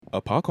A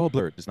Pod Called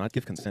Blurred does not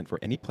give consent for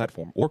any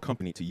platform or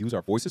company to use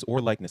our voices or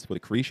likeness for the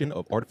creation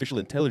of artificial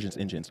intelligence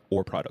engines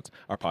or products.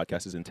 Our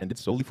podcast is intended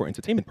solely for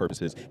entertainment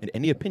purposes, and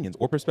any opinions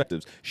or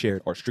perspectives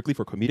shared are strictly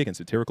for comedic and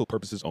satirical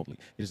purposes only.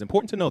 It is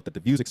important to note that the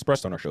views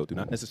expressed on our show do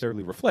not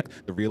necessarily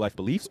reflect the real-life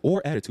beliefs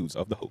or attitudes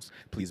of the host.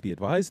 Please be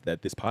advised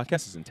that this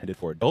podcast is intended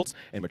for adults,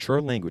 and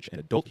mature language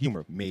and adult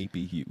humor may be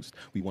used.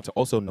 We want to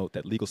also note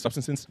that legal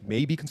substances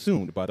may be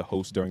consumed by the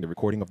host during the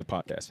recording of the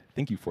podcast.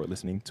 Thank you for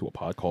listening to A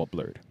Pod Called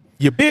Blurred.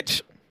 You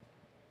bitch.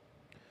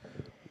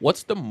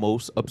 What's the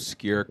most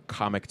obscure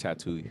comic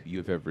tattoo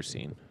you've ever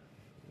seen?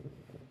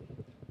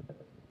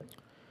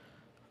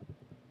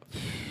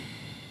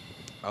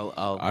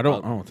 I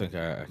don't think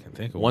I can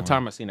think of One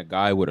time I seen a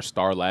guy with a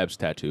Star Labs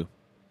tattoo,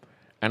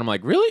 and I'm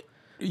like, really?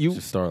 You?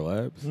 Just Star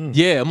Labs.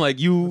 Yeah, I'm like,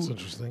 That's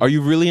interesting. are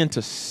you really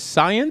into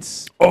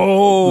science?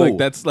 Oh, Like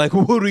that's like,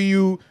 what are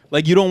you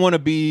like? You don't want to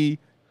be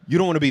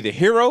the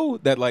hero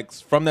that like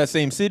from that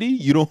same city.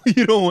 You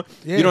don't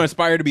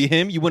aspire to be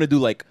him. You want to do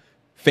like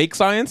fake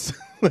science.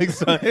 Like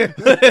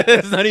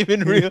it's not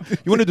even real.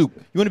 You want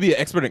to be an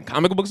expert in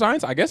comic book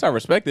science? I guess I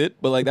respect it,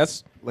 but like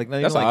that's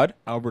odd.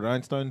 Albert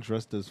Einstein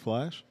dressed as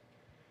Flash.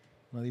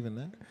 Not even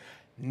that.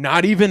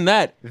 Not even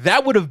that.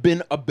 That would have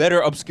been a better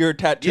obscure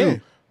tattoo. Yeah.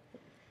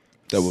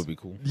 that would be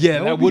cool.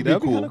 Yeah, that would be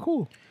That'd cool. Kind of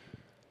cool.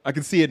 I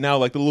can see it now,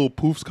 like the little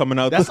poofs coming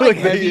out. That's like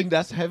heavy.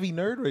 That's heavy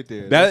nerd right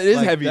there. That is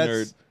like, heavy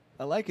nerd.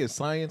 I like it.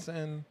 Science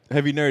and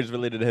Heavy nerd is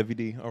related to Heavy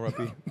D.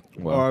 R.I.P.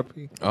 Well,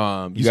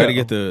 RP. you got to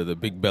get the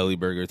big belly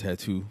burger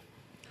tattoo.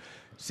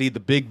 See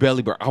the big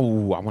belly burger.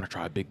 Oh, I want to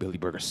try a big belly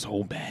burger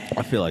so bad.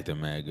 I feel like they're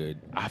mad good.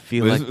 I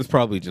feel But like it's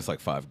probably just like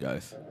Five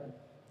Guys.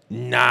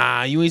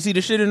 nah. You ain't see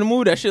the shit in the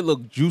movie. That shit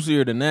looked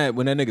juicier than that.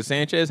 When that nigga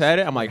Sanchez had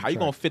it, I'm like, how you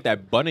gonna fit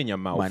that bun in your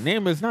mouth? My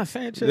name is not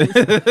Sanchez.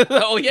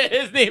 Oh yeah,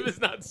 his name is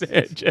not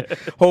Sanchez.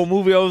 Whole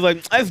movie, I was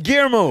like, that's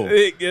Guillermo.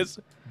 It's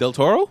Del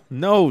Toro.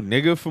 No,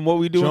 nigga, from What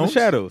We Do in the Jones?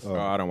 Shadows. Oh,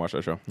 I don't watch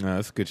that show. Nah,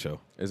 that's a good show.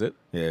 Is it?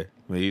 Yeah,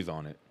 but he's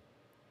on it.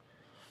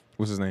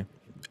 What's his name?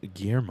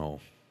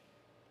 Guillermo.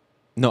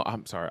 No,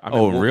 I'm sorry. I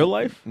Oh, meant in real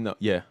life? No,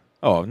 yeah.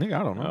 Oh, nigga,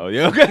 I don't know. Oh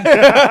yeah.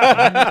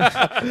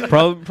 Okay.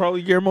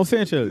 Probably Guillermo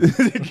Sanchez.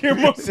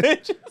 Guillermo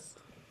Sanchez.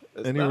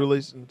 Any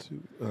relation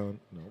to? No.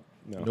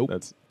 No, Nope.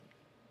 That's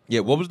yeah.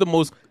 What was the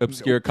most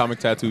obscure comic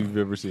tattoo you've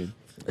ever seen?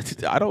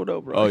 I don't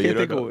know, bro. Oh, I you can't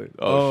don't think know? of it.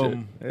 Oh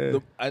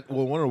shit. Yeah.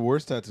 One of the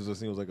worst tattoos I've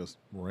seen was like a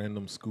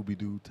random Scooby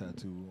Doo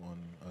tattoo on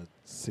a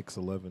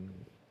 6'11"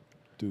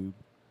 dude.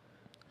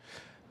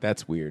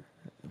 That's weird.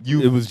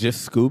 It was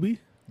just Scooby?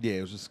 Yeah,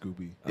 it was just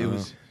Scooby. It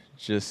was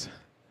just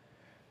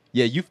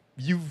yeah.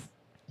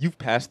 You've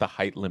passed the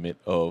height limit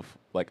of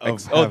like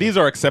these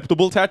are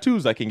acceptable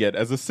tattoos I can get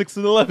as a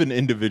 6'11"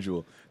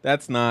 individual.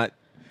 That's not.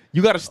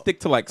 You got to stick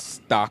to like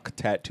stock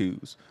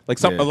tattoos, like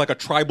like a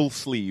tribal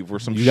sleeve or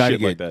some You gotta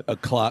shit like get that. a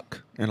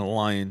clock and a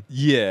lion.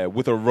 Yeah,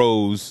 with a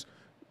rose,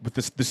 with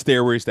the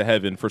stairways to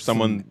heaven for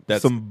someone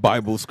that's some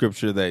Bible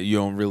scripture that you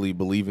don't really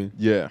believe in.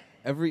 yeah.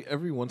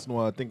 Every once in a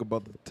while, I think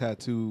about the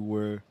tattoo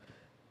where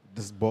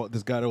this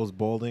guy that was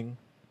balding,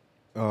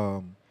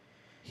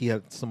 he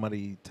had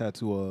somebody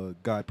tattoo a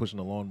guy pushing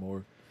a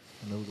lawnmower,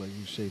 and it was like he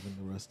was shaving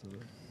the rest of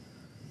it.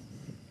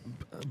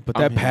 But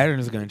that pattern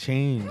is going to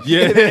change.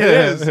 Yeah, it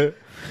is.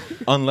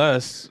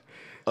 Unless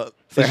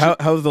So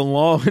how's the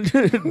lawn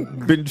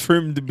been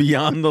trimmed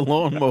beyond the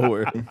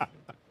lawnmower?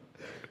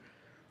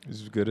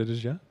 he's good at his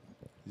job.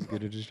 He's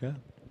good at his job.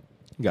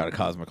 You got a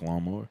cosmic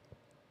lawnmower.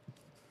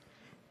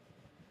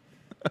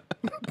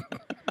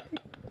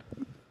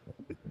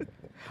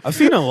 I've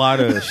seen a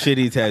lot of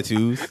shitty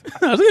tattoos.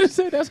 I was gonna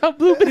say that's how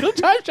Blue Beetle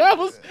time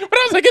travels, but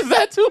I was like, is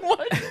that too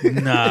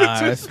much? Nah,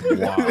 that's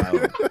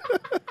wild.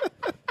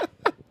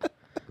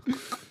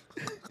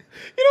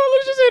 You know what?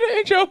 Let's just say the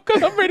intro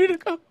because I'm ready to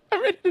go.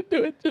 I'm ready to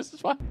do it just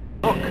as fine.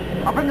 Look,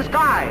 up in the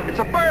sky, it's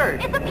a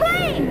bird. It's a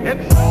plane!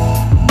 It's...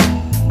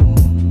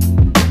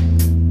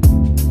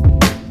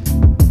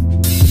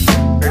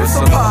 It's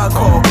a pod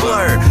called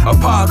Blur, a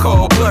pod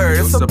called Blur.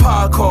 It's a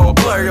pod called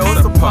Blur, yo,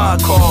 it's a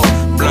pod called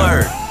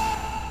Blur.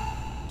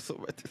 So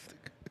artistic.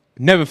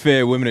 Never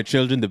fear, women and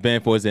children. The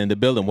band boys are in the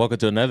building. Welcome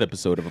to another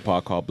episode of A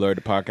Pod Called Blur,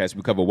 the podcast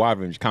we cover a wide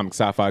range of comic,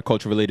 sci-fi,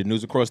 culture-related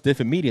news across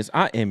different mediums.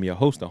 I am your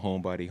host, the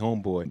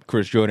homeboy,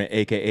 Chris Jordan,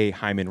 a.k.a.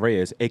 Hyman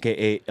Reyes,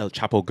 a.k.a. El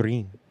Chapo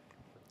Green.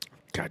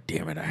 God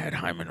damn it, I had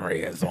Hyman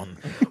Reyes on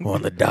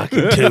the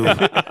docket too.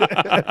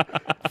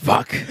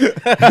 Fuck.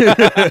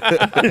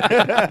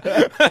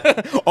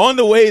 On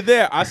the way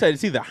there, I said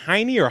it's either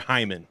Heine or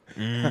Hyman.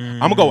 I'm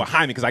going to go with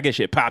Hyman because I get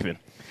shit popping.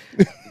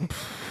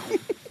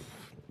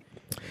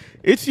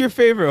 It's your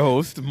favorite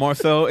host,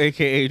 Marcell,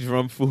 a.k.a.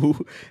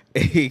 Drumfoo,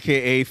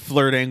 a.k.a.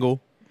 Flirt Angle.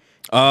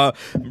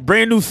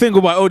 Brand new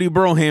single by Odie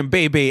Broham,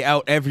 Baby,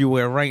 out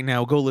everywhere right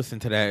now. Go listen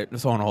to that.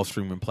 It's on all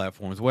streaming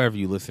platforms. Wherever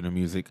you listen to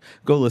music,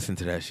 go listen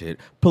to that shit.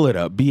 Pull it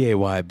up.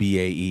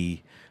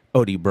 B-A-Y-B-A-E.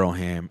 Odie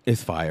Broham.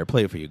 It's fire.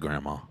 Play it for your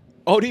grandma.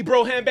 Odie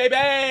Broham, baby!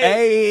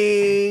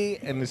 Hey,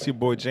 and it's your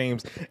boy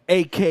James,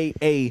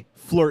 a.k.a.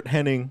 Flirt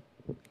Henning.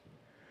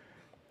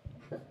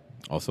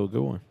 Also a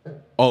good one.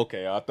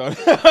 Okay, I thought.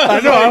 I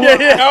know.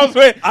 I was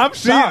waiting. I'm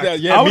shocked.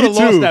 Yeah, I would have me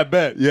too. lost that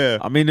bet. Yeah.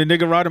 I mean, the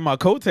nigga riding my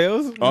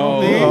coattails. You know Oh.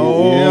 what I mean?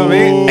 You know what I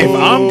mean? If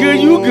I'm good,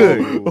 you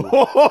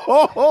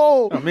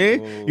good. I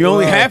mean, you're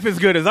only half as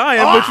good as I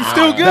am, but you're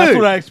still good. That's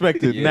what I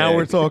expected. Yeah. Now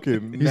we're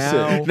talking.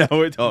 Now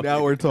we're talking.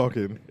 Now we're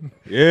talking.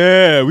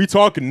 Yeah, we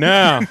talking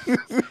now.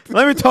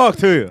 Let me talk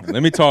to you.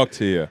 Let me talk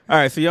to you. All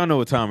right, so y'all know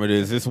what time it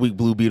is. This week,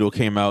 Blue Beetle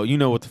came out. You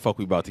know what the fuck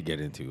we about to get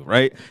into,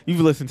 right? You've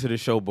listened to the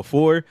show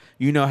before.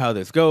 You know how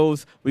this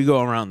goes. We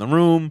go around the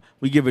room.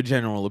 We give a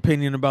general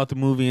opinion about the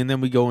movie, and then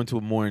we go into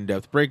a more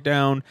in-depth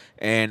breakdown.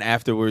 And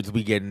afterwards,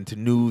 we get into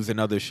news and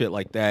other shit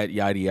like that,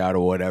 yada yada,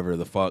 whatever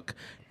the fuck,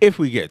 if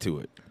we get to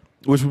it.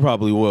 Which we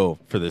probably will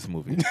for this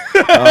movie.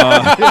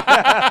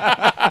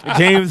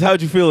 James,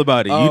 how'd you feel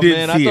about it? You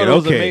didn't see I thought it. it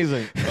was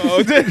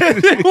Okay.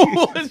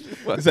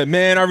 amazing. I said,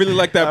 man, I really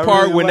like that I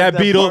part really when liked that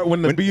beetle part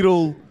when the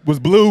beetle was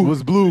blue.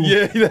 was blue.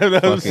 Yeah, that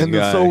was. Fucking and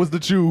guy. so was the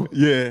chew.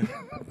 Yeah,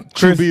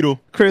 Chris, beetle.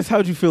 Chris,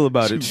 how'd you feel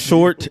about it?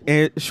 Short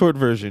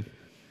version.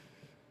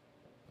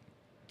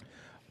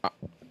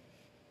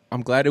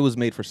 I'm glad it was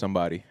made for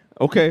somebody.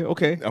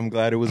 Okay. I'm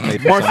glad it was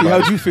made for Marcy,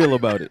 somebody. how'd you feel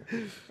about it?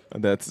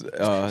 That's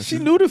She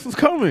knew this was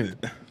coming.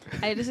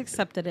 I just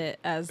accepted it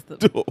as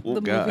the Oh,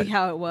 the God. movie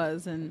how it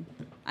was, and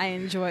I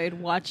enjoyed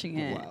watching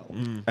it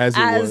as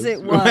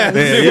it was.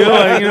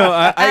 Yeah, you know,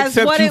 I As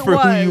accept what you it for who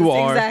was, you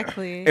are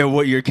exactly. and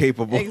what you're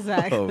capable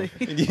Exactly.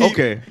 of.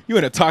 Okay. You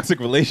in a toxic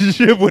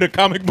relationship with a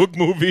comic book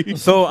movie?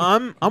 So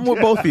I'm with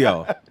both of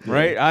y'all,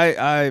 right?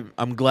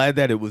 I'm glad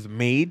that it was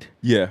made.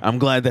 Yeah. I'm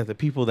glad that the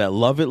people that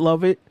love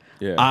it.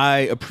 Yeah. I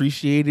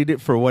appreciated it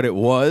for what it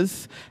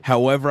was.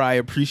 However, I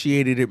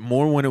appreciated it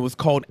more when it was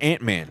called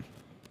Ant-Man.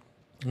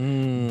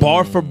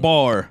 Bar for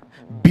bar,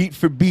 beat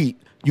for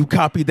beat, you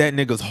copied that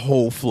nigga's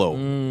whole flow.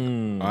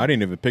 I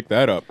didn't even pick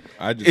that up.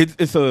 I just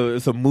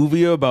It's a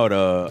movie about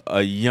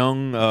a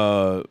young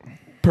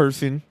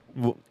person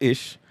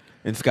ish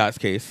in Scott's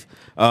case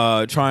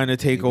trying to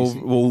take over,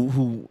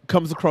 who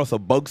comes across a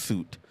bug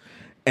suit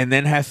and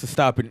then has to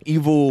stop an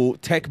evil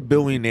tech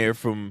billionaire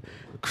from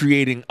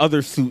creating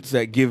other suits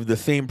that give the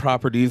same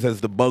properties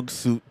as the bug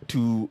suit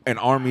to an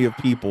army of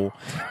people,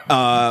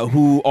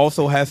 who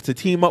also has to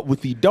team up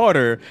with the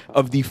daughter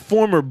of the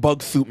former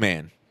bug suit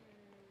man.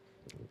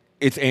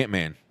 It's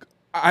Ant-Man.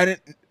 I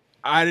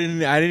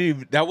didn't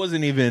even. That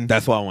wasn't even.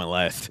 That's why I went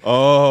last.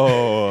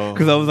 Oh,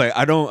 Because I was like,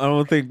 I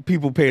don't think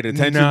people paid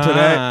attention to Nah.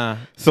 that.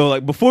 So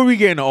like, before we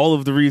get into all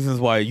of the reasons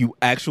why you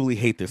actually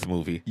hate this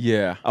movie,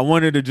 yeah. I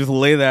wanted to just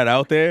lay that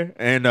out there.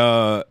 And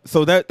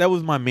so that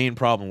was my main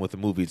problem with the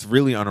movie. It's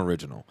really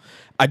unoriginal.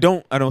 I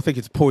don't think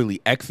it's poorly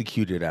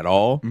executed at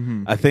all.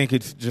 I think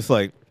it's just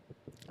like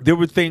there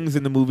were things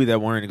in the movie that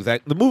weren't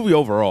exact. The movie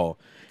overall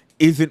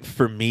isn't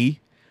for me.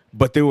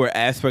 But there were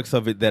aspects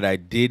of it that I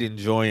did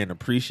enjoy and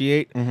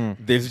appreciate.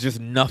 There's just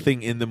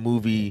nothing in the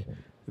movie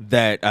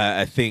that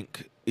I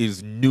think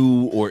is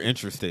new or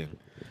interesting.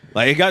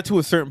 Like, it got to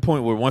a certain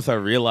point where once I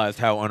realized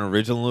how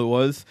unoriginal it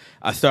was,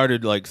 I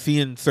started like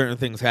seeing certain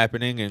things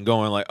happening and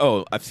going like,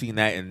 "Oh, I've seen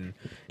that in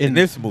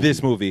this movie."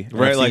 This movie,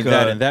 Right, I've like seen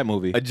that in that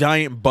movie. A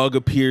giant bug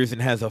appears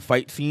and has a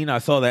fight scene. I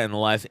saw that in the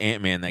last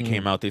Ant-Man that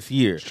came out this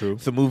year. True.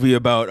 It's a movie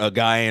about a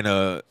guy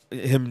and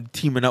him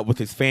teaming up with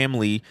his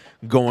family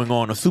going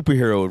on a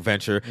superhero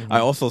adventure. I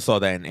also saw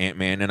that in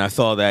Ant-Man, and I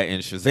saw that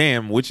in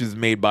Shazam, which is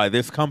made by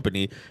this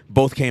company.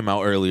 Both came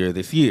out earlier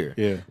this year.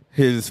 Yeah.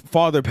 His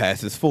father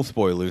passes. Full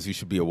spoilers. You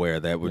should be aware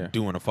of that. We're Yeah.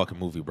 doing a fucking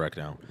movie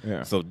breakdown.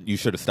 Yeah. So you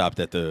should have stopped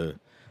at the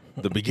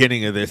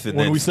beginning of this and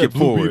When then we skip said Blue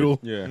forward. Beetle.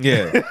 Yeah.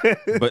 Yeah.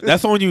 But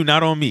that's on you,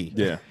 not on me.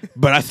 Yeah.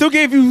 But I still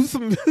gave you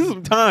some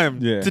time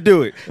Yeah. to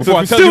do it. Before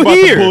I so tell if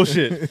you you're about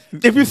still the here,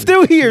 bullshit, if you're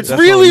still here, it's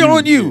That's really on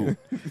on you.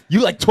 you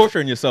like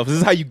torturing yourself. This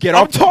is how you get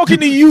I'm off. talking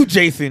to you,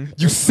 Jason.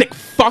 You sick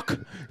fuck.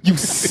 You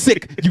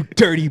sick. You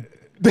dirty.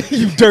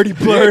 You dirty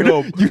blurred.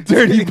 You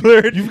dirty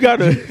blurred. You've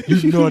got a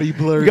You naughty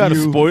blur. you got a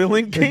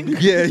spoiling king.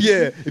 Yeah,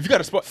 yeah. If you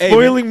got to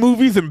Spoiling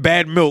movies and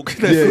bad milk.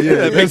 That's,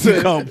 that makes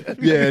you come.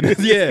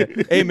 Yeah.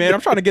 Hey man, I'm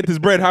trying to get this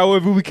bread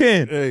however we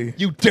can. Hey.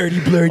 You dirty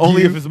blurred.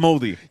 Only you. if it's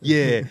moldy.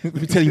 Yeah. Let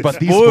me tell you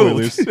about these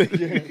Spoiled.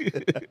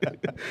 spoilers.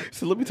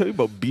 So let me tell you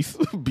about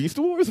Beast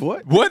Wars.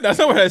 What? What? That's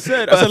not what I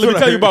said. I That's said let me what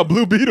tell I you heard. about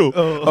Blue Beetle.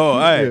 Oh, all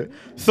right.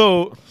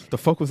 So the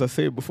fuck was I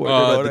saying before? I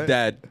did all the that?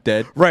 dad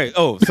dead. Right.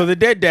 Oh, so the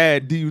dead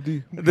dad.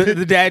 DUD.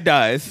 The dad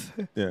dies.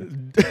 Yeah.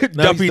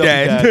 Dumpy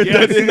dad.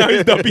 Now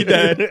he's dumpy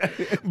dad.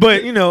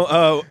 But you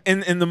know,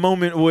 in the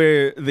moment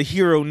where the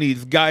hero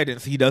needs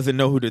guidance, he doesn't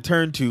know who to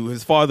turn to.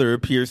 His father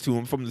appears to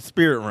him from the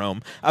spirit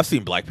realm. I've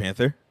seen Black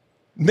Panther.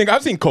 Nigga,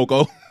 I've seen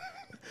Coco.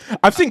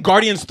 I've seen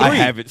Guardians 3. I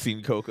haven't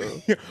seen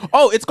Coco.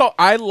 Oh, it's called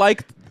I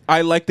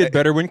liked it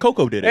better when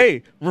Coco did it.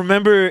 Hey,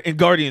 remember in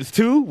Guardians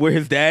 2 where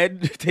his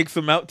dad takes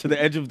him out to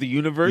the edge of the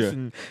universe Yeah.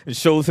 and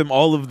shows him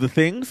all of the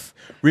things?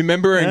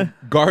 Remember in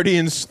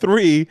Guardians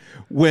 3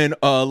 when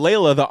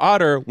Layla the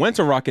otter went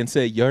to Rock and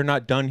said, "You're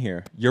not done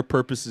here. Your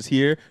purpose is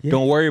here.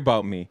 Don't worry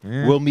about me.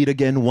 We'll meet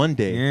again one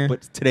day,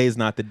 but today is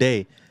not the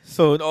day."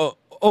 So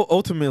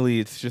ultimately,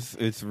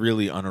 it's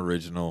really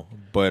unoriginal.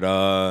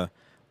 But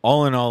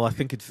all in all, I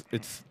think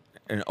it's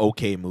an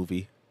okay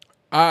movie.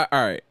 All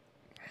right.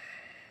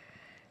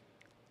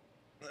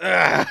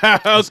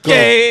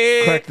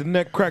 Okay. Crack the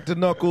neck, crack the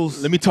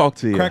knuckles. Let me talk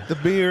to you. Crack the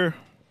beer.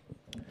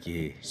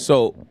 Yeah.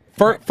 So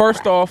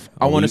first off,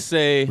 I want to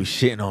say we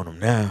shitting on him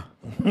now.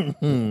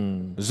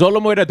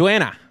 Zolo Moira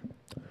Duena,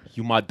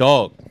 you my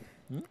dog,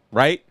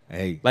 right?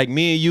 Hey, Like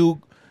me and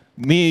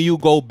you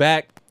go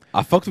back.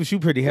 I fucked with you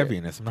pretty heavy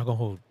in this. I'm not gonna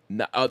hold.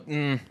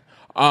 I'm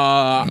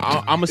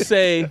gonna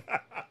say,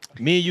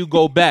 me and you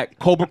go back.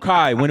 Cobra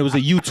Kai, when it was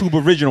a YouTube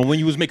original, when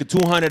you was making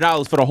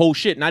 $200 for the whole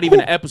shit, not even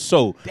an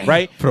episode,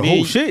 right? For the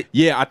whole shit?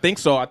 Yeah, I think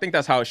so. I think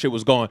that's how shit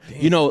was going.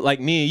 Damn. You know,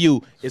 like me and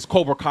you, it's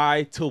Cobra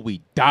Kai till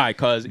we die,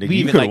 cause Nigga, we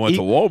you even could've like went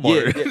to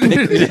Walmart.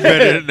 Yeah,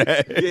 Better than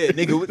that. yeah,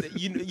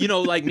 nigga. You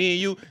know, like me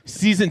and you,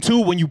 season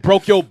 2, when you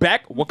broke your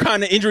back, what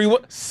kind of injury?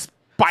 What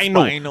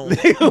spinal?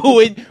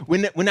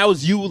 when that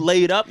was you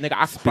laid up, nigga,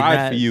 I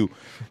cried for you.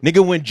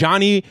 Nigga, when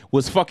Johnny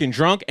was fucking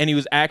drunk and he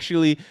was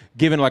actually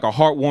giving like a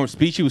heartwarming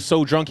speech, he was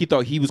so drunk he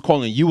thought he was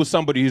calling you or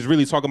somebody. He was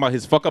really talking about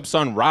his fuck up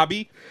son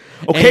Robbie.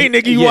 Okay,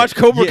 nigga, you watch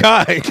Cobra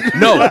Kai.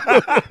 No,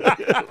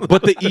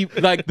 but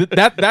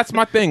that's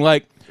my thing.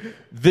 Like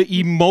the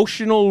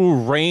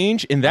emotional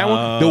range in that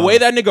one, the way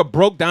that nigga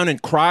broke down and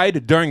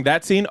cried during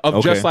that scene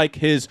of just like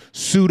his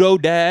pseudo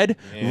dad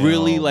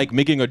really like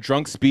making a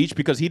drunk speech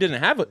because he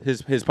didn't have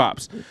his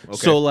pops.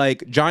 So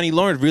like Johnny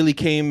Lawrence really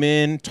came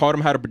in, taught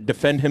him how to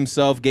defend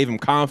himself, gave him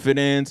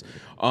confidence,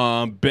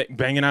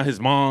 banging out his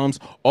moms,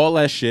 all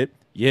that shit.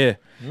 Yeah.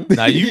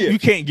 Now you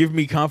can't give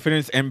me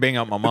confidence and bang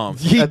out my mom.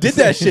 He did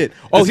that shit.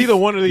 Oh, it's either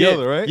one or the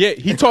other, right? Yeah,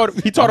 he taught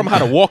him how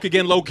to walk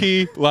again, low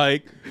key.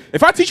 Like,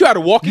 if I teach you how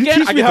to walk again,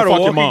 teach I me get how to to fuck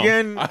your walk mom.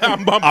 again.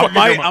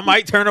 I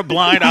might turn a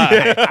blind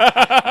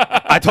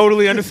eye. I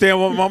totally understand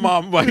what my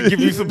mom might give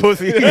you some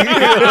pussy.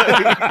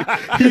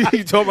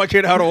 You told my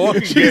kid how to walk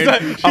again.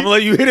 I'm gonna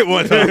let you hit it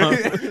one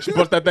time. She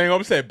bust that thing up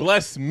and said,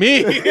 "Bless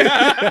me."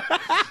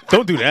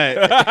 Don't do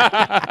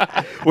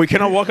that. Wait,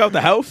 can I walk out the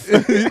house?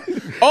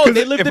 Oh,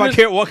 they lived if in I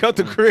can't walk out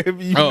the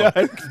crib,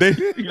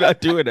 you're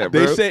not doing that,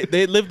 bro. They say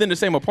they lived in the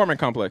same apartment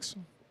complex.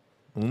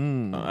 All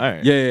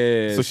right.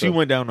 Yeah. So she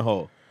went down the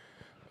hall.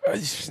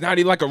 It's not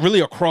even like really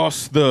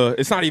across the.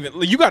 It's not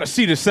even. You got to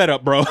see the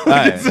setup, bro.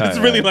 Right, it's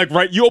really like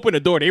right. You open the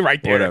door, they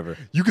right there. Whatever.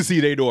 You can see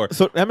their door.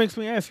 So that makes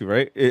me ask you,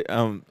 right?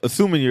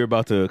 Assuming you're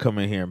about to come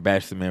in here and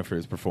bash the man for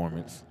his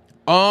performance.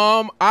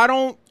 I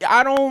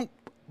don't.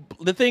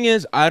 The thing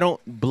is, I don't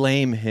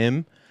blame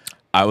him.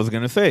 I was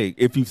gonna say,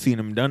 if you've seen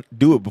him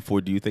do it before,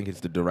 do you think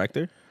it's the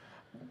director?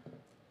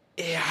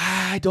 Yeah,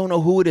 I don't know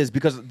who it is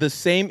because the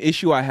same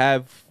issue I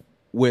have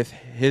with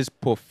his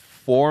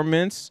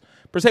performance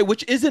per se,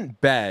 which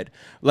isn't bad.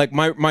 Like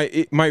my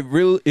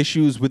real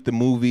issues with the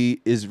movie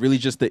is really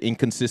just the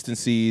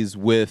inconsistencies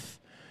with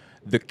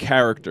the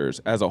characters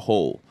as a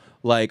whole.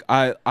 Like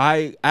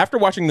I after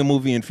watching the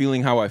movie and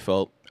feeling how I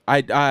felt,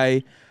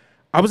 I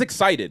was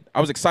excited.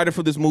 I was excited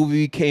for this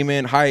movie. Came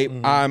in hype.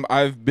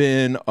 I've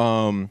been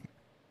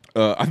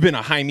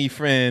a Jaime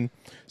fan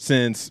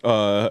since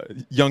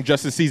Young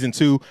Justice season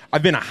 2.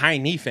 I've been a high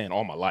knee fan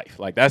all my life.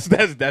 Like that's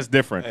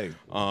different. Hey.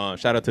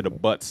 Shout out to the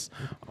Butts.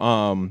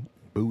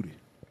 Booty.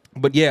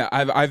 But yeah,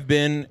 I've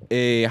been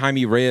a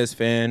Jaime Reyes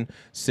fan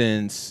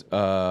since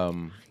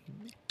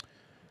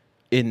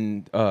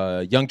in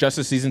Young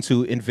Justice season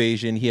 2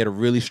 Invasion. He had a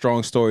really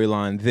strong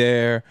storyline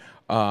there.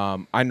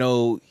 I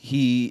know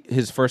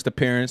his first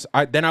appearance.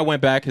 Then I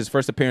went back. His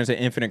first appearance at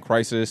Infinite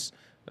Crisis,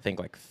 I think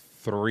like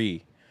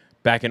 3,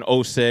 back in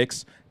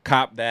 2006.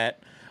 Cop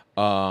that.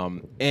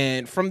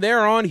 And from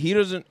there on, he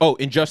doesn't. Oh,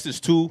 Injustice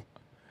 2,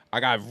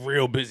 I got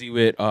real busy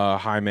with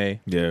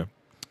Jaime. Yeah.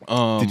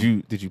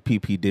 Did you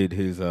peep? He did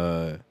his.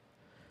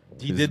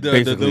 He did the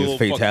basically little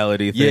his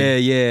fatality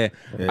thing. Yeah.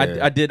 Yeah.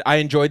 I did. I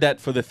enjoyed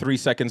that for the 3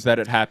 seconds that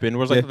it happened. It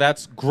was like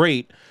that's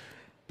great,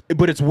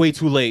 but it's way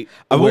too late.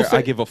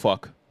 I give a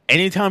fuck.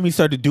 Anytime he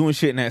started doing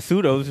shit in that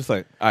suit, I was just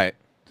like, all right.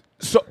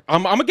 So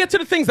I'm gonna get to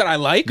the things that I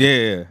like.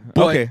 Yeah.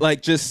 But Okay.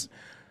 like just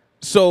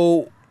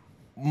so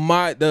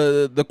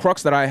the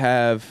crux that I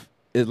have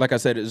is, like I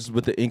said, is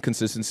with the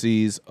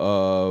inconsistencies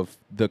of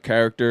the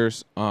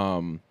characters.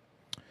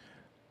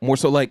 More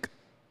so like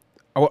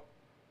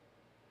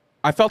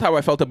I felt how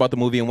I felt about the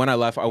movie, and when I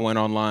left, I went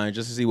online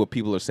just to see what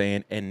people are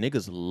saying, and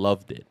niggas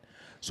loved it.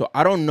 So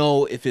I don't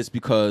know if it's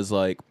because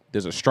like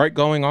there's a strike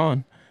going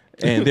on,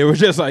 and they were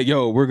just like,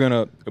 "Yo, we're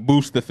gonna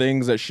boost the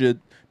things that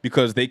should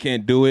because they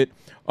can't do it."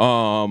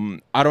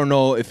 I don't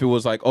know if it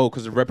was like, oh,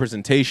 because of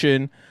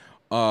representation.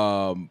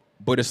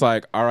 But it's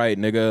like, all right,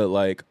 nigga,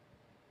 like,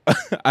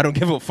 I don't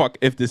give a fuck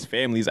if this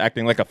family is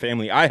acting like a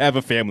family. I have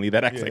a family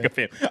that acts like a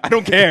family. I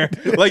don't care.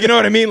 Like, you know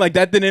what I mean? Like,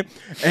 that didn't...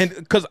 And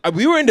because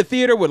we were in the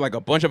theater with, like,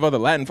 a bunch of other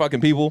Latin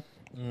fucking people,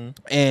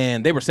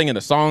 and they were singing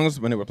the songs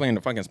when they were playing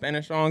the fucking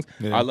Spanish songs.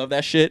 Yeah. I love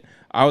that shit.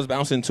 I was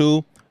bouncing,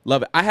 too.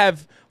 Love it. I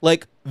have,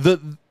 like,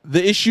 the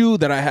issue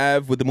that I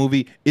have with the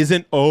movie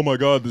isn't, oh, my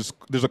God,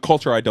 there's a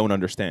culture I don't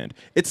understand.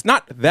 It's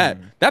not that.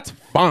 That's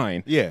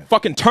fine. Yeah.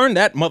 Fucking turn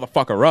that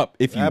motherfucker up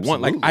if you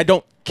want. Like, I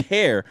don't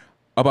care.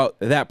 about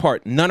that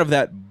part. None of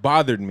that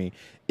bothered me.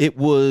 It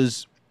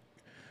was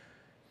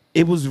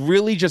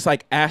really just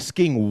like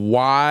asking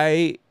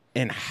why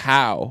and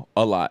how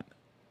a lot.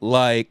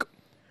 Like,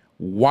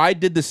 why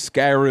did the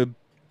Scarab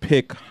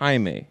pick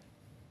Jaime?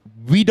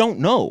 We don't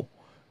know.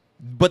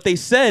 But they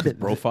said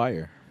Bro,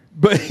 fire.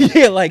 But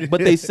yeah,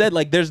 but they said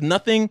there was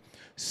nothing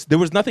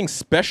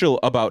special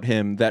about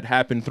him that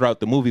happened throughout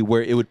the movie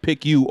where it would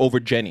pick you over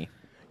Jenny.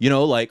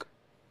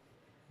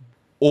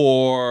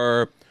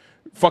 Or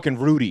fucking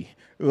Rudy.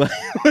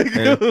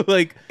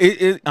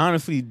 It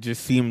honestly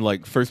just seemed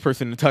like first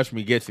person to touch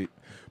me gets it.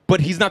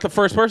 But he's not the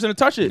first person to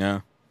touch it.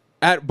 No.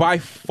 By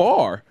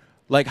far.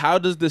 Like, how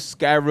does the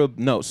Scarab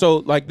know?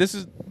 So, this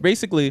is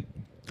basically...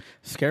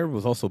 Scarab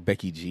was also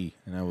Becky G,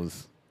 and that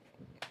was...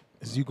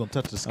 Is you gonna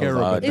touch the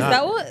Scarab? odd. Is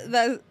that what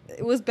that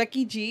it was?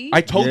 Becky G.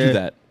 I told you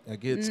that. I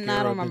get I Scarab don't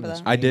in remember the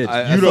that. I did.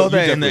 I saw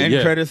that in the end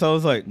yeah. credits. I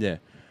was like, Yeah.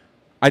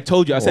 I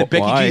told you. I said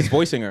Becky why? G's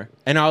voicing her.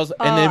 And then I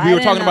we were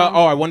didn't talking about,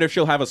 know. I wonder if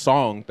she'll have a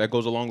song that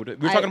goes along with it.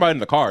 We were talking about it in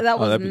the car. That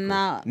was that'd be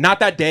cool. Not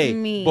that day.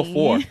 Me.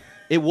 Before.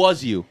 It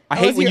was you. I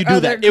hate was when you your do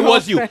that. other It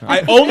was you.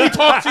 girlfriend. I only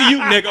talk to you,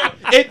 nigga.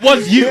 It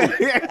was you.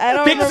 I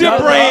don't Fix remember your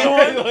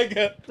that.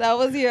 brain. That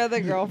was your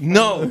other girlfriend.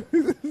 No.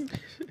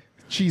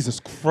 Jesus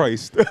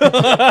Christ.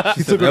 that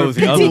was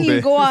the other Continue.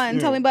 bit. Go on.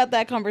 Tell me about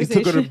that He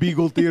conversation. took her to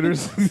Beagle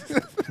theaters.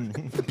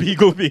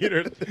 Beagle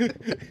Theater.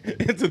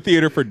 It's a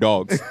theater for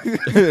dogs.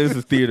 This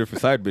is theater for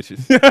side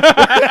bitches.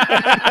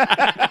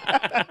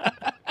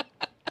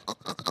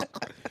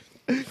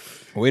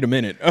 Wait a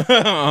minute.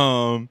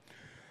 off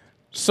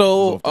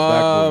the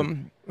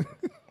backboard.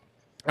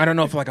 I don't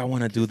know if I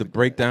want to do the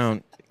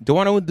breakdown. Do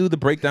I want to do the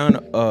breakdown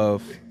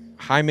of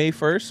Jaime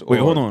first? Wait,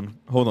 or-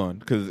 hold on.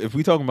 Because if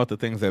we talking about the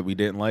things that we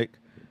didn't like,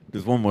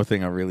 there's one more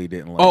thing I really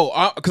didn't like.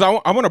 Oh, because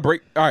I want to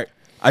break. All right.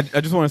 I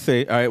just want to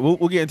say, all right, we'll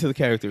get into the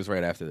characters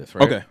right after this,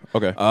 right?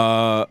 Okay.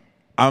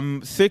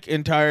 I'm sick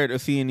and tired of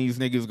seeing these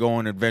niggas go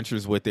on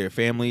adventures with their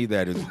family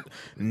that is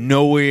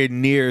nowhere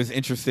near as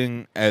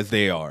interesting as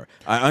they are.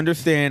 I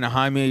understand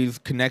Jaime's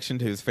connection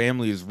to his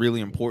family is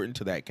really important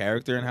to that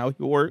character and how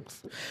he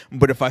works.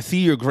 But if I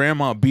see your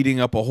grandma beating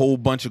up a whole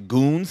bunch of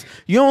goons,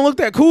 you don't look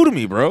that cool to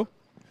me, bro.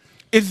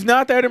 It's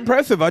not that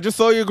impressive. I just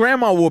saw your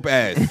grandma whoop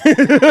ass.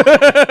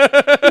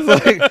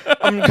 It's like,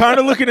 I'm kind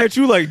of looking at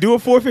you like, do a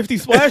 450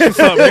 splash or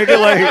something, nigga.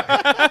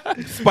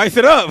 Like, spice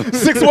it up.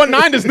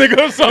 619 this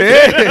nigga or something.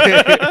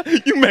 Yeah.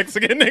 You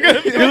Mexican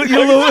nigga. You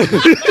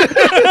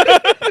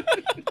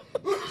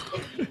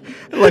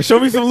little, like, show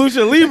me some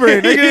lucha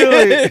libre,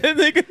 nigga.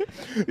 Like,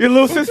 your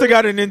little sister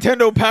got a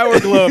Nintendo Power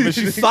Glove and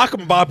she's sock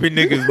 'em bopping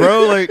niggas,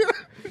 bro. Like,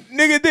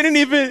 Nigga didn't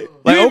even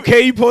like,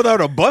 okay, you pulled out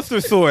a Buster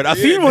sword. I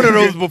seen one of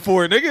those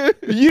before, nigga.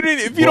 you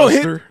didn't if you don't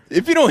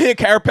hit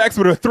Carapax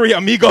with a 3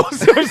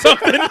 amigos or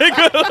something,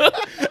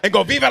 nigga, and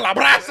go Viva la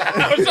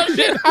Brasa or some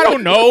shit. I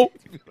don't know.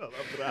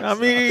 I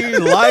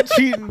mean, lie,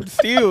 cheating,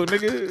 steal,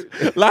 nigga.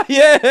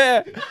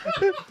 Yeah.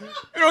 You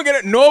don't get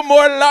it. No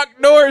more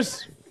locked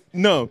doors.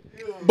 No.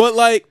 But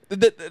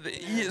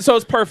so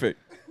it's perfect.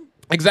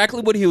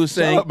 Exactly what he was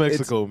saying. out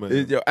Mexico,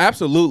 man.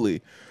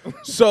 Absolutely.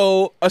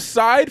 So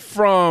aside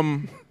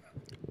from,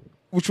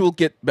 which we'll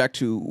get back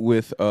to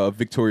with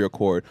Victoria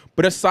Cord,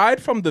 but aside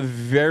from the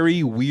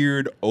very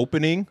weird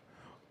opening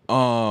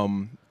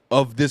of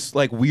this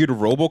weird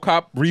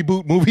RoboCop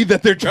reboot movie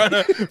that they're trying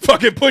to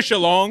fucking push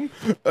along,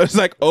 it's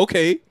like,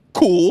 okay,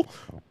 cool,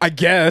 I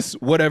guess,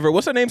 whatever.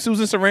 What's her name?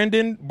 Susan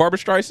Sarandon, Barbara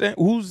Streisand.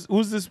 Who's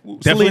this?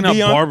 Definitely Celine not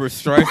Dion? Barbara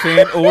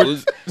Streisand or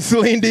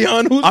Celine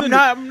Dion. Who's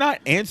I'm not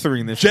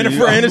answering this. Jennifer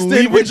to you.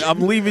 Aniston.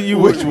 I'm leaving you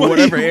with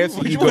whatever answer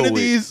Which you one go of with.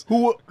 these?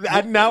 Who?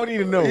 I now need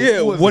to know. Yeah,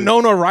 Who was it?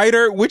 Winona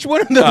Ryder. Which one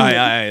of them?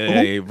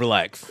 Hey,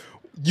 relax.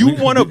 You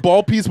want a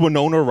ball piece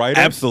Winona Ryder?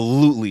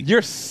 Absolutely.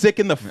 You're sick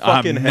in the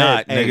fucking I'm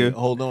head. not, Hey, nigga.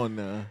 hold on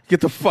now. Get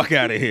the fuck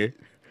out of here.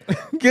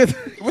 We're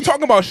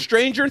talking about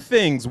Stranger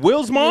Things.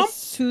 Will's mom?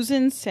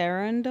 Susan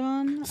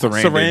Sarandon.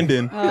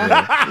 Sarandon.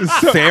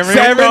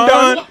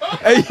 Sarandon?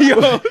 Hey,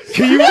 yo.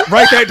 Can you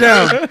write that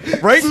down?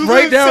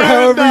 Write down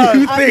however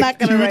you I'm think. not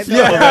gonna write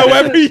Yeah, that.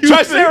 however you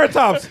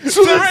Triceratops.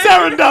 Susan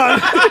Sarandon.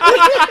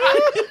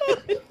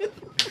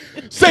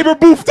 Saber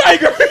Booth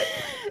Tiger.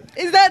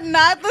 Is that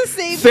not the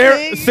same Sarah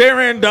thing?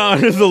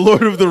 Sarandon is the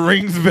Lord of the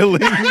Rings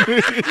villain.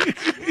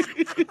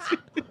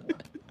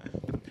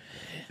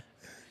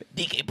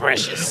 DK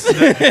Precious.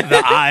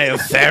 The Eye of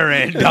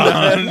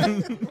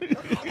Sarandon.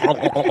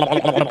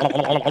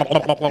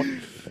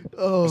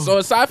 So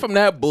aside from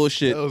that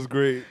bullshit, That was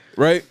great.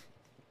 right?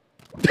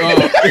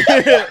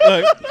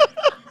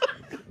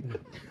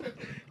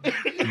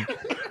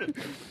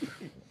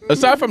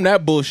 Aside from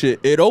that bullshit,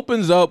 it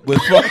opens up with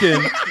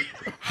fucking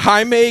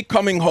Jaime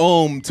coming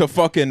home to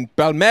fucking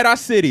Palmera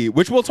City,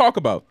 which we'll talk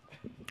about,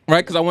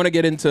 right? Because I want to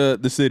get into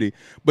the city.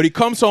 But he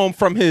comes home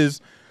from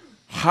his,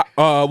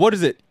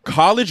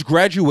 college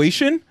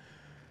graduation.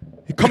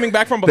 coming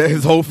back from that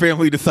his whole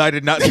family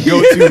decided not to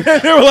go to.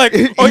 they were like,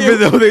 oh, Even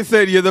yeah, though they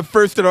said you're the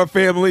first in our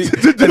family, and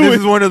this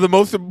is one of the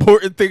most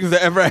important things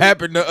that ever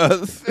happened to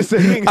us.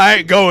 I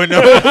ain't going.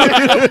 No.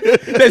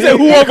 they said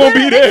who are gonna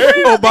be there?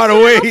 Oh, by the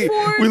way,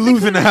 we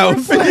losing the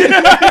house.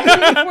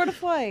 Afford a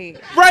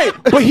flight. Right,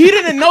 but he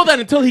didn't know that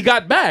until he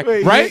got back.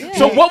 Right. Yeah.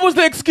 So what was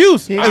the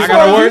excuse? As I As gotta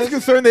far as work. he's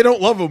concerned, they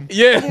don't love him.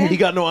 Yeah. He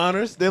got no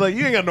honors. They're like,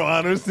 you ain't got no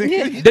honors.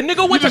 Yeah. You The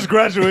nigga went just to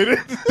graduated.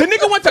 the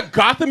nigga went to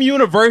Gotham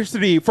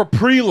University for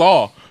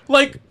pre-law.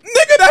 Like,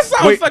 nigga, that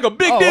sounds Wait. like a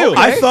big deal.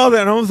 I saw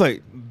that and I was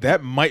like,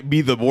 that might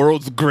be the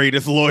world's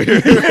greatest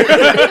lawyer.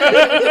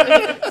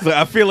 So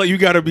I feel like you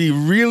got to be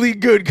really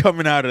good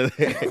coming out of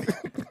there.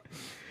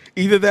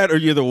 Either that or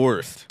you're the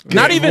worst.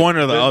 Not It's even- one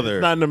or the other.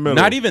 Not in the middle.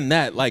 Not even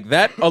that. Like,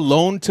 that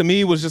alone to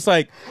me was just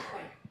like,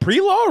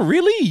 pre-law?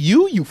 Really?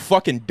 You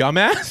fucking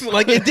dumbass?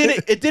 Like, it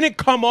didn't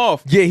come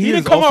off. Yeah, he is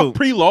didn't come also- off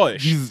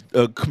pre-lawish. He's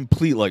a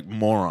complete like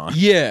moron.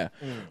 Yeah.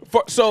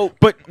 So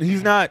But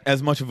he's not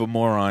as much of a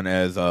moron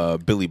as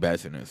Billy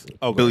Batson is.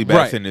 Okay. Billy Right.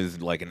 Batson is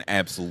like an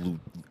absolute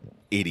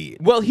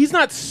idiot. well, he's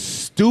not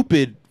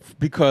stupid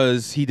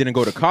because he didn't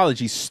go to college.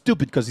 He's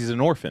stupid because he's an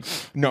orphan.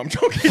 No, I'm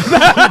joking.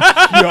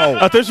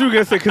 I thought you were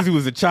gonna say because he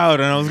was a child,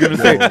 and I was gonna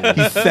say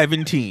he's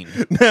 17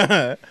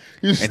 and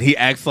he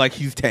acts like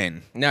he's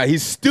 10. Nah,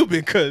 he's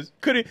stupid because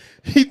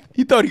he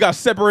thought he got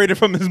separated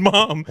from his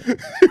mom.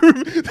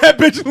 That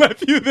bitch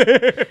left you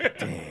there.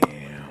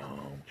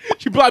 Damn.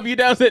 She plopped you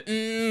down and said,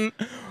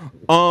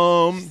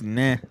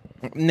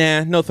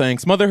 Nah. no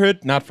thanks.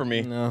 Motherhood, not for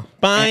me. No.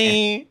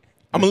 Bye.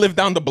 I'm gonna live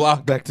down the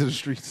block. Back to the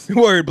streets.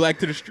 Word, black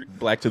to the street.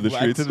 Black to the Back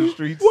streets. to the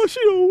streets. Why she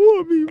don't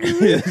want me,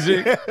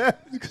 man?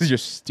 Because you're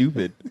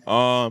stupid.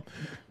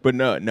 But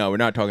no, we're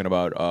not talking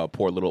about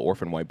poor little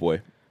orphan white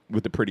boy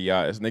with the pretty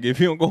eyes, nigga. If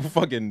you don't go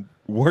fucking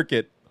work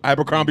at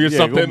Abercrombie or Yeah,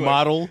 something, go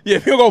model. Yeah,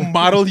 if you don't go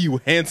model, you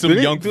handsome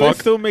young Do they fuck.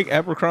 still make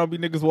Abercrombie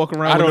niggas walk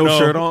around I with don't no know.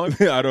 shirt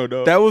on? I don't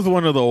know. That was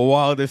one of the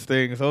wildest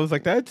things. I was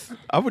like,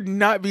 I would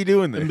not be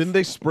doing And this. didn't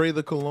they spray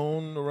the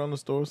cologne around the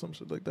store or some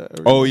shit like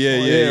that? oh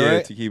yeah,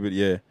 right? to keep it,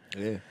 yeah.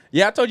 Yeah.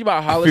 Yeah, I told you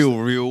about I Hollis. feel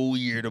real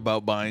weird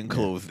about buying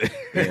clothes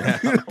there.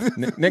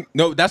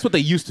 No, that's what they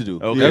used to do.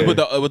 Okay. That's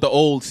with the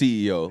old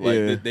CEO. Like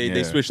Yeah. they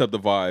Yeah. switched up the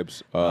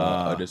vibes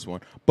of this one.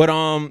 But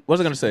what was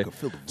I gonna say?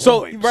 feel the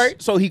So vibes.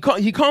 right, so he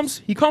comes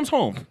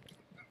home,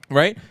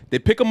 right? They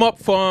pick him up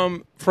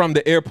from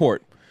the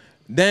airport.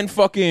 Then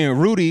fucking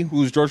Rudy,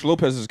 who's George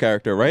Lopez's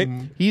character, right?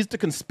 He's the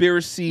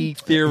conspiracy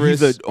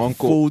theorist He's a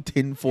uncle. full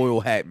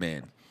tinfoil hat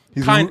man.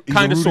 He's Kind a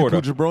of, Rudy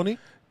sorta. Jabroni?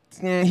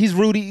 He's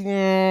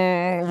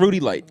Rudy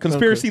Light,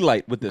 conspiracy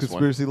light with this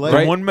Conspiracy one. light? The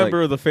right? one member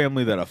Like, of the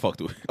family that I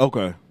fucked with.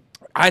 Okay.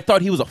 I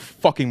thought he was a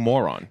fucking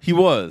moron. He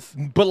was.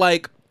 But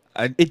like,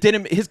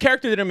 his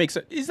character didn't make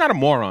sense. He's not a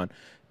moron.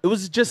 It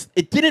was just,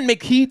 he didn't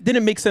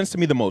make sense to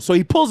me the most. So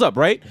he pulls up,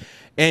 right?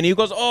 And he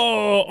goes,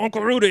 oh,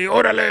 Uncle Rudy,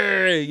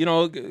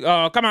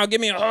 orale, come out, give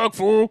me a hug,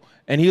 fool.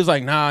 And he was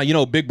like, nah,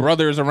 Big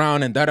Brother's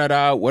around and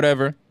da-da-da,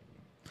 whatever.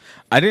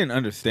 I didn't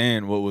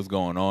understand what was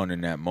going on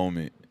in that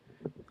moment.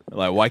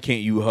 Like, why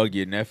can't you hug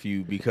your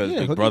nephew because Yeah,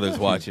 Big hug your Brother's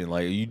nephew. watching?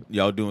 Like,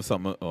 y'all doing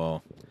something?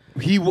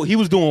 He was I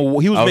was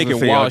making gonna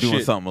say y'all wild doing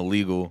shit. something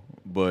illegal,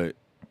 but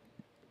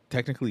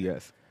technically,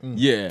 yes.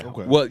 Yeah.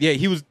 Okay. Well, yeah,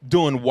 he was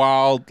doing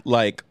wild,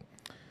 like,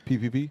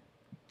 PPP?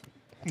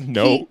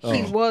 no.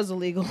 He was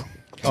illegal.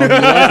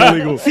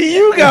 Illegal. See,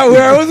 you got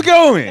where I was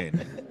going.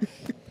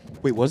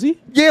 Wait, was he?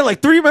 Yeah,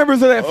 like 3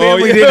 members of that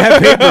family didn't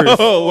have papers.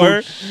 Oh,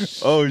 word.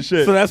 Oh,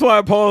 shit. So that's why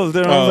I paused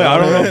there. I was like, I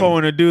don't know if I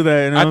want to do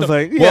that. And I was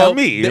like, yeah,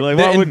 me. Like,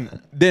 why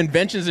wouldn't? The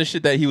inventions and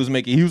shit that he was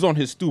making, he was on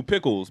his Stu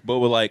Pickles, but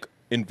with like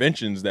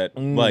inventions that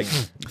like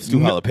Stu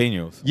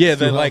jalapenos. yeah,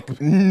 that like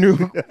knew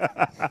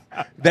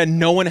that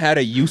no one had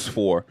a use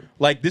for.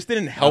 Like this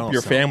didn't help don't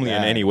your sound family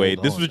in bad. any way.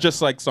 Hold This on. was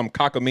just like some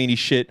cockamamie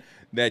shit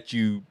that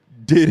you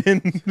did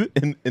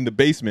in the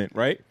basement,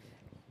 right?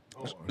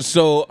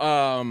 So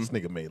This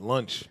nigga made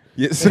lunch.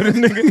 yeah, so this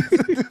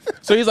nigga,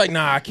 so he's like,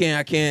 nah, I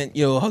can't,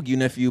 hug you,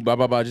 nephew, blah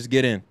blah blah, just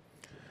get in.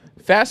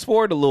 Fast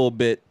forward a little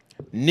bit,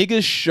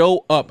 niggas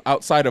show up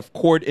outside of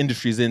Cord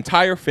Industries, the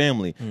entire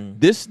family.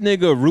 This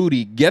nigga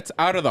Rudy gets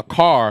out of the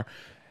car,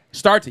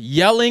 starts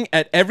yelling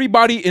at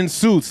everybody in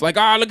suits, like,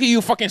 look at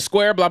you, fucking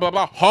square, blah blah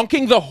blah,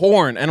 honking the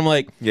horn, and I'm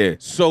like, Yeah.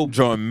 so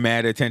Drawing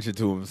mad attention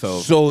to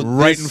himself. So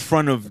right this- in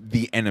front of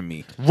the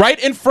enemy. right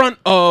in front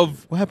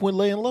of, What happened with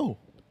laying low?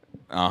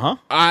 Uh-huh.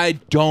 I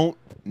don't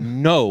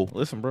know.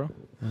 Listen, bro.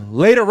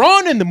 Later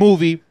on in the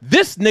movie,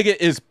 this nigga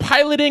is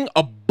piloting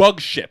a bug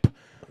ship.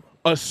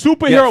 A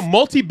superhero Yes.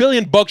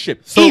 multi-billion bug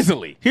ship. So,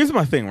 easily. Here's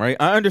my thing, right?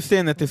 I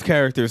understand that this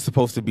character is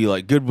supposed to be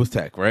like good with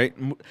tech, right?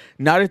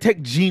 Not a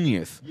tech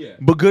genius, Yeah.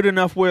 but good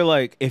enough where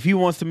like if he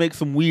wants to make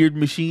some weird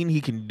machine, he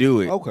can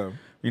do it. Okay.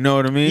 You know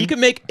what I mean? He can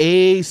make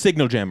a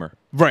signal jammer.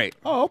 Right.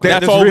 Oh, okay.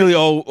 That's all really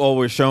all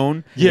we're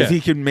shown. Yeah. Is he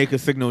can make a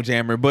signal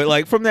jammer, but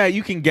like from that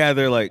you can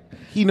gather like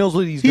He knows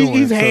what he's doing.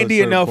 he's to a handy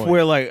certain enough point.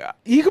 where like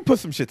he could put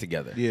some shit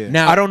together. Yeah.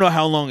 Now- I don't know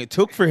how long it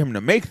took for him to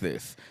make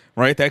this,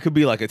 right? That could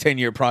be like a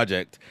 10-year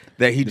project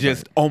that he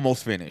just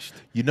almost finished.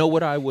 You know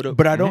what I would have?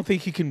 But I don't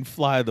think he can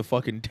fly the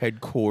fucking Ted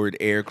Cord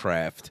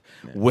aircraft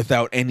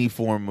without any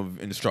form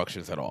of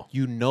instructions at all.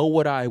 You know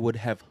what I would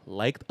have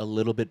liked a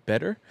little bit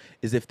better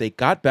is if they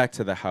got back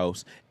to the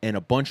house and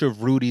a bunch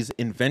of Rudy's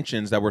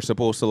inventions that were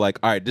supposed to like,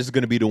 all right, this is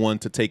going to be the one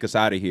to take us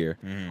out of here,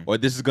 or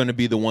this is going to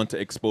be the one to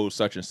expose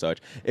such and such.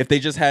 If they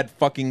just had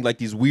fucking like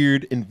these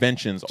weird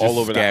inventions all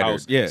over the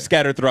house,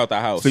 scattered throughout the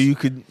house, so you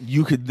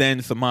could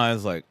then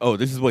surmise like, oh,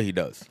 this is what he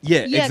does. Yeah,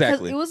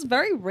 exactly. It was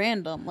very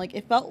random. Like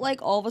it felt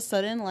like all of a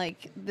sudden,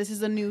 like this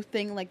is a new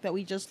thing, like that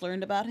we just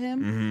learned about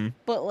him.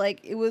 But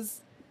like it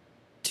was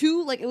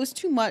too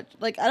much.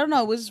 Like I don't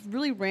know, it was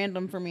really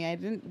random for me. I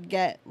didn't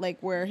get like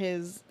where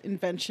his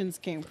inventions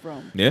came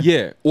from.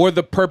 Yeah, or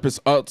the purpose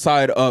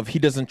outside of he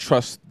doesn't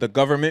trust the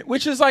government,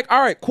 which is like,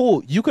 all right,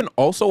 cool. You can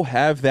also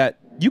have that.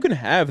 You can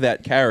have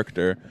that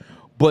character,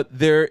 but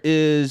there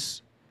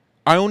is.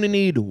 I only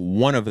need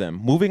one of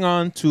them. Moving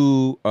on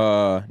to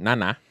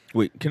Nana.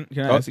 Wait, can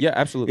I ask? Yeah,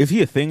 absolutely. Is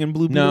he a thing in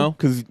Blue Beetle? No,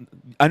 because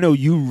I know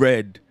you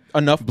read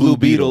enough Blue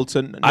Beetle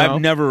to. No. I've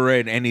never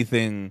read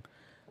anything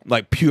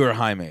like pure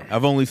Jaime.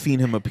 I've only seen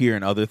him appear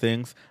in other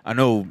things. I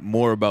know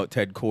more about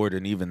Ted Cord,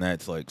 and even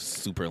that's like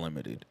super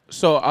limited.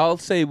 So I'll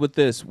say with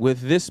this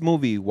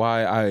movie,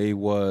 why I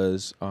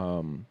was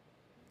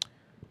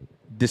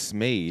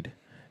dismayed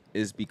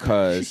is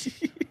because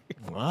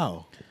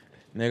Wow.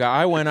 nigga,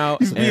 I went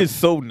out. He is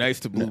so nice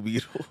to Blue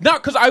Beetle. No,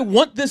 because I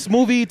want this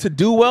movie to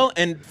do well,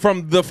 and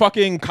from the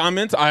fucking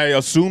comments, I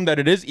assume that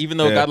it is, even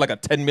though it got like a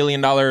 $10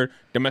 million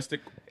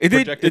domestic. It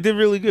did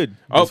really good.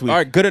 Oh, this week. all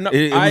right, good enough.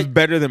 It was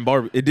better than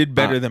Barbie. It did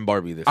better than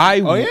Barbie this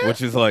week.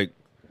 Which is like,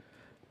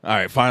 all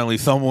right, finally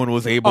someone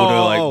was able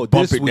to like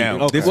bump it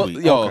down this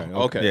week.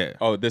 Okay. Yeah.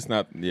 Oh, this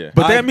not. Yeah.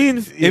 But that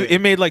means it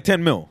made like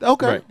 10 mil.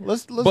 Okay, Right.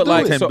 let's But do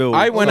like, it. so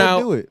I went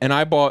Let's do out it. and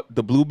I bought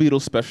the Blue Beetle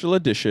special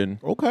edition.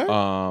 Okay.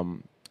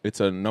 It's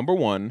a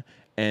 #1,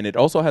 and it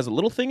also has a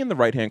little thing in the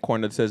right-hand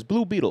corner that says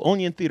Blue Beetle,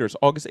 only in theaters,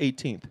 August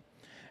 18th.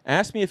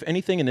 Ask me if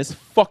anything in this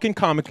fucking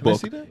comic book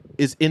see that?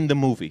 is in the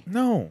movie.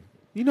 No,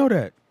 you know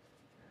that.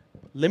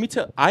 Let me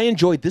tell. I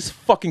enjoyed this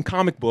fucking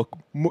comic book.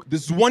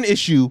 This one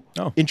issue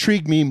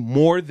intrigued me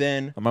more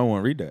than I might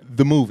want to read that.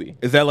 the movie.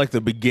 Is that like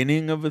the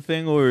beginning of a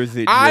thing, or is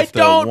it? I Just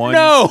don't one?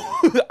 know.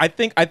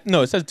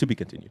 No, it says to be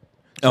continued.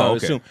 So Oh, I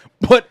okay. assume.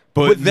 But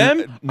with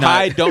them, not-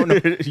 I don't know.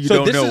 You So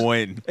don't this know is-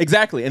 when.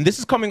 Exactly. And this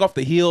is coming off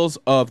the heels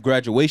of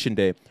Graduation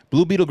Day.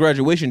 Blue Beetle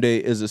Graduation Day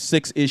is a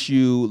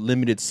 6-issue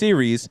limited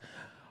series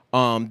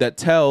that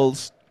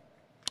tells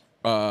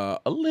a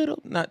little.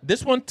 Not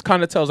this one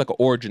kind of tells like an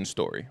origin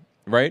story,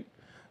 right?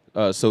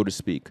 So to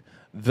speak.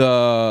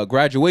 The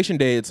Graduation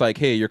Day, it's like,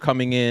 hey, you're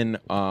coming in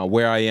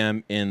where I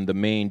am in the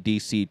main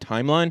DC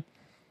timeline,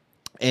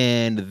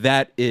 and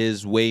that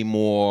is way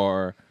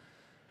more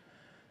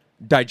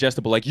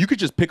digestible. Like you could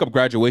just pick up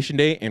Graduation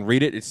Day and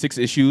read it. It's 6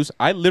 issues.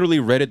 I literally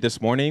read it this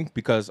morning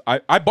because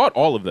I bought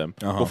all of them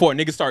before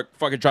niggas start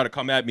fucking trying to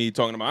come at me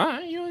talking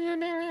about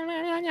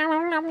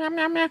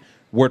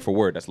word for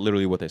word. That's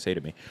literally what they say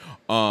to me.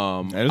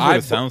 That is what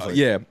it sounds like.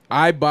 Yeah,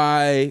 I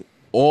buy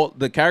all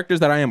the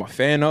characters that I am a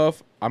fan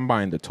of. I'm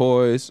buying the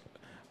toys.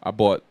 I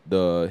bought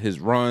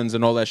his runs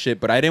and all that shit,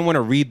 but I didn't want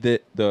to read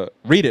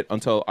it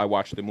until I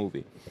watched the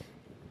movie.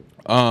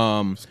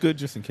 It's good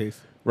just in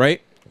case.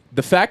 Right?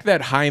 The fact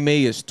that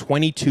Jaime is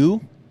 22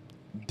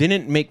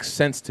 didn't make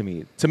sense to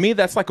me. To me,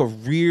 that's like a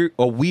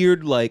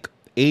weird like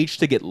age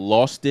to get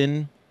lost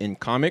in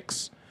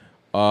comics.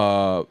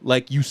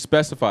 Like you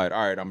specified,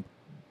 all right, I'm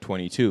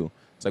 22.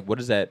 It's like, what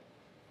does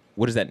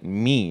that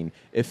mean?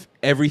 If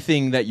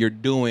everything that you're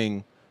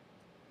doing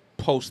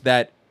post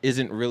that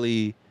isn't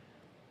really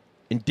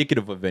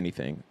indicative of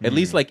anything. At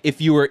least like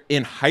if you were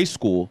in high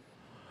school,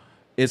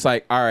 it's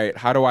like, all right,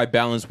 how do I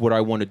balance what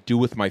I want to do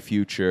with my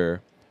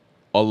future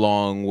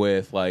along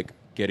with like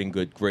getting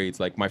good grades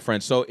like my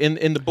friends. So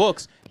in the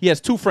books, he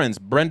has 2 friends,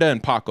 Brenda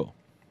and Paco.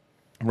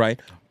 Right?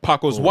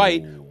 Paco's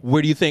white.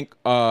 Where do you think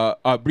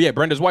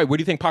Brenda's white. Where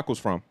do you think Paco's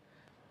from?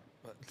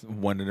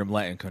 One of them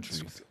Latin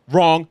countries.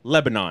 Wrong,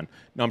 Lebanon.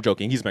 No, I'm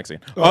joking. He's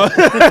Mexican.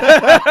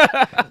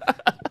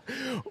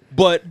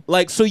 But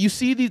like, so you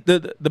see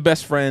the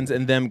best friends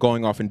and them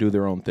going off and do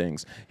their own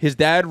things. His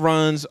dad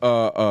runs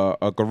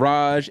a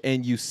garage,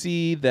 and you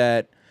see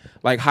that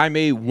like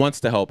Jaime wants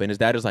to help, and his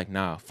dad is like,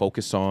 nah,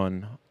 focus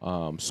on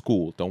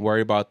school. Don't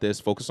worry about this.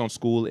 Focus on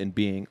school and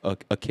being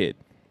a kid.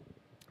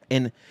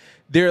 And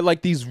there are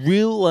like these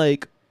real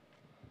like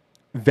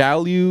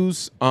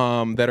values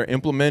that are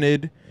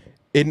implemented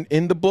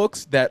in the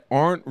books that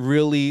aren't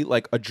really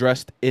like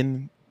addressed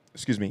in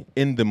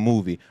the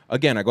movie.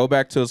 Again, I go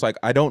back to, it's like,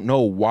 I don't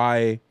know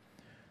why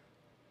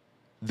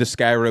the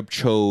Scarab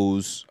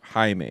chose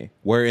Jaime,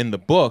 where in the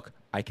book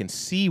I can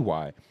see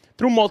why.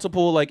 Through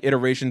multiple like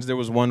iterations, there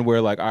was one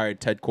where like, all right,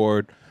 Ted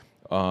Cord,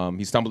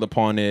 he stumbled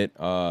upon it.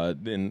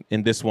 In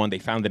this one, they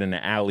found it in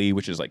an alley,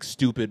 which is like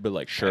stupid, but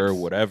like sure,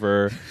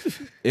 whatever.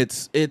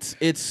 It's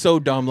so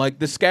dumb. Like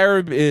the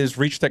Scarab is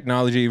Reach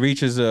technology.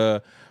 Reach is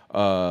a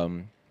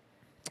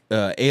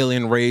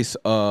alien race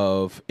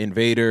of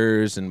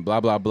invaders and blah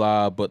blah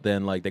blah. But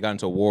then like they got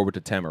into a war with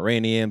the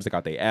Tamaranians. They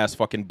got their ass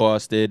fucking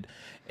busted,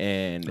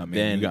 and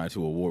then we got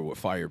into a war with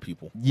fire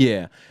people.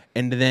 Yeah,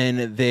 and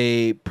then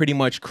they pretty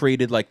much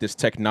created like this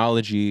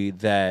technology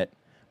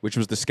which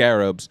was the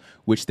scarabs,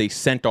 which they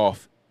sent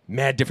off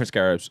mad different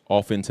scarabs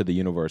off into the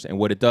universe. And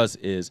what it does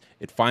is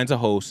it finds a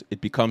host, it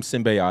becomes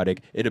symbiotic,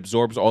 it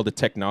absorbs all the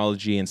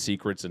technology and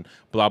secrets and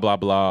blah blah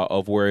blah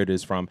of where it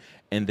is from,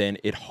 and then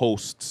it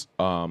hosts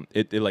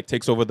it like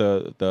takes over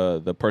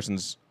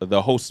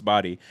the host's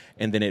body,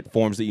 and then it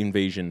forms the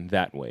invasion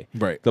that way.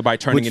 Right. So by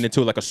turning it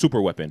into like a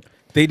super weapon.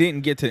 They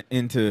didn't get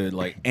into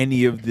like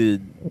any of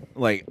the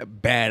like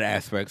bad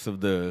aspects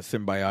of the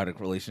symbiotic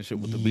relationship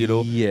with the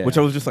beetle. Yeah. Which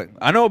I was just like,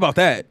 I know about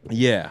that.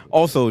 Yeah.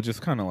 Also,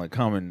 just kind of like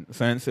common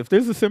sense. If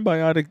there's a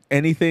symbiotic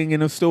anything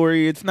in a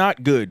story, it's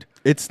not good.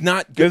 It's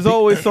not good. There's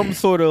always some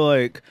sort of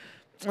like,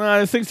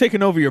 this thing's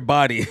taking over your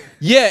body.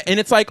 Yeah, and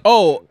it's like,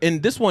 oh, in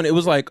this one, it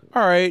was like,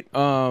 all right,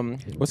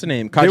 what's the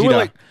name?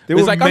 Kajida. They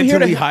were like, I'm here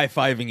mentally to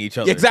high-fiving each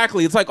other.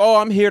 Exactly. It's like, oh,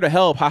 I'm here to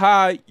help.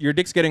 Haha, your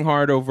dick's getting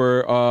hard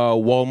over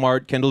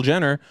Walmart Kendall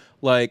Jenner.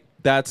 Like,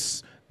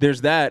 there's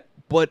that.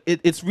 But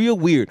it's real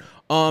weird.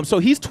 So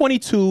he's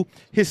 22.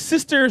 His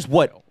sister's,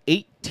 what,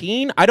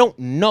 18? I don't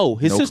know.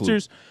 His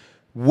sister's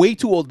way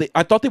too old.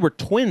 I thought they were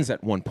twins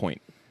at one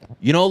point.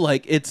 You know,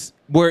 like, it's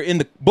where in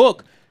the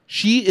book,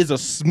 she is a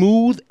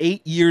smooth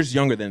 8 years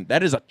younger than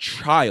that is a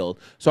child.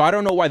 So I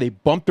don't know why they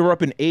bumped her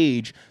up in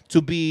age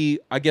to be,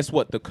 I guess,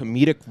 what, the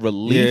comedic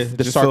relief,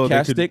 the just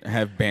sarcastic, so they could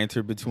have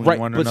banter between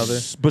one but another.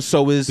 But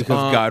so is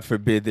Because God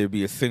forbid there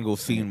be a single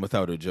scene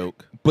without a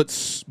joke. But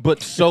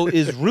so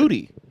is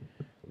Rudy.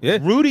 Yeah,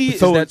 Rudy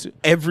so is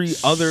every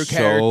other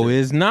character. So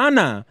is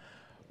Nana.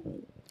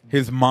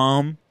 His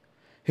mom.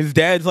 His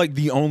dad's like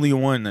the only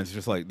one that's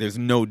just like there's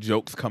no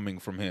jokes coming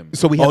from him.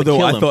 So we had to although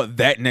kill I him. thought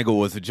that nigga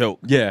was a joke.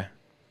 Yeah.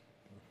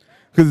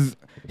 Because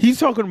he's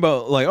talking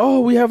about like,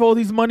 oh, we have all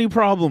these money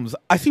problems.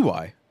 I see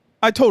why.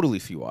 I totally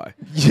see why.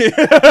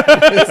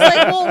 It's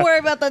like, we'll worry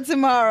about that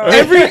tomorrow.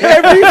 Every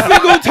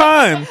single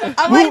time.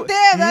 I'm like,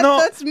 damn,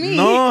 that's me.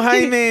 No,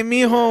 Jaime,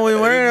 mijo, we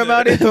worry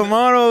about it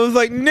tomorrow. It was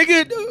like,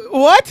 nigga,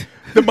 what?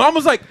 The mom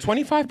was like,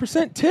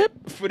 25%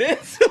 tip for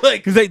this?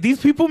 Like, he's like,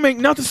 these people make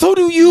nothing. So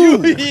do you.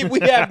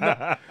 We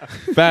have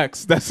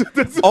facts. That's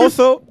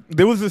Also,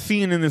 there was a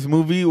scene in this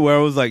movie where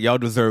I was like, y'all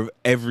deserve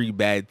every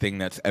bad thing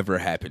that's ever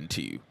happened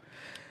to you.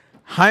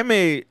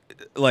 Jaime,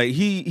 like,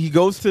 he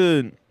goes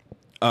to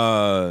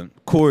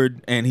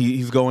Cord, and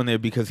he's going there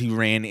because he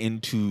ran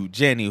into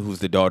Jenny, who's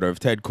the daughter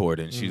of Ted Cord,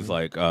 and she's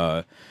like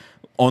on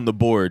the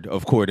board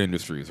of Cord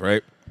Industries,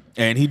 right?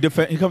 And he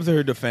comes to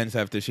her defense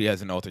after she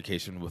has an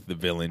altercation with the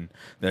villain.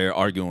 They're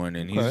arguing,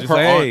 and he's just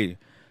like, hey,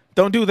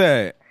 don't do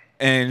that.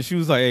 And she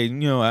was like, hey, you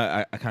know,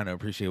 I kind of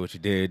appreciate what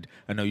you did.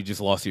 I know you just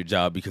lost your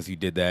job because you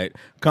did that.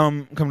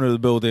 Come to the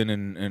building,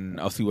 and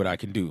I'll see what I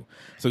can do.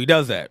 So he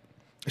does that.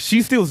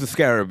 She steals the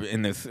scarab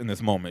in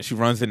this moment. She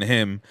runs into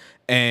him,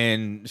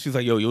 and she's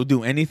like, yo, you'll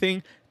do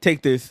anything?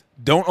 Take this.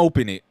 Don't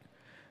open it.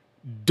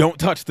 Don't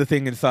touch the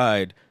thing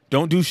inside.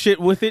 Don't do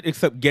shit with it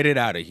except get it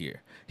out of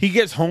here. He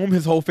gets home,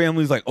 his whole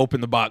family's like, open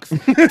the box,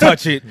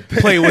 touch it,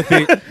 play with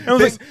it. And I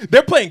was like,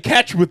 they're playing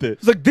catch with it.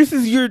 It's like, this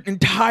is your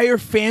entire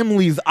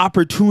family's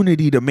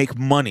opportunity to make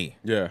money.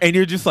 Yeah. And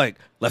you're just like,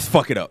 let's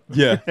fuck it up.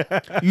 Yeah.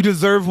 You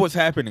deserve what's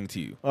happening to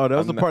you. Oh, that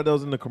was the part that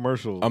was in the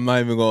commercial. I'm not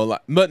even going to lie.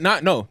 But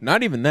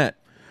not even that.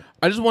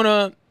 I just want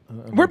to,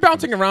 we're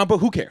bouncing around, but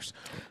who cares?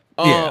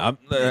 Yeah,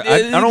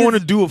 I don't want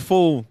to do a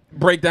full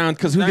breakdown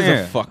because who gives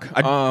a fuck?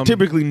 I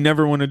typically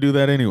never want to do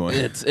that anyway.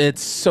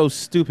 It's so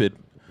stupid.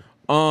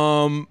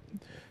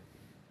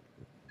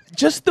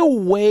 Just the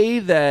way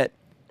that.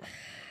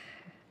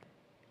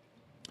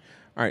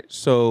 All right,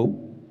 so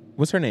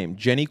what's her name?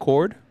 Jenny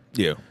Cord?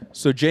 Yeah.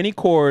 So Jenny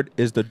Cord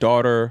is the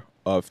daughter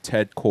of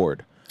Ted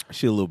Cord.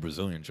 She a little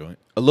Brazilian joint.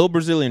 A little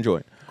Brazilian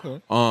joint.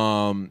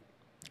 Okay.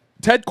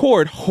 Ted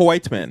Cord,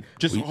 white man.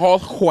 Just all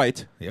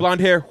white. Yep.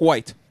 Blonde hair,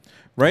 white.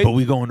 Right? But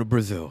we going to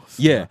Brazil.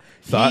 So. Yeah.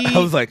 So I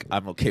was like,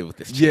 I'm okay with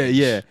this change.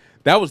 Yeah.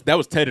 That was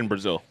Ted in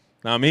Brazil.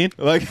 Know what I mean?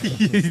 Like,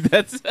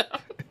 that's...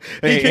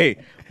 Hey,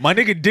 my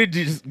nigga did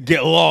just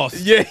get lost.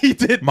 Yeah, he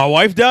did. My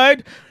wife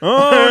died?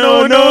 Oh,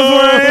 no one knows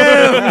where I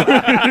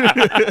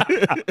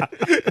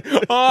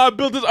am. Oh, I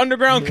built this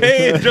underground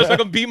cave just so I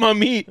can beat my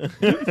meat.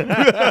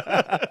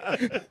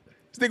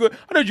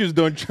 I know you was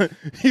doing.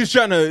 He was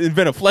trying to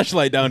invent a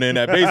fleshlight down there in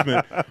that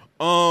basement.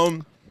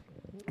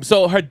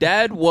 So her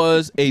dad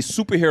was a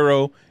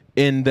superhero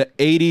in the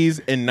 80s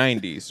and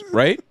 90s,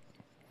 right?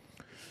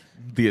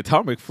 The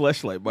atomic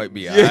fleshlight might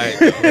be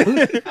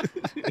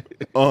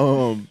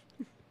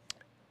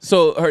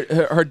So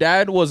her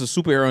dad was a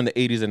superhero in the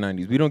 80s and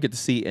 90s. We don't get to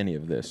see any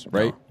of this,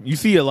 right? No. You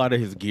see a lot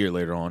of his gear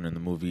later on in the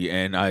movie,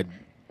 and I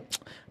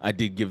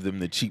did give them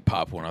the cheap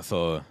pop when I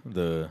saw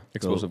the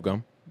explosive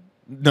gum.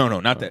 No,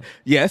 not that.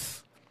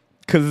 Yes,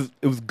 because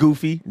it was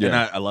goofy, Yeah. and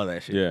I love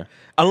that shit. Yeah.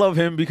 I love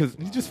him because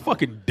he's just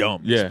fucking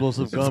dumb. Yeah.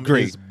 Explosive It's gum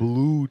great. is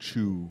Blue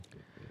Chew.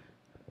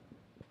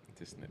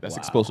 That's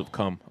explosive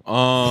cum.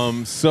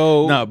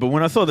 So No, but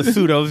when I saw the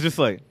suit, I was just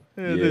like,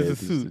 there's a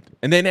this is- suit.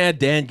 And then they had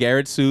Dan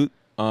Garrett's suit,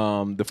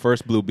 the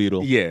first Blue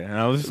Beetle. Yeah, and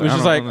I was It was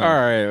just like, all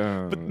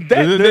right.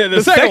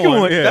 the second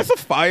one, yeah. that's a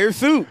fire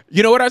suit.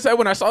 You know what I said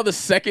when I saw the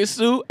second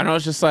suit, and I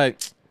was just like,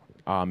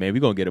 "Ah, man, we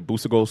gonna get a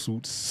Booster Gold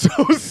suit so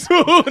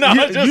soon."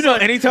 I was just You know,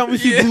 like, anytime we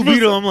see yeah, Blue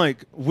Beetle, I'm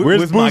like,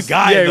 where's my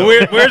guy? Yeah, though?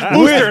 where's Booster?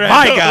 Where's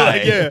my guy?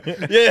 Like, yeah.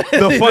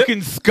 The fucking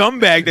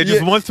scumbag that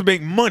just Yeah. wants to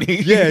make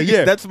money. Yeah,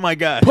 yeah. That's my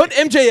guy. Put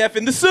MJF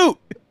in the suit.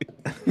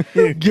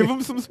 Give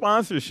him some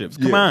sponsorships.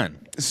 Come Yeah. on.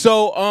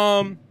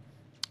 So,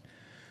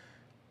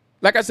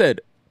 like I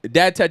said,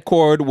 Dad Ted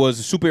Cord was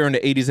a superhero in the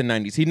 80s and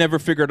 90s. He never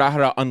figured out how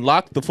to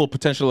unlock the full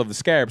potential of the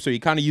Scarab, so he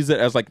kind of used it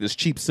as like this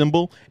cheap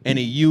symbol, and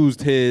he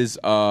used his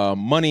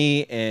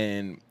money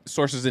and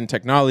sources in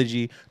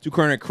technology to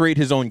kind of create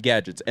his own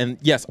gadgets. And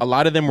yes, a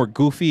lot of them were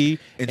goofy.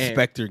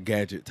 Inspector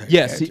Gadget type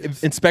Yes,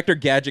 gadgets. Inspector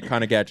Gadget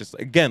kind of gadgets.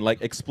 Again,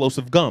 like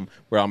explosive gum,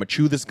 where I'm going to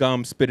chew this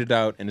gum, spit it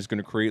out, and it's going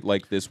to create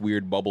like this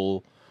weird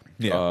bubble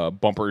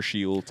bumper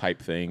shield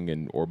type thing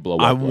and or blow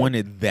up. I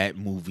wanted that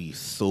movie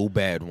so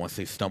bad once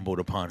they stumbled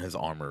upon his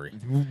armory.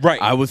 Right.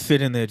 I was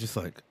sitting there just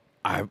like,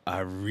 I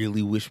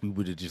really wish we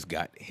would have just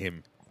got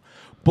him.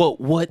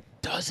 But what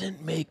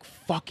doesn't make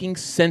fucking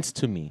sense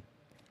to me,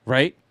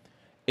 right?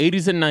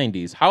 80s and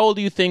 90s. How old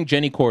do you think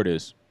Jenny Cord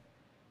is?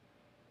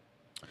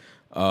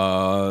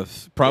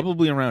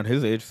 Probably around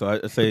his age, so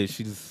I say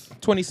she's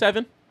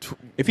 27?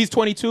 If he's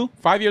 22,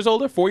 5 years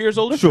older, 4 years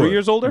older, 3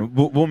 years older?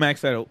 We'll max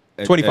that out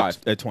at 25.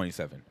 at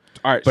 27.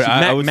 All right, But so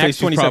I would say max she's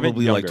 27,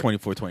 probably like younger.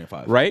 24,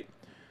 25. Right?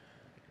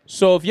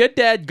 So if your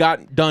dad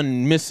got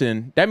done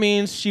missing, that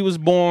means she was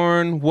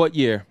born what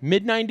year?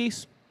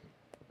 Mid-90s?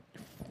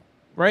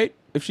 Right?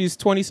 If she's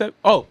 27.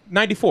 Oh,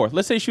 94.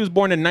 Let's say she was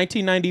born in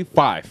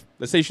 1995.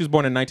 Let's say she was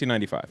born in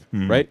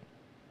 1995, right?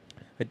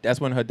 That's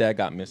when her dad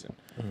got missing.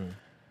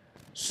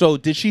 So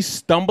did she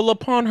stumble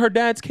upon her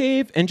dad's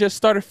cave and just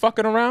started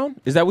fucking around?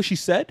 Is that what she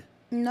said?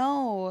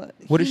 No.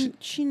 What is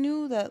She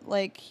knew that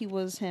like he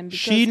was him because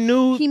She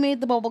knew- he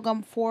made the bubble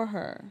gum for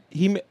her.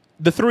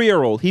 The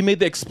 3-year-old, he made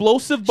the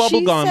explosive bubble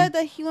She gum. said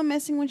that he went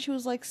missing when she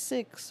was like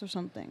 6 or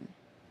something.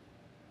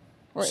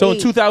 Or So in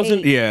 8, 2000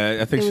 8. Yeah,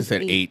 I think It she was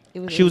said 8. It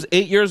was She was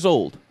 8. 8 years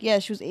old. Yeah,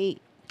 she was 8.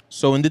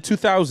 So in the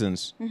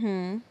 2000s.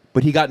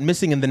 But he got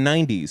missing in the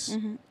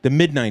 90s, the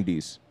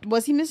mid-90s.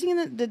 Was he missing in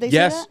the? Did they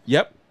Yes. say that?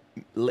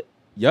 Yep.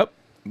 Yep.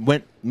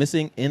 Went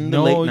missing in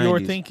the late 90s. you're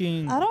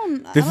thinking. I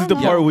don't. This I is the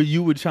don't part know. where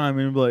you would chime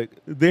in and be like,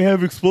 they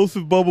have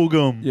explosive bubble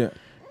gum. Yeah.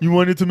 You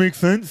want it to make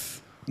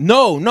sense?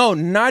 No,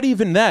 not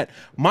even that.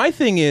 My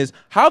thing is,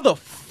 how the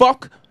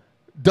fuck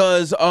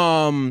does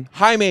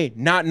Jaime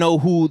not know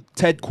who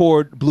Ted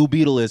Cord Blue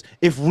Beetle is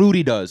if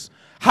Rudy does?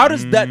 How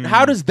does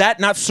that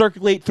not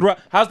circulate throughout?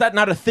 How's that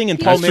not a thing in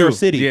That's Palmyra true.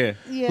 City? Yeah.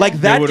 Yeah. Like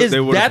that is they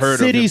would've that heard of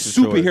him city's for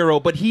sure.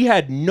 superhero, but he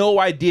had no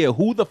idea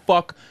who the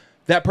fuck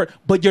that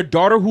but your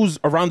daughter who's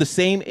around the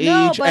same age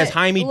No, as but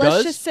Jaime let's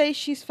does. just say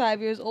she's 5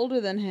 years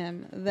older than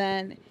him.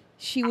 Then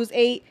she was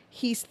 8.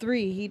 He's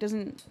 3. He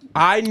doesn't.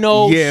 I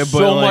know Yeah, but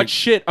so like- much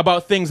shit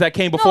about things that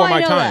came before no, my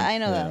I know time. That. I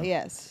know that.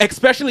 Yes.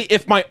 Especially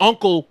if my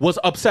uncle was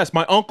obsessed.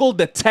 My uncle,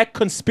 the tech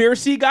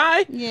conspiracy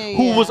guy, Yeah,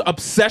 who yeah. was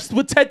obsessed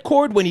with Ted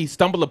Cord when he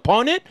stumbled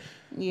upon it.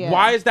 Yeah.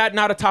 Why is that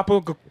not a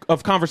topic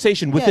of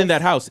conversation within Yes.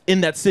 that house,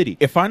 in that city?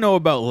 If I know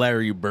about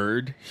Larry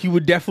Bird, he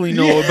would definitely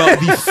know about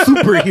the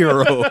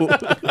superhero.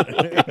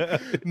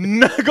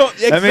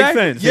 That makes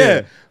sense, Yeah.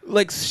 yeah.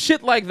 Like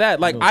shit like that.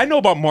 Like I know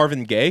about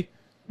Marvin Gaye.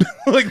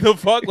 Like the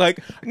fuck, like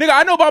nigga,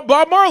 I know about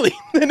Bob Marley,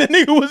 and the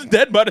nigga was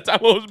dead by the time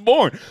I was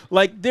born.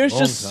 Like, there's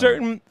just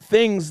certain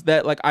things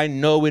that like I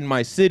know in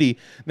my city.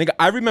 Nigga,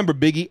 I remember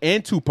Biggie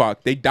and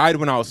Tupac. They died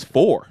when I was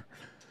 4.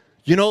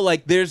 You know,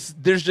 like there's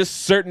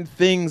just certain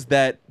things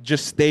that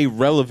just stay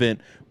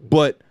relevant,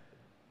 but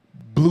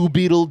Blue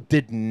Beetle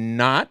did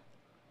not,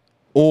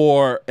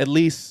 or at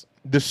least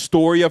the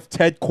story of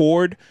Ted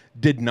Cord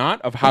did not,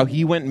 of how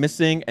he went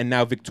missing and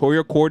now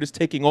Victoria Cord is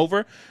taking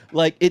over.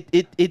 Like it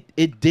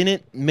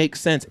didn't make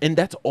sense, and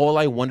that's all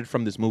I wanted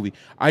from this movie.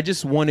 I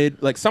just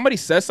wanted, like, somebody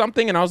says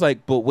something and I was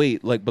like, but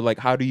wait, but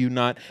how do you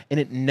not? And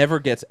it never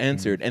gets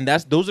answered, and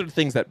those are the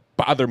things that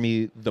bother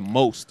me the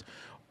most.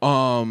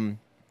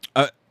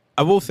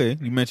 I will say,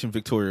 you mentioned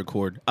Victoria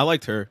Cord. I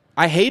liked her.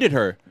 I hated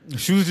her.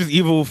 She was just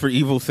evil for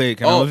evil's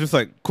sake, and I Oh. was just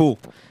like, cool.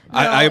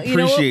 I You know what?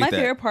 appreciate My that.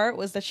 favorite part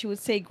was that she would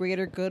say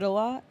 "greater good" a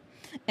lot,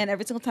 and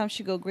every single time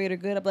she go "greater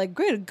good," I'd be like,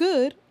 "Greater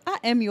good, I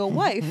am your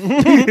wife.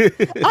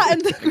 I am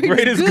the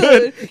greatest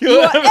good you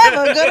are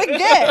ever gonna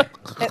get."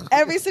 And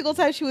every single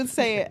time she would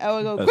say it, I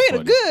would go, That's "Greater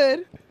funny.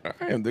 good."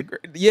 I am the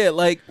great. Yeah,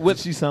 like Did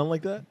with she sound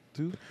like that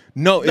too?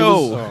 no, it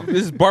No. was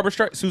this is Barbara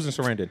Streisand, Susan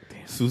Sarandon.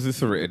 Susan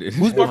Sarandon.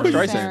 Who's Barbara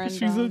Sarandon. Streisand?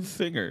 She's a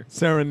singer.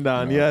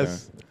 Sarandon,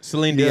 yes.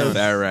 Celine Yes.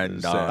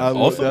 Dion. Sarandon.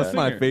 Also, that's a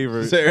my singer.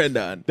 favorite.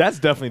 Sarandon. That's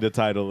definitely the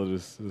title of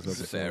this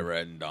episode.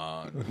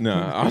 Sarandon. No,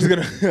 I was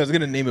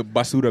gonna name it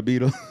Basura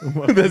Beetle.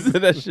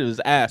 that shit was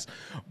ass.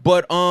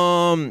 But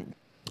oh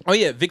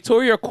yeah,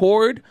 Victoria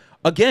Cord.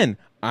 Again,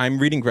 I'm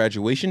reading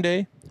Graduation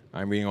Day.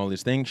 I'm reading all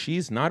these things.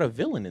 She's not a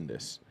villain in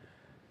this.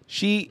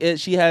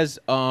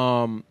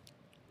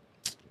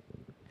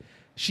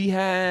 She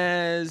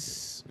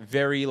has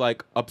very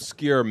like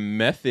obscure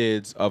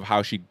methods of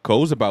how she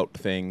goes about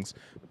things,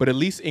 but at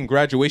least in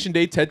Graduation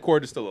Day, Ted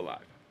Kord is still alive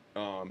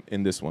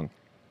in this one.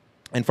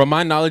 And from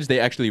my knowledge, they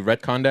actually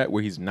retconned that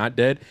where he's not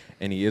dead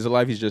and he is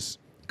alive. He's just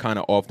kind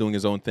of off doing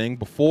his own thing.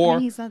 Before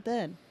he's not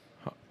dead.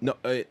 no,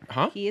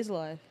 huh? He is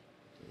alive.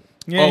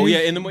 Yeah, Oh yeah,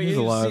 in the he's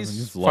alive. He's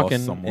He's lost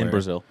fucking somewhere. in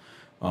Brazil.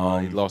 He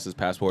lost his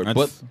passport,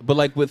 that's- but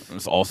like with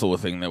It's also a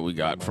thing that we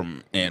got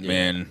from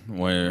Ant-Man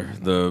where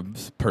the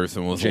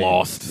person was James,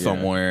 lost yeah.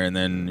 somewhere, and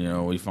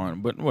then we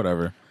find. But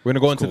whatever. we're gonna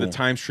go It's into the cool.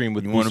 time stream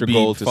with You want Booster to be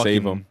Gold to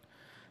save fucking him.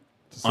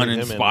 Save him and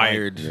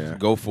uninspired? Mike. Yeah.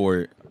 Go for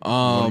it. You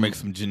want to make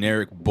some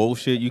generic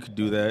bullshit? You could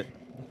do that.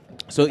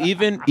 So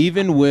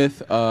even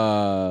with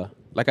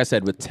like I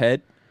said with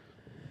Ted,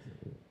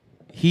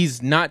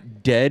 he's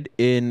not dead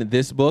in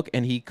this book,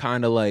 and he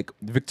kind of like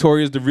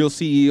Victoria's the real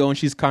CEO, and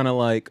she's kind of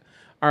like,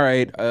 all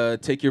right,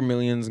 take your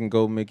millions and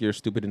go make your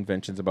stupid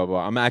inventions, blah, blah,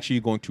 blah. I'm actually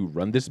going to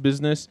run this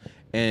business,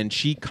 and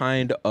she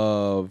kind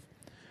of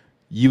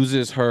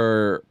uses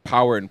her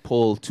power and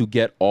pull to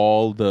get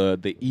all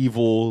the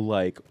evil,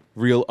 like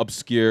real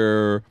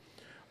obscure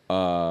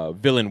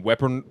villain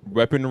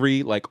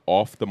weaponry like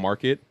off the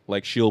market.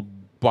 Like she'll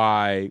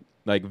buy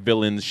like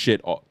villains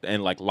shit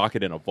and like lock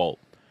it in a vault.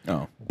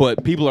 Oh,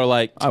 But people are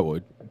like, I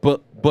would.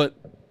 but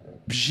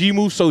she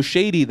moves so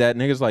shady that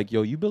niggas like,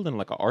 yo, you building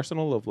like an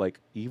arsenal of like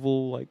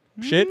evil like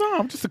shit? No,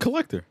 I'm just a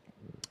collector.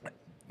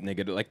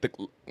 Nigga, like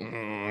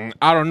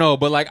I don't know,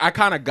 but like I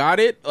kind of got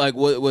it, like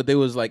what they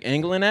was like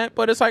angling at,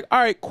 but it's like, all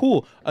right,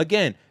 cool.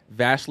 Again,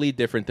 vastly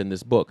different than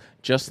this book.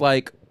 Just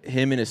like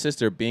him and his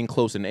sister being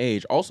close in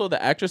age. Also,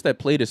 the actress that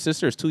played his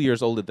sister is 2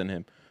 years older than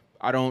him.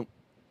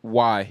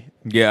 Why?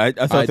 Yeah,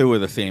 I thought they were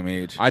the same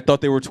age. I thought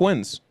they were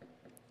twins.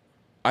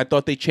 I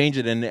thought they changed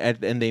it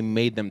and they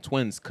made them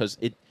twins because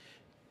it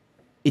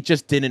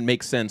just didn't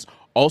make sense.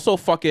 Also,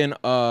 fucking,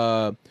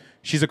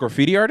 she's a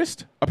graffiti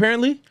artist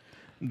apparently.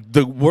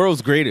 The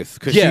world's greatest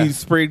because Yeah. she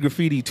sprayed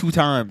graffiti 2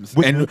 times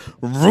and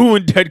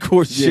ruined Ted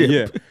Kord's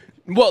ship.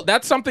 Well,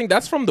 that's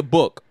from the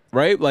book,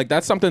 right? Like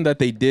that's something that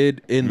they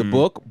did in the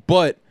book,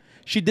 but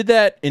she did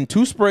that in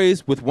 2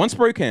 sprays with 1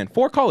 spray can,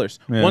 4 colors,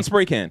 Yeah. 1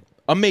 spray can.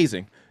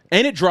 Amazing.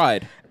 And it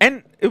dried.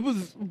 And it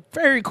was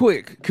very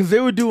quick because they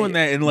were doing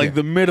that in like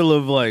the middle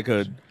of like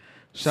a.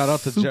 Shout out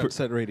to Super- Jet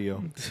Set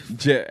Radio.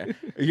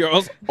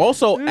 You're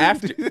also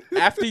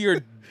after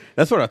you're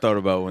That's what I thought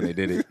about when they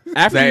did it.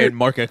 After that you're- and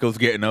Mark Echoes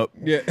getting up.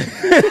 yeah.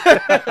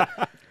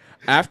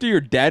 After your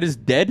dad is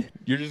dead,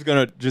 you're just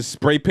gonna just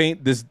spray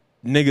paint this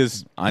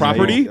nigga's I know.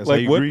 property. That's how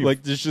Like you what? grieve.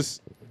 Like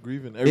just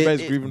Grieving.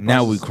 Everybody's it- grieving.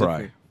 Now process we is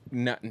cry.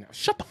 different. no,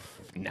 shut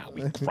the now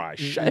we cry.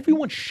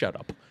 Everyone shut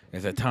up.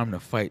 Is that time to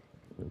fight?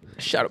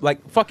 Shut up.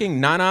 Like fucking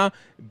Nana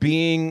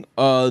being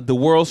the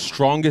world's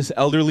strongest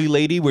elderly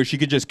lady where she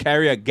could just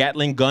carry a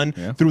Gatling gun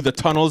Yeah. through the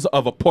tunnels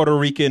of a Puerto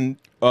Rican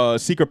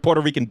secret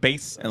Puerto Rican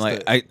base. And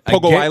like I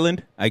Pogo get,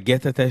 Island. I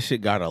get that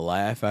shit got a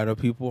laugh out of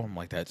people. I'm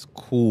like, that's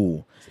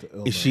cool.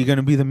 the Is she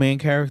gonna be the main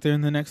character in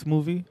the next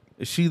movie?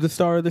 Is she the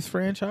star of this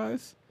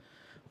franchise?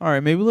 All right,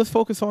 maybe let's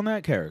focus on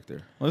that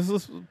character.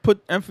 Let's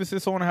put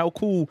emphasis on how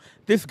cool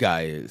this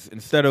guy is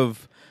instead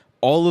of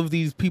all of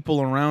these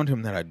people around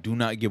him that I do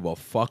not give a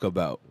fuck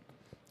about.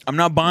 I'm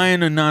not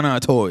buying a Nana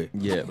toy.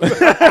 Yeah.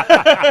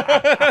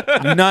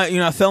 You're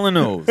not selling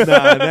those.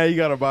 Nah, now you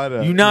gotta buy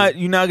that. You're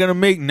not gonna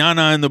make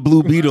Nana and the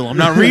Blue Beetle. I'm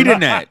not reading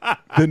that.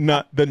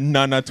 the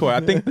Nana toy.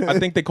 I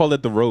think they call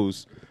it the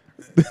Rose.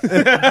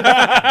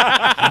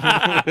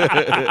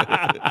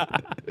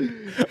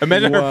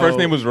 Imagine her first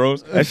name was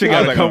Rose. That shit I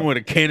was gotta like, come oh. with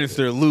a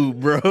canister of lube,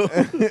 bro.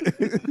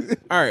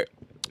 All right.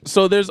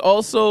 So there's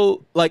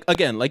also like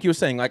again, like you were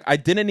saying, like I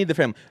didn't need the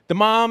family. The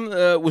mom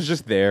was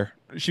just there.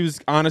 She was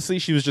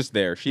just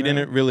there. She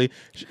didn't really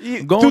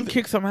Go and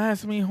kick some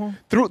ass, mijo.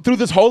 through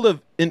this whole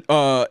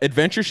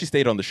adventure. She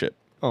stayed on the ship.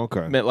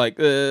 Okay. Meant like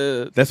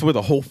That's where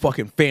the whole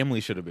fucking family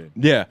should have been.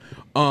 yeah.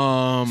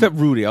 Except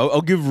Rudy.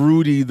 I'll give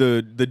Rudy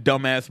the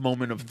dumbass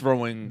moment of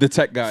throwing The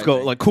tech guy skull.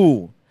 thing. Like,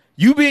 cool.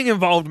 You being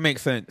involved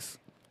makes sense.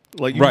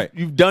 Like, Right.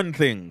 You've done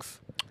things.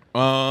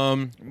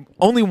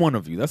 Only one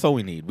of you. That's all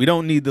we need. We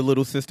don't need the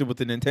little sister with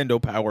the Nintendo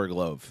Power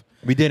Glove.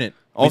 We didn't.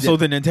 Also,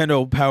 the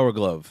Nintendo Power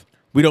Glove.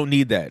 We don't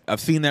need that. I've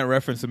seen that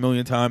reference a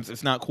million times.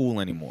 It's not cool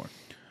anymore.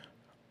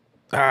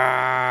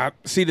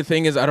 See, the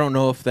thing is, I don't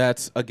know if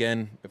that's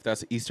an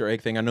Easter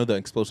egg thing. I know the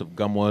explosive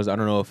gum was. I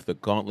don't know if the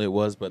gauntlet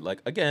was, but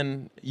like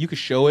again, you could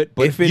show it,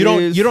 but If it you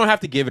don't. is, You don't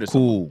have to give it a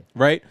cool.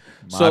 right?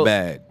 My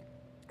bad.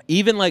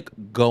 Even like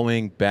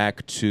going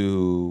back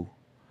to,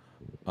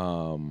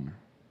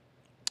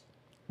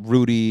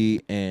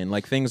 Rudy and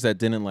like things that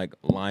didn't like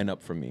line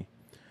up for me.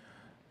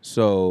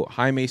 So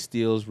Jaime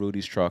steals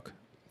Rudy's truck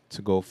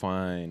to go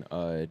find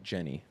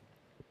Jenny.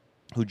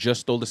 who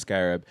just stole the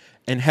scarab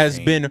and has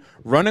been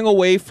running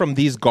away from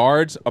these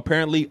guards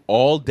apparently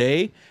all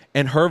day.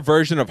 And her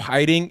version of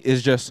hiding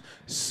is just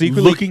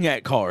secretly looking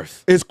at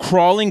cars. Is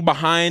crawling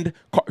behind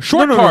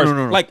short No, cars,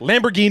 no. like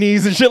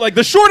Lamborghinis and shit, like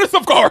the shortest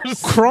of cars.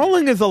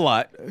 Crawling is a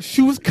lot.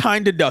 She was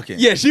kind of ducking.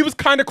 Yeah, she was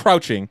kind of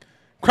crouching.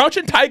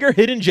 Crouching Tiger,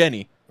 hidden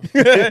Jenny.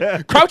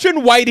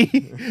 Crouching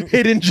Whitey,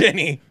 hidden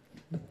Jenny.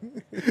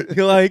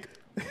 You're like,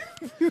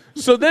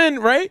 so then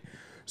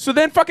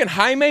fucking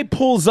Jaime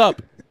pulls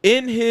up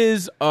in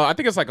his, I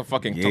think it's like a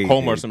fucking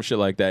Tacoma or some shit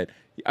like that.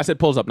 I said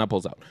pulls up, not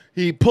pulls out.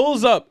 He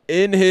pulls up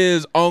in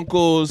his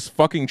uncle's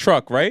fucking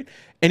truck, right?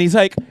 And he's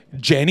like,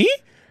 Jenny?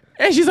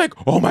 And she's like,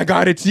 oh my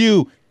God, it's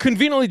you.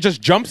 Conveniently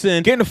just jumps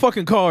in. Get in the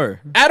fucking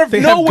car. Out of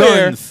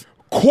nowhere,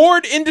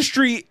 Cord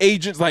Industry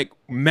agents, like,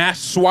 mass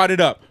swatted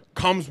up,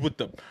 comes with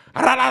them.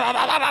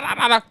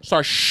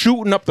 Start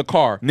shooting up the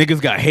car.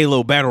 Niggas got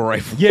Halo battle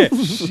rifles. Yeah.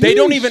 They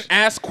don't even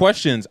ask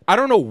questions. I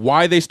don't know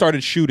why they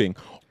started shooting.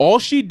 All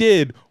she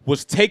did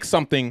was take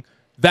something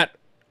that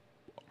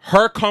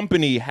her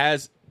company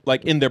has,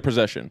 like, in their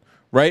possession,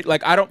 right?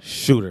 Like, I don't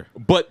shoot her,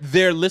 but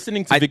they're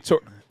listening to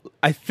Victoria.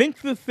 I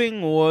think the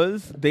thing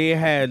was they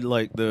had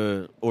like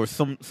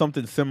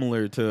something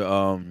similar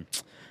to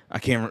I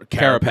can't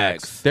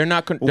Carapax. They're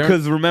not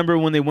because remember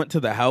when they went to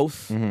the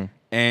house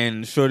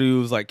and Shorty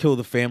was like kill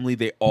the family,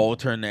 they all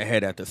turned their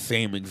head at the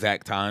same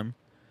exact time.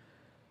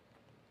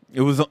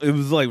 It was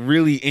like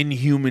really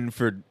inhuman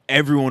for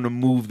everyone to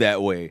move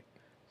that way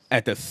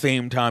at the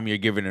same time you're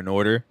giving an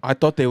order. I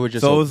thought they were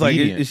just so it was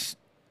obedient. like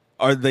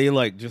are they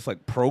like just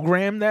like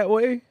programmed that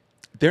way?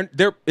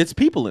 It's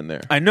people in there.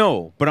 I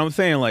know, but I'm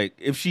saying like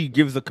if she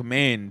gives a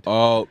command,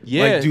 oh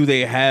yeah, like do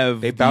they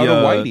have they bow to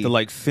Whitey. The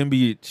like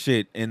symbiote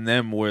shit in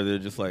them where they're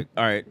just like,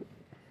 all right.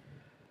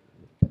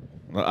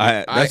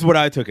 That's what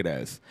I took it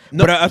as.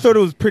 No, but I thought it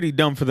was pretty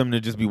dumb for them to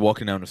just be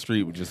walking down the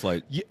street with just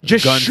like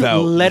just guns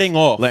out, letting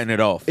it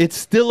off. It's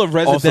still a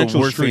residential also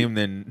worse street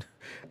than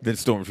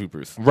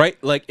stormtroopers, right?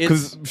 Like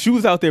because she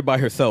was out there by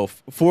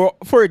herself for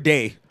a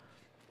day.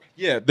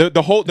 Yeah,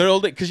 the whole day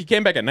because she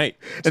came back at night,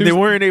 and they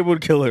weren't able to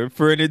kill her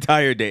for an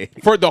entire day.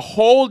 For the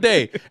whole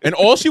day, and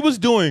all she was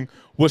doing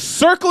was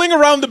circling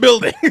around the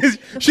building.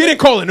 She didn't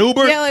call an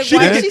Uber. Yeah, like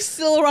why is she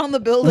still around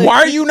the building? Why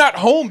are you not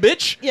home,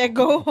 bitch? Yeah,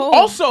 go home.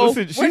 Also,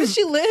 where does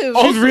she live?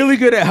 She's really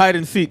good at hide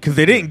and seek because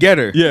they didn't get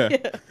her. Yeah.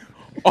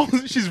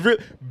 Also, she's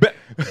really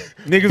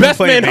niggas best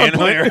playing manhunt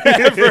player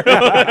ever.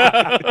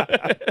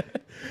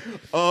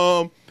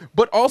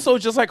 But also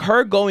just like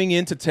her going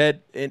into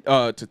Ted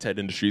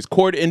Industries,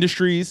 Cord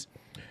Industries,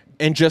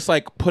 and just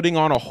like putting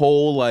on a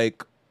whole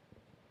like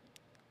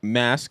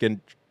mask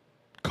and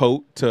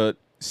coat to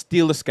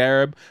steal a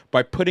scarab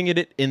by putting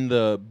it in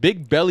the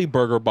big belly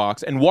burger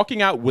box and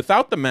walking out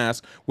without the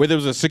mask where there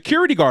was a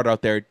security guard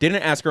out there,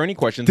 didn't ask her any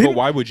questions, but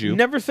why would you?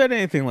 Never said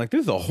anything like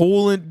there's a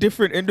whole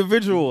different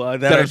individual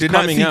that I did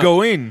not see out.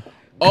 go in.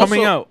 Also,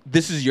 coming out.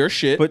 This is your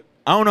shit. But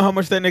I don't know how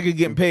much that nigga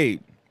getting paid.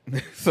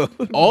 So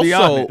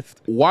also,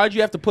 why'd you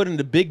have to put in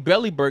the big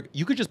belly burger?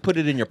 You could just put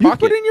it in your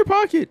pocket. You put it in your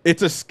pocket.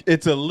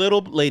 It's a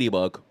little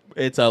ladybug.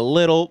 It's a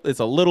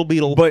little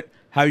beetle. But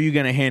how are you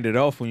gonna hand it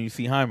off when you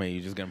see Jaime?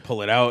 You're just gonna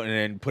pull it out and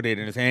then put it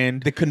in his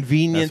hand. The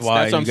convenience. That's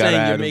why what I'm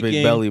saying. You're making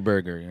big belly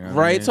burger, you know right?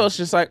 What I mean? So it's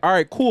just like, all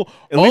right, cool.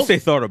 At least they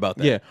thought about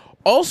that. Yeah.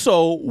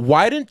 Also,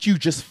 why didn't you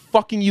just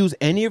fucking use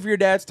any of your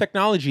dad's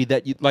technology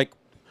that you like?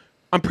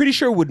 I'm pretty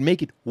sure it would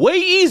make it way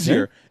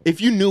easier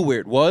if you knew where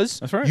it was.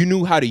 That's right. You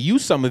knew how to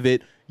use some of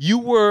it. You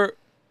were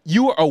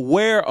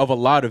aware of a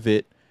lot of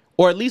it,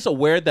 or at least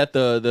aware that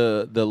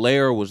the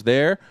layer was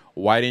there.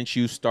 Why didn't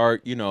you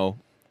start?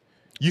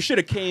 You should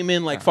have came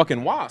in like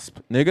fucking Wasp,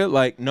 nigga.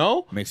 Like,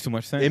 no, makes too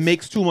much sense. It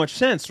makes too much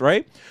sense,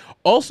 right?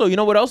 Also, you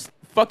know what else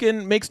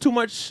fucking makes too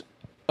much?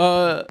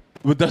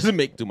 What doesn't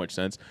make too much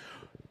sense?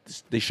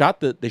 They shot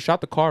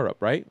the car up,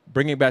 right?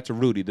 Bringing it back to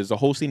Rudy. There's a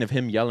whole scene of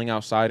him yelling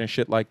outside and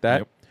shit like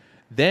that. Yep.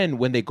 Then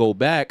when they go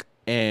back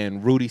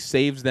and Rudy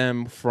saves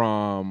them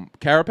from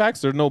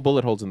Carapax, there's no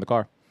bullet holes in the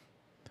car.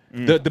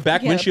 The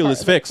back windshield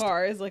is fixed. The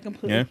car is like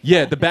completely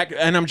yeah, the back,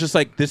 and I'm just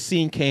like, this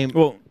scene came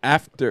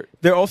after.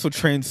 They're also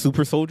trained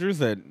super soldiers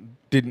that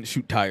didn't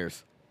shoot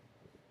tires.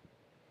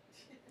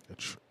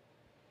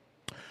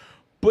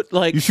 But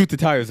like, you shoot the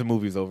tires, the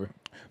movie's over.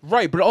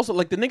 Right, but also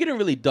like the nigga didn't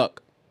really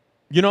duck.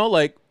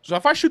 Like, so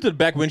if I shoot to the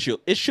back windshield,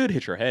 it should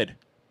hit your head.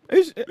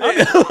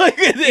 Like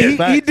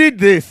he did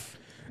this.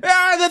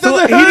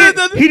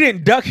 He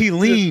didn't duck. He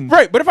leaned.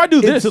 Right, but if I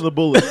do this into the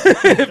bullet,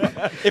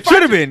 it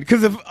should have been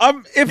because if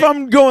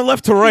I'm going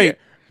left to right,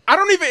 I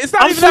don't even. It's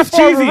not even that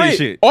far away.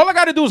 Shit. All I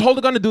got to do is hold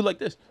the gun and do like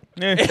this.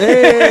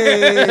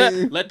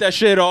 Hey. Let that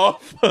shit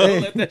off.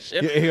 Let that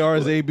shit. Your AR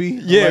is AB.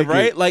 Yeah,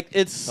 right. Like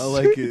it's. I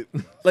like it.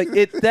 Like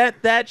it.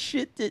 That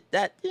shit.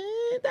 That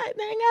ain't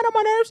got on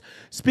my nerves.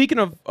 Speaking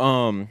of,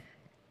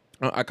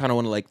 I kind of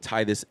want to like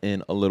tie this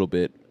in a little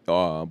bit,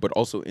 but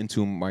also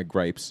into my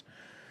gripes.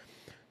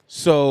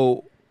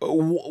 So,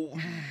 don't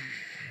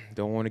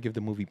want to give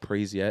the movie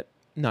praise yet.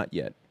 Not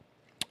yet.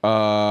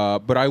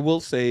 But I will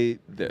say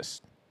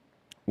this.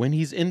 When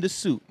he's in the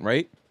suit,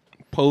 right?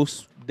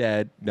 Post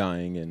dad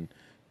dying and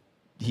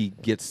he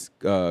gets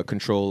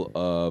control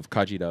of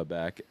Kajida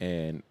back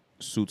and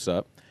suits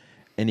up,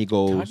 and he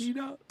goes,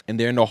 and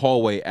they're in the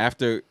hallway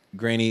after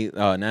Granny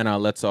Nana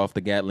lets off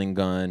the Gatling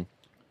gun,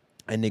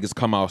 and niggas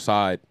come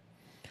outside.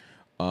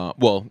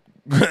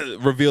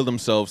 Reveal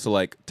themselves to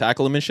like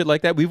tackle him and shit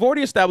like that. We've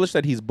already established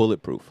that he's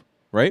bulletproof,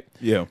 right?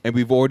 Yeah. And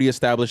we've already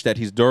established that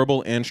he's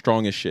durable and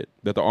strong as shit.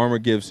 That the armor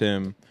gives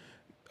him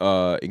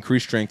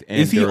increased strength and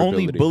Is he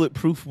durability. only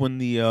bulletproof when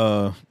the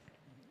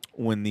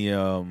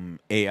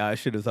AI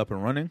shit is up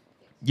and running?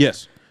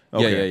 Yes.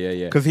 Okay.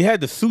 Yeah. Because he had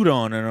the suit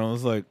on, and I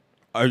was like,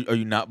 "Are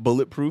you not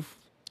bulletproof?"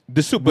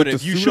 The suit, but With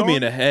if the you suit shoot me on?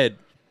 in the head,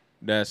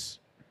 that's.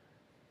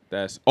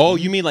 Oh,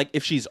 you mean like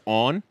if she's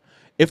on?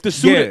 If the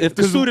suit, Yeah, if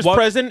the 'cause suit is what-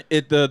 present,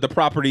 the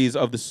properties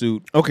of the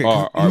suit. Okay,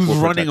 are he was will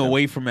protect running him.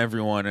 away from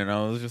everyone, and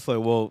I was just like,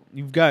 "Well,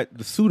 you've got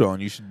the suit on.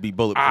 You should be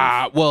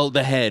bulletproof." Well,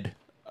 the head.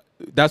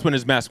 That's when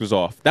his mask was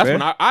off. That's Fair.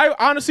 when I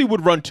honestly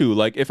would run too.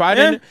 Like if I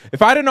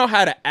didn't know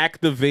how to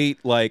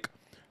activate like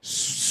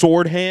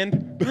sword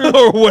hand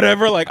or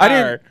whatever, like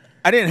I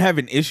didn't have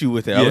an issue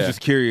with it. I was Yeah. just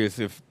curious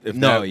if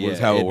No, that yeah, was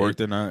how it- it worked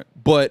or not.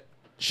 But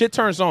shit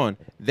turns on.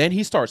 Then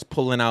he starts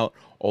pulling out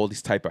all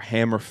these type of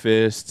hammer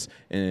fists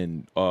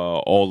and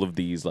all of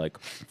these like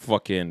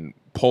fucking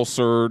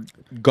pulsar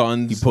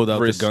guns. He pulled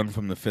out wrist- the gun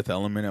from The Fifth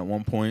Element at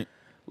one point.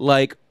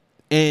 like,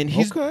 and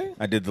he's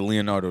I did the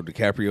Leonardo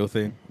DiCaprio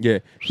thing. yeah,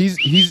 he's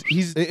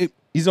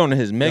on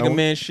his Mega Now-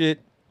 Man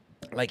shit.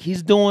 Like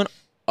he's doing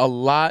a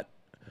lot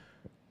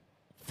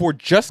for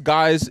just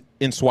guys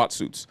in SWAT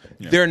suits.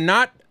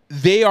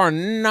 They are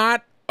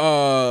not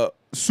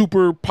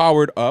super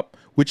powered up,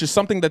 which is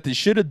something that they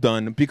should have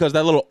done because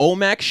that little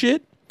OMAC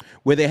shit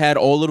where they had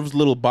all of those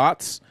little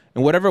bots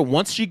and whatever,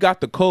 once she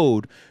got the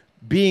code,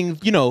 being,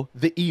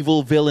 the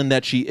evil villain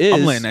that she is.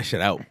 I'm laying that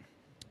shit out.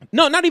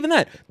 No, not even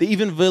that. The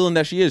even villain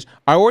that she is.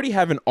 I already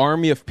have an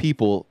army of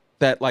people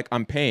that like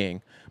I'm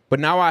paying, but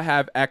now I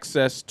have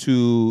access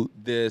to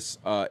this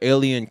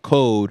alien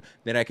code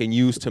that I can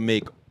use to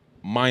make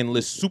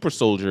mindless super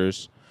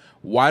soldiers.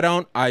 Why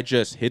don't I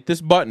just hit this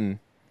button?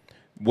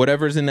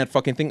 Whatever's in that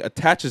fucking thing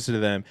attaches to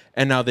them,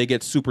 and now they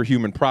get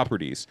superhuman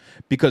properties.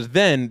 Because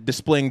then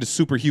displaying the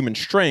superhuman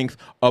strength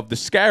of the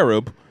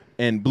Scarab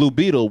and Blue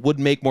Beetle would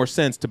make more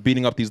sense to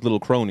beating up these little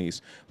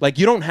cronies. Like,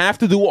 you don't have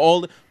to do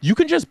you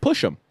can just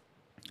push them.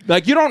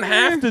 Like, you don't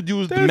have to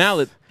do the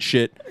mallet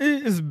shit.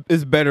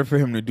 It's better for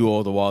him to do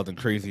all the wild and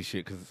crazy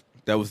shit because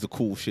that was the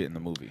cool shit in the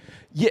movie.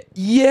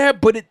 Yeah,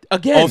 but it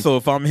again. Also,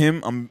 if I'm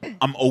him, I'm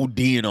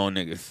ODing on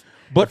niggas.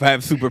 But if I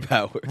have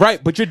superpowers,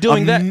 right? But you're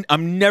doing that.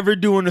 I'm never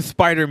doing a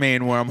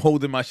Spider-Man where I'm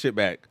holding my shit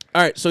back.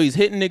 All right, so he's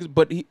hitting niggas,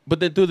 but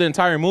then through the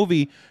entire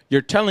movie,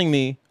 he's telling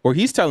me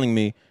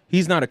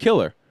he's not a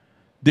killer.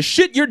 The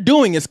shit you're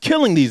doing is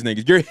killing these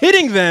niggas. You're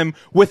hitting them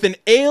with an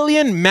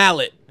alien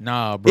mallet.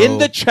 Nah, bro. In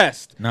the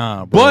chest.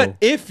 Nah, bro. But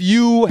if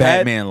you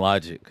Batman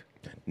logic.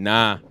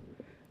 Nah.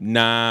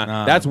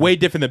 That's way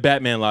different than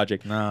Batman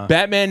logic. Nah.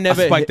 Batman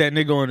never I spiked that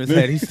nigga on his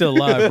head. He's still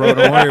alive, bro.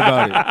 Don't worry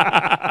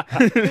about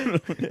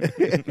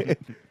it.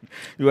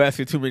 You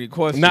asking too many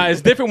questions. Nah,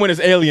 it's different when it's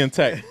alien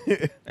tech.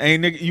 Hey,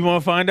 nigga, you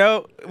want to find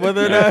out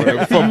whether or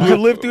not you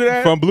live through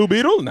that? From Blue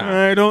Beetle? Nah. All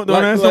right, don't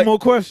ask no more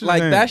questions.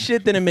 Like, then. that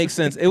shit didn't make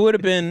sense. It would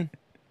have been,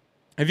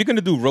 if you're going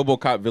to do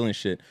RoboCop villain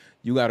shit,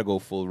 you got to go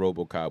full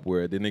RoboCop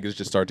where the niggas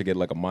just start to get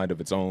like a mind of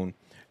its own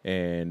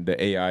and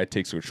the AI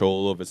takes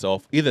control of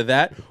itself. Either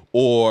that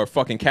or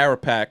fucking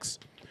Carapax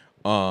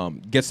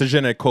gets the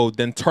genetic code,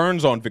 then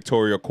turns on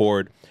Victoria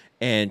Cord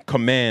and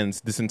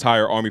commands this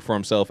entire army for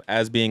himself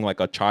as being like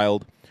a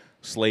child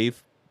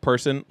slave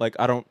person.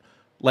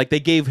 Like, they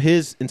gave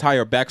his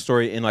entire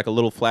backstory in like a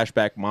little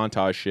flashback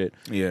montage shit.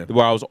 Yeah.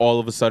 Where I was all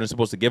of a sudden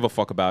supposed to give a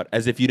fuck about,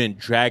 as if you didn't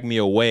drag me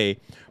away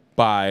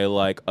by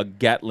like a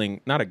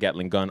not a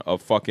Gatling gun, a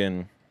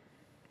fucking,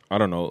 I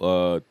don't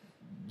know,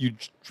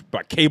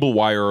 by cable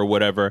wire or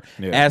whatever,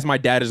 as my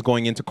dad is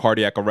going into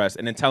cardiac arrest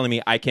and then telling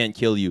me I can't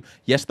kill you.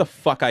 Yes, the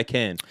fuck I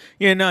can.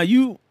 Yeah, nah,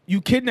 you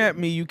kidnapped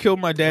me, you killed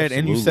my dad,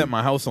 and you set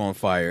my house on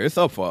fire. It's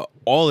up for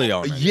all of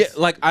y'all. Yeah,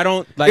 like I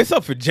don't like. It's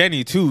up for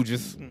Jenny too.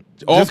 Just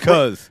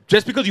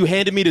because you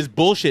handed me this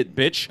bullshit,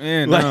 bitch.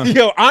 Yeah, like,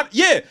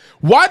 nah.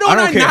 Why don't I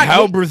don't care not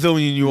how hate-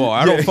 Brazilian you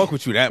are. I don't fuck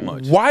with you that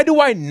much. Why do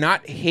I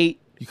not hate?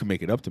 You can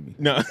make it up to me.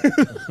 No.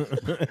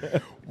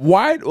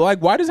 Why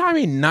does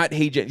Jaime not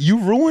hate Jen? You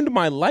ruined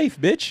my life,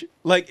 bitch.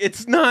 Like,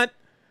 it's not.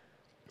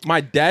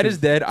 My dad is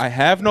dead. I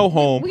have no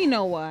home. We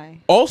know why.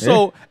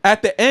 Also,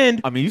 at the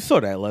end, I mean, you saw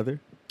that leather.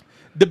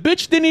 the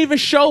bitch didn't even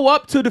show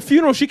up to the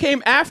funeral. She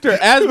came after,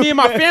 as me and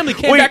my family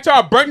came back to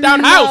our burnt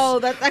down No,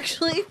 house. that's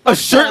actually A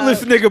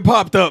shirtless nigga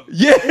popped up.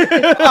 Yeah.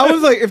 I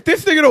was like, if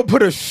this nigga don't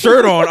put a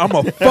shirt on, I'm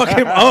gonna fuck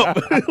him up.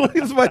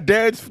 It's my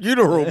dad's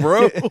funeral,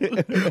 bro.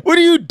 What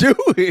are you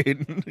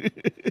doing?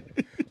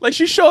 Like,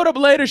 she showed up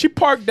later. She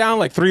parked down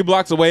like 3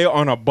 blocks away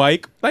on a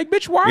bike. Like,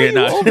 bitch, why are you She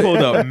over? pulled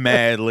up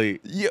mad late.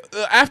 Yeah,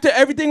 after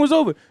everything was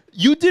over.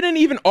 You didn't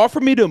even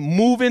offer me to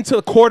move into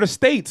the court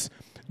estates.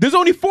 There's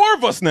only 4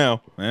 of us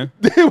now. Yeah.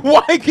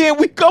 Why can't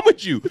we come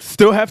with you?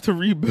 Still have to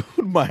rebuild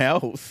my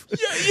house.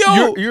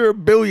 Yo. You're a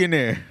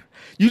billionaire.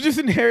 You just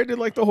inherited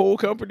like the whole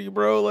company,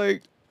 bro.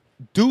 Like,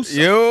 Do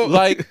yo,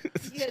 like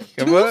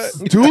come on.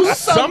 do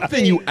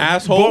something, you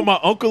asshole. Bought my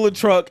uncle a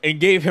truck and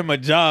gave him a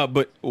job,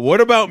 but what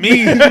about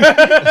me? You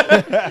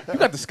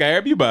got the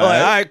scab, you buy.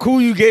 Like, all right, cool,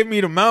 you gave me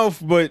the mouth,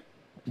 but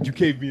You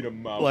gave me the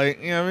mouth.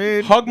 like, you know what I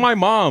mean? Hug my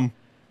mom.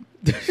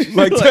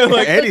 like,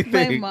 My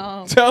anything.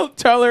 mom.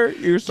 Tell her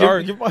you're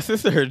sorry. Give my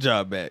sister her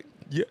job back.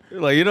 Yeah.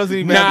 Like, it doesn't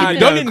even Nah, have to be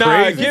don't kinda get-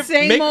 nah, crazy. give- The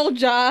same make- old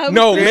job.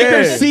 No, make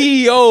her Yeah.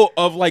 CEO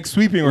of like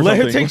sweeping or Let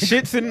her something. take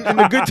shits in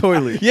the good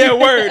toilet. Yeah,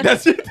 word.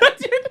 That's it.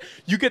 That's it.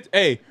 You get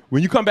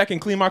when you come back and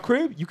clean my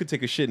crib, you can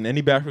take a shit in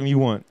any bathroom you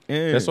want.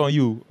 Yeah. That's on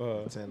you.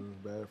 10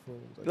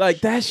 bathrooms.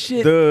 Like that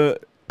shit.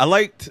 I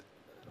liked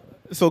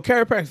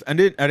Carapax. I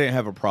didn't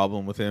have a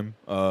problem with him.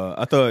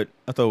 I thought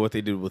what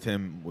they did with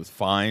him was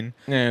fine.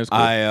 Yeah, it was cool.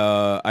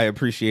 I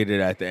appreciated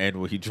at the end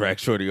when he dragged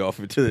Shorty off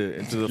into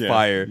the Yeah,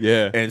 fire,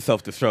 yeah. and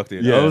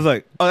self-destructed. Yeah. I was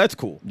like, oh, that's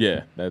cool.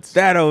 Yeah, that's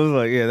That I was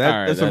like, yeah, All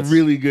right, that's that's- a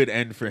really good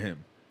end for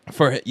him.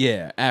 for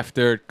after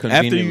After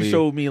conveniently. you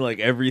showed me like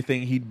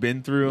everything he'd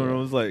been through, and I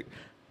was like,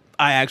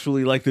 I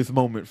actually like this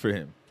moment for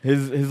him.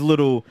 His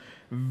little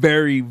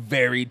very,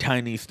 very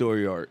tiny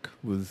story arc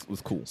was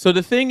cool. So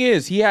the thing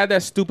is, he had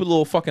that stupid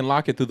little fucking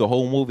locket through the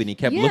whole movie, and he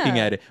kept Yeah. looking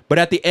at it. But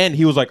at the end,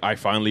 he was like, "I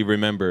finally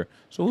remember."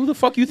 So who the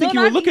fuck you think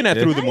No, you were not looking at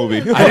Yeah. through the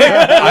movie?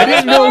 I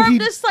didn't know More of he.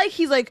 this, like,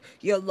 he's like,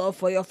 your love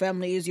for your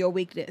family is your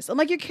weakness. I'm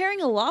like, you're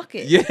carrying a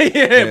locket.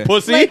 yeah,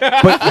 pussy. Like,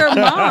 but your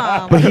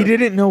mom. But he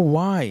didn't know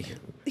why.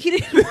 He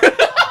didn't.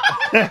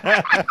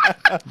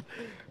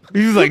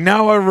 He was like,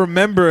 now I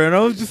remember, and I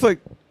was just like,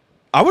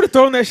 I would have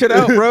thrown that shit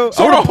out, bro.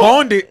 So I would the have whole-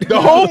 pawned it.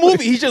 The whole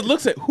movie, he just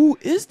looks at who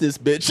is this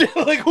bitch?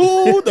 Like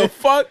who the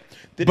fuck?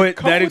 Did it But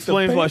come that with the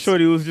explains why base?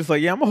 Shorty was just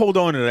like, yeah, I'm gonna hold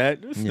on to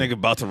that. This nigga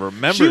about to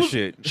remember She was,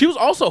 shit. she was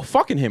also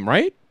fucking him,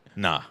 right?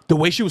 Nah. The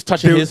way she was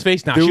touching his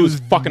face, nah, There she was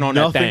fucking on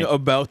that nothing thing.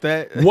 about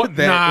that. What?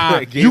 that Nah,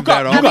 that gave you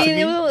got- that you off got- to I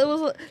me. mean, it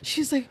was.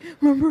 She's like,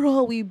 remember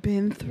all we've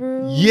been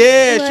through.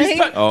 Yeah,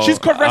 Like, Oh, she's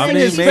caressing I mean,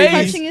 his she's maybe.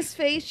 face. touching his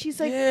face. She's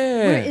like,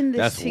 Yeah. we're in this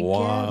That's together.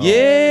 wild.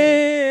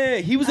 Yeah,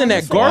 he was in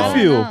I that was like, I don't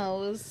Garfield.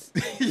 know, It was,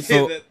 it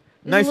So, was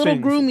nice a little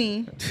thing.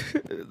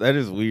 groomy. That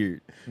is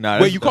weird. Nah, Wait,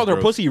 that's- you called that's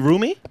her gross. pussy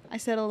roomy? I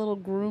said a little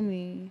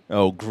groomy.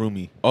 Oh,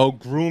 groomy. Oh,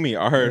 groomy.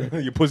 I heard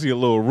your pussy a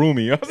little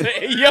roomy. I was like,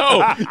 hey,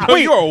 yo,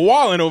 you're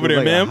wilding over there,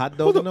 like a man. hot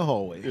dog in the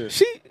hallway.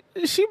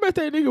 She met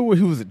that nigga when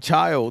he was a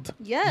child.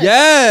 Yes.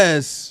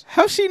 Yes.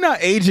 How's she not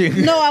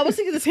aging? No, I was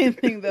thinking the same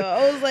thing though.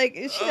 I was like,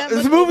 is she that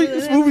This much movie- older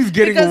this than him? movie's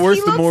getting Because worse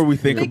he the more we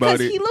think because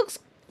about it. He looks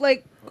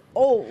like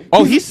old.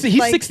 Oh, he's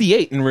like,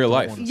 68 in real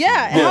life.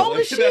 Yeah. and How old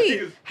is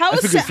she? How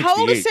That's a good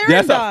old is 68. Sarah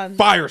That's Dawn? a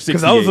fire 68.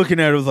 Because I was looking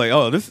at it, I was like,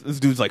 oh, this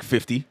dude's like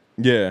 50.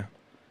 Yeah.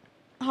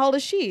 How old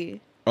is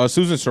she?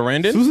 Susan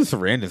Sarandon? Susan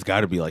Sarandon's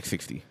got to be like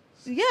 60.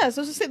 Yeah,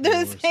 so they're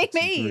the same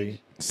 63. age.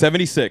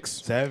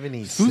 76.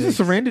 76. Susan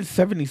Sarandon's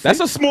 76. That's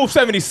a smooth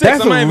 76.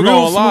 That's I'm not a even real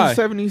going to smooth lie.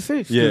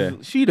 76. 'cause Yeah.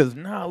 She does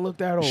not look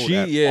that old.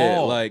 She, at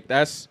all. like,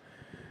 that's.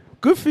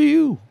 good for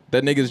you.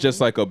 That nigga's just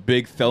like a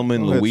big Thelma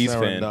and Go ahead, Louise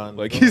Sarah fan. Dawn.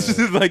 Like, Go he's ahead.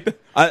 just like.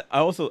 I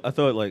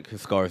thought like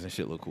his scars and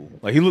shit look cool.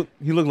 Like he looked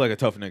like a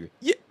tough nigga.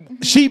 Yeah,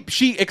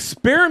 she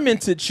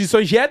experimented. She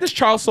had this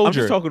child I'm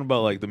soldier. just talking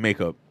about like the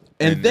makeup.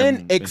 and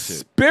then shit.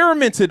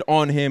 experimented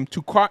on him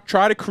to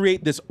try to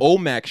create this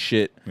OMAC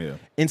shit, Yeah.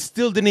 and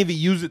still didn't even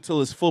use it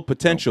till its full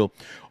potential.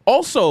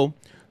 Also,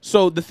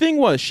 so the thing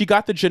was, she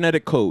got the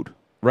genetic code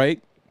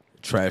right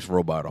trash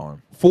robot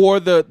arm. for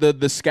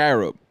the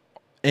scarab,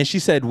 and she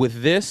said,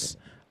 with this,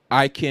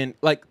 I can,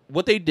 like,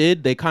 what they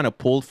did. They kind of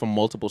pulled from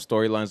multiple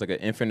storylines, like an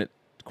Infinite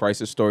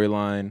Crisis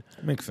storyline,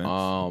 Makes sense.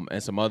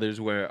 and some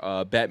others where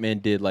Batman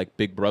did like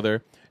Big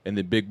Brother, and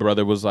the Big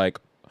Brother was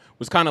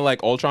kind of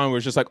like Ultron, where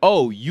it's just like,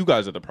 oh, you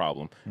guys are the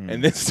problem,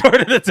 and then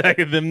started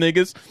attacking them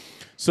niggas.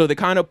 So they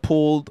kind of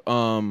pulled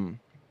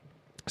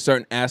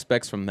certain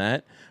aspects from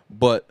that,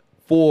 but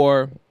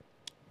for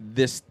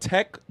this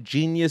tech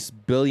genius,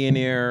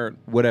 billionaire,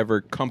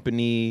 whatever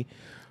company,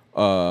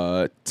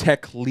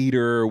 tech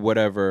leader,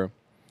 whatever,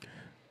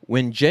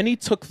 when Jenny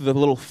took the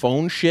little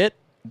phone shit,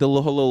 the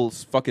little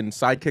fucking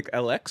sidekick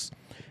LX,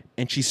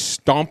 and she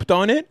stomped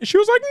on it, she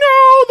was like,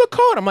 no, the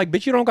code. I'm like,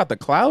 bitch, you don't got the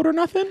cloud or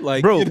nothing?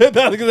 Like, Bro. you ain't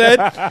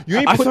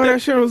I put saw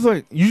that shit. I was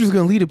like, you just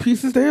gonna leave the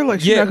pieces there? Like,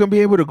 she's Yeah. not gonna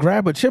be able to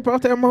grab a chip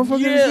out that motherfucker?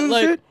 and Yeah, do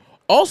like, shit?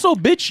 also,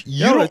 bitch,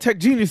 you Yo, the don't. tech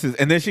geniuses.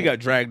 And then she got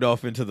dragged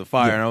off into the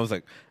fire, and I was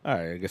like, all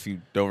right, I guess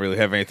you don't really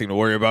have anything to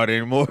worry about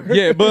anymore.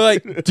 Yeah, but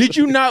like, did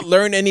you not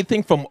learn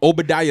anything from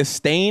Obadiah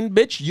Stane,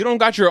 bitch? You don't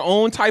got your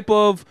own type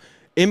of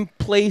in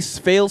place,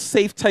 fail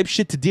safe type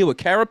shit to deal with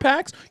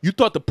Carapax? You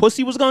thought the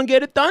pussy was gonna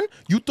get it done?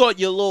 You thought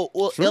your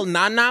little El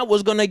Nana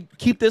was gonna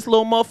keep this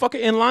little motherfucker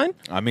in line?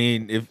 I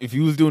mean, if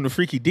you was doing the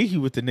freaky deaky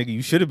with the nigga,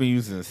 you should have been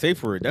using a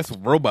safe word. That's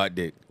robot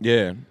dick.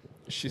 Yeah.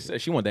 She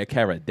said she wanted that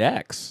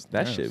Caradax.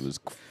 That shit was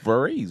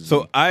crazy.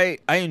 So I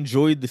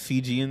enjoyed the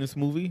CG in this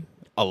movie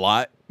a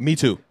lot. me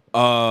too.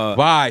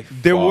 There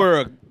There were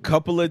a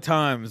couple of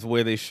times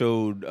where they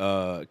showed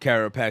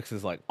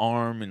Carapax's like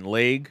arm and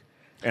leg,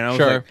 and I was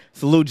Sure. like,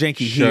 it's a little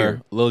janky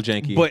here. little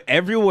janky. But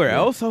everywhere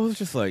else, I was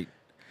just like,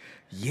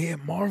 Yeah,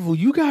 Marvel,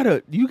 you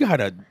gotta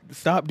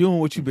stop doing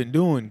what you've been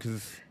doing,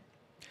 because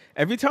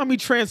every time he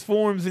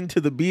transforms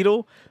into the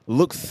Beetle,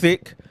 looks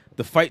sick.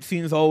 The fight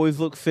scenes always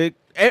look sick.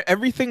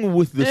 Everything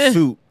with the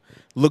suit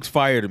looks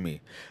fire to me.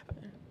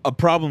 A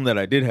problem that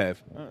I did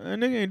have, a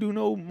nigga ain't do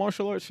no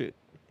martial arts shit.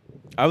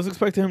 I was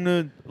expecting him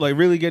to like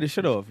really get his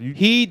shit off.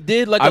 He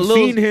did like I've a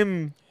little. seen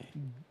him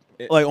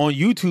like on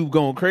YouTube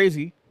going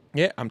crazy.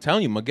 Yeah, I'm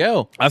telling you,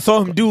 Miguel. I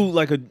saw him do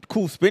like a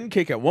cool spin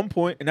kick at one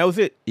point, and that was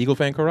it. Eagle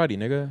Fan Karate,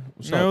 nigga.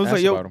 What's And up? I was Ask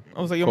like, about him.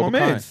 yo, my Cobra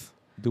Kai. man's.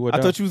 Do what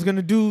I thought you was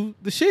gonna do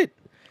the shit.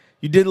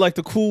 You did like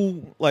the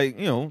cool, like,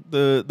 you know,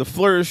 the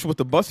flourish with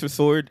the Buster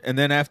Sword, and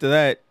then after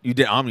that, you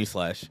did Omni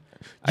Slash.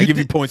 I give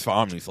you points for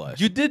Omni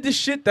Slash. You did the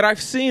shit that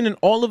I've seen in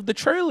all of the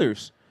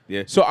trailers.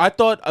 Yeah. So I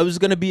thought I was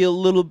gonna be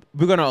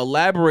we're gonna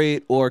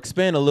elaborate or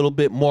expand a little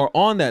bit more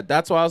on that.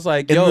 That's why I was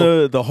like,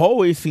 yo, In the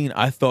hallway scene,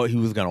 I thought he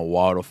was gonna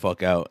wall the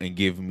fuck out and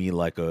give me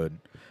like a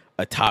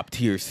top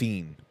tier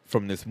scene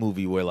from this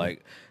movie where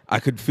like I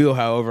could feel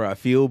however I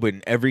feel, but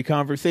in every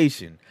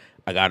conversation,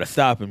 I gotta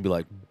stop and be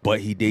like, but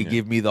he did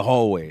give me the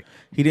hallway.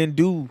 He didn't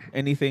do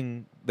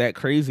anything that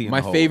crazy.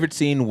 my favorite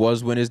scene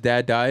was when his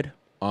dad died.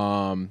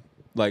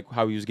 Like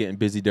how he was getting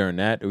busy during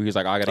that. He was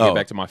like, I gotta get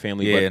back to my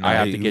family, but I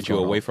have to get you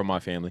away from my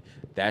family.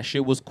 That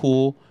shit was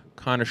cool,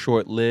 kind of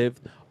short lived.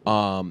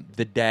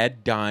 The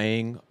dad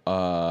dying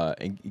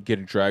and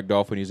getting dragged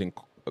off when he's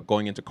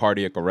going into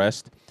cardiac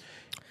arrest.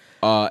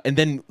 And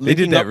then They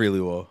did that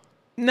really well.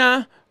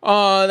 Nah,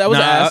 that was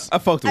ass. I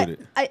fucked with it.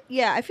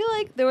 I feel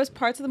like there was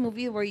parts of the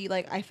movie where you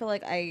like I feel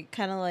like I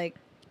kind of like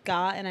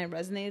got and I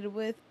resonated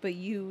with, but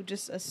you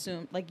just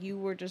assumed like you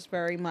were just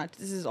very much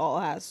this is all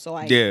it has, so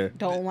I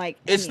don't like.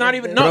 It's any not of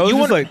even this. no. But I was You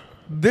just want like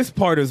this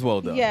part is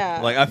well done. Yeah.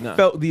 Like I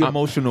felt the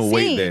emotional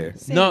weight Same, there.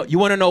 same. No, you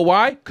want to know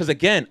why? Because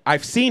again,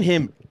 I've seen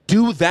him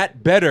do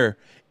that better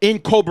in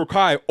Cobra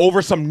Kai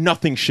over some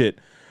nothing shit.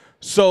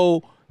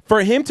 So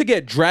for him to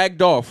get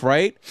dragged off,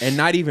 right, and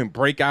not even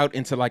break out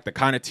into like the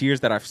kind of tears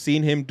that I've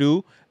seen him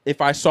do,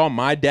 if I saw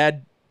my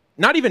dad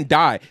not even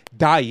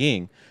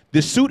dying,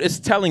 the suit is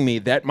telling me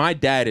that my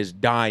dad is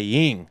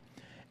dying.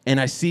 And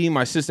I see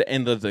my sister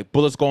and the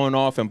bullets going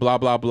off and blah,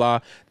 blah, blah.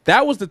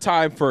 That was the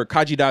time for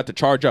Kajida to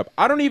charge up.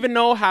 I don't even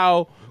know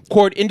how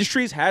Cord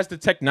Industries has the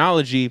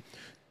technology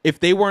if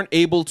they weren't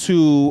able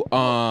to...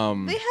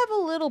 They have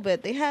a little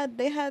bit. They had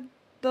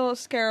the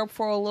Scarab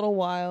for a little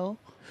while.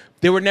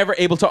 They were never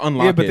able to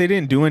unlock it. Yeah, but they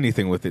didn't do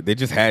anything with it. They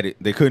just had it.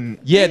 They couldn't.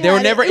 Yeah, they were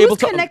never it able was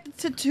to... connected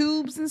to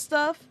tubes and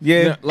stuff.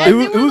 Yeah, like-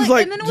 it was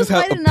like and then it just was a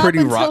lighting up pretty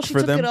until rock she for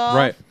took them. it off.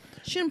 Right.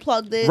 She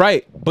unplugged it.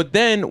 Right. But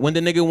then when the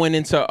nigga went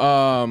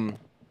into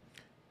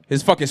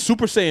his fucking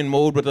Super Saiyan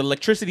mode with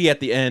electricity at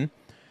the end,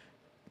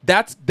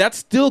 that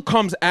still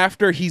comes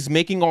after he's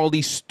making all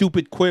these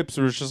stupid quips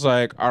where it's just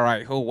like, all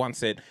right, who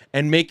wants it?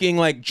 And making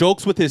like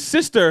jokes with his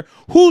sister,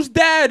 whose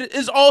dad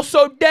is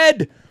also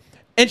dead.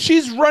 And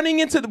she's running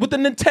with the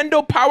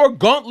Nintendo Power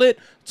Gauntlet,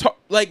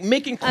 like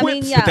making quips. I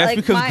mean, yeah, But that's like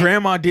because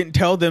Grandma didn't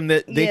tell them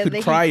that they Yeah, could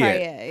they cry can cry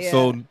yet. yet, yeah.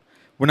 So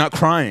we're not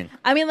crying.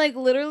 I mean, like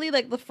literally,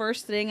 like the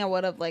first thing I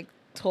would have like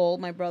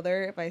told my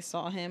brother if I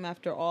saw him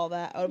after all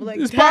that, I would be like,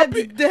 It's "Dad's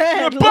Poppy.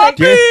 dead,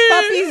 Poppy! like,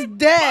 Poppy's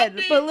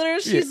dead." But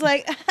literally, she's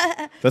like,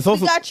 That's "We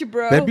also got you,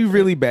 bro." That'd be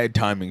really bad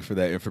timing for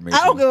that information.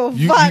 I don't give a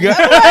You- fuck. You got,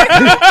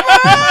 I'm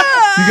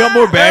like, you got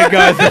more bad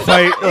guys to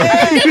fight.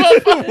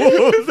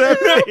 What was that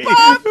face?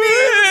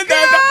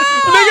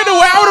 Nigga, the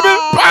way I would have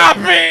been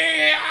Poppy.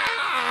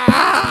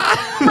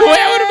 The way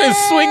I would have been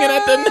swinging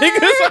at the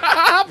niggas.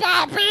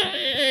 Poppy.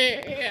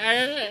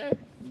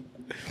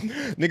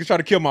 Niggas try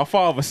to kill my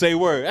father. Say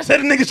word. I said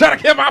the niggas try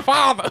to kill my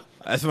father.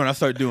 That's when I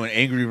start doing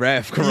angry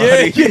wrath Yeah,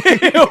 karate.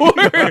 yeah.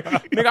 Word.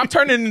 Nigga, I'm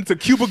turning into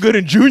Cuba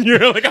Gooding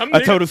Jr. Like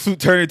I told the suit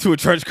turn into a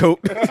trench coat.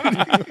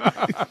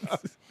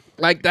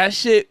 like that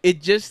shit.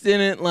 It just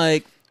didn't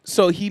like.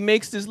 So he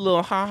makes this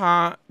little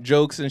haha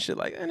jokes and shit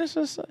like, and it's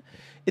just.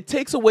 It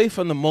takes away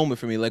from the moment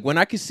for me. Like when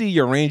I can see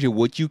your range of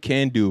what you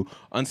can do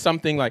on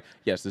something like,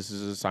 yes, this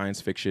is a science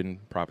fiction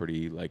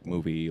property, like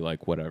movie,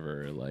 like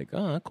whatever, like,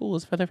 oh, cool,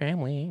 it's for the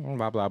family,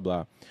 blah, blah,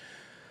 blah.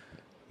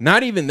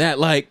 Not even that.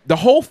 Like the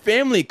whole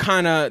family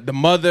kind of, the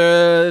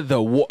mother,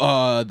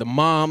 the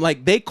mom,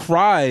 like they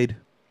cried.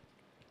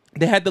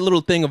 They had the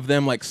little thing of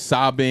them like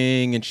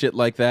sobbing and shit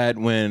like that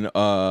when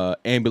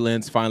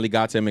ambulance finally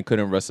got to him and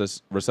couldn't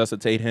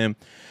resuscitate him.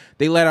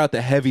 They let out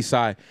the heavy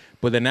sigh.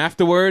 But then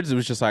afterwards, it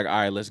was just like, all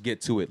right, let's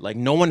get to it. Like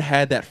no one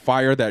had that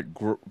fire, that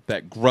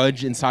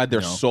grudge inside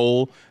their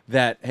soul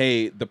that,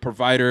 hey, the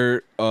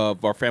provider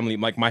of our family,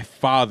 like my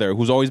father,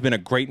 who's always been a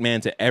great man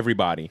to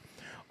everybody.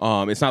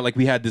 It's not like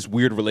we had this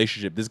weird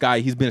relationship. This guy,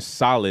 he's been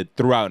solid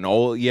throughout, and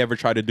all he ever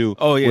tried to do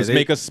was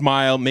make us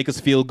smile, make us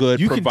feel good,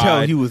 You provide. can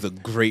tell he was a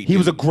great He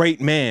was a dude. great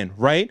man,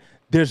 right?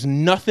 There's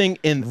nothing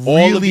in all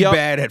of Really the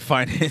bad at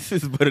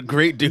finances, but a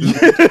great dude.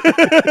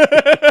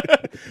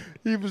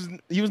 He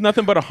was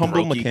nothing but a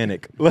humble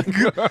mechanic. Like,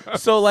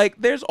 so like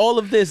there's all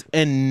of this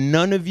and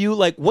none of you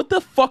like what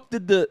the fuck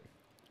did the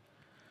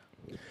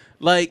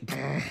like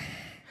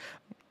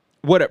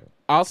whatever.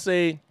 I'll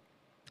say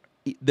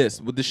this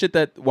with the shit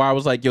that where I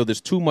was like, yo,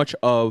 there's too much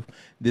of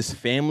this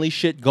family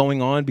shit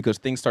going on because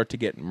things start to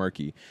get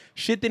murky.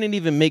 Shit didn't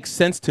even make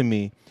sense to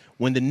me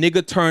when the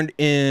nigga turned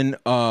in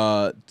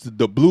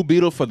the Blue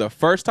Beetle for the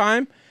first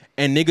time,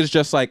 and niggas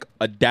just like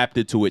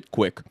adapted to it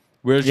quick.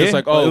 Where it's just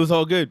like, oh, it was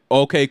all good.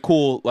 Okay,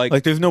 cool.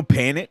 Like there's no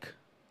panic.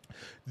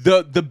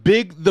 The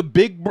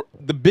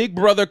big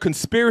brother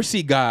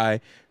conspiracy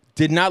guy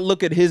did not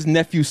look at his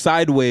nephew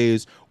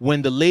sideways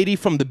when the lady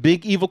from the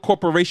big evil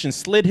corporation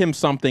slid him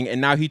something,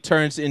 and now he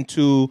turns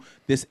into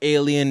this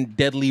alien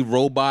deadly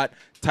robot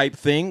type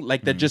thing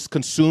like that just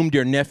consumed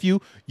your nephew.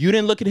 You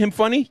didn't look at him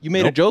funny. You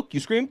made a joke. You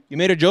screamed. You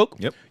made a joke.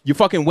 Yep. You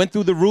fucking went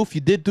through the roof. You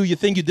did do your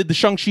thing. You did the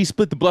Shang-Chi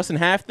split the bus in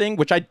half thing,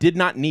 which I did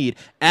not need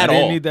at all. I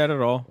didn't need that at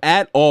all.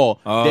 At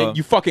all. Then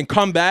you fucking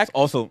come back.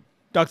 Also,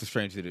 Doctor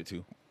Strange did it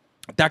too.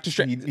 Doctor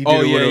Strange. He did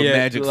it with a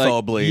magic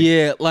saw blade.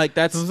 Yeah, like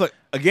that's. So it's like,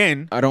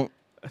 again, I don't.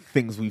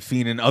 Things we've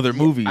seen in other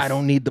movies. I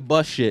don't need the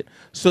bus shit.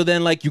 So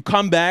then, like, you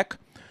come back,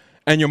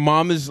 and your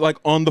mom is like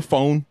on the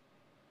phone,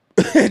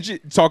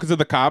 talking to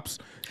the cops,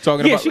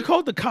 talking about. She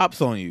called the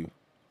cops on you.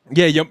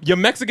 Yeah, your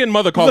Mexican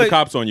mother called the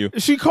cops on you.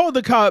 She called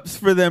the cops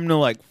for them to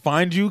like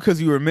find you because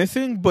you were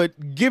missing,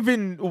 but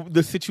given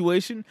the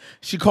situation,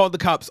 she called the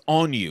cops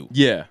on you.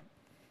 Yeah,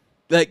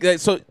 like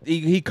so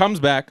he comes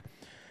back.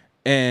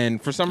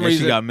 And for some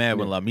reason, she got mad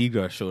when La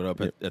Migra showed up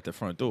at the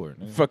front door.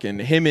 Fucking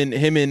him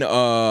and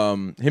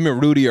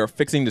Rudy are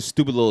fixing the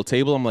stupid little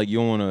table. I'm like, you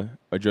don't want to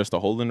address the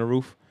hole in the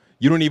roof.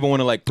 You don't even want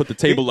to like put the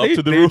table up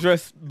to the roof. They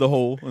addressed the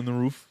hole in the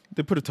roof.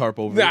 They put a tarp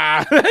over it.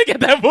 Nah, get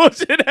that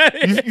bullshit out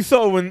of here. You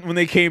saw when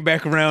they came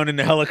back around and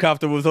the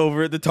helicopter was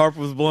over it, the tarp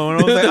was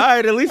blowing. I was like, all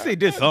right, at least they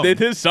did something. They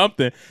did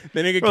something. The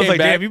nigga I was came like,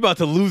 back. damn, you about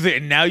to lose it,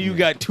 and now you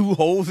got 2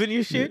 holes in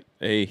your shit?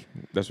 Hey,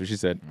 that's what she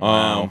said.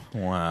 Wow.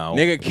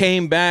 Nigga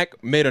came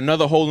back, made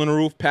another hole in the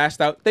roof, passed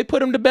out. They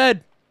put him to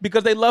bed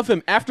because they love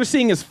him. After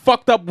seeing his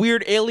fucked up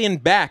weird alien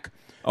back.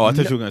 Oh, I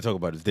thought you were going to talk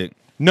about his dick.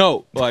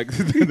 No, like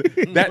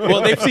that.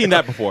 Well, they've seen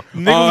that before.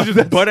 Nigga was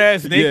just butt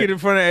ass naked in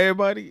front of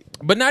everybody.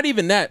 But not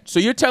even that.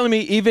 So you're telling me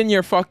even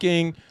your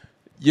fucking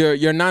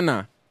your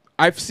nana.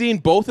 I've seen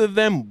both of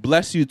them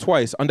bless you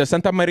twice under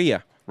Santa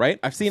Maria, right?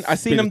 I've seen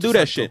them do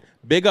that shit.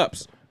 Big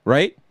ups,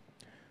 right?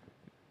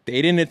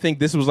 They didn't think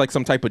this was like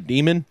some type of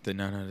demon. The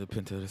nana de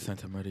Pinta de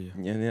Santa Maria.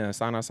 Yeah,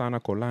 sana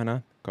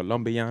colana,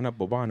 colombiana,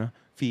 bobana,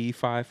 fi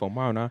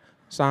fomana,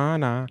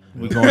 sana.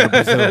 We going to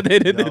Brazil. They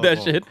didn't do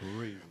that shit.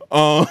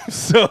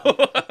 So,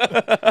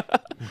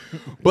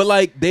 but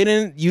like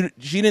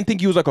she didn't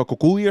think he was like a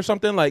kukui or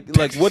something. Like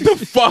what the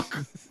fuck?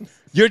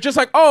 You're just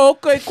like, oh,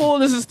 okay, cool.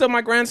 This is still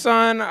my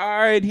grandson. All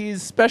right,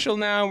 he's special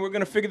now. We're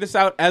gonna figure this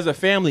out as a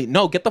family.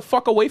 No, get the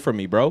fuck away from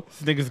me, bro.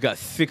 This nigga's got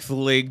 6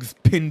 legs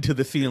pinned to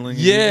the ceiling.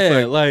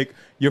 Yeah, like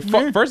you're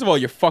first of all,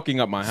 you're fucking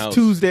up my house. It's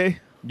Tuesday.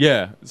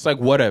 Yeah, it's like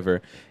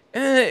whatever.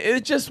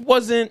 It just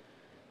wasn't.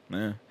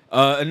 Yeah.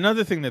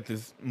 Another thing that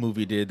this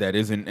movie did that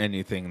isn't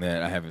anything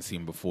that I haven't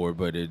seen before,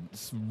 but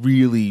it's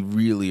really,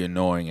 really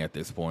annoying at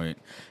this point.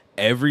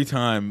 Every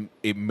time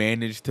it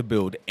managed to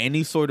build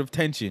any sort of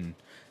tension,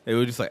 they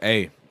were just like,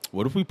 hey,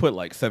 what if we put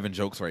like 7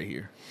 jokes right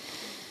here?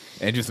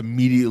 And just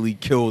immediately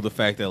kill the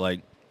fact that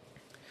like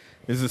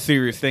there's a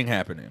serious thing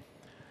happening.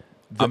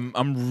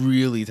 I'm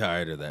really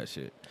tired of that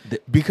shit.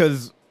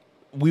 Because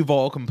we've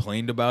all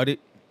complained about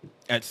it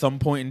at some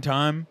point in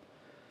time.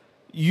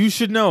 You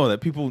should know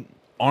that people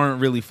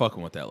aren't really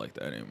fucking with that like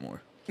that anymore.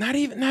 Not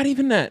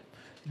even that.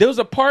 There was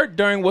a part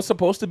during what's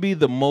supposed to be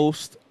the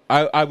most,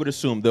 I would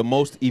assume, the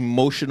most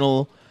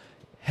emotional,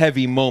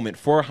 heavy moment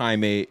for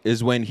Jaime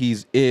is when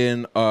he's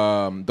in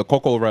the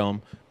Coco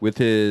realm with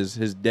his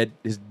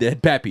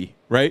dead pappy,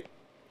 right?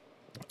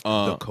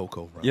 The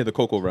Coco realm. Yeah, the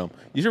Coco realm.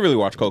 You should really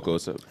watch Coco.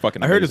 It's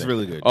fucking. I heard it's amazing.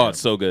 really good. Oh, yeah. it's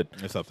so good.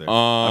 It's up there.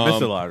 I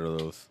missed a lot of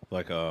those.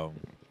 Like, what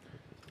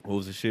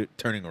was the shit?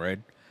 Turning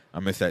Red. I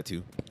missed that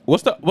too.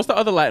 What's the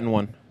other Latin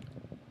one?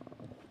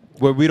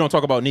 Where we don't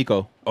talk about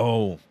Nico.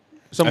 Oh,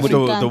 Somebody,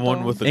 the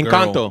one with the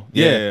Encanto. girl.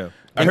 Yeah.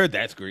 I heard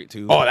that's great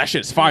too. Oh, that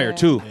shit's fire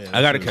too. Yeah,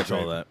 I gotta that's catch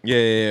really all that.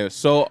 Yeah.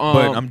 So,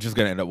 But I'm just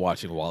gonna end up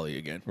watching Wall-E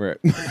again. right.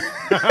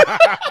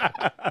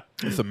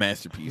 It's a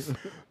masterpiece.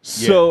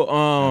 So,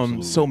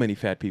 absolutely. so many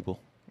fat people.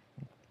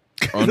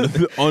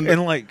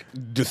 And like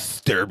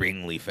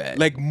disturbingly fat.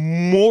 Like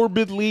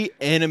morbidly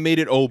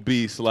animated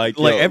obese. Like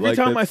every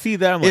time I see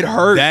that, I'm like, it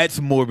hurt. That's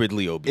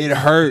morbidly obese. It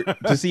hurt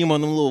to see him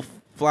on them little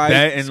fly.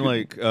 That and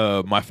like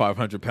my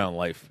 500-pound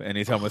life.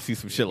 Anytime I see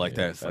some shit like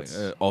that, it's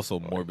like also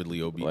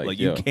morbidly obese. Like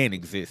you can't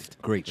exist.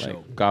 Great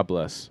show. God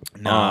bless.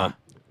 Nah.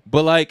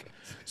 But like,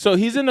 so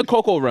he's in the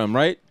Coco realm,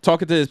 right?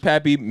 Talking to his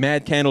pappy,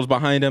 mad candles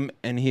behind him,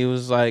 and he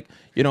was like,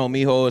 you know,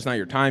 mijo, it's not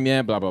your time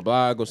yet. Blah blah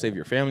blah. Go save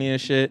your family and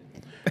shit.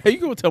 Hey, you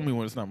gonna tell me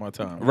when it's not my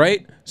time,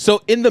 right?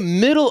 So in the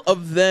middle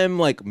of them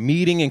like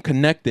meeting and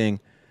connecting,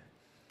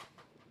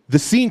 the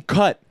scene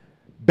cut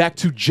back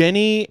to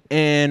Jenny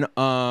and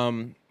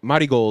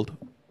Marigold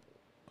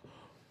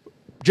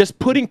just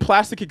putting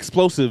plastic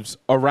explosives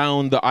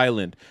around the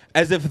island,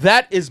 as if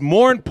that is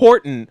more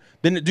important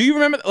than. Do you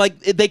remember? Like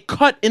they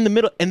cut in the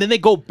middle and then they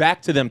go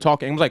back to them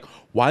talking. I was like,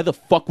 why the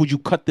fuck would you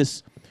cut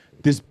this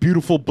this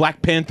beautiful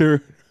Black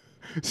Panther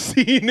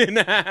scene in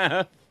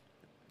half.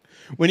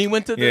 When he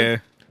went to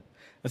the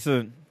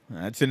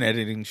that's an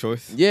editing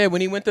choice. Yeah,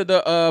 when he went to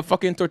the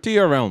fucking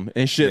tortilla realm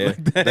and shit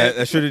like that.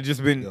 That should have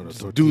just been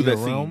just do that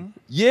scene.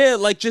 Yeah,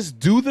 like just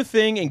do the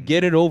thing and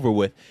get it over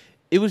with.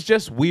 It was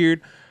just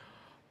weird.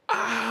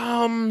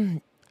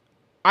 I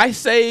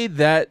say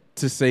that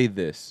to say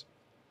this.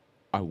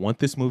 I want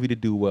this movie to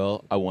do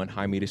well. I want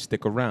Jaime to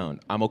stick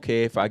around. I'm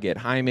okay if I get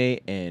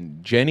Jaime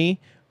and Jenny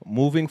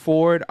moving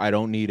forward. I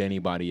don't need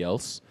anybody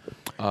else.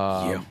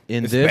 In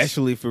this,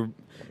 especially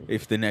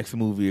if the next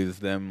movie is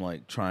them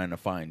like trying to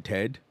find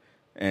Ted.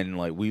 And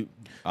like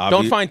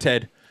don't find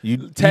Ted.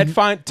 Ted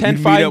find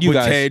meet you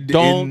guys. Ted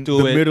don't in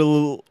do the it.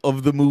 middle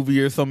of the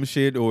movie or some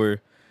shit,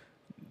 or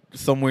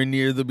somewhere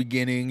near the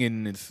beginning,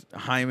 and it's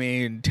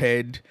Jaime and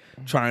Ted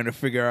trying to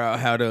figure out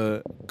how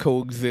to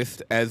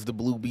coexist as the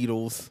Blue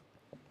Beetles.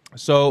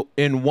 So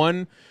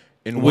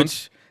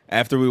which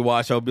after we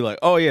watch, I'll be like,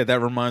 oh yeah,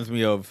 that reminds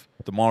me of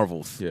the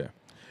Marvels. Yeah.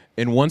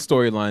 In one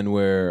storyline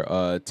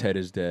where Ted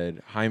is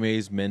dead,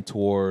 Jaime's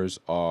mentors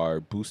are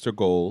Booster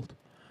Gold.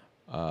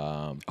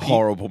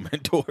 Horrible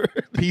mentor.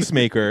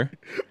 Peacemaker.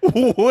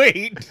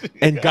 Wait.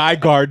 And Guy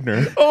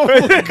Gardner.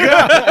 Oh my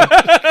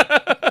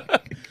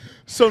god.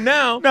 So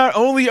now, not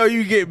only are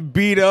you getting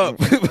beat up,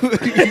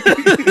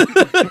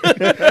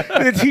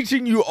 they're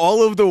teaching you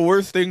all of the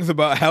worst things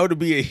about how to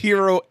be a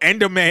hero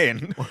and a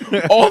man.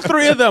 All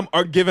three of them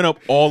are giving up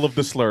all of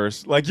the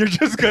slurs. Like, you're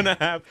just gonna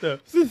have to.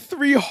 The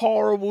three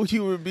horrible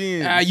human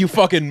beings. You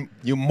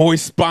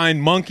moist spine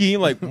monkey.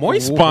 Like,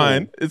 moist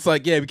spine? It's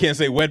like, yeah, we can't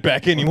say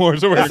wetback anymore.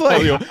 So we're gonna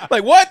call you.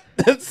 Like, what?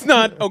 That's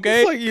not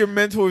okay. It's like your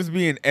mentors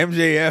being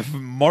MJF,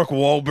 Mark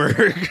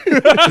Wahlberg,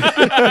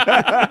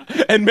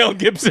 and Mel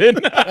Gibson.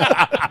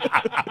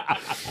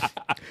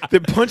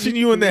 They're punching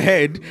you in the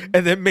head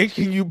and then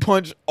making you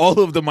punch all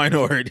of the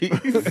minorities,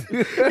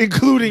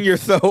 including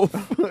yourself.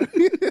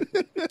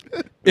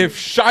 If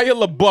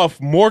Shia LaBeouf,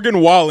 Morgan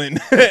Wallen,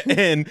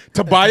 and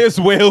Tobias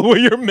Whale were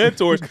your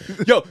mentors,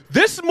 yo,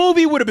 this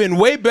movie would have been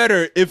way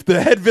better if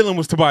the head villain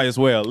was Tobias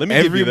Whale. Let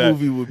me give you that.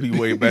 Every movie would be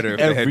way better if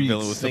the head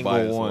villain was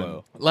Tobias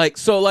Whale. Like,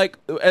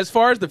 as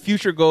far as the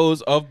future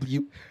goes of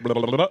you, I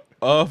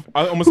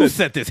almost Who said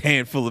set this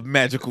handful of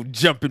magical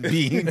jumping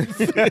beans?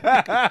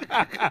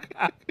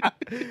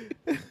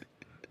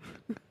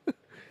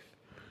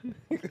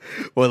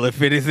 Well,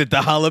 if it isn't the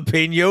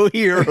jalapeno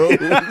heroes.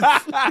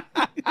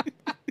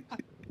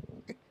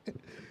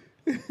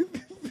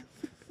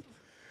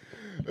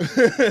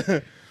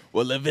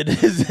 well, if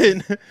it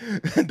isn't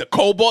the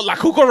Cobalt La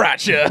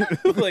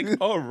Cucaracha. Like,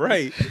 all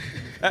right.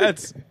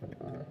 That's...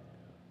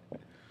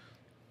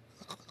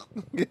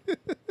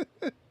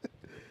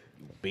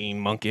 Bean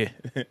monkey.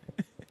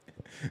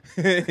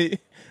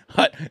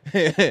 Hut.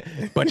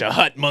 Bunch of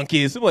hut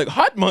monkeys. I'm like,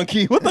 hut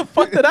monkey? What the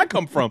fuck did that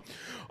come from?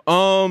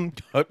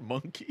 Hut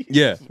monkey?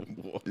 Yeah.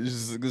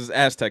 This is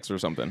Aztecs or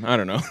something. I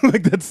don't know.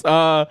 Like, that's...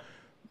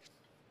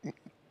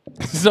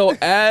 So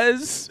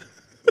as...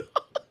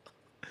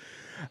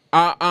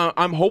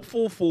 I'm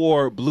hopeful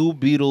for Blue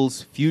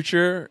Beetle's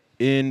future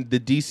in the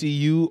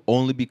DCU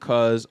only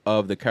because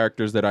of the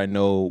characters that I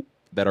know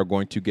that are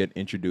going to get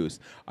introduced.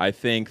 I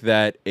think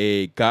that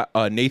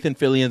Nathan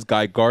Fillion's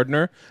Guy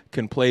Gardner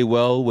can play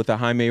well with a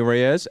Jaime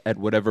Reyes at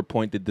whatever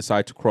point they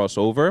decide to cross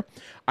over.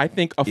 I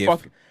think I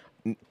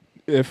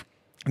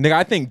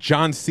think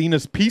John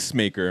Cena's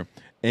Peacemaker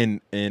in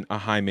a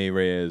Jaime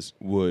Reyes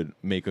would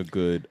make a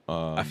good.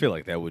 I feel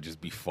like that would just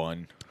be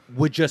fun.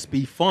 Would just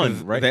be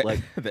fun,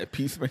 right? That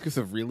Peacemaker's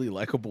a really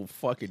likable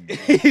fucking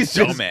he's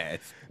dumbass.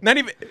 Not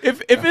even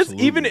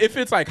if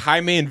it's like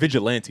Jaime and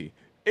Vigilante.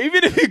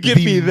 Even if you give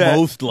me that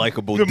most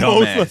likable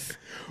dumbass,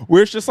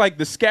 where it's just like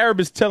the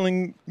Scarab is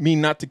telling me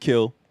not to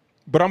kill,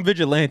 but I'm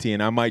Vigilante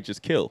and I might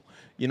just kill.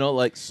 You know,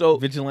 like so.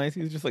 Vigilante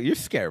is just like your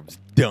Scarab's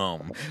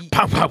dumb.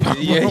 Pow, pow, pow.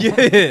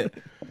 Yeah.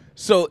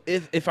 So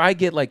if I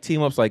get like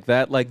team ups like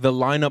that, like the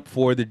lineup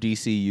for the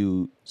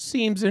DCU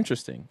seems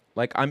interesting.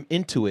 Like I'm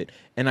into it,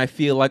 and I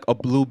feel like a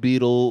Blue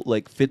Beetle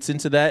like fits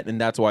into that, and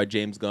that's why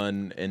James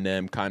Gunn and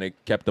them kind of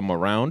kept them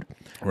around.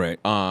 Right.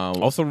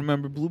 Also,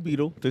 remember Blue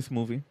Beetle. This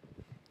movie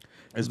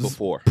is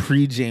before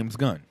pre-James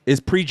Gunn. Is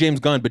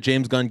pre-James Gunn, but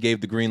James Gunn gave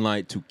the green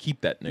light to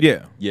keep that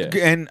nigga. Yeah,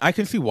 and I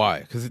can see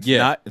why because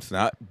it's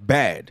not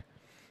bad.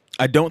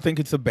 I don't think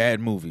it's a bad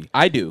movie.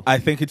 I do. I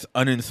think it's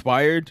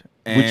uninspired,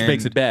 which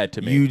makes it bad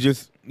to me.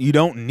 You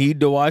don't need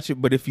to watch it,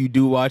 but if you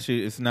do watch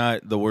it, it's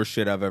not the worst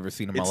shit I've ever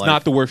seen in my life. It's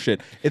not the worst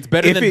shit. It's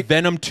better than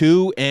Venom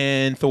 2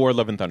 and Thor: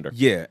 Love and Thunder.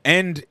 Yeah,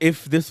 and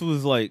if this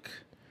was like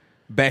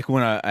back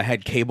when I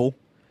had cable,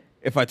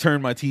 if I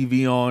turned my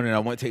TV on and I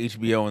went to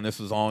HBO and this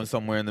was on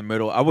somewhere in the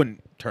middle, I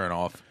wouldn't turn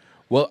off.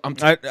 Well,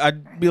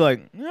 I'd be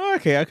like, oh,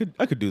 okay, I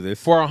could do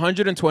this. For a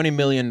 $120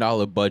 million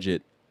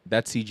budget,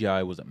 that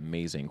CGI was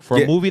amazing.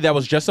 For a movie that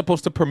was just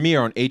supposed to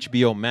premiere on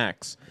HBO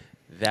Max,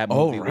 that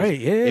movie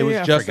it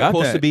was just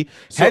supposed to be.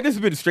 So, had this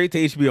been straight to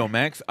HBO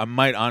Max, I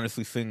might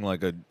honestly sing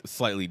like a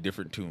slightly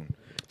different tune.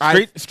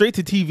 Straight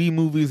to TV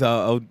movies,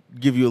 I'll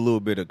give you a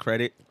little bit of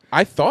credit.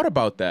 I thought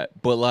about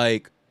that, but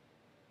like,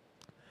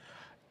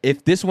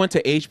 if this went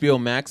to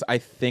HBO Max, I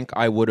think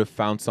I would have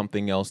found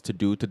something else to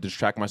do to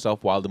distract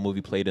myself while the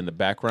movie played in the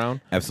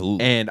background.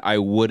 Absolutely. And I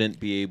wouldn't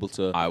be able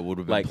to. I would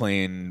have been like,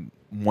 playing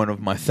one of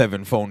my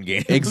 7 phone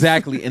games.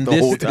 Exactly. And the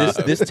whole time.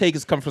 this take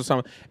has come from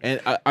someone.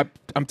 And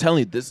I'm telling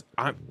you, this,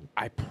 I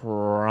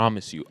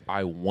promise you,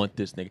 I want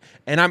this nigga.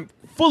 And I'm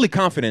fully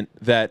confident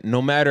that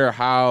no matter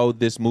how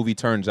this movie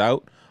turns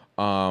out,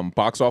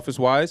 box office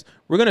wise,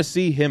 we're gonna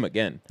see him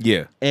again.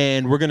 Yeah,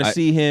 and we're gonna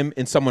see him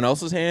in someone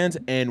else's hands,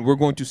 and we're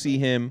going to see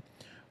him.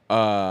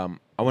 I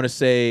want to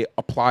say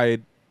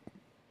applied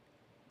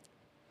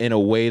in a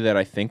way that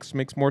I think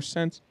makes more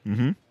sense.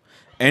 Mm-hmm.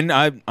 And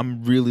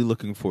I'm really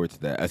looking forward to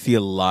that. I see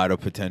a lot of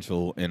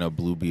potential in a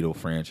Blue Beetle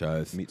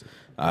franchise. Me too.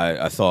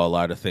 I saw a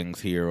lot of things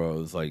here where I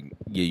was like,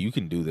 yeah, you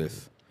can do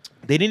this.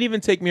 They didn't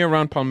even take me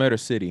around Palmetto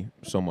City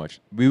so much.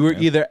 We were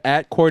either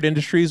at Cord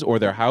Industries or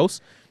their house.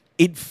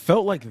 It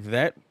felt like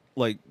that.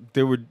 Like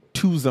there were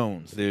 2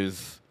 zones.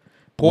 There's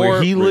Poor,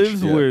 where he rich,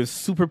 lives, yeah. where it's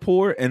super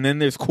poor, and then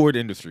there's Cord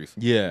Industries.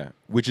 Yeah,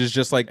 which is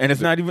just like, and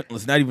it's not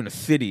even a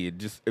city.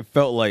 It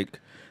felt like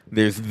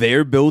there's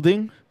their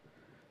building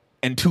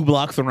and 2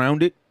 blocks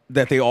around it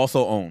that they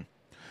also own.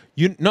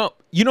 You know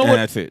and what?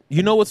 That's it.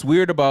 You know what's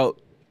weird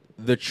about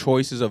the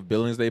choices of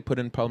buildings they put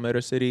in Palmetto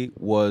City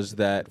was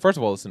that, first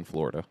of all, it's in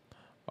Florida.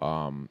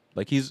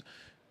 Like he's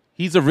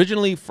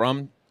originally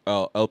from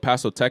El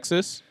Paso,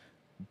 Texas,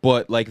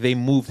 but like they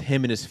moved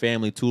him and his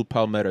family to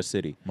Palmetto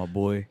City. My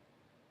boy,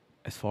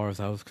 as far as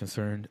I was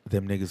concerned,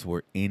 them niggas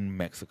were in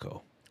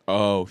Mexico.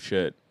 Oh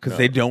shit! Because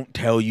they don't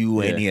tell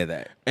you any of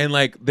that. And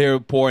like they're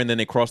poor, and then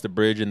they cross the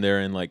bridge, and they're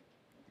in like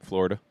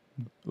Florida.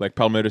 Like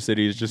Palmetto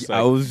City is just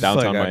like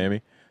downtown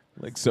Miami.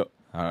 Like so.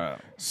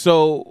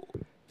 So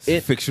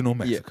it's fictional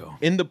Mexico.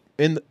 Yeah.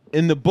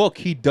 In the book,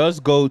 he does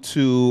go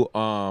to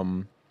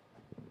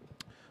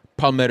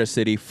Palmetto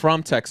City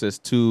from Texas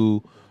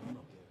to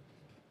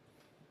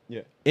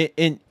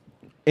in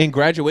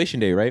graduation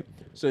day, right?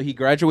 So he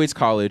graduates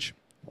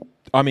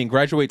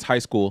graduates high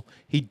school.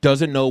 He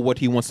doesn't know what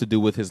he wants to do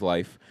with his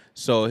life.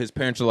 So his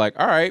parents are like,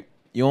 all right,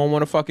 you don't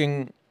want to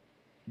fucking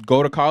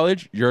go to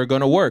college? You're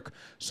going to work.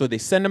 So they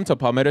send him to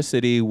Palmetto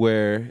City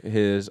where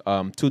his 2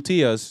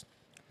 tias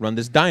run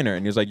this diner.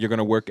 And he's like, you're going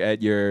to work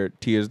at your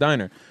tia's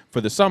diner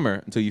for the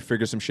summer until you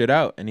figure some shit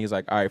out. And he's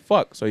like, all right,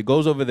 fuck. So he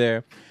goes over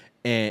there,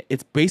 and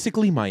it's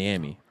basically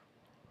Miami,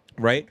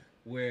 right?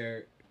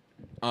 Where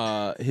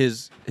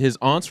his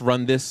aunts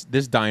run this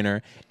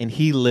diner, and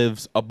he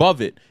lives above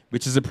it,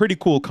 which is a pretty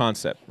cool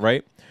concept,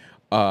 right?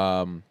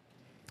 And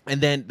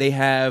then they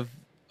have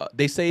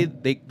they say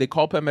they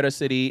call Palmetto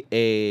City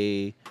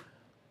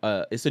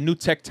it's a new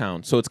tech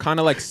town, so it's kind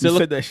of like You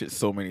said that shit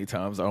so many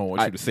times. I don't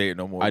want you to say it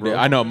no more. Bro.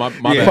 I know my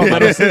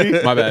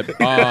bad. My bad.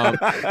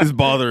 It's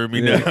bothering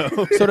me now.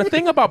 So the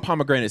thing about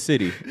Pomegranate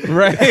City,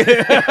 right?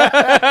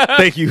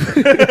 Thank you.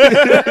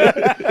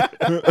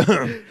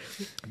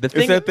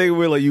 It's that thing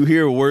where like you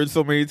hear a word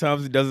so many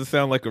times it doesn't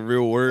sound like a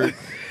real word.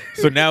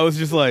 So now it's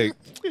just like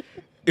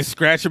it's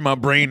scratching my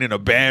brain in a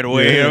bad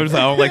way. Yeah. I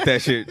don't like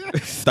that shit.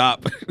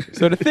 Stop.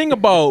 So the thing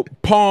about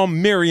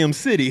Palm Miriam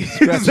City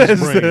That's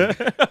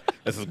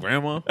his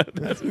grandma.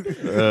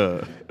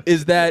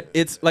 Is that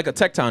it's like a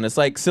tech town. It's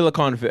like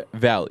Silicon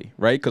Valley,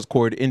 right? Because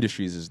Cord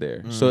Industries is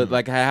there. So it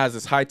like has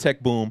this high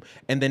tech boom.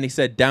 And then he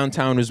said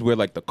downtown is where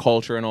like the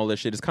culture and all that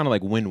shit is kind of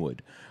like Wynwood.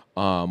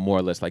 More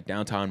or less like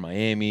downtown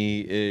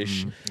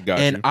Miami-ish.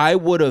 And I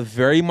would have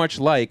very much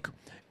like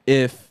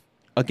if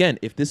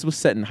this was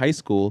set in high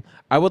school,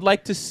 I would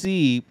like to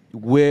see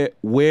where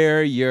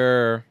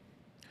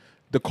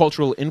the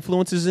cultural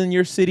influences in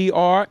your city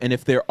are, and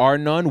if there are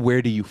none,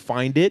 where do you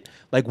find it?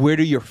 Like, where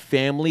do your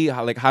family,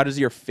 how does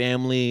your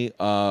family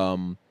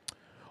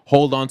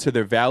hold on to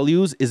their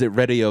values? Is it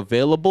readily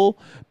available?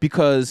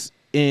 Because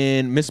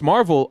in Miss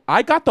Marvel,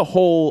 I got the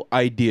whole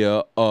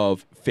idea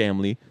of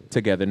family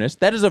togetherness.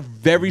 That is a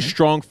very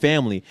strong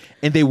family,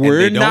 and they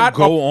were not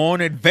go on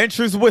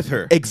adventures with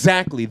her.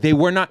 Exactly, they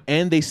were not,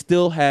 and they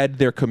still had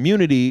their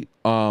community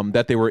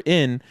that they were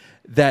in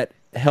that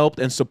helped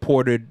and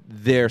supported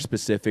their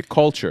specific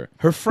culture.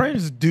 Her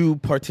friends do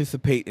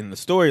participate in the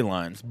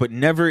storylines, but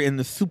never in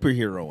the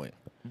superheroing.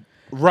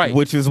 Right.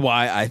 Which is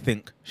why I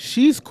think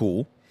she's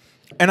cool.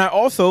 And I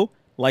also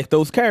like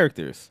those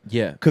characters.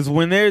 Yeah. Because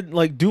when they're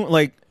like doing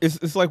like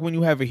it's like when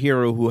you have a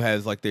hero who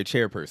has like their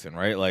chairperson,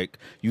 right? Like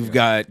you've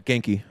got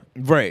Genki.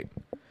 Right.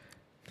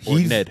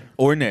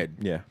 Or Ned.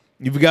 Yeah.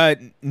 You've got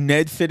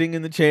Ned sitting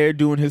in the chair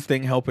doing his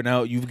thing, helping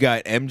out. You've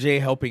got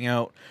MJ helping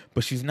out,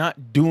 but she's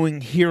not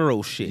doing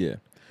hero shit. Yeah.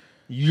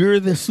 You're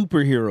the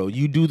superhero.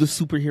 You do the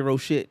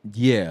superhero shit.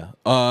 Yeah.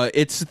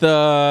 It's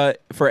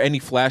for any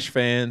Flash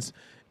fans,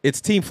 it's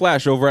Team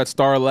Flash over at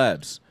Star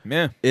Labs.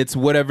 Yeah. It's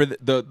whatever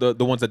the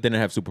ones that didn't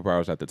have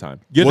superpowers at the time.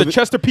 You're the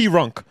Chester P.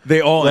 Runk.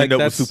 They all end up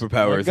with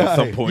superpowers at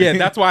some point. Yeah,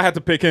 that's why I had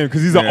to pick him,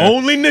 because he's the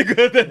only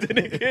nigga that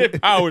didn't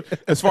get powers,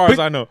 as far as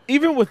I know.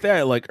 Even with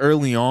that, like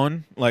early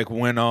on, like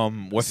when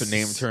what's her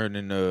name turned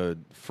into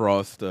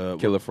Frost,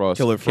 Killer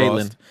Frost.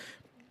 Caitlin.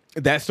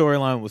 that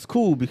storyline was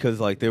cool because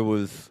like there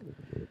was,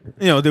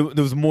 there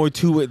was more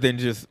to it than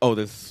just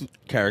this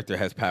character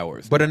has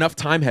powers. But enough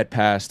time had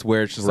passed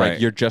where it's just Right.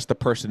 like you're just the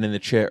person in the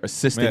chair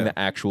assisting the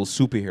actual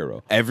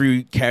superhero.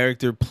 Every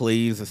character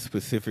plays a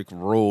specific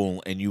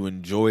role, and you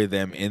enjoy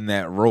them in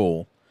that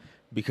role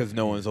because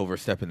no one's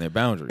overstepping their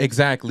boundaries.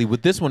 Exactly.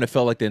 With this one, it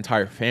felt like the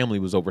entire family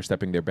was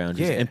overstepping their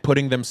boundaries and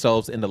putting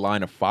themselves in the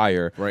line of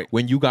fire. Right.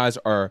 When you guys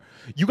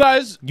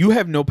You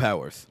have no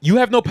powers. you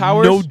have no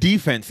powers, No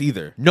defense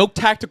either. no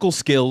tactical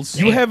skills.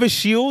 You have a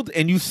shield,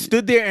 and you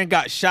stood there and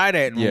got shot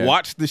at and Yeah.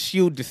 watched the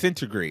shield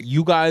disintegrate.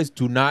 You guys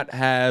do not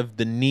have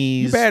the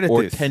knees bad at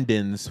or this.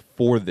 tendons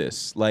for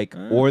this,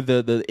 or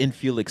the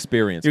infield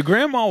experience. Your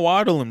grandma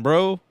waddling,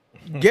 bro.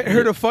 Get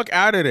her the fuck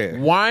out of there.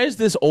 Why is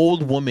this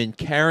old woman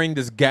carrying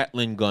this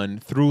Gatling gun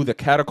through the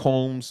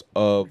catacombs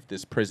of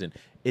this prison?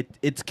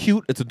 It's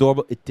cute, it's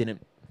adorable. It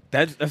didn't.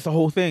 That's the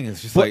whole thing.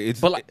 It's just But-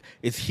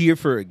 it's here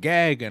for a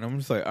gag, and I'm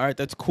just like, all right,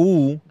 that's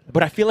cool.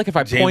 But I feel like if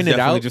I James pointed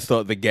definitely out, just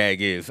thought the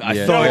gag is. I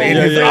Yeah. saw it in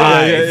Yeah, his yeah,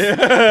 eyes.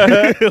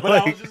 But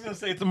I was just gonna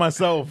say it to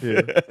myself.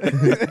 you're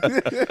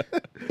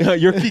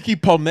Kiki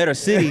Palmera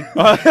City.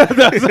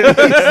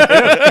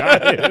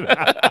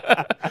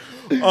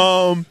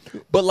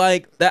 But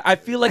like that, I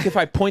feel like if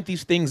I point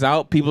these things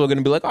out, people are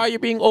gonna be like, "Oh, you're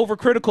being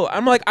overcritical."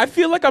 I'm like, I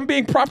feel like I'm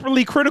being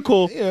properly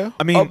critical. Yeah.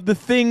 I mean, of the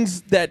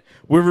things that,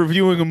 we're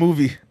reviewing a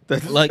movie.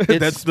 That's Like, it's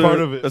that's part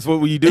of it. That's what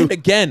we do. and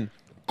again,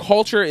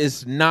 culture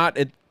is not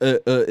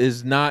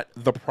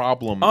the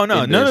problem. Oh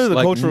no, in none this. of the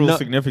Like, cultural no-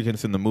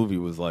 significance in the movie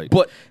was like,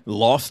 But-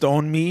 lost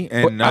on me.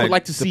 And But I would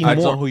like to see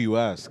Depends more. on who you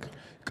ask.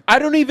 I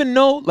don't even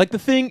know. Like the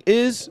thing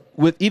is,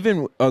 with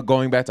even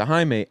going back to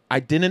Jaime, I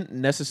didn't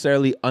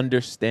necessarily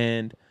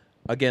understand.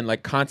 Again,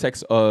 like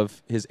context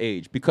of his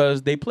age,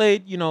 because they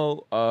played,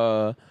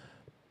 known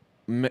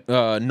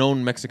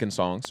Mexican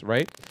songs,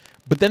 right?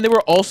 But then there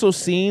were also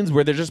scenes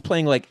where they're just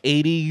playing like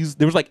 80s.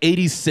 There was like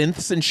 80s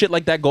synths and shit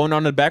like that going on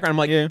in the background. I'm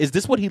like, Yeah. is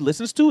this what he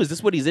listens to? Is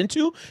this what he's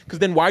into? Because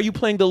then why are you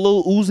playing the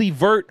little Uzi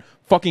Vert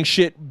fucking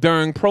shit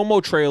during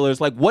promo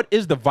trailers? Like, what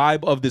is the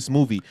vibe of this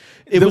movie?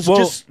 It was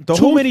just the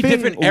too whole many thing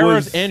different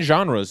eras was- and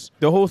genres.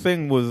 the whole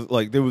thing was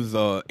like there was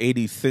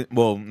 80s synth,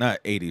 well, not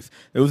 80s.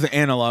 There was an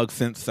analog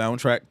synth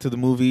soundtrack to the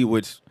movie,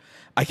 which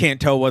I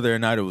can't tell whether or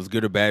not it was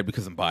good or bad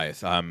because I'm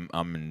biased. I'm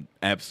an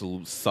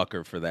absolute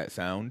sucker for that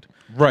sound.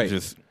 Right.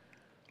 Just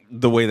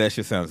the way that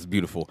shit sounds is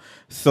beautiful.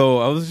 So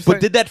I was just But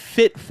like, did that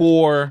fit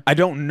for? I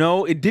don't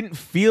know. It didn't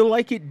feel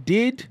like it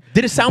did.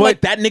 Did it sound but-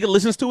 like that nigga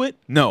listens to it?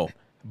 No.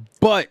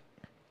 But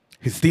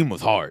his theme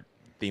was hard.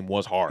 Theme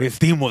was hard. His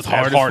theme was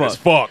hard, hard as as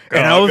fuck. fuck.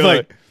 And Oh, I was good.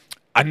 like,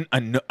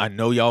 I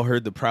know y'all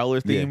heard the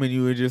Prowler theme, Yeah. and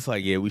you were just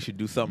like, yeah, we should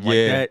do something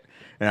Yeah. like that.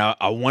 And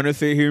I want to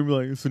sit here and be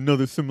like, it's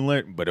another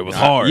similarity, but it was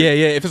hard. Yeah,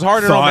 yeah. If it's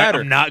hard, it So don't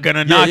matter. I'm not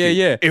gonna knock yeah, it.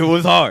 yeah. It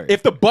was hard.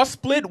 If the bus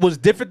split was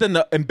different than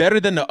and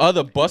better than the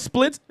other bus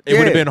splits, it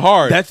would have been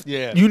hard. That's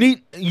Yeah.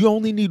 You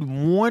only need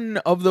one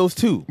of those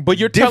two. But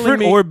you're different telling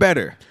me- or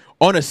better.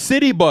 On a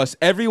city bus,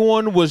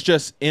 everyone was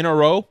just in a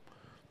row.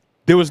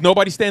 There was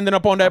nobody standing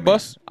up on that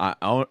bus. I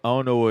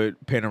don't know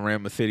what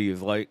Panorama City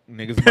is like.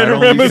 Niggas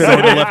Panorama might only sit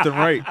on the City. left and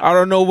right. I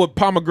don't know what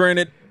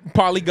pomegranate,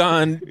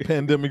 polygon,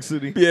 Pandemic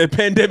City. yeah,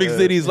 pandemic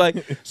cities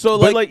like. So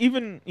But like, like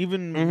even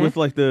with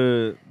like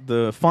the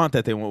font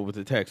that they went with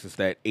the text, it's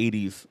that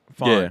 80s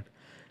font. Yeah.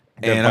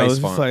 That And I Vice was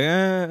just font.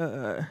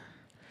 like,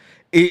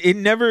 it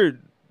never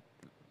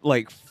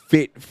like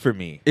fit for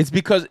me. it's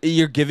because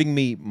you're giving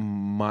me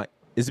my.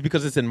 Is it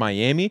because it's in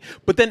Miami?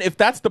 But then, if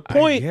that's the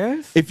point,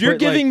 guess, if you're but,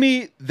 giving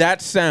me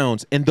that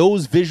sounds and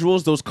those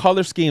visuals, those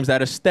color schemes,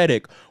 that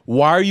aesthetic,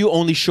 why are you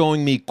only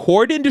showing me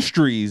Cord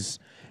Industries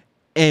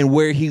and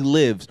where he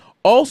lives?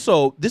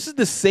 Also, this is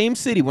the same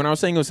city. When I was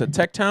saying it was a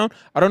tech town,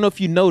 I don't know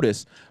if you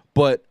noticed,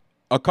 but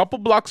a couple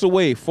blocks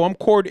away from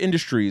Cord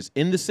Industries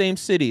in the same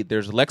city,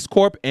 there's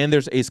LexCorp and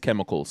there's Ace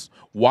Chemicals.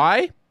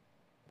 Why?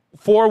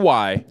 For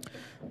why?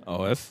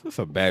 Oh, that's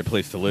a bad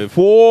place to live.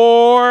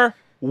 For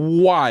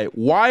why?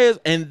 Why is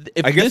and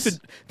if I guess this,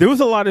 there was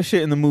a lot of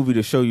shit in the movie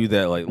to show you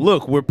that, like,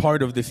 look, we're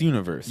part of this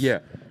universe. yeah.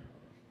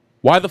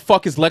 Why the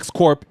fuck is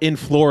LexCorp in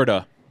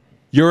Florida?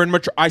 You're in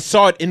I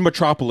saw it in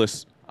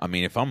Metropolis. I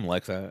mean, if I'm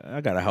Lex, I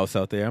got a house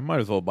out there. I might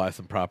as well buy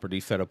some property,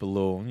 set up a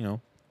little,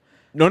 No.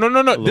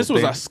 little This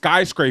was thing. a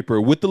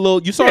skyscraper with the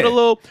little. You saw Yeah. the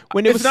little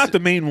when it It's was not the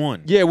main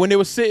one. Yeah, when they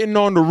were sitting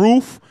on the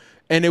roof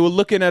and they were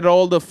looking at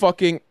all the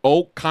fucking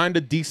kind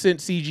of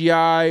decent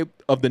CGI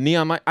of the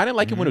neon light. I didn't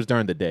like it when it was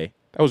during the day.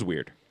 That was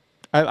weird.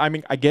 I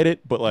mean, I get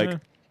it, but like, Yeah.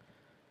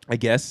 I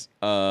guess.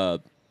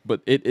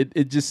 But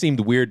it just seemed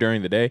weird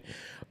during the day.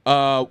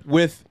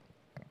 With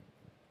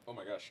oh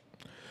my gosh,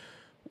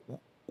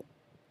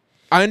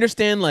 I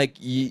understand like.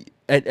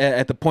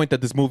 At the point that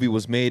this movie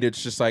was made,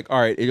 it's just like, all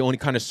right, it only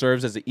kind of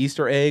serves as an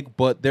Easter egg,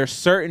 but there's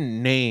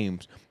certain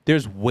names.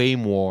 There's way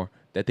more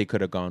that they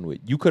could have gone with.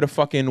 You could have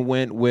fucking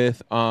went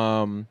with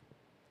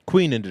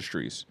Queen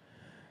Industries.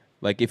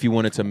 Like if you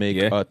wanted to make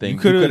Yeah. a thing. You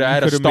You coulda- could have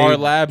had you a coulda Star made-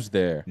 Labs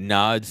there.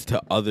 Nods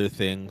to other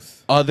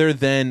things. Other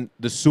than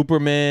the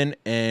Superman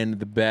and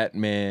the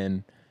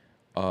Batman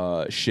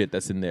shit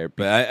that's in there.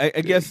 But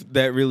I guess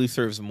that really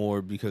serves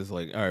more because,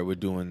 like, all right, we're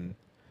doing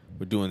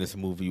this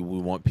movie. We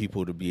want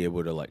people to be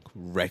able to like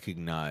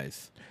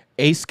recognize.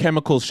 Ace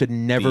Chemicals should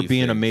never These be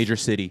in a things. major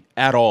city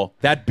at all.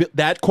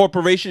 That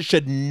corporation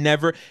should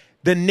never.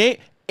 The name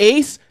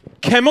Ace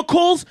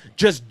Chemicals,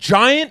 just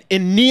giant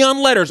in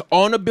neon letters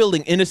on a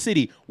building in a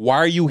city. Why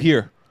are you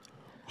here?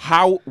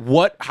 How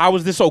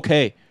is this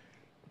okay?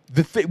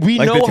 We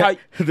Like know how.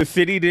 the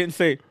city didn't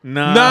say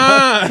nah.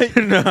 Nah,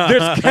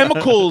 there's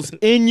chemicals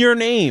in your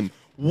name.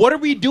 What are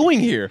we doing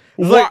here?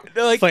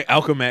 It's like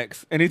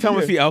Alchemax. Anytime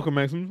I see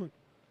Alchemax, I'm like,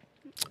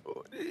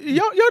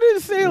 y'all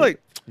didn't say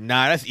like,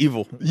 nah, that's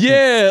evil.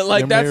 Yeah,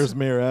 like Your that's. mayor's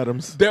Mayor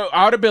Adams.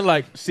 I would have been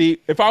like, see,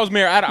 if I was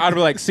Mayor Adams, I'd be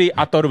like, see,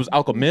 I thought it was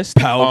Alchemist.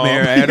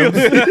 Mayor Adams.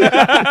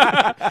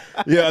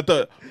 Yeah, I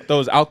thought it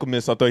was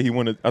Alchemist. I thought he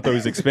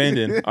was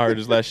expanding. I heard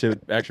his last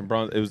shit, Action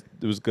Bronze.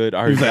 It was good.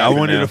 I heard. He's like, I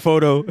wanted a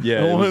photo.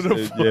 Yeah, I wanted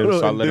a photo.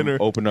 so I at let him dinner.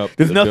 open up.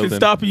 There's the nothing building.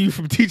 stopping you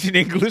from teaching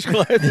English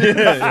class.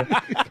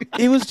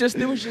 It was just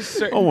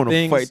certain. I want to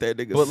things, fight that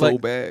nigga but, so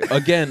like, bad.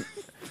 Again,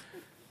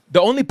 the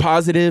only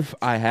positive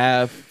I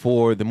have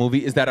for the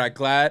movie is that I'm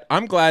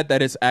glad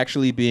that it's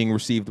actually being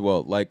received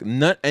well. Like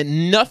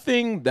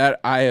nothing that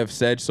I have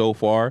said so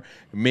far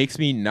makes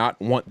me not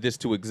want this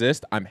to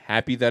exist. I'm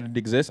happy that it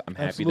exists. I'm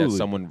happy that Absolutely.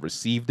 someone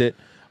received it.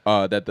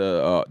 That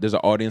there's an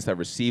audience that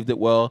received it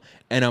well,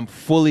 and I'm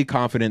fully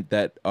confident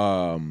that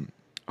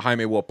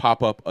Jaime will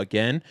pop up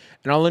again,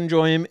 and I'll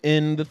enjoy him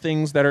in the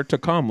things that are to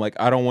come. Like,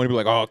 I don't want to be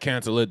like, oh,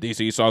 cancel it,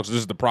 DC sucks, this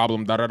is the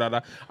problem, da da da da.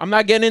 I'm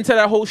not getting into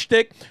that whole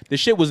shtick. The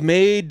shit was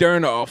made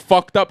during a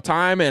fucked up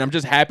time, and I'm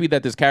just happy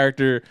that this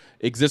character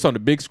exists on the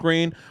big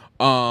screen.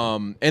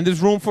 And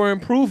there's room for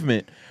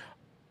improvement.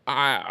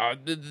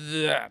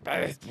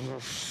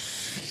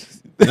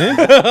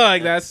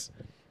 Like that's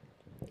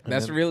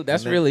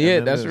really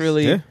it. That's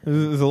really Yeah,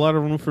 there's a lot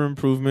of room for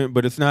improvement,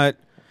 but it's not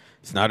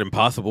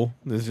impossible.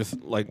 There's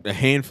just like a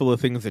handful of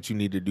things that you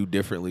need to do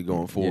differently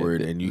going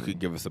forward, and you could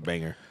give us a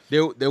banger.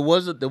 There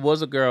was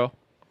a girl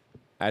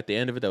at the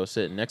end of it that was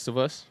sitting next to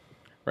us,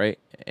 right?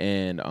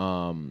 And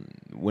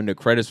when the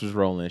credits was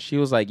rolling, she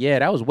was like, "Yeah,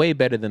 that was way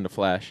better than the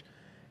Flash."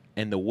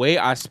 And the way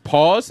I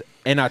paused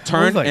and I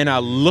turned like, and I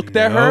looked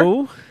at her,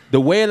 no. the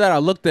way that I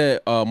looked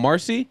at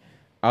Marcy,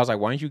 I was like,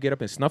 "Why don't you get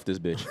up and snuff this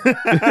bitch?"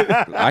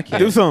 I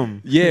can't Do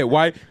something. Yeah,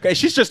 why? 'Cause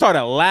she just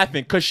started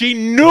laughing because she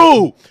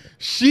knew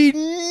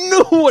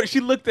what. She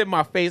looked at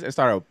my face and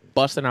started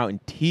busting out in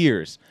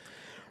tears.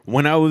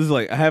 When I was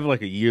like, I have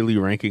like a yearly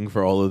ranking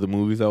for all of the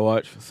movies I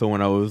watch. So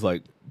when I was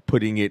like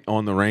putting it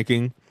on the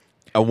ranking,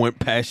 I went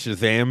past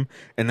Shazam,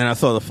 and then I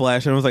saw the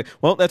Flash, and I was like,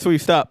 well, that's where you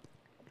stop.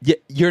 Yeah,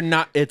 you're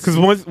not. It's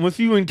Because once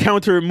you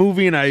encounter a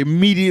movie and I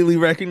immediately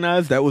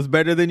recognize that was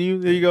better than you,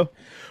 there you go.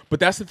 But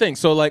that's the thing.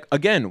 So, like,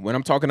 again, when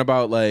I'm talking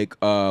about like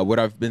what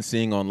I've been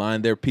seeing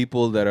online, there are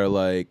people that are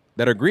like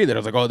that agree that I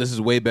was like, oh, this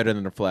is way better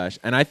than the Flash,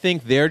 and I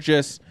think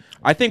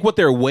I think what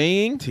they're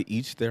weighing To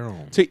each their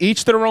own. to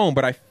each their own.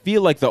 But I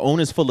feel like the own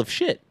is full of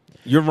shit.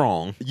 You're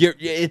wrong,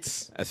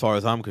 It's as far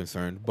as I'm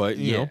concerned. But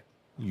you Yeah. know,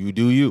 you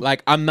do you.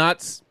 like I'm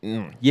not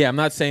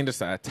saying this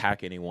to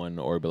attack anyone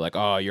or be like,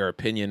 oh, your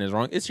opinion is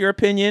wrong. It's your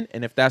opinion,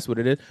 and if that's what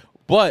it is.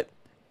 But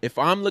if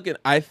I'm looking,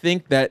 I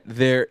think that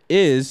there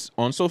is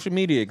on social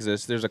media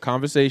exists. There's a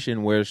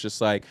conversation where it's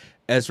just like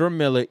Ezra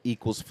Miller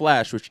equals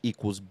Flash, which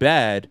equals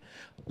bad.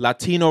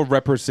 Latino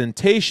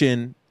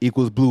representation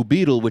equals Blue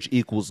Beetle, which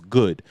equals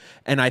good.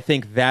 And I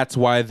think that's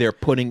why they're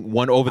putting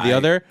one over the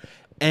other.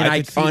 And I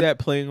could see that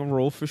playing a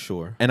role for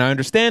sure. and I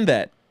understand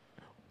that,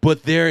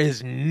 but there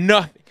is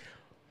nothing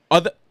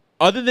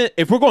other than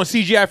if we're going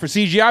CGI for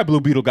CGI,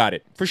 Blue Beetle got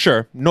it for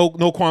sure. No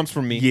qualms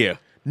from me. Yeah.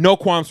 No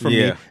qualms from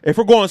me. Yeah. If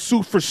we're going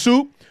suit for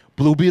suit,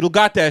 Blue Beetle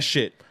got that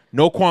shit.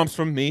 No qualms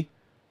from me.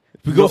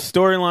 If we go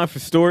storyline for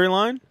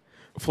storyline,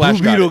 Flash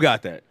Blue Beetle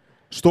got got that.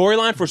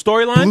 Storyline for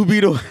storyline. Blue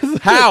Beetle.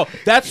 How?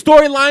 That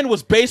storyline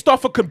was based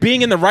off of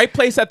being in the right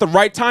place at the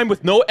right time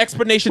with no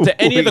explanation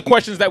to any of the Wait.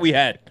 questions that we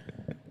had.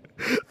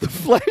 The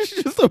Flash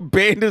just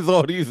abandons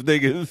all these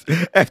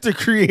niggas after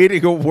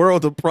creating a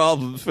world of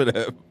problems for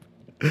them.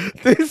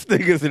 This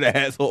nigga's an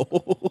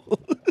asshole.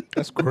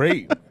 That's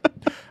great.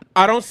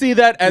 I don't see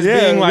that as Yeah,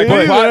 being like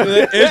me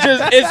neither.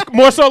 it's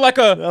more so like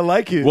I a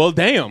like it. well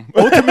damn.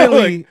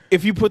 Ultimately,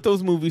 if you put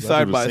those movies I side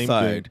do the by same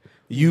side,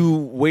 you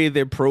weigh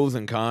their pros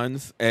and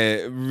cons.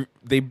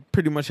 They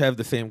pretty much have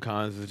the same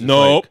cons. It's just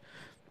Nope.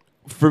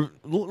 like,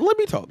 let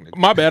me talk, nigga.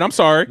 My bad. I'm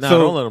sorry. Nah, so-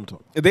 don't let him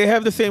talk. They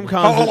have the same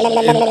cons.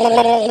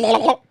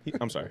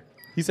 I'm sorry.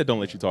 He said don't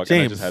let you talk. And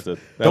I James, just had to.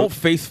 don't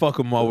face fuck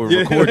them while we're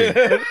recording.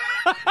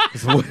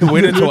 Just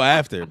wait until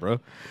after, bro.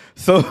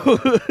 So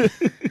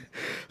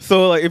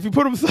like if you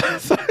put them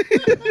side,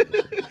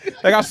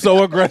 I got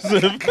so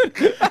aggressive.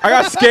 I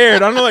got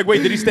scared. I'm like,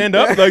 wait, did he stand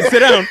up? Like, sit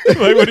down. Like,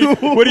 what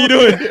are you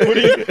doing?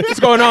 What's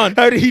going on?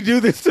 how did he do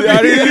this to me?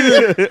 How did he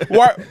do this?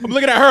 Why, I'm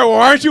looking at her.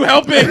 Why aren't you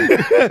helping?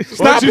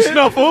 Stop you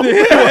snuffle.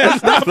 Yeah,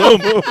 stop him.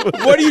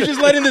 What are you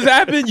just letting this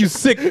happen? You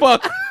sick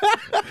fuck.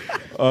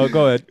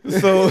 Go ahead.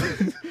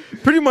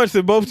 Pretty much,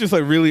 they're both just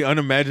like really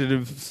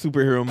unimaginative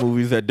superhero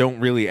movies that don't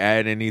really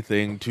add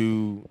anything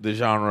to the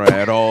genre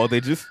at all. They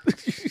just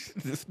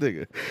this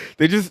nigga.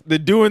 They're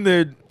doing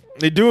the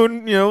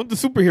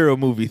superhero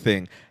movie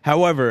thing.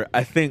 However,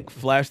 I think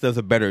Flash does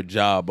a better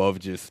job of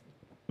just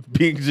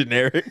being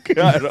generic.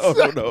 I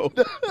don't know.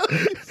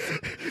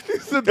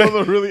 Those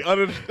are really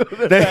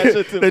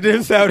That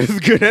didn't sound as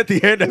good at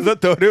the end as I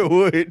thought it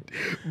would.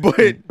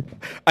 But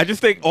I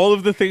just think all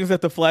of the things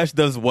that the Flash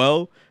does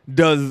well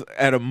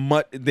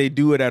they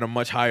do it at a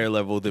much higher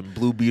level than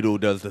Blue Beetle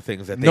does the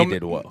things that they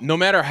did well. No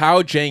matter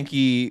how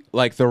janky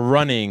like the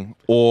running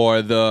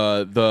or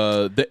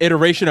the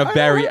iteration of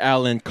Barry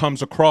Allen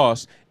comes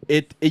across,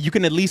 you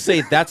can at least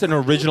say that's an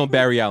original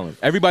Barry Allen.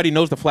 Everybody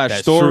knows the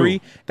Flash story.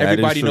 True.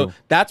 Everybody knows.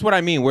 That's what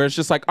I mean. Where it's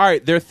just like, all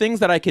right, there are things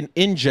that I can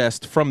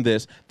ingest from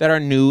this that are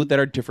new, that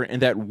are different,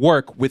 and that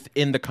work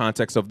within the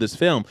context of this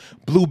film.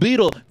 Blue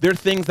Beetle, there are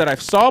things that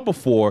I've saw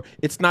before.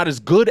 It's not as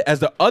good as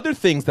the other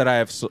things that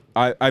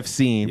I've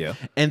seen. Yeah.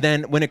 And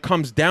then when it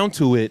comes down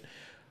to it,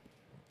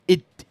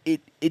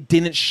 it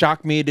didn't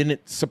shock me. It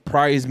didn't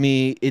surprise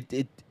me.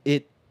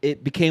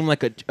 It became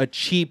like a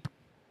cheap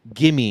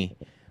gimme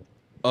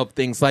of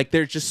things. Like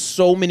there's just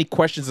so many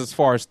questions as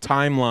far as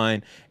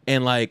timeline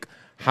and like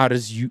why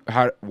did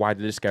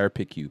the Scarab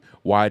pick you?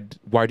 Why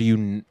are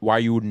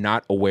you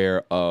not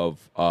aware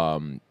of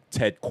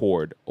Ted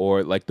Cord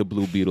or like the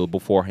Blue Beetle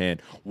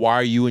beforehand? Why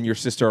are you and your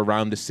sister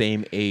around the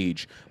same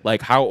age?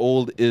 Like how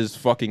old is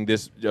fucking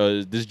this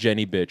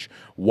Jenny bitch?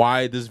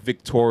 Why does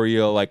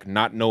Victoria like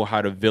not know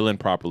how to villain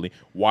properly?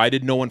 Why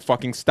did no one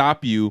fucking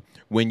stop you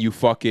when you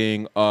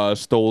fucking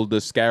stole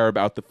the Scarab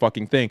out the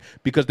fucking thing?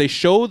 Because they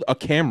showed a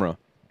camera.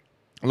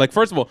 Like,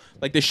 first of all,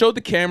 like they showed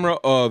the camera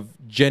of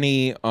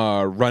Jenny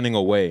running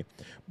away,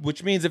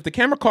 which means if the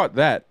camera caught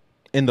that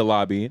in the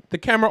lobby, the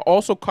camera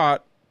also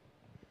caught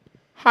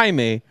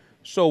Jaime.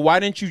 So why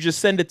didn't you just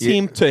send a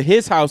team to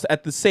his house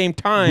at the same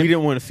time? We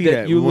didn't want to see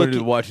that. We wanted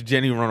to watch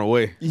Jenny run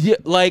away. Yeah,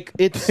 like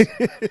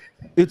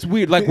it's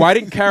weird. Like, why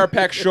didn't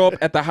Carapax show up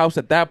at the house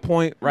at that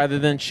point rather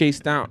than chase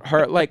down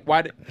her? Like,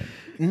 why did...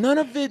 None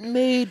of it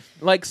made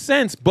like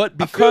sense, but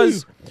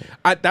because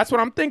that's what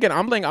I'm thinking.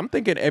 I'm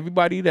thinking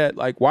everybody that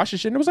like watched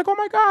this shit and it was like, oh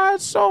my god,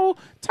 so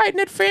tight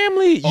knit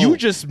family. You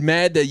just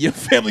mad that your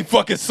family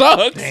fucking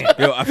sucks.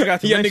 Yo, I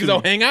forgot to you mention, niggas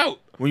don't hang out.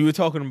 When you were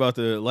talking about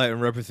the Latin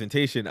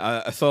representation,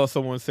 I saw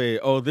someone say,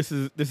 "Oh, this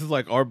is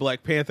like our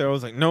Black Panther." I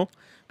was like, "No,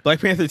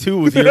 Black Panther 2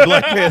 was your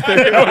Black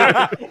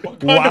Panther."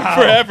 Wow,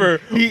 forever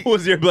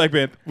was your Black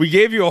Panther. We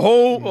gave you a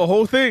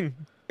whole thing.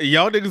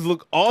 Y'all niggas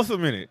look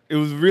awesome in it. It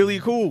was really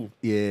cool.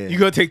 Yeah. You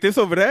gonna take this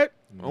over that?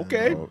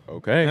 Okay.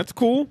 Okay. That's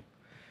cool.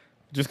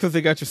 Just because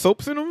they got your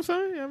soaps in them,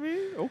 son? I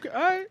mean, okay,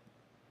 all right.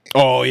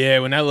 Oh, yeah,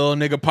 when that little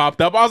nigga popped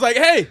up, I was like,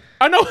 hey,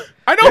 I know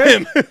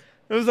him.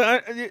 It was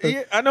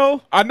like, I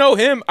know. I know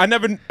him. I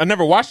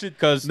never watched it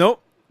because don't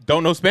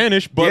know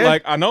Spanish, but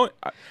like I know it.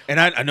 And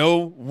I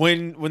know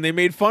when they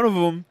made fun of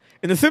him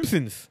in The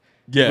Simpsons.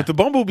 Yeah. With the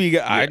Bumblebee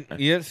guy.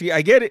 See,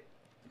 I get it.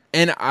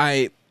 And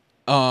I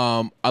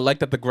like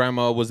that the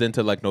grandma was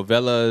into like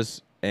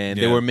novellas and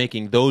they were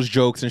making those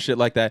jokes and shit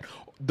like that.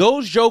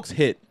 Those jokes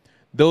hit.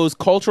 Those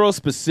cultural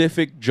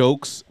specific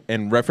jokes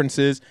and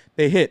references,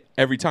 they hit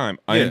every time.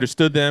 I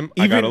understood them.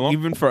 I got along.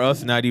 Even for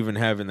us, not even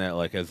having that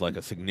like as like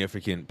a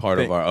significant part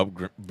of our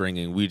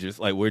upbringing, we're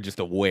just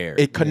aware.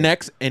 It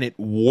connects and it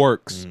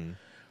works.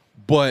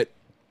 But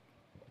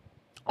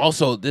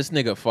also, this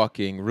nigga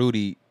fucking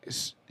Rudy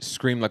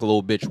screamed like a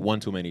little bitch one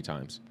too many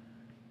times.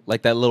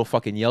 Like that little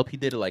fucking yelp, he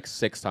did it like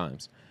 6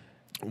 times.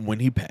 When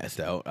he passed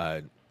out,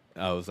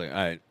 I was like, all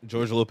right,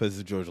 George Lopez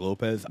is George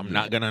Lopez. I'm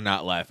not gonna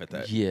not laugh at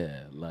that.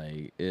 Yeah,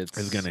 like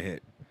it's gonna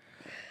hit.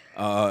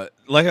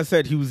 Like I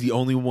said, he was the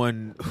only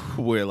one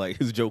where like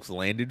his jokes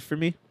landed for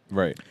me,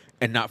 right,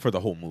 and not for the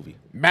whole movie.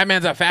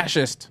 Batman's a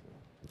fascist.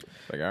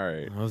 Like, all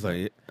right, I was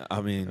like,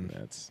 I mean,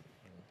 that's.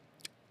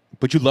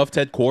 But you love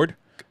Ted Cord,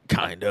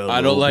 kind of.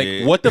 I don't like.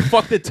 Bit. What the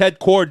fuck did Ted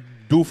Cord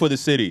do for the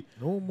city?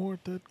 No more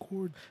Ted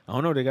Cord. I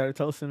don't know. They got to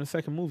tell us in the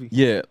second movie.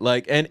 Yeah,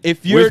 like, and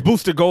if you're Where's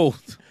Booster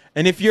Gold.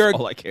 And if you're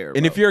all I care about.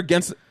 And if you're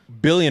against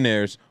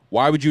billionaires,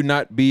 why would you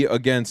not be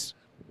against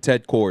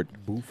Ted Cord?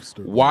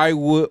 Why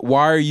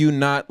are you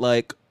not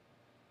like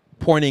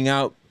pointing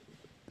out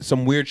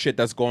some weird shit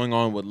that's going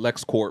on with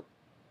LexCorp?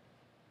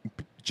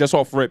 Just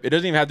off rip. It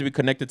doesn't even have to be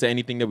connected to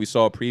anything that we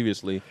saw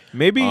previously.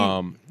 Maybe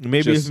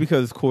it's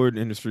because Cord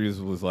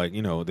Industries was like,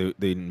 you know,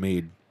 they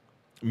made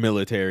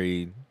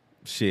military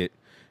shit,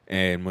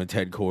 and when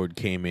Ted Cord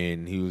came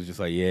in, he was just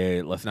like,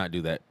 yeah, let's not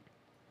do that.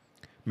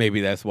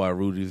 Maybe that's why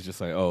Rudy's just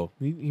like, oh,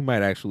 he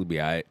might actually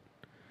be all right.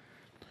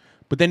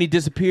 But then he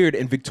disappeared,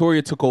 and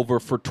Victoria took over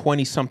for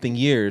 20-something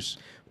years.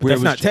 But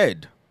that's not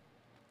Ted.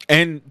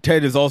 And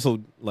Ted is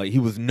also, like, he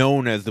was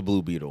known as the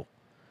Blue Beetle.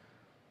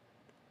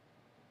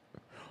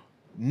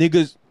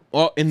 Niggas,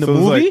 in the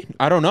movie? Like,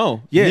 I don't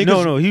know. Yeah,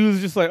 niggas, no. He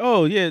was just like,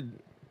 oh, yeah,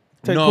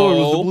 Ted Cord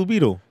was the Blue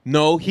Beetle.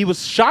 No, he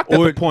was shocked at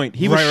the point.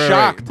 He was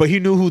shocked. Right. But he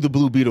knew who the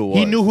Blue Beetle was.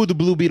 He knew who the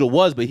Blue Beetle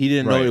was, but he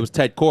didn't know it was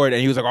Ted Cord.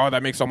 And he was like, oh,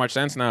 that makes so much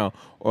sense now.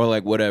 Or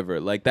like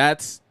whatever. Like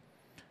that's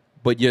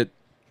but yet.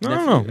 I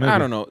don't know. Maybe. I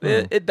don't know.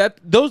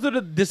 Those are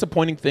the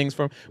disappointing things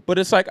from. But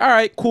it's like, all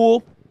right,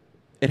 cool.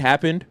 It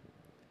happened.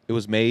 It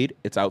was made.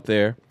 It's out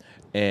there,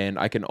 and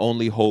I can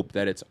only hope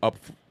that it's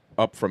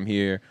up from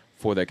here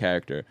for that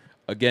character.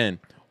 Again,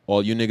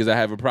 all you niggas that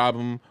have a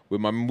problem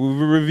with my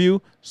movie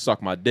review,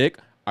 suck my dick.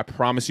 I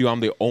promise you, I'm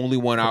the only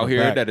one out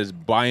here that is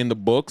buying the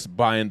books,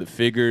 buying the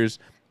figures,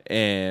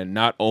 and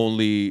not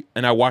only.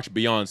 And I watched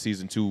Beyond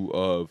season 2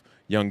 of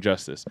Young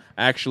Justice.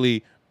 I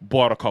actually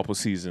bought a couple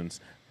seasons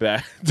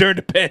back during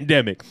the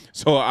pandemic,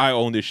 so I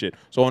own this shit.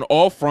 So on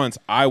all fronts,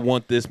 I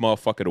want this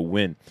motherfucker to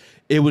win.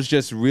 It was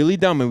just really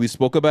dumb, and we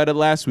spoke about it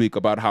last week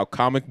about how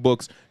comic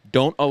books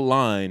don't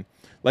align.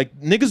 Like,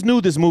 niggas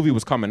knew this movie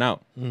was coming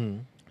out.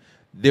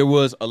 There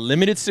was a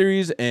limited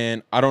series,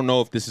 and I don't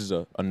know if this is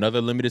another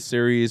limited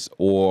series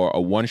or a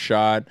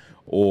one-shot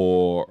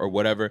or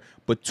whatever,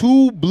 but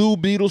 2 Blue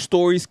Beetle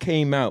stories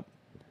came out.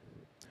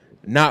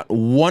 Not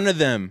one of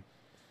them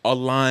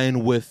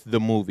align with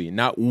the movie.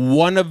 Not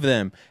one of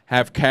them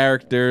have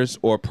characters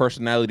or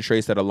personality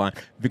traits that align.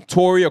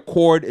 Victoria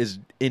Cord is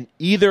in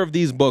either of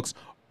these books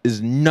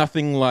is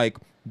nothing like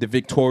the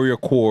Victoria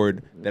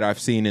Cord that I've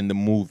seen in the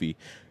movie.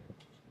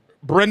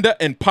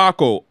 Brenda and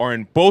Paco are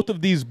in both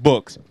of these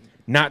books,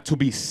 not to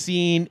be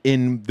seen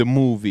in the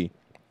movie.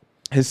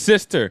 His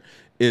sister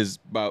is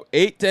about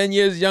 8-10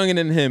 years younger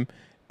than him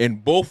in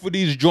both of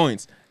these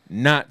joints,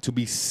 not to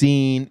be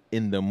seen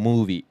in the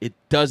movie. It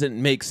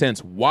doesn't make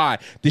sense. Why?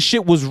 The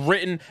shit was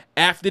written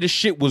after the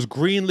shit was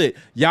greenlit.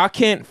 Y'all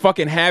can't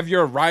fucking have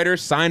your writer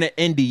sign an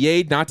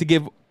NDA not to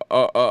give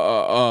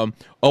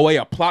away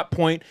a plot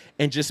point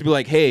and just be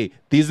like, hey,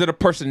 these are the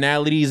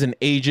personalities and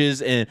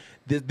ages, and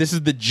this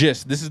is the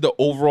gist. This is the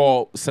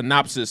overall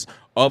synopsis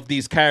of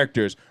these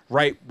characters.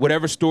 Write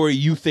whatever story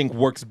you think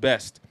works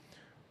best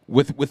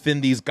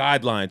within these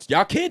guidelines.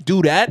 Y'all can't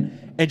do that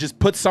and just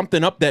put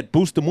something up that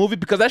boosts the movie,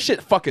 because that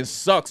shit fucking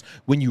sucks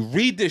when you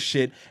read this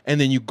shit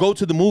and then you go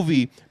to the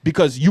movie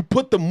because you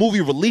put the movie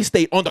release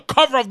date on the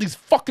cover of these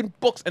fucking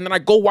books, and then I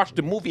go watch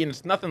the movie and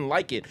it's nothing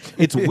like it.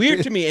 It's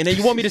weird to me. And then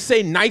you want me to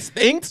say nice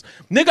things?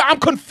 Nigga, I'm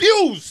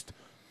confused.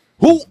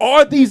 Who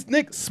are these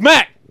niggas?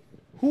 Smack.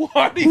 Who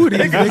are these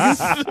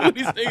niggas? Who are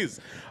these niggas?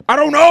 I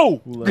don't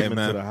know. Who let him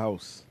man. into the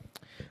house?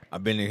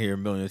 I've been in here a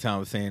million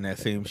times saying that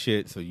same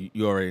shit, so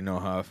you already know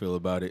how I feel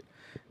about it.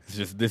 It's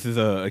just, this is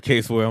a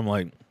case where I'm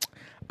like,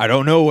 I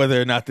don't know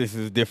whether or not this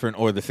is different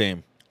or the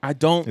same. I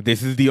don't.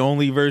 This is the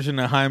only version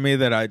of Jaime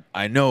that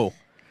I know.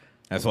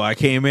 That's why I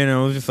came in and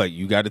I was just like,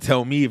 you got to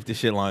tell me if this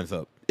shit lines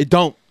up. It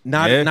don't.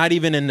 Not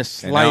even in the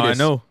slightest.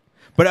 I know.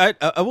 But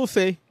I will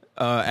say,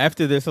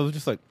 after this, I was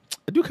just like,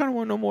 I do kind of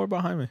want to know more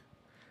about Jaime.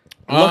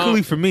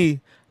 Luckily for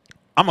me,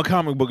 I'm a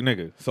comic book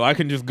nigga, so I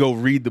can just go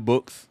read the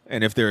books,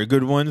 and if they're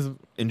good ones,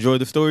 enjoy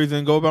the stories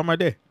and go about my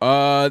day.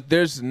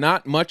 There's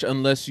not much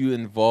unless you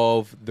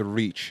involve the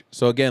Reach.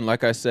 So again,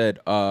 like I said,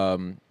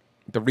 the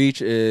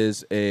Reach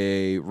is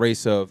a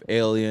race of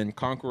alien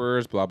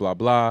conquerors, blah, blah,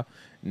 blah.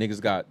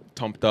 Niggas got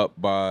tumped up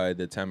by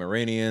the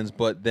Tamaranians,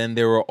 but then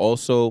there were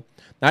also,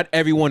 not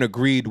everyone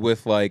agreed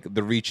with like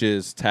the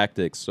Reach's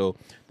tactics. So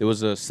there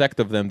was a sect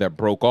of them that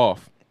broke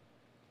off,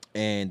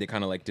 and they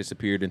kind of like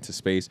disappeared into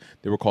space.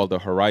 They were called the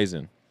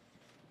Horizon.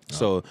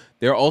 So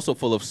they're also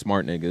full of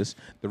smart niggas.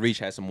 The Reach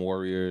has some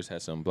warriors,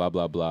 has some blah,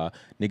 blah, blah.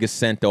 Niggas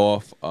sent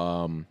off...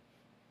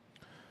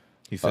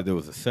 He said there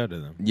was a set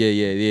of them.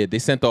 Yeah. They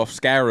sent off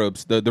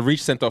scarabs. The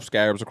Reach sent off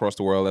scarabs across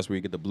the world. That's where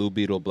you get the Blue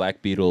Beetle,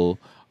 Black Beetle.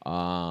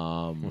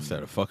 What's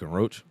that, a fucking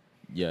roach?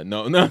 Yeah,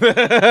 no.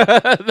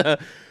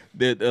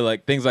 they're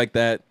like things like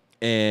that.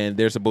 And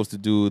they're supposed to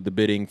do the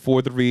bidding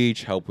for the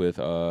Reach, help with,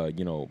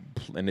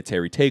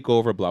 planetary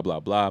takeover, blah,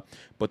 blah, blah.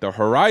 But the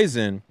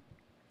Horizon,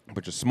 a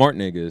bunch of smart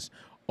niggas,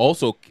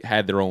 also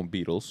had their own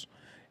Beetles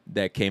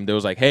that came. They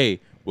was like, hey,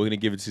 we're going to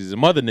give it to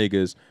some other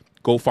niggas.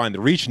 Go find the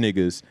Reach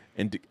niggas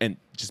and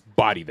just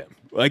body them.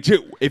 Like,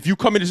 if you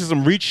come into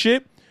some Reach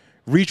shit,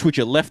 reach with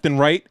your left and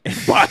right and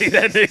body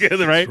that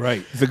nigga, right?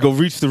 Right. So go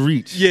reach the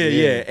Reach.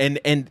 Yeah.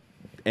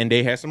 And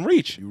they had some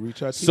Reach. You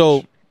reach out.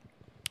 So...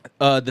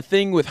 the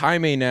thing with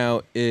Jaime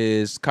now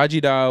is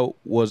Kaji Dao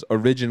was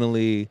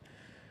originally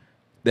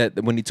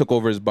that when he took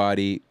over his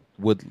body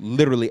would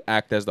literally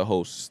act as the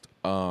host.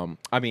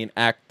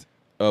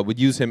 Would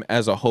use him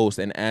as a host,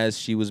 and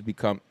as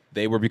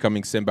they were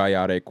becoming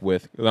symbiotic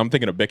with. I'm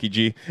thinking of Becky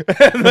G.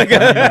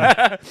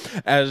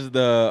 As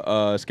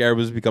the Scarab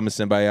was becoming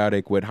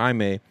symbiotic with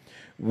Jaime,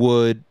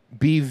 would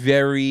be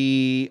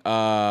very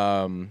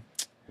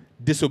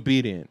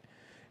disobedient.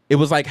 It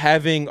was like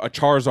having a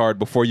Charizard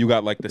before you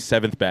got like the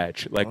 7th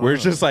badge. Like we're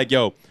just like,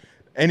 yo,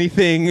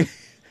 anything.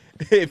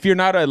 If you're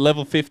not at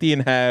level 50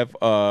 and have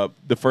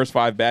the first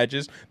 5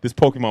 badges, this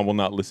Pokemon will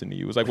not listen to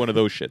you. It's like one of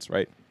those shits,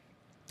 right?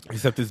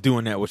 Except it's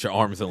doing that with your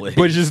arms and legs.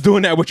 But it's just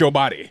doing that with your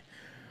body.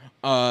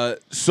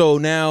 So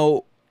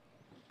now,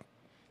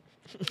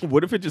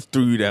 what if it just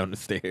threw you down the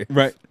stairs?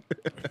 right?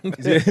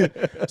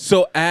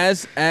 So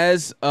as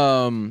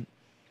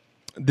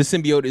the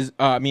symbiote is,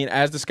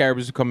 as the scarab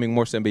is becoming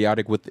more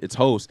symbiotic with its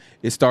host,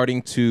 it's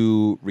starting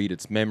to read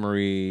its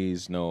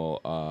memories,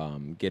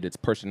 get its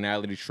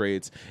personality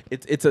traits.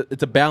 It's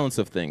a balance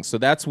of things. So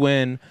that's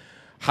when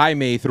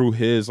Jaime, through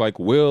his like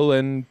will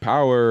and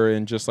power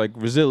and just like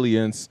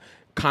resilience,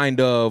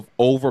 kind of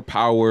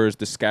overpowers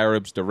the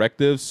scarab's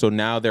directives. So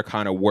now they're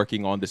kind of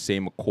working on the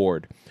same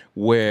accord,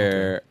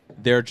 where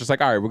they're just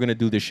like, all right, we're gonna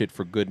do this shit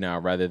for good now,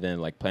 rather than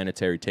like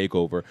planetary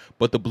takeover.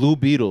 But the Blue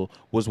Beetle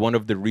was one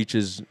of the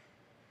Reach's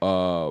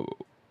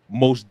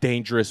most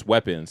dangerous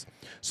weapons.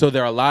 So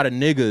there are a lot of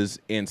niggas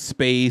in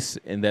space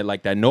and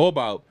that know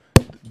about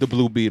the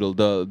Blue Beetle,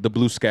 the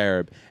Blue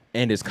Scarab,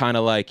 and it's kind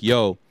of like,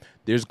 yo,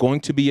 there's going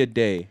to be a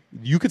day.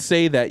 You could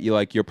say that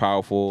you're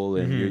powerful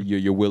and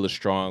your will is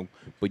strong,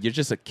 but you're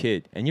just a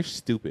kid and you're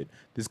stupid.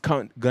 There's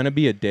gonna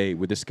be a day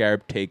where the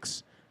Scarab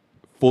takes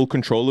full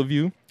control of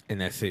you, and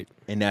that's it.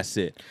 And that's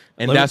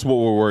what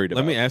we're worried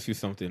about. Let me ask you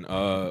something.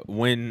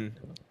 When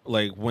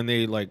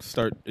they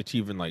start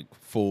achieving like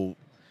full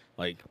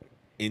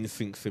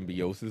in-sync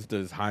symbiosis,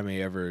 does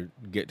Jaime ever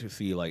get to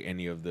see like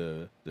any of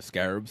the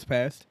Scarab's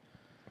past?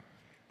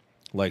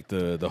 Like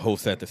the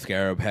host that the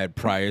Scarab had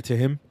prior to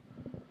him?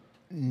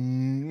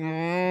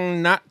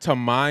 Not to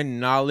my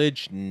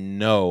knowledge,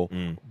 no.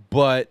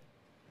 But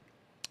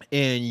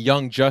in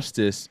Young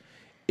Justice,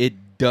 it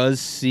does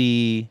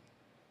see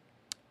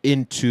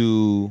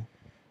into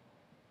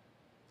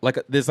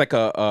there's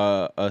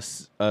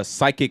a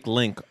psychic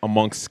link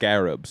amongst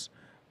scarabs,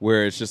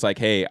 where it's just like,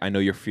 hey, I know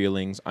your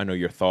feelings, I know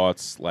your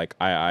thoughts. Like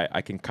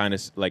I can kind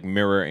of like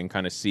mirror and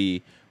kind of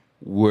see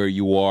where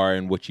you are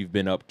and what you've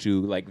been up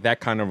to, like that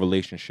kind of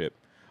relationship.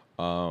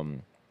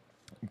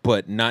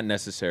 But not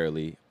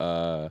necessarily.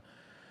 That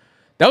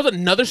was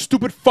another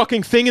stupid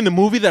fucking thing in the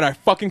movie that I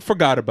fucking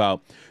forgot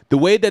about. The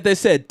way that they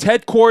said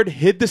Ted Kord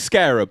hid the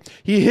scarab.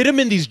 He hid him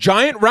in these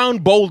giant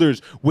round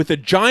boulders with a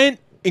giant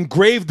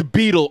engraved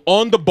beetle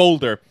on the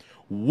boulder.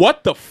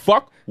 What the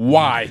fuck?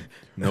 Why?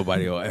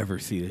 Nobody will ever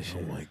see this shit.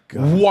 Oh my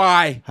god!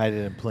 Why? Hide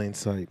it in plain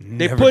sight.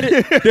 They put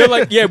it. They're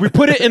like, yeah, we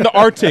put it in the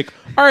Arctic.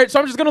 All right, so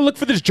I'm just gonna look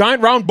for this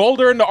giant round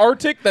boulder in the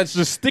Arctic that's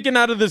just sticking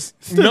out of this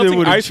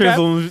melting ice cap.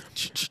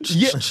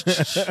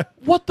 Yeah.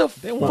 What the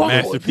fuck?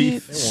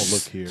 Masterpiece. They won't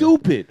look here.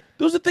 Stupid.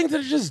 Those are things that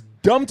are just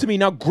dumb to me.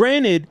 Now,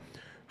 granted,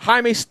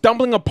 Jaime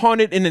stumbling upon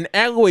it in an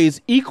alleyway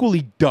is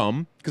equally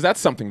dumb, because that's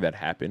something that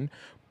happened.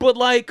 But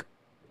like,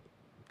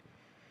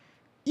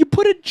 you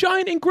put a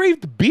giant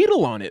engraved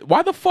beetle on it.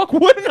 Why the fuck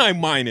wouldn't I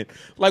mine it?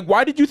 Like,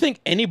 why did you think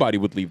anybody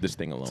would leave this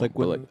thing alone?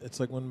 It's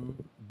like when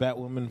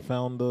Batwoman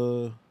found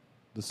the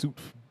suit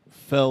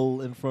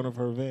fell in front of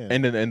her van,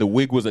 and the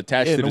wig was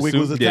attached to the wig suit.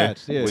 was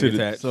attached. Yeah, To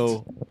the-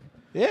 so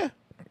yeah,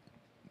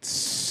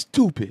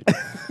 stupid.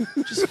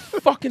 Just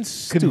fucking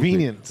stupid.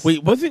 convenience.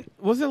 Wait, wasn't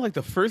like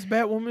the first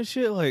Batwoman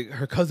shit? Like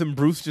her cousin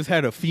Bruce just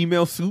had a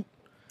female suit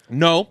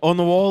No. on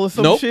the wall or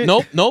some shit?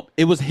 Nope.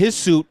 It was his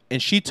suit,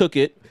 and she took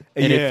it,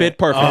 and Yeah. it fit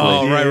perfectly.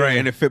 Oh, right,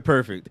 and it fit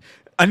perfect.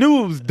 I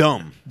knew it was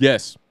dumb.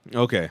 Yes.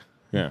 Okay,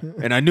 Yeah.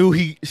 and I knew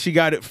she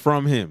got it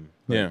from him.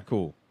 Like, Yeah.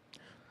 cool.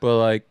 But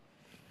like,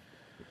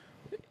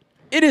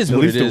 it is At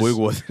what least it the is. wig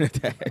wasn't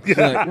attached.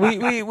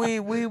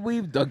 Like,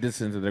 we've dug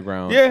this into the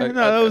ground. Yeah, Like,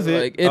 no, that was it.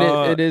 Like, it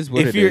is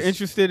what it is. If you're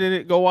interested in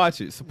it, go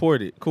watch it.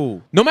 Support it.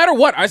 Cool. No matter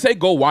what, I say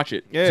go watch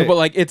it. Yeah. So, but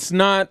like, it's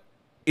not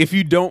If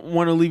you don't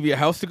want to leave your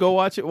house to go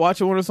watch it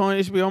when it's on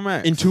HBO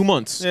Max. in 2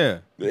 months. Yeah.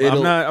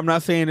 It'll- I'm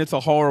not saying it's a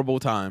horrible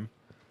time.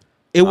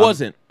 It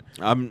wasn't.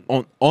 I'm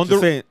On just the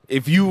saying,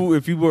 if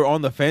you were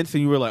on the fence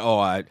and you were like, oh,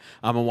 I'm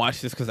gonna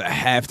watch this because I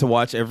have to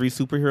watch every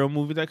superhero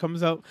movie that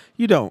comes out,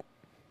 you don't.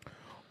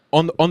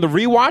 on the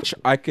rewatch,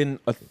 I can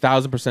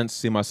 1,000%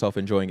 see myself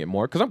enjoying it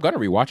more, because I'm gonna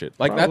rewatch it.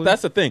 Like Probably.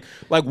 that's the thing.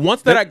 Like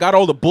once that I got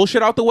all the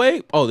bullshit out the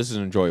way, oh, this is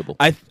enjoyable.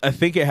 I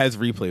think it has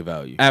replay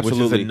value.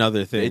 Absolutely, which is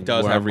another thing. It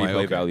does where have I'm like, replay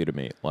okay, value to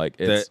me. Like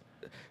it's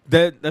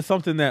that's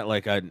something that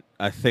like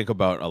I think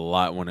about a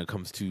lot when it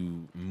comes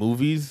to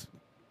movies,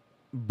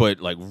 but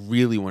like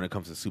really when it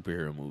comes to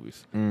superhero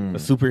movies. A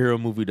superhero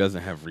movie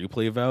doesn't have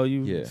replay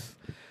value. Yeah.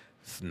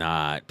 It's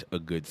not a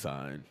good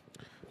sign.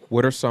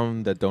 What are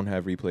some that don't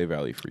have replay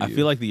value for you? I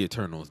feel like the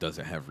Eternals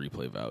doesn't have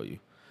replay value.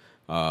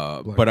 But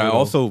I Widow.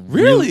 also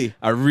Really?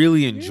 I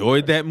really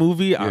enjoyed that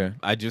movie. Yeah.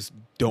 I just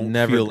don't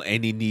Never- feel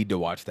any need to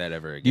watch that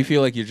ever again. you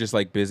feel like you're just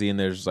like busy and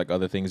there's just like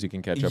other things you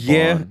can catch up on.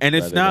 Yeah, and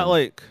it's rather not than-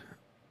 like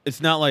it's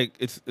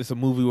a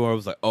movie where I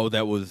was like, oh,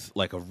 that was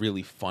like a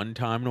really fun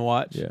time to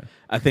watch. Yeah.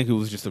 I think it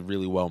was just a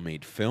really well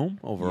made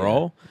film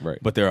overall. Yeah, right.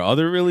 But there are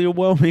other really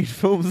well made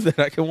films that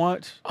I can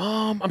watch.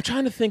 I'm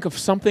trying to think of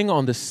something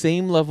on the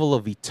same level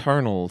of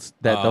Eternals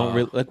that don't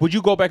really like. Would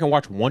you go back and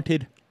watch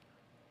Wanted?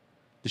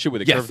 The shit where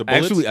they curve Yes, the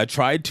bullets. actually, I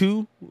tried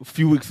to a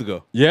few weeks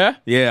ago. Yeah,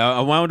 Yeah,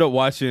 I wound up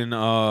watching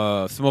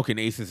Smoking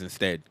Aces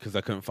instead because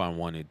I couldn't find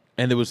Wanted.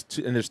 and there's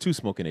two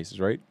Smoking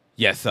Aces, right?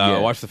 Yes, Yeah. I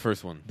watched the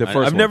first one. The first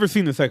I've one. never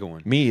seen the second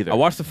one. Me either. I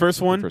watched the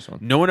first one. first one.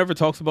 No one ever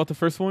talks about the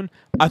first one.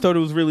 I thought it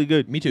was really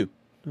good. Me too.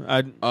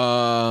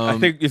 I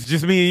think it's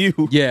just me and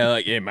you. Yeah,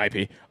 like it might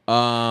be.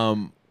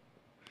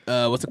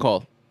 What's it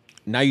called?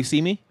 Now You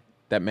See Me.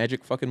 that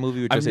magic fucking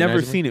movie. With I've Jesse never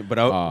Eisenberg? seen it, but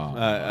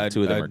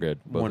two of them are good.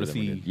 Both Want of to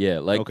them are see? good. Yeah,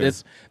 like Okay.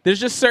 there's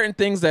just certain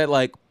things that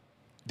like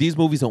these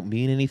movies don't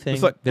mean anything.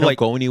 It's like- they don't like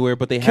go anywhere,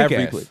 but they have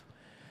Kick-Ass. replay.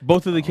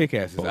 Both of the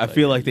kick-asses. both I are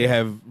feel good, like they yeah.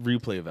 have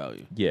replay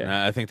value. Yeah. And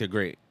I think they're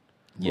great.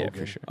 Yeah,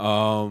 for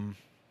sure.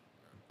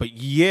 But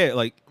yeah,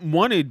 like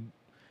Wanted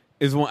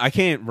is one. I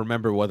can't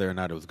remember whether or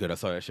not it was good. I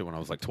saw that shit when I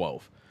was like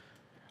 12.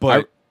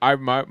 But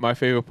my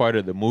favorite part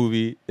of the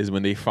movie is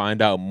when they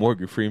find out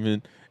Morgan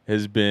Freeman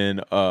has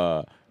been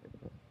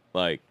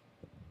like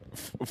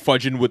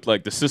fudging with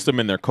like the system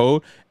and their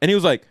code, and he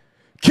was like,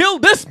 "Kill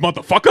this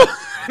motherfucker!"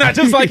 And I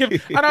just like him,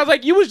 and I was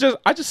like,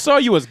 I just saw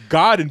you as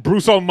God and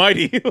Bruce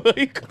Almighty."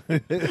 like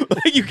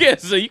you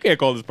can't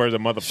call this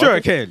person motherfucker. sure, I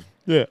can.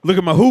 Yeah. Look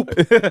at my hoop.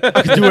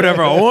 I can do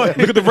whatever I want.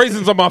 Look at the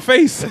raisins on my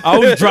face. I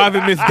was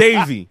driving Miss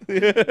Daisy.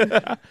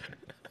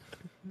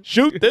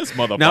 Shoot this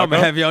motherfucker. Now I'm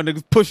gonna have y'all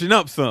niggas pushing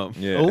up some.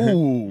 Yeah.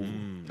 Ooh,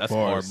 that's a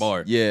hard Bars.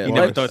 bar. Yeah, you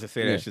never like- thought to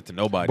say yeah. that shit to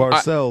nobody.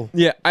 Marcell.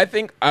 Yeah, I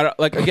think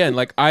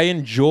I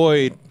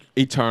enjoyed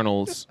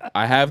Eternals.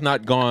 I have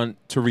not gone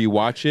to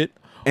rewatch it.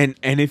 And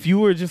if you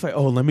were just like,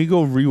 oh, let me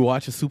go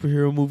rewatch a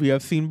superhero movie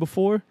I've seen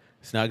before,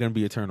 it's not gonna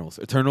be Eternals.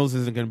 Eternals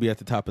isn't gonna be at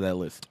the top of that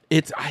list.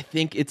 I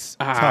think it's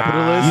Top of the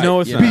list. You know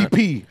it's yeah. not.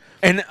 BP.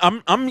 And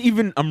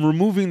I'm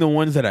removing the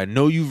ones that I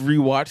know you've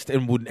rewatched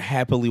and would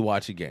happily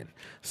watch again.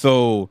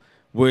 So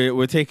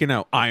we're taking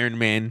out Iron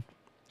Man,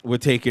 we're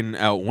taking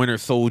out Winter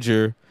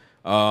Soldier,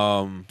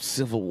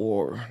 Civil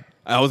War.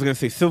 I was gonna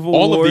say Civil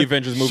All of War, the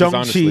Avengers movies, Shang-Chi.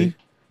 honestly.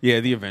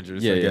 Yeah, the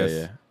Avengers. Yeah, I yeah, guess.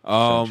 yeah.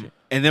 Shang-Chi.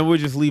 And then we're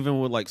just leaving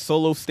with like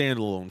solo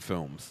standalone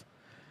films.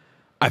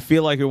 I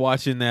feel like you're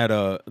watching that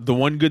the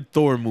one good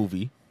Thor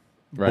movie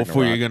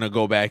before you're gonna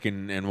go back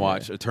and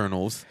watch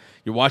Eternals.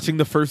 You're watching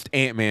the first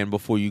Ant-Man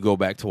before you go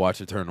back to watch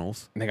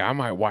Eternals. Nigga, I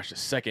might watch the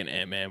second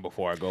Ant-Man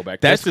before I go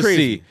back. That's just to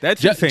crazy. see.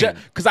 That's insane.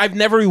 Because I've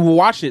never even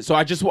watched it, so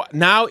I just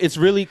now it's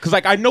really because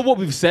like I know what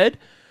we've said,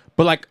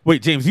 but like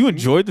Wait, James, you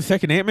enjoyed the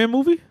second Ant-Man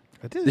movie?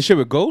 I did. this shit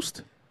with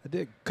Ghost. I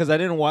did because I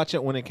didn't watch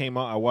it when it came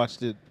out. I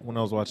watched it when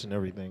I was watching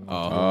everything.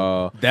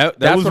 That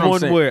That's was what I'm one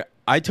saying. where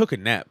I took a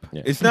nap.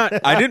 Yeah. It's not.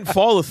 I didn't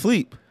fall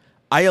asleep.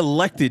 I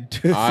elected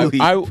to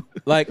sleep. I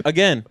like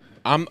again.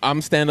 I'm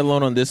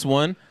standalone on this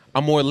one.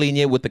 I'm more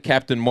lenient with the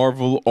Captain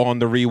Marvel on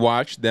the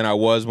rewatch than I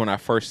was when I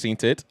first seen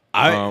it.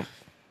 I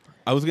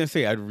was gonna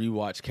say I'd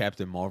rewatch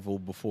Captain Marvel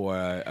before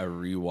I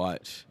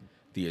rewatch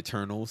the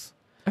Eternals.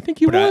 I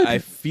think you But would. I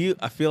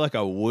feel like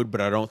I would,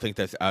 but I don't think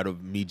that's out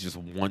of me just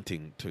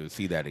wanting to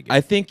see that again. I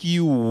think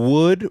you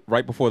would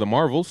right before the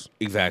Marvels,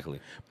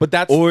 exactly. but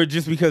that's Or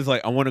just because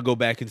like I want to go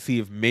back and see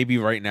if maybe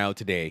right now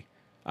today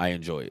I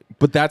enjoy it.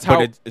 but that's how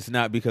But it's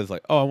not because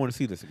like, oh, I want to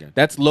see this again.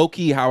 that's low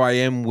key how I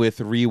am with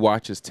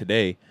rewatches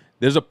today.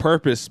 There's a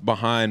purpose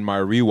behind my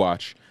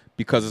rewatch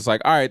because it's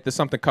like, all right, there's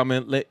something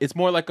coming. It's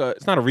more like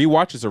it's not a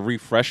rewatch, it's a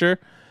refresher.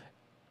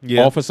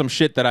 Yeah. Off of some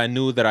shit that I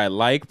knew that I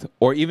liked,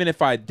 or even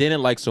if I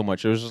didn't like so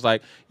much, it was just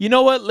like, you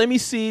know what? Let me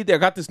see. They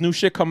got this new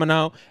shit coming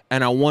out,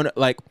 and I want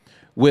like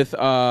with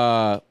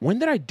when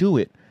did I do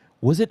it?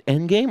 Was it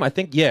Endgame? I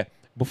think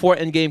before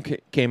Endgame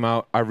came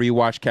out, I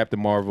rewatched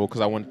Captain Marvel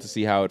because I wanted to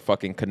see how it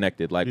fucking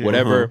connected. Like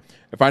whatever,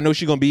 if I know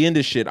she's gonna be in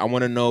this shit, I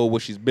want to know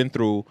what she's been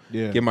through.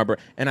 Yeah. Give my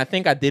and I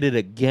think I did it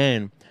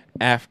again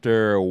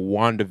after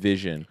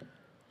WandaVision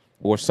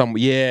or some.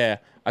 Yeah,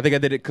 I think I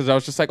did it because I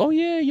was just like, oh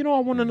yeah, you know, I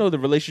want to know the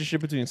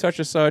relationship between such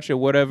and such or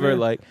whatever.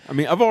 Like, I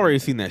mean, I've already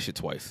seen that shit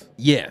twice.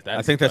 yeah,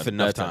 I think that's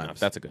enough times.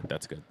 That's good.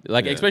 That's good.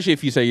 Like, especially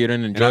if you say you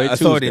didn't And enjoy I it.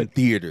 saw too, it it's in good.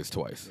 theaters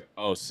twice.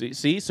 Oh,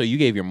 see, so you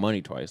gave your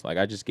money twice. Like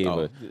I just gave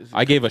Oh.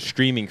 I gave a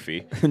streaming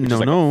fee. which No, is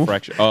like no. a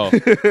fraction. Oh,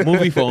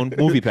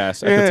 movie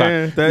pass at the Yeah,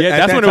 time. that- Yeah, at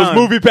that's that when it was time.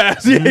 movie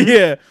pass. Yeah,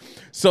 yeah.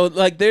 So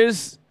like,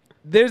 there's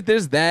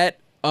that.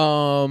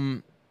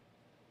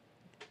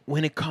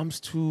 When it comes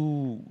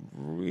to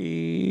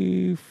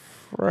rewatching,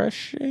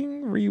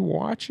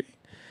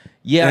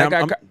 yeah, And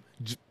like, I'm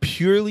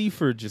purely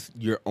for just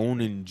your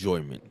own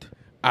enjoyment.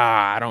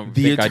 I don't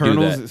The think I do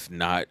Eternals that. is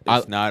not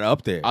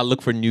up there. I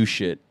look for new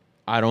shit.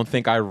 I don't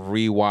think I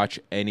rewatch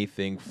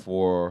anything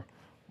for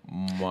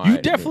my. You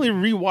definitely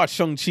rewatched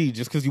Shang-Chi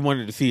just because you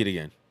wanted to see it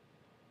again.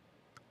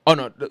 Oh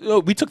no,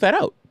 we took that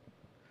out.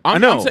 I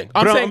know. I'm but saying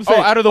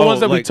out of the ones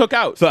that we took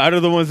out. So out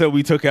of the ones that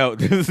we took out,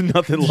 there's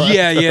nothing left.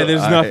 Yeah,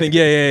 there's All nothing. right.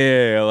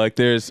 Yeah. Like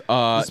there's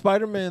The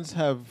Spider-Mans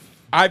have.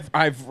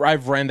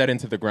 I've ran that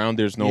into the ground.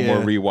 There's no more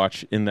Yeah.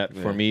 rewatch in that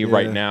for me Yeah.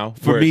 right now.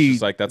 For where it's me,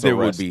 just like that's there a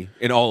would rest. be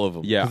in all of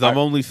them. Yeah, because I've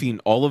only seen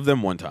all of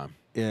them one time.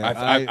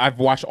 Yeah, I've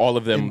watched all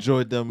of them.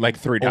 enjoyed them like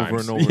 3 over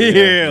times. and over.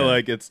 yeah,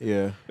 like it's.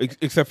 Yeah.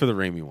 Except for the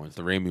Raimi ones.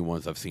 The Raimi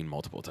ones I've seen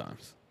multiple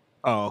times.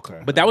 Oh,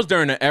 okay. But that was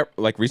during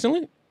like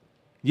recently.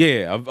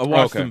 Yeah, I've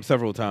watched Okay. them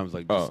several times,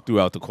 like just Oh.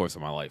 throughout the course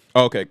of my life.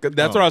 Okay,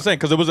 that's what I was saying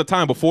because there was a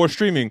time before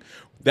streaming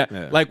that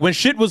Yeah. like when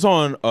shit was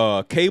on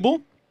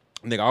cable,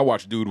 Nigga, I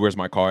watch Dude, Where's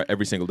My Car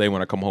every single day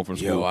when I come home from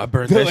school. Yo, I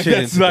burned that Like, shit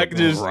that's into like the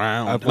just-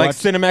 ground. I've Like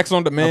watched- Cinemax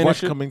on I Demand and watched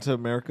shit. Coming to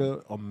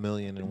America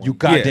 1,000,001. You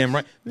goddamn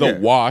right. The Yeah.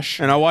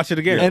 Wash. And I watch it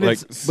again. and like-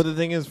 but the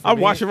thing is, for I'll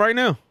me, watch it right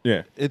now.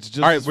 Yeah. It's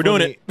just All right, as we're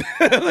doing funny-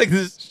 it. Like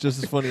this. It's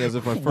just as funny as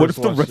if I first What if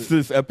the watched rest it. of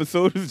this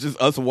episode is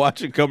just us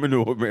watching Coming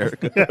to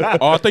America?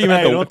 Oh, I thought you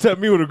meant Hey, the. don't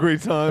tempt me with a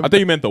great time. I thought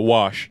you meant the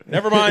Wash.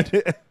 Never mind.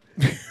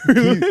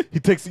 you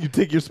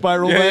take your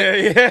spiral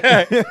back.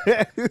 yeah.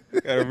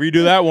 Gotta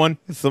redo that one.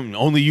 Something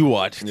only you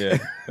watched. Yeah.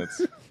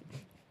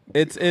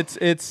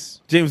 It's.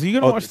 James, are you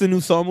gonna watch the new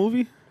Saw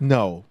movie?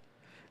 No,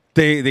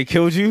 They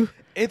killed you.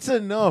 it's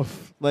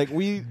enough. Like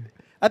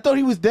I thought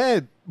he was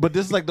dead, but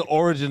this is like the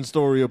origin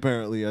story.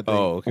 Apparently, I think.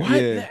 Oh, okay. What?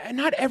 Yeah.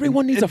 Not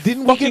everyone needs a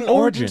Didn't we fucking get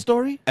origin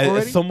story As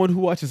already? someone who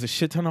watches a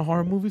shit ton of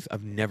horror movies,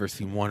 I've never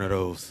seen one of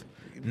those.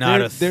 Not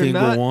They're- a they're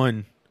single not-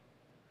 one.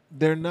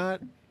 They're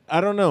not. I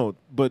don't know,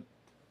 but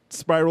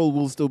Spiral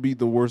will still be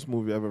the worst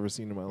movie I've ever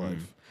seen in my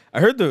life. I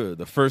heard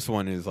the first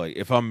one is like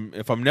if I'm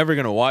never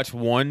gonna watch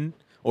one,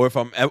 or if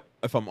I'm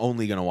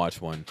only gonna watch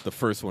one, the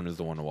first one is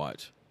the one to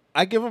watch.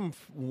 I give them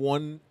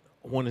one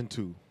and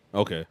two,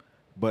 Okay.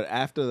 but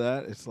after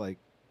that, it's like,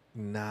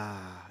 nah,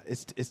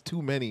 it's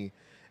too many.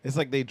 It's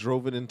like they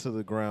drove it into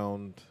the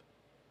ground,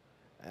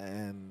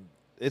 and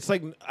it's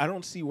like I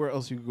don't see where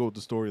else you could go with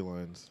the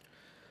storylines.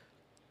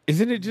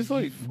 Isn't it just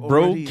like You've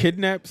bro already-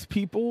 kidnaps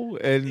people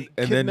and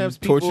then Kidnaps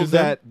people tortures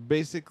them? that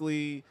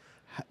basically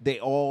they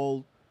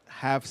all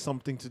have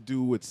something to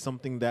do with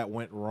something that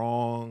went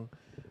wrong.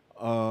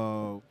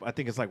 I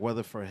think it's like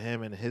whether for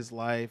him and his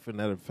life, and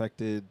that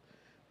affected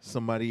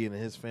somebody in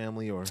his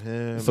family or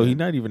him. So he's and-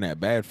 not even that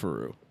bad for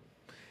real.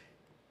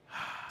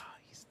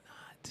 He's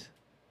not.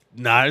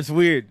 Nah, it's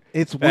weird.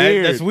 It's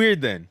weird. That's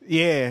weird then.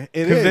 Yeah,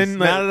 it 'Cause is. then,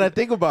 like, now that I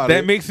think about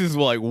That it, makes his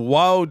like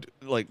wild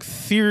like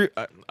serial.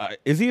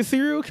 Is he a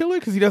serial killer?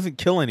 Because he doesn't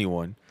kill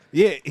anyone.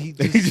 yeah, he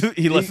just,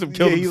 he lets them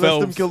kill He lets them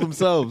themselves. kill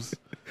themselves.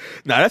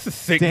 Nah, that's a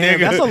sick Damn,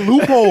 nigga. that's a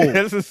loophole.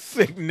 That's a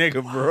sick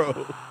nigga,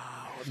 bro.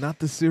 Not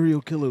the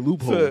serial killer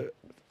loophole. So,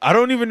 I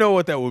don't even know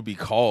what that would be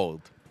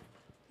called.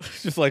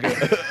 It's just like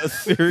a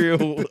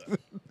serial.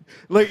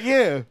 Like,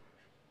 yeah,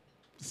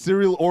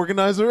 serial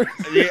organizer.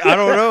 Yeah, I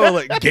don't know,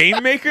 like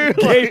game maker.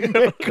 Game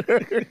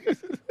maker.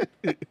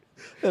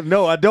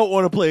 No, I don't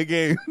want to play a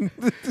game.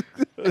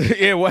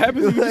 Yeah, what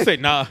happens if you just say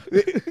nah?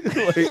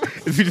 Like,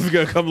 is he just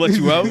gonna come let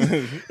you out?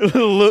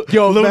 little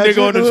Yo, little imagine-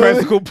 nigga on the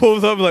tricycle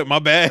pulls up like, my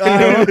bad.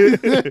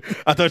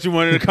 I thought you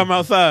wanted to come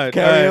outside.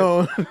 Carry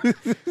All right.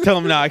 on. Tell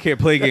him, nah, I can't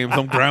play games.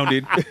 I'm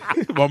grounded.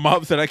 My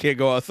mom said I can't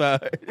go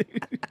outside.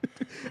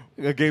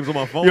 I got games on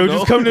my phone. Yo, though.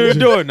 just come to the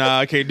door. Nah,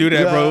 I can't do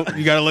that, Nah. bro.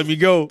 You gotta let me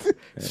go.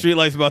 Street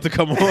light's about to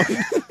come on.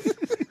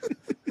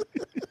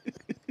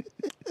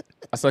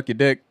 I suck your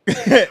dick.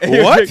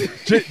 What?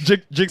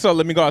 Jigsaw,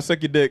 let me go. I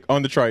suck your dick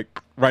on the trike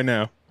right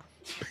now.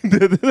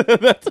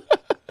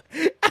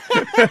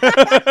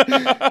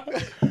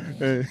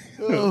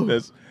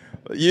 That's,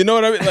 you know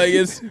what I mean? Like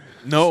it's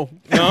No.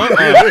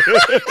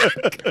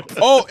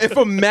 oh, if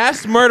a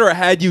mass murderer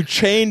had you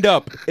chained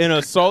up in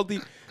a salty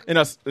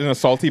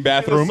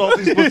bathroom,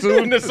 salty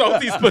spittoon. in a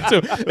salty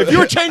spittoon. If you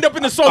were chained up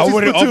in the salty I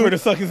wouldn't offer spittoon, to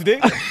suck his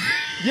dick.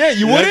 yeah,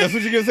 you That's wouldn't.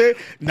 what you gonna say?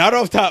 Not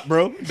off top,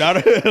 bro. Not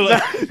like,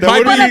 that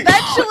Might wouldn't be- be-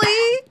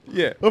 Eventually,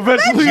 Yeah,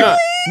 Eventually,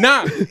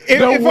 nah.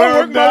 If I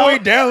work my way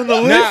down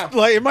the list, Nah.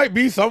 like it might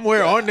be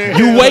somewhere on there.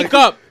 You wake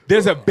up.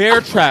 There's a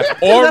bear trap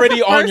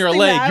already on first your thing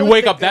leg. that I You would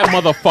wake up, that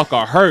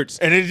motherfucker hurts.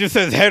 and it just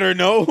says head or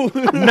no.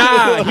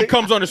 Nah, he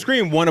comes on the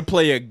screen. Want to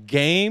play a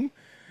game?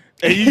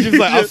 And you just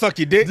like, I'll suck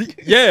your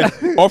dick. Yeah,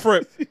 offer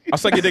it. I'll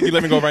suck your dick. You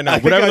let me go right now. I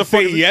think Whatever I the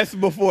fuck. said yes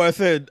before I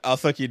said I'll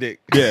suck your dick.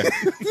 Yeah.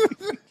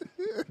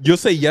 You'll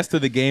say yes to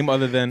the game,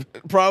 other than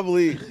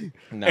Probably.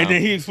 nah. And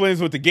then he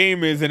explains what the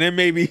game is, and then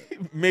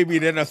maybe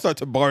then I start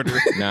to barter.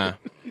 nah.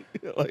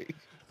 Like,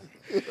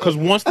 Because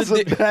once the that's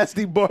a dick,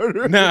 nasty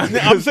barter. nah.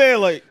 I'm saying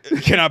like,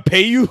 can I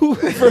pay you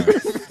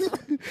first?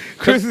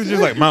 Chris is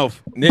just like mouth.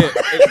 Yeah,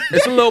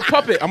 it's a little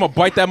puppet. I'm gonna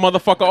bite that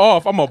motherfucker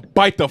off. I'm gonna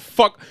bite the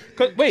fuck.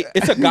 'Cause wait,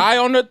 it's a guy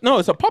on the. No,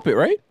 it's a puppet,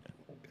 right?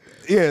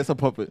 Yeah, it's a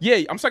puppet. Yeah,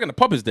 I'm sucking the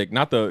puppet's dick,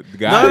 not the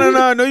guy.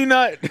 No, you're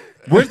not.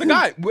 Where's the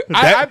guy?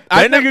 That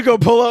nigga go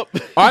pull up.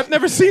 I've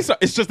never seen so.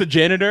 It's just a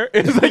janitor.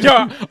 It's like, yo,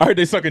 I heard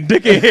they sucking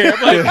dick in here.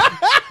 I'm like,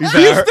 He's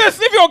use like,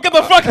 this if you don't get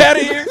the fuck out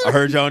of here. I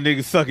heard y'all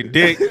niggas sucking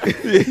dick.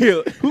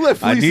 Who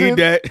let I Fleece need in?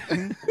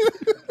 that.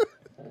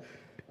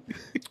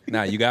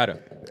 Nah, you gotta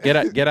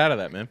get out of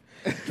that, man.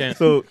 Can't.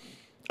 So,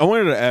 I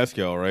wanted to ask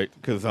y'all, right?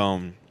 Because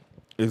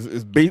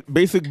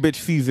basic bitch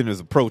season is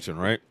approaching,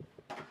 right?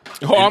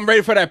 Oh, I'm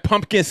ready for that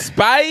pumpkin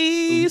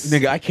spice.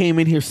 Nigga, I came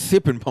in here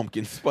sipping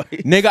pumpkin spice.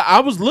 Nigga, I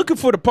was looking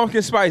for the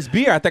pumpkin spice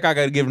beer. I think I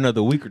gotta give it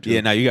another week or two.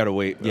 Yeah, now you gotta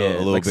wait. Yeah, a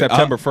little like bit.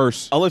 September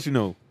 1st. I'll let you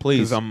know,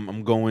 Please. 'cause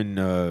I'm going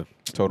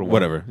Total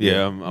whatever. Wine.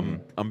 Yeah,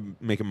 I'm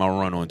making my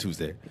run on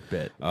Tuesday.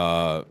 Bet.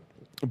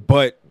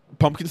 But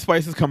pumpkin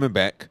spice is coming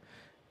back,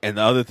 and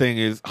the other thing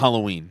is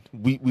Halloween.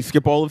 We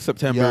skip all of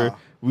September. Yeah.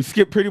 We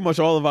skip pretty much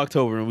all of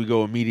October, and we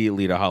go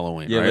immediately to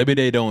Halloween. Yeah, right? maybe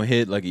they don't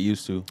hit like it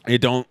used to. It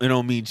don't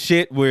mean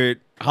shit. Where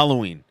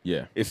Halloween.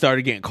 Yeah. It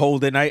started getting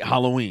cold at night.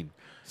 Halloween.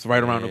 It's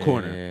right around the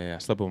corner. Yeah, I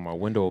slept with my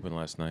window open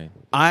last night.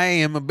 I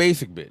am a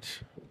basic bitch.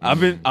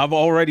 I've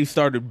already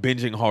started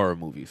binging horror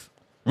movies.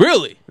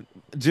 Really?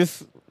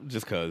 Just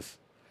cause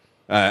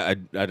I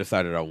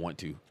decided I want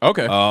to.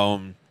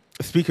 Okay.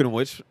 Speaking of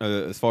which,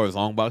 as far as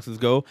long boxes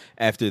go,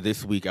 after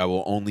this week I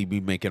will only be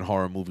making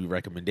horror movie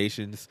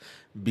recommendations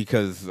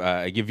because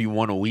I give you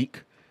one a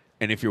week,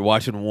 and if you're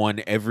watching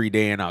one every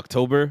day in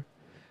October,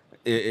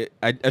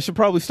 I should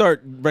probably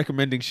start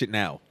recommending shit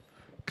now.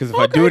 Because if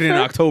I do it in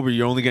October,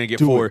 you're only gonna get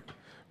 4.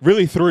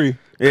 Really 3?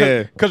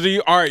 Yeah. Because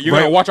you're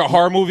gonna watch a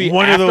horror movie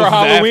One of after those is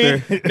Halloween.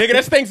 after. Nigga,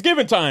 that's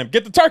Thanksgiving time.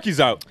 Get the turkeys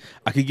out.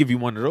 I could give you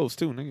one of those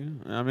too,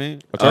 nigga. I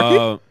mean, A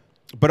turkey?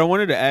 But I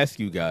wanted to ask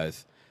you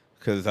guys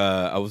because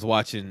I was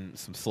watching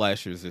some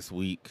slashers this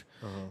week.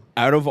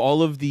 Out of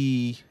all of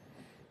the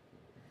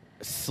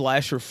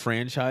slasher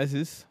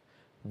franchises,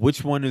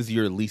 which one is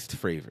your least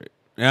favorite?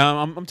 Now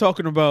I'm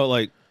talking about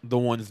like the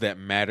ones that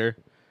matter.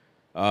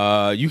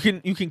 You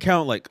can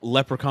count like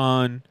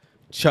Leprechaun,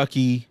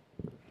 Chucky,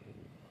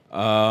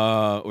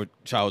 or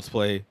Child's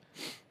Play,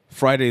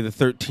 Friday the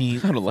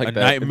 13th. I don't like A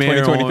that.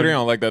 Nightmare 2023, I on,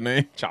 don't like that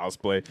name. Child's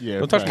Play. Yeah,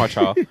 Don't touch right. my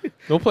child.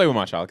 Don't play with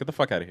my child. Get the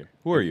fuck out of here.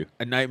 Who are you?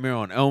 A Nightmare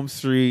on Elm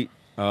Street.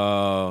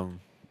 What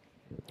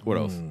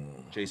else?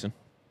 Jason.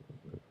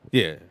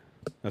 Yeah,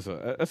 that's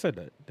what I said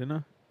that, didn't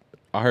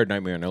I? I heard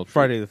Nightmare on Elm Street.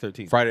 Friday the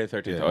 13th. Friday the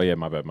 13th. Yeah. Oh, yeah,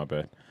 my bad.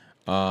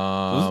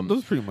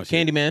 Those are pretty much it.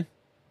 Candyman.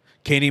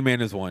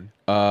 Candyman is one.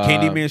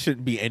 Candyman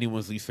shouldn't be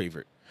anyone's least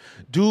favorite.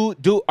 All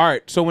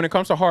right. So when it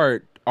comes to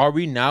horror, are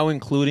we now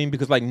including,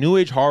 because like New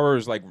Age horror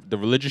is like the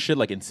religious shit,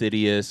 like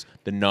Insidious,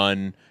 The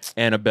Nun,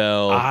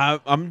 Annabelle.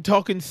 I'm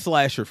talking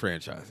slasher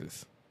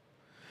franchises.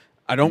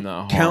 I don't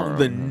No, count horror.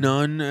 The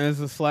Nun as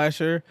a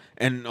slasher,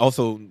 and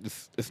also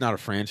it's not a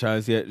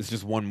franchise yet. It's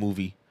just one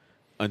movie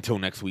until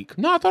next week.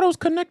 No, I thought it was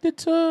connected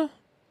to.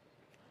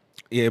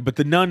 Yeah, but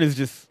The Nun is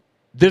just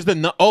There's the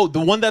Nun. Oh, the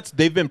one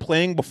they've been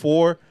playing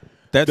before.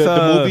 that's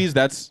The movies.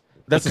 That's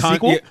a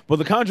sequel. Yeah, well,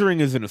 The Conjuring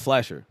isn't a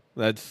slasher.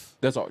 That's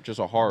Just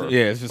a horror.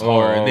 Yeah, it's just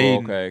horror. And they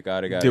okay,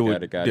 got it. deal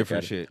with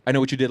different shit. I know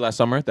what you did last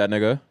summer. That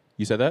nigga.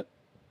 You said that.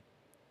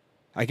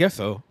 I guess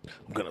so.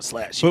 I'm gonna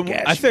slash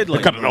But I said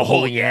like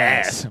holy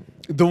ass.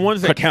 the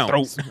ones that count.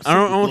 I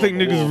don't think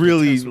niggas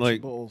really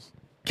like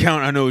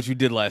count. I know what you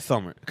did last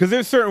summer because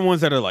there's certain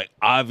ones that are like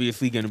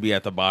obviously going to be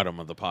at the bottom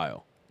of the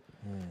pile.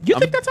 You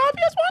think that's an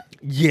obvious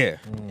one? Yeah,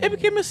 It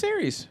became a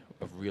series.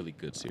 A really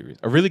good series.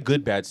 A really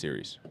good bad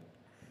series.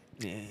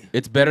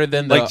 It's better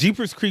than the like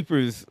Jeepers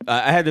Creepers.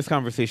 I had this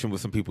conversation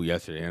with some people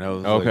yesterday, and I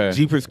was Okay. like,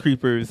 Jeepers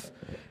Creepers,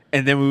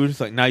 and then we were just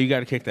like, nah, you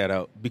got to kick that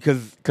out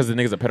because the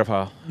nigga's a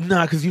pedophile.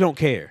 because you don't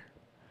care.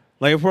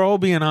 Like if we're all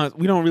being honest,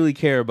 we don't really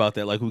care about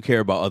that. Like we care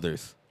about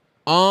others.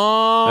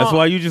 That's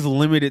why you just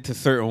limit it to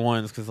certain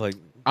ones because like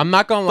I'm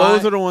not gonna lie.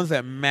 those are the ones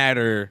that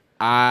matter.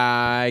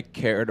 I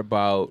cared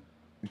about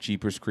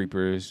Jeepers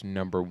Creepers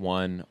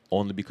 #1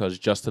 only because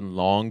Justin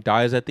Long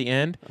dies at the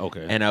end.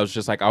 Okay. And I was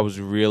just like, I was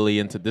really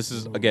into this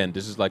is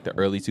like the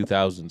early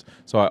 2000s.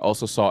 So I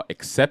also saw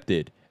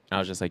Accepted. And I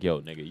was just like, yo,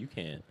 nigga, you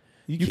can't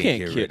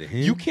get rid of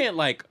him. You can't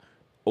like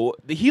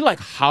he like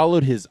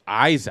hollowed his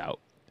eyes out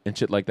and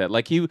shit like that.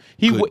 Like he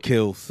Good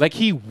kills. like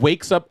he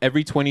wakes up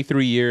every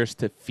 23 years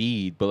to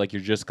feed, but like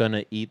you're just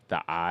gonna eat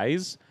the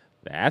eyes?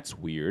 That's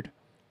weird.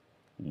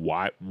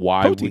 Why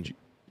Protein. would you?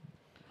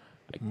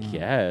 I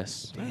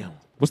guess. Damn.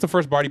 What's the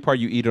first body part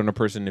you eat on a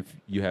person if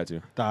you had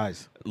to?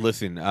 Thighs.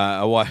 Listen,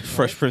 I watched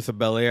Fresh Prince of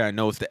Bel-Air. I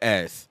know it's the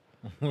ass.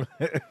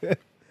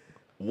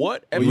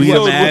 What you episode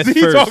have was ass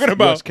he first. talking You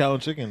about? watch Cow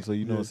and Chicken, so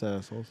you know it's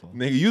ass also.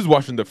 Nigga, you was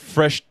watching the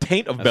fresh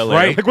taint of Bel Air.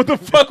 right. Like, what the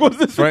fuck was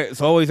this? That's right. It's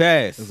always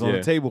ass. It's on Yeah.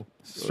 the table.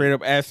 Straight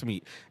up ass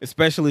meat.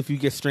 Especially if you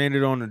get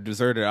stranded on a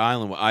deserted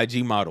island with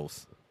IG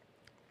models.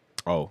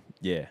 Oh,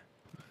 yeah.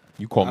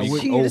 You call me.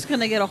 You're just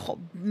gonna get a whole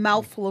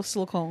mouthful of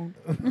silicone.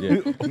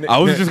 Yeah. I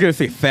was just going to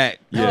say fat.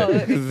 Yeah. Oh,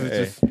 'Cause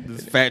it's just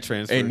this fat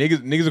transfer. Hey,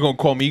 niggas are gonna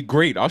call me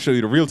great. I'll show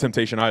you the real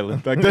Temptation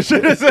Island. Like that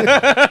shit is.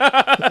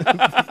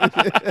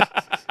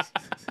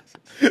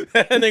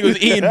 That nigga was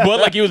eating butt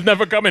like he was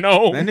never coming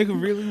home. That nigga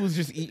really was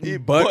just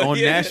eating butt butt, on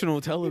yeah.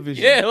 national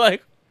television. Yeah,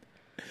 like.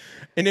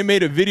 And they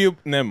made a video.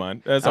 Never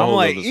mind. That's a I'm whole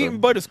like, other eating story.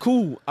 butt is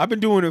cool. I've been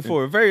doing it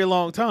for a very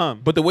long time.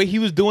 But the way he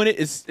was doing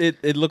it,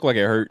 it looked like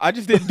it hurt. I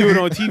just didn't do it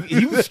on TV.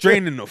 He was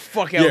straining the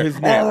fuck out his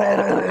neck.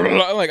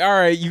 I'm like, all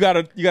right, you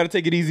gotta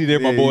take it easy there,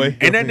 my boy.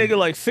 And that nigga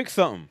like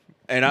 6-something.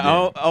 And I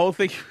don't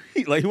think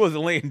he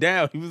wasn't laying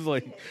down. He was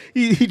like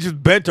he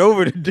just bent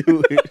over to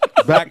do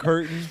it. Back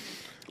hurting.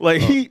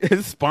 Like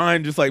his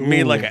spine just like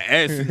made like an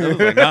S. I was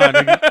like, nah,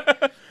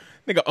 nigga.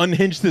 Nigga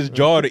unhinged his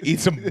jaw to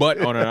eat some butt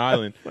on an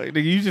island. Like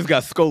nigga, you just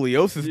got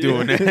scoliosis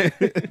doing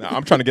that. Nah,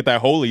 I'm trying to get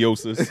that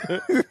holiosis.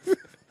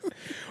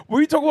 What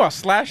are you talking about?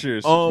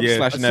 Slashers. Yeah.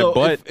 Slashing So that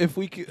butt. If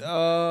we could,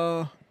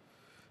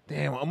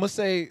 damn, I'm gonna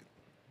say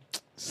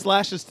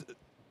slashes.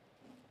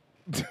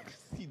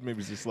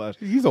 Maybe it's a slash.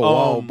 He's a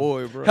wild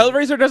boy, bro.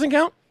 Hellraiser doesn't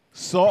count?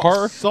 Saw.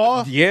 Horror?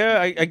 Saw.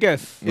 Yeah, I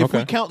guess. If Okay.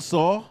 we count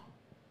Saw,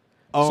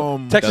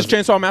 Texas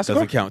Chainsaw Massacre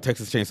doesn't count.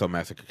 Texas Chainsaw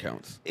Massacre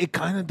counts. It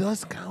kind of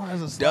does count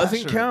as a slasher.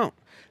 Doesn't count.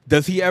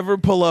 Does he ever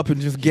pull up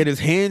and just get his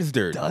hands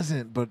dirty?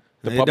 Doesn't, but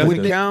It doesn't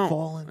When they count.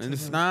 fall into And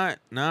it's the- not.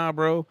 Nah,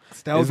 bro.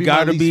 that would It's be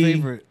got my to least be.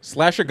 favorite.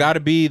 Slasher got to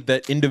be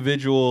the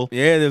individual.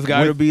 Yeah, there's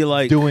got to with be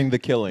like doing the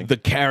killing. the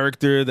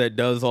character that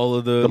does all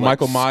of the The like,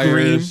 Michael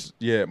Myers. Scream,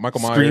 Yeah, Michael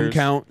Scream Myers.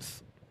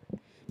 counts.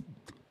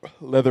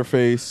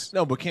 Leatherface.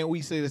 No, but can't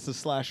we say it's a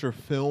slasher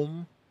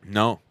film?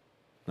 No,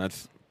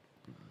 that's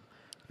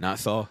not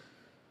Saw.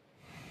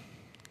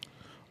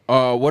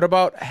 What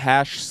about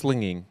hash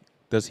slinging?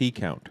 Does he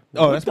count?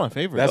 Oh, that's my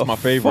favorite. That's my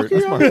favorite.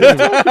 That's my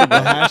favorite.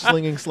 The hash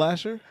slinging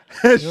slasher.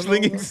 Hash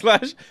slinging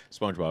slash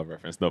SpongeBob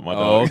reference. Not my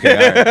Oh, dog.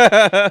 okay.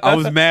 All right. I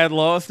was mad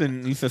lost,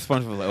 and you said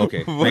SpongeBob. I was like,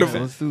 okay, makes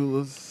sense.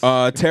 Let's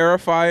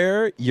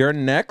Terrifier. You're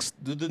next.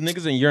 Do the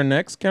niggas in Your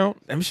Next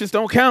count? Them shits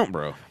don't count,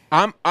 bro.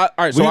 All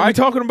right. So We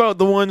talking about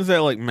the ones that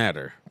like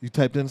matter. You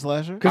typed in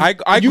slasher?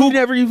 You've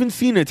never even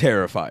seen a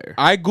Terrifier.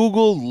 I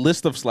Googled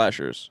list of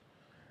slashers.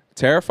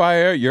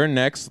 Terrifier. You're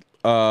Next.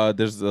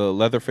 There's the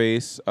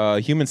Leatherface,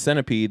 Human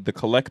Centipede, The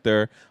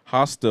Collector,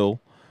 Hostel,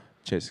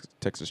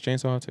 Texas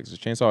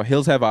Chainsaw,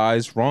 Hills Have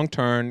Eyes, Wrong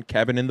Turn,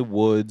 Cabin in the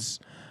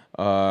Woods,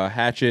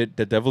 Hatchet,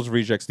 The Devil's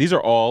Rejects. These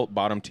are all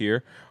bottom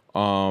tier.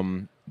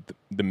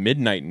 The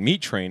Midnight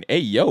Meat Train. Hey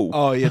yo.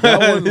 Oh yeah, that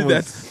one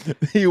was.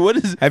 What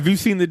is? Have you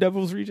seen The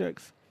Devil's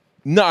Rejects?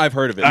 No, I've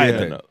heard of it. I Yeah,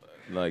 did. no.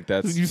 Like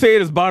that's You say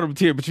it is bottom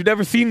tier, but you've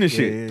never seen this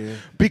shit. Yeah.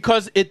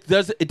 because it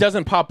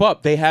doesn't pop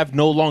up. They have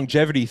no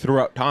longevity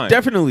throughout time.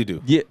 Definitely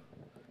do. Yeah.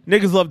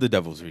 Niggas love The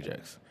Devil's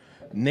Rejects.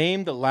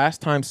 Name the last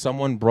time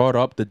someone brought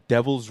up The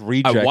Devil's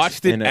Rejects. I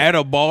watched it in at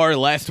a bar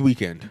last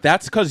weekend.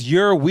 That's because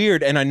you're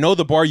weird, and I know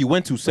the bar you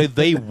went to, so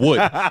they would.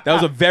 That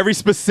was a very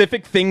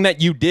specific thing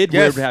that you did.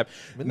 Yes. Where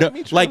Midnight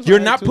Meat Train like, was you're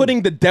alright, not too.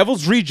 putting the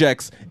Devil's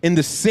Rejects in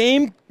the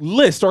same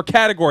list or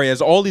category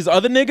as all these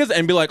other niggas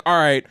and be like, all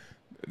right,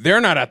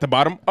 they're not at the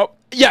bottom. Oh,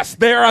 yes,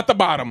 they're at the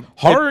bottom.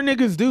 Horror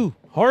niggas do.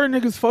 Horror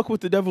niggas fuck with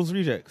The Devil's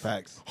Rejects.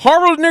 Facts.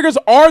 Horror niggas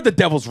are the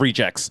Devil's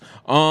Rejects.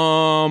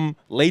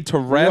 Laid to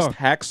Rest,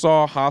 Yeah.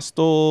 Hacksaw,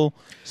 Hostel,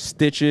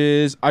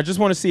 Stitches. I just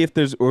want to see if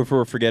if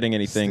we're forgetting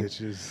anything.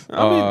 Stitches.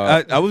 I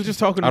mean, I was just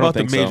talking I don't about the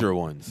think so. major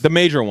ones. The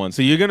major ones.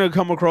 So you're gonna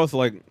come across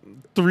like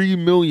 3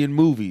 million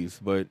movies,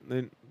 but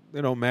they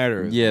don't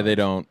matter. as Yeah, much. they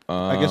don't.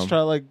 I guess try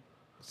like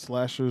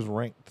slashers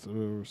ranked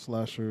or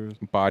slashers.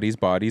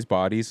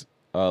 Bodies.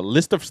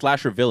 List of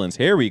slasher villains.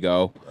 Here we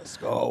go. Let's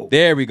go.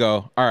 There we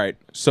go. All right.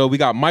 So we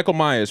got Michael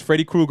Myers,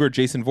 Freddy Krueger,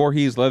 Jason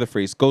Voorhees,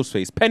 Leatherface,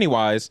 Ghostface,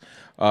 Pennywise,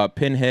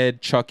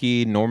 Pinhead,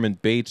 Chucky, Norman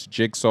Bates,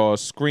 Jigsaw,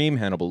 Scream,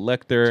 Hannibal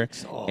Lecter,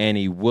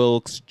 Annie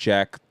Wilkes,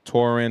 Jack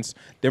Torrance.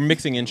 They're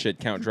mixing in shit.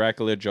 Count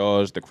Dracula,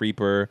 Jaws, The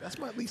Creeper,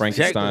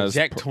 Frankenstein's,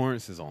 Jack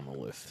Torrance is on the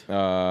list.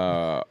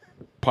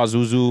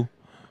 Pazuzu,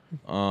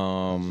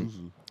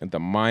 The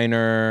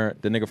Miner,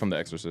 the nigga from The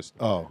Exorcist.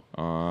 Oh,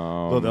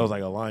 that was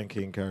like a Lion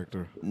King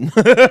character.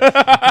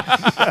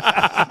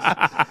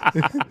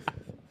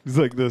 He's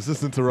like the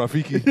assistant to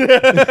Rafiki.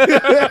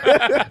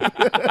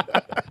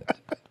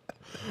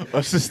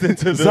 Assistant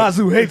to the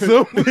Zazu hates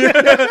him.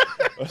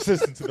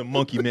 assistant to the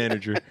monkey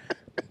manager.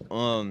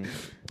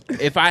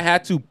 If I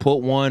had to put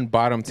one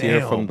bottom tier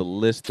Damn. from the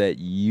list that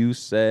you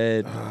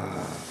said,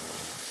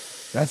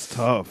 That's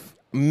tough.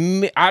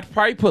 I'd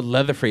probably put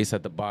Leatherface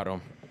at the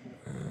bottom.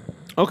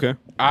 Okay.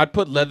 I'd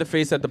put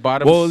Leatherface at the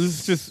bottom. Well, this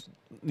is just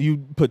you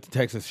put the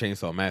Texas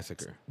Chainsaw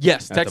Massacre.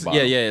 yes, at the Texas.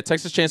 bottom. Yeah.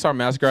 Texas Chainsaw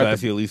Massacre. So at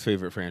that's the, your least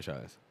favorite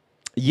franchise.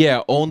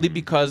 yeah, only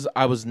because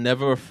I was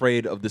never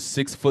afraid of the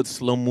 6-foot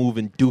slow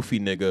moving doofy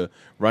nigga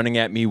running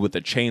at me with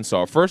a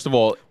chainsaw. First of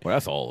all, Well,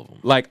 that's all of them.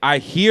 like I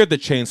hear the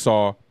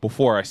chainsaw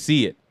before I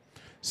see it.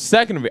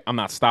 Second of it, I'm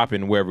not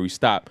stopping wherever we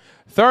stop.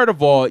 Third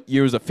of all,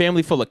 there was a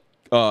family full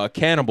of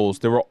cannibals.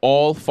 They were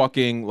all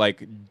fucking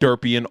like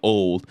derpy and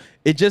old.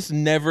 It just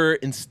never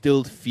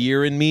instilled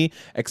fear in me,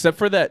 except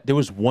for that there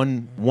was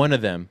one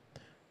of them,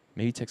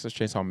 maybe Texas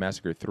Chainsaw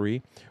Massacre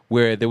 3,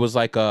 where there was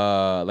like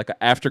a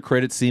after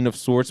credit scene of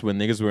sorts when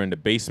niggas were in the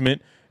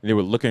basement and they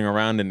were looking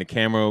around and the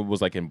camera was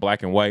like in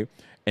black and white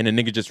and the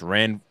nigga just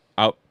ran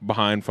out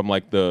behind from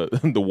like the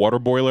the water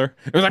boiler.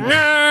 It was like,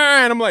 nah!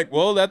 And I'm like,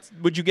 well, that's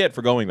what you get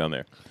for going down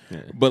there. Yeah.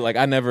 But like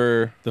I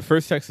never. The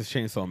first Texas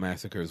Chainsaw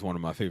Massacre is one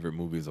of my favorite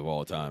movies of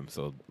all time.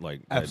 So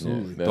like,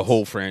 Absolutely. the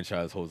whole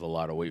franchise holds a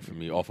lot of weight for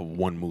me off of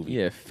one movie.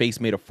 Yeah,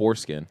 face made of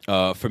foreskin.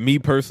 For me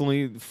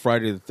personally,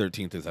 Friday the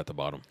 13th is at the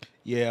bottom.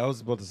 Yeah, I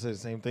was about to say the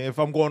same thing. If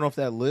I'm going off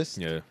that list,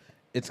 Yeah.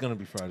 it's gonna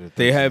be Friday. the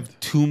They 13th. have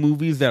 2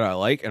 movies that I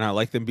like, and I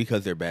like them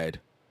because they're bad.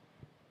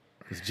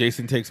 It's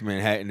Jason Takes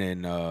Manhattan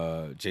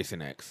and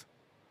Jason X.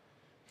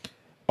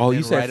 Oh, And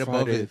you said right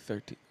above Friday it- the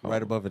 13th.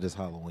 right above it is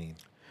Halloween.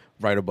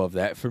 Right above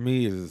that for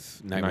me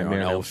is Nightmare on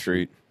Elm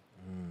Street.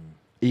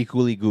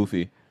 Equally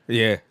goofy.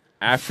 Yeah.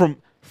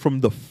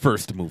 From the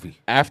first movie.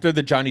 After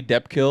the Johnny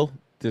Depp kill,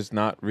 there's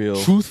not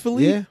real.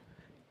 Truthfully, Yeah.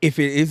 if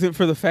it isn't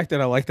for the fact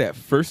that I like that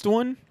first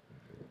one,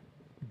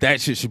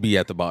 that shit should be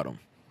at the bottom.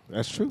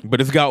 That's true.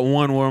 But it's got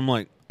one where I'm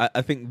like,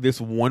 I think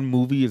this one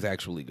movie is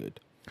actually good.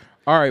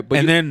 All right, but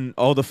And then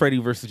all the Freddy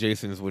versus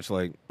Jasons, which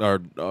like are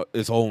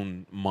its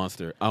own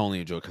monster. I only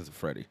enjoy because of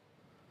Freddy.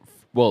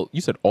 well,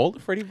 you said all the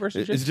Freddy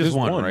versus It's Jason? just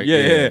There's one, right? Yeah,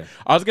 Yeah. yeah.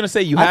 I was gonna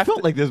say you I have felt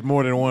to. like there's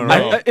more than one.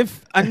 Right?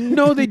 I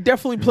know they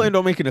definitely planned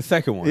on making a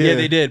second one. yeah,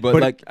 they did, but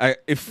But like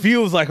it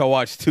feels like I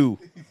watched two.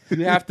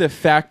 you have to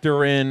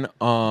factor in.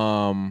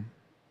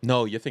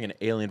 No, you're thinking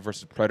Alien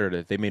versus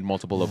Predator. They made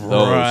multiple of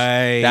those.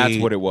 Right. That's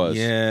what it was.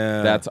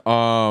 Yeah. That's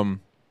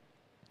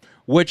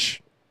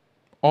which,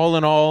 all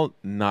in all,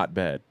 not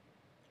bad.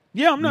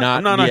 Yeah, I'm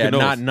not knocking those.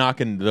 not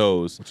knocking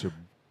those.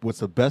 What's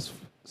the best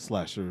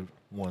slasher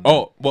one?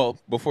 Oh, well,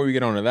 before we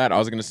get on to that, I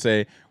was going to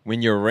say,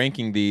 when you're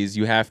ranking these,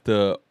 you have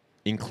to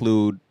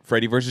include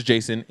Freddy versus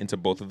Jason into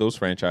both of those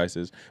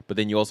franchises, but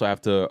then you also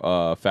have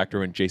to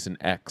factor in Jason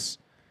X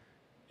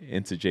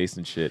into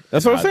Jason shit.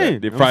 That's what I'm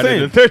saying. Friday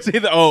the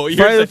 13th. Oh, you're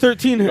Friday the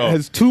saying- 13th Oh.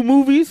 has two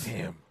movies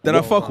that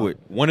I fuck with.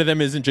 One of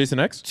them isn't Jason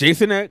X?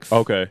 Jason X.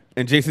 Okay.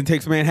 And Jason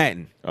Takes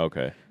Manhattan.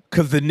 Okay.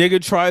 Because the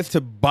nigga tries to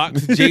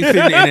box Jason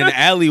in an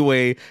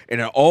alleyway in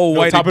an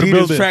all-white top of the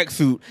Adidas building.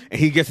 tracksuit, and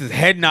he gets his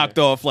head knocked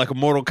off like a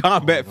Mortal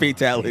Kombat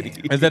fatality.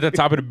 Is at the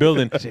top of the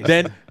building.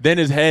 then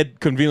his head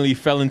conveniently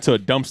fell into a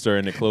dumpster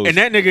and it closed. And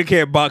that nigga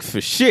can't box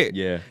for shit.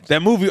 Yeah.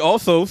 That movie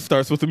also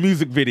starts with a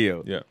music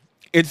video. Yeah.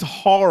 It's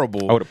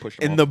horrible I would've pushed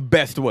him in off. the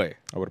best way.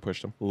 I would have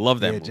pushed him. Love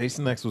that yeah, movie.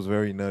 Jason X was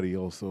very nutty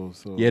also.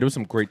 So Yeah, there was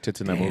some great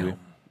tits in that movie.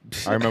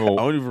 I remember. I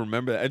don't even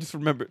remember that. I just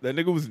remember that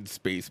nigga was in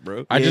space,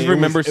 bro. I just it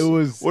remember. it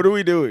was What are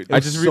we doing? I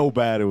just so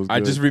bad it was. I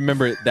good. just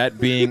remember that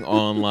being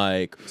on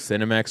like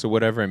Cinemax or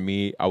whatever,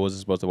 and I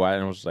wasn't supposed to watch it,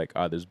 and I was just like,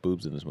 there's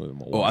boobs in this movie.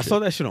 Oh, I saw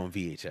that shit on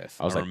VHS.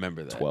 I was like,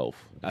 remember that. 12.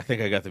 I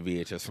think I got the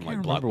VHS from I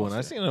like remember when I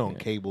Blockbuster. seen it on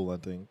cable. I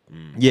think.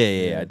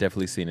 Yeah. I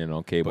definitely seen it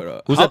on cable.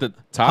 But, Who's at the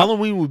top?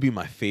 Halloween would be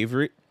my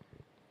favorite.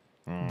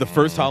 The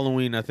first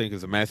Halloween, I think,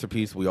 is a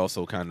masterpiece. We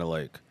also kind of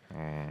like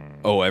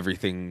owe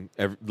everything,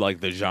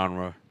 like the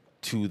genre,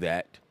 to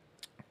that.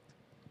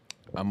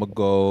 I'm gonna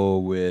go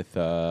with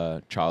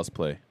Child's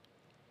Play.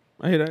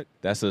 I hear that.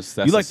 That's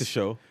You like the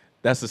show?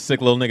 That's a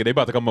sick little nigga. They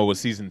about to come up with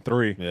season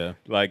 3. Yeah.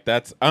 Like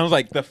I was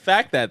like, the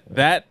fact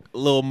that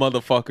little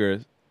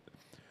motherfucker.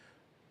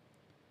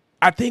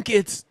 I think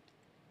it's.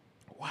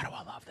 Why do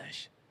I love that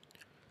shit?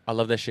 I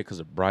love that shit because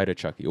of Bride of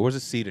Chucky, or was it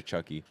Seed of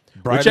Chucky?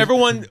 Whichever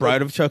one.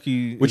 Bride of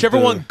Chucky. Whichever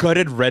one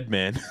gutted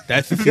Redman.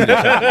 That's the Seed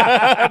of Chucky.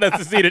 That's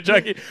the Seed of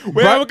Chucky.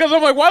 Because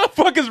I'm like, why the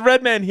fuck is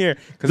Redman here?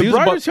 Because The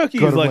Bride of Chucky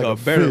cut is him like like a a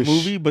better fish.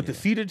 movie, but the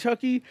Seed of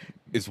Chucky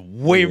is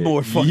way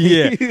more funny.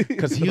 Yeah,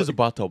 because he was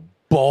about to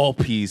ball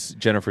piece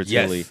Jennifer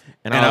Tilly, Yes.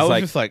 and I was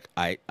like, just like,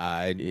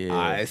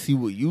 I see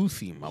what you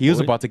see, my he was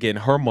boy. about to get in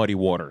her muddy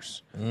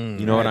waters.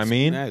 You know what I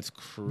mean? That's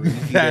crazy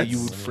that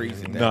you would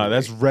phrase it that Nah, way.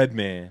 that's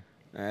Redman.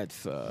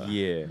 That's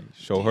Yeah,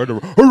 show her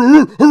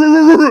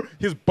the.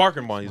 He was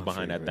barking while he's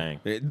behind that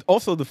thing.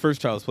 Also, the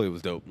first Child's Play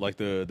was dope. Like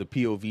the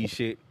POV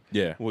shit.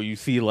 Yeah. Where you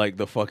see like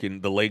the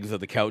legs of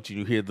the couch and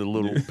you hear the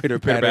little pitter Pitter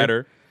patter.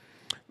 batter.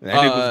 That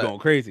nigga was going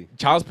crazy.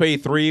 Child's Play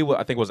 3,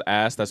 I think, was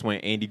ass. That's when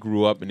Andy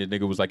grew up and the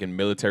nigga was like in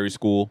military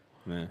school.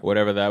 Yeah.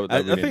 Whatever that was. I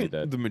we didn't think need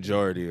that. the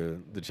majority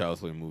of the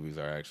Child's Play movies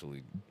are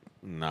actually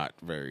not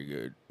very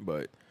good,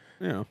 but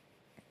you know,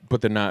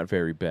 But they're not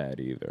very bad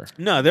either.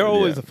 no, they're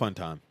always Yeah. a fun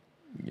time.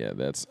 Yeah,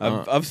 that's.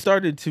 I've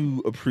started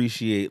to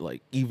appreciate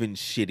like even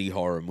shitty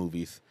horror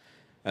movies,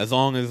 as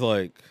long as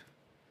like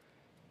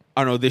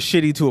I don't know, they're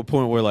shitty to a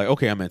point where like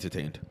okay, I'm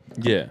entertained.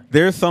 yeah.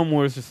 There's some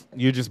where it's just,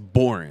 you're just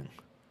boring.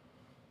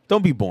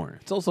 Don't be boring.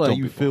 It's also how Don't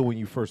you be feel when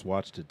you first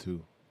watched it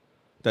too.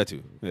 That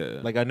too. Yeah.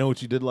 Like I Know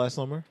What You Did Last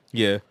Summer.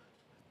 yeah.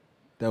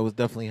 That was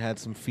definitely had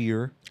some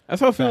fear. That's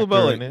how I feel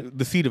about factor in like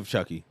the Seed of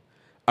Chucky.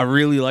 I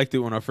really liked it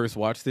when I first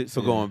watched it.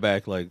 So going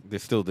back, like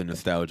there's still the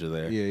nostalgia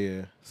there.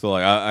 Yeah. So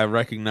like I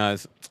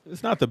recognize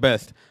it's not the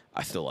best.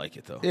 I still like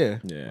it though. Yeah.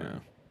 Yeah.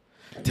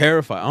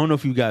 Terrifier. I don't know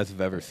if you guys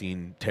have ever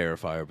seen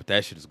Terrifier, but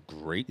that shit is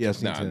great. Yeah. I've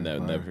seen Nah,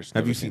 Terrifier. never.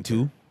 Have you seen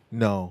 2?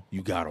 No.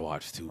 You gotta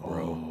watch 2,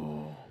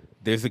 bro.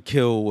 There's a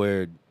kill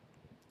where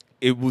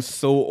it was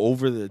so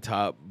over the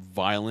top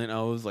violent.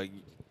 I was like,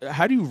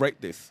 how do you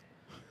write this?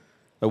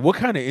 Like, what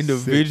kind of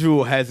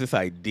individual has this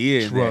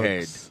idea in their head?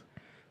 Drugs.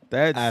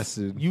 That's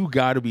Acid. You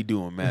gotta be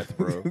doing meth,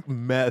 bro.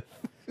 Meth.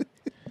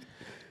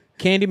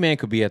 Candyman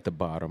could be at the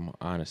bottom,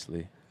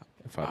 honestly.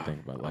 If I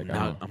think about it. Like,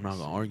 I'm not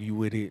gonna argue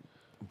with it,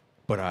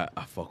 but I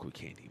fuck with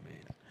Candyman.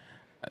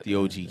 The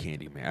OG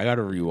Candyman. I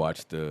gotta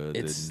rewatch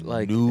It's the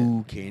like-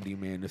 new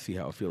Candyman to see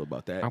how I feel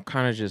about that. I'm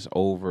kind of just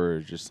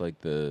over just like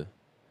the.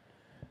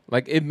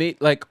 Like it made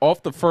like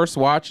off the first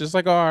watch, it's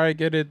like, all right, I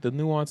get it, the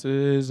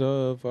nuances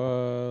of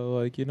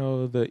like, you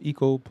know, the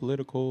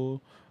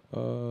eco-political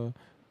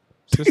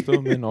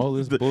system and all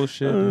this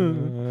bullshit,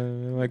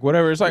 and, like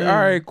whatever. It's like, all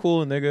right,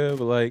 cool, nigga,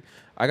 but like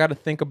I got to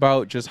think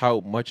about just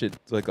how much it's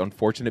like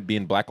unfortunate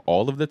being black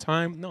all of the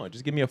time. No,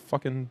 just give me a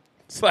fucking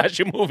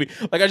slasher movie.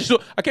 Like I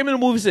came in the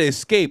movie to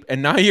escape,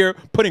 and now you're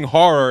putting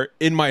horror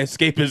in my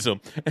escapism,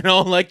 and I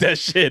don't like that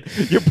shit.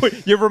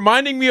 You're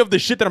reminding me of the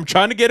shit that I'm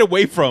trying to get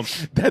away from.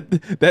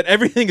 That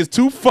everything is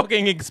too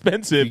fucking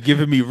expensive. You're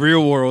giving me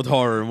real world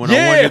horror when I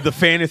Yeah. wanted the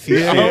fantasy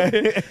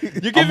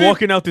shit. You're I'm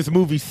walking out this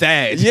movie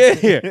sad.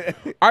 Yeah,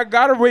 I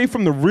got away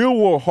from the real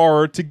world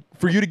horror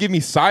for you to give me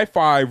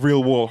sci-fi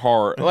real world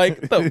horror,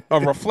 like a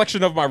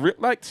reflection of my real.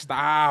 Like,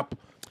 stop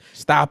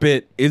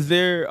it. Is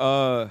there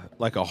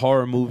like a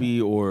horror movie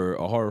or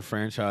a horror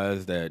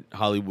franchise that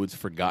Hollywood's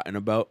forgotten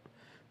about,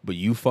 but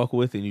you fuck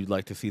with and you'd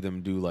like to see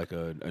them do like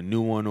a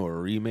new one or a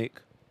remake?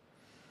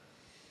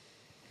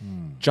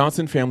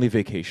 Johnson Family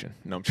Vacation.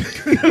 No, I'm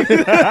joking. See,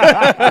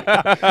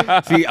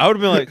 I would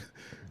have been like,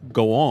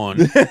 go on.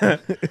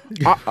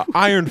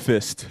 Iron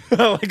Fist.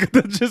 Like,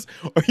 that's just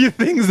are you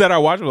things that I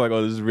watch? I'm like,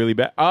 oh, this is really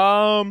bad.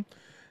 Or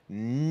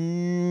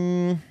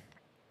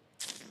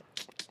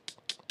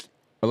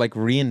like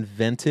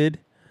reinvented.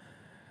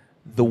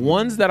 The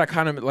ones that I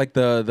kind of like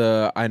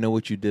the I Know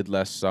What You Did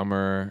Last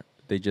Summer.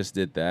 They just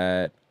did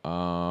that.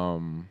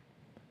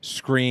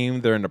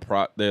 Scream. They're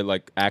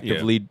like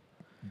actively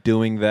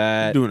doing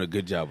that. Doing a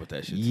good job with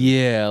that shit.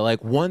 Yeah,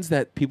 like ones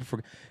that people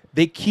forget.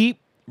 They keep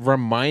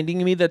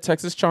reminding me that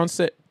Texas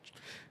Chainsaw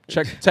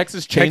Massacre.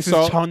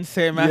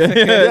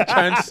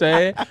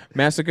 Chainsaw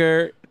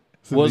Massacre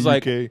in was the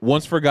like UK.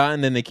 once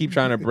forgotten, then they keep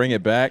trying to bring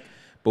it back.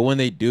 But when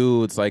they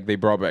do, it's like they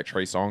brought back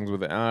Trey Songz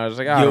with it. And I was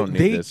like, I don't need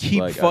they this. keep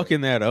Like,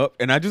 fucking that up,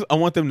 and I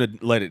want them to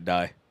let it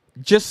die.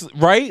 just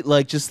right,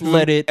 like just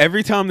let it.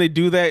 Every time they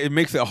do that, it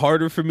makes it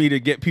harder for me to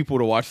get people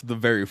to watch the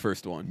very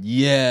first one.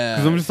 Yeah,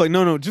 Because I'm just like,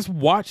 no, just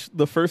watch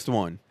the first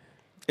one.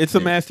 It's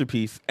a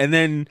masterpiece, and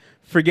then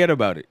forget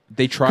about it.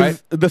 they tried.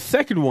 'Cause the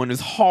second one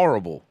is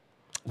horrible.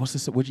 What's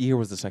this? Which year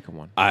was the second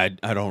one? I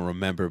don't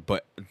remember,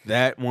 but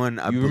that one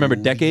You remember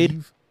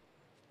Decade?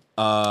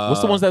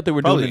 What's the ones that they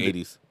were probably doing in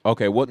the 80s.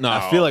 Okay, what? No,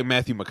 I feel like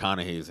Matthew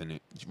McConaughey is in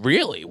it.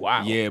 really.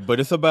 Wow. Yeah, but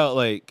it's about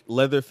like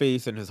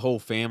Leatherface and his whole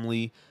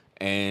family,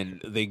 and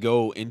they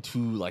go into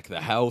like the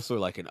house or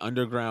like an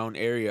underground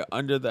area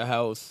under the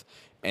house,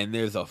 and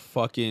there's a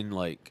fucking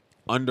like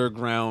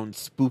underground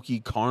spooky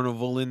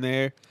carnival in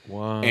there.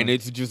 Wow. And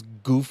it's just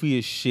goofy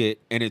as shit,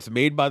 and it's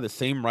made by the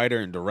same writer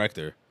and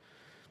director.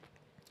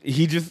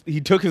 He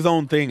took his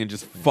own thing and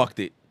just fucked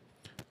it.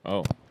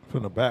 Oh.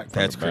 From the back.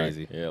 That's back.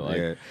 crazy. Yeah, like,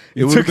 it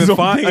he would took have his been own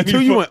fine thing, until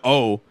he you fu- went,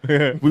 oh,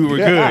 we were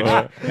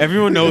good.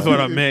 Everyone knows what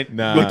I meant.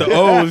 Nah. But the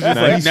O is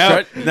just Nah,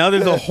 like he now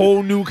there's a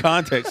whole new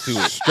context to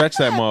it. Stretch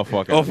that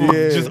motherfucker. Off of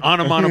just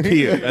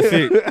onomatopoeia. That's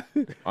it.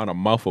 On a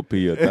mouthful.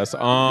 That's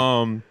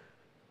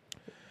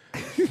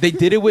They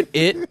did it with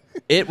it.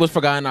 It was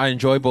forgotten. I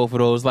enjoy both of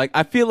those. Like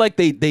I feel like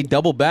they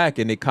double back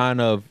and they kind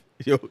of.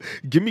 Yo,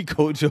 give me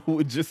Kojo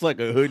with just like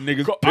a hood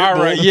nigga's pit All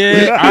bull. right,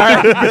 yeah.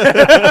 All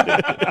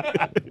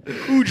right.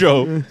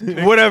 Cujo.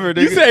 Whatever.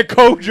 Nigga. You said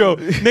Kojo,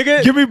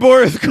 nigga. Give me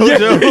Boris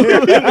Kojo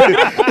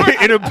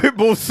in a pit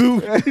bull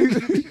suit.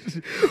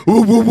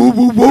 Woo, woo, woo,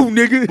 woo, woo,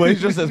 nigga. But he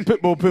just says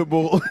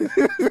Pitbull.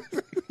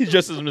 He's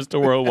just as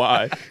Mr.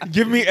 Worldwide.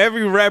 Give me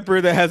every rapper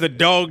that has a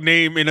dog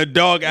name in a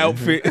dog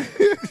outfit.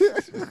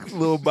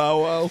 Little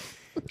Bow Wow.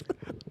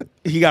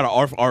 He got an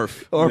arf.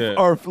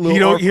 Yeah. He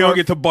don't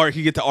get to bark.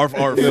 He get to arf.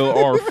 Lil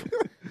Arf.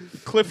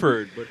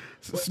 Clifford. But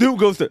Snoop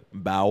goes to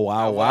bow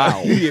wow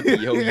wow.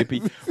 yippee, yo,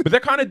 yippee. But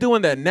they're kind of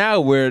doing that now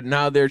where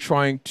now they're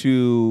trying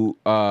to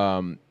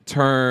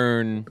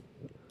turn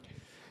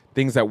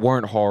things that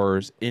weren't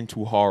horrors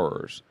into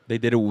horrors. They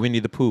did it with Winnie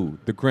the Pooh,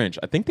 The Grinch.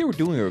 I think they were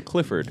doing it with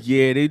Clifford.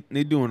 Yeah,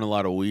 they doing a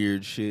lot of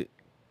weird shit.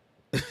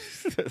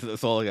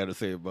 That's all I got to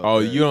say about.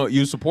 Oh, that.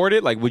 you support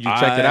it? Like, would you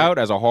check it out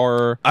as a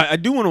horror? I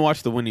do want to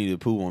watch the Winnie the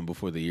Pooh one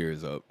before the year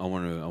is up. I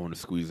want to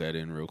squeeze that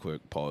in real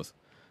quick. Pause.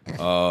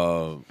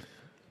 Oh,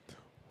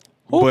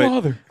 but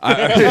bother.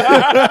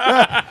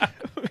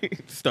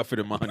 Stuff it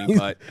in my honey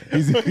pot.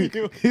 He's gonna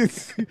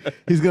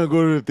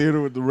go to the theater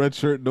with the red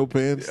shirt, no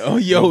pants. Oh,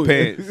 yo. No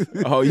pants.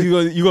 Oh, you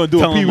gonna do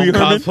Tell a Pee him Wee I'm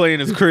Herman? cosplaying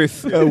as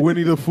Chris.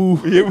 Winnie the Pooh.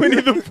 Yeah,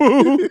 Winnie the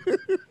Pooh.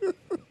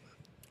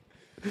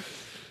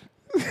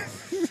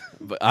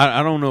 But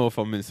I don't know if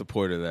I'm in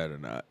support of that or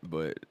not.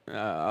 But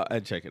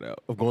I'd check it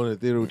out. Of going to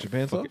the theater with your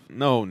pants off?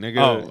 No, nigga.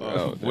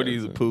 Oh, Winnie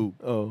the Pooh,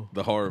 Oh.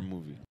 the horror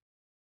movie.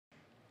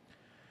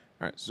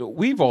 All right, so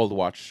we've all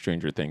watched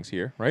Stranger Things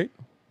here, right?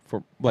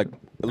 For like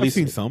at least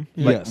seen some.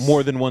 like Yes.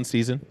 more than one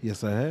season.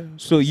 Yes, I have.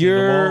 So I've seen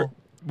them all.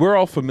 we're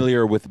all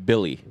familiar with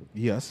Billy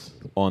Yes.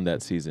 on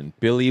that season.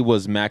 Billy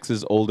was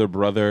Max's older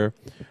brother,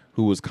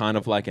 who was kind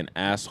of like an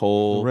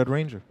asshole. The Red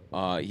Ranger.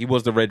 He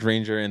was the Red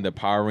Ranger in the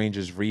Power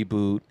Rangers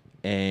reboot,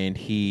 and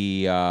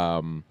he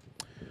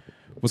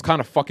was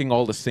kind of fucking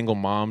all the single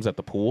moms at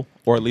the pool,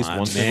 or at least My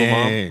one single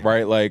man. mom,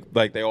 right?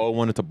 Like they all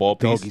wanted to ball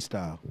piece. Doggy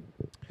style.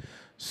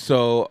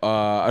 So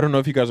I don't know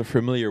if you guys are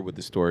familiar with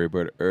the story,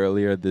 but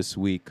earlier this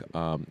week,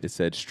 it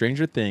said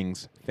Stranger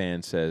Things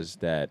fan says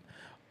that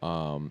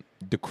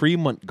Decree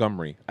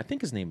Montgomery, I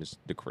think his name is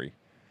Decree,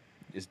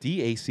 it's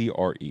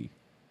Dacre.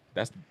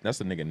 That's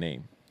the nigga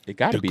name. It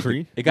got to be.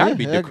 Decree? It got to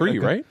be Yeah, Decree, okay.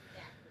 right?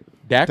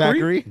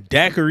 Daiquiri.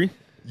 Daiquiri.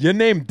 Your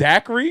name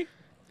Daiquiri?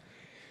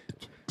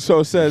 So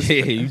it says,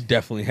 Yeah, you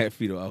definitely had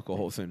fetal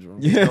alcohol syndrome.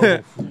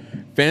 yeah.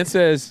 Fan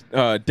says,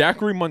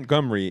 Daiquiri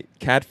Montgomery,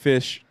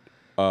 Catfish,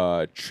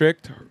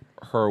 tricked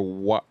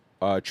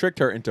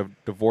her into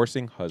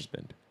divorcing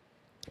husband.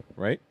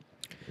 Right?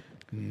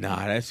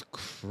 Nah, that's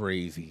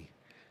crazy.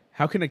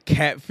 How can a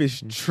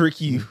catfish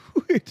trick you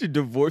into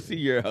divorcing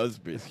your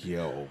husband?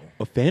 Yo.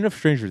 A fan of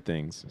Stranger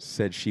Things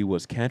said she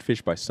was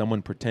catfished by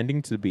someone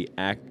pretending to be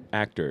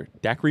actor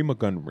Daiquiri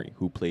Montgomery,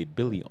 who played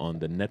Billy on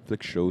the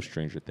Netflix show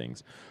Stranger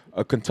Things.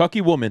 A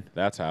Kentucky woman,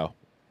 that's how.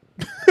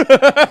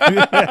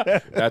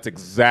 That's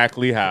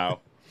exactly how.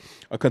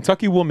 A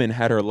Kentucky woman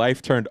had her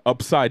life turned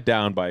upside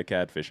down by a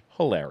catfish.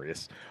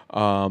 Hilarious.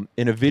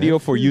 In a video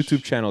for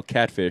YouTube channel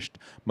Catfished,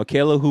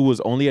 Michaela, who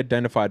was only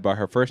identified by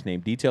her first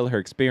name, detailed her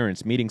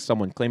experience meeting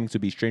someone claiming to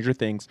be Stranger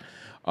Things,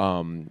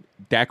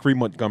 Daiquiri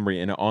Montgomery,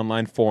 in an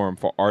online forum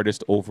for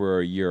artists over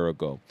a year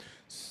ago.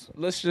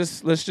 Let's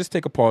just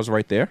take a pause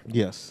right there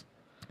Yes.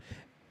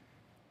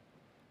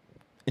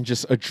 and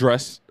just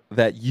address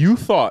that you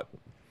thought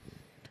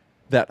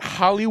that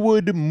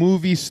Hollywood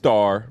movie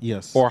star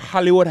Yes. or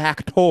Hollywood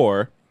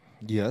actor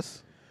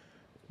Yes.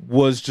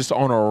 was just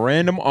on a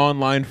random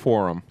online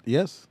forum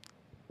Yes.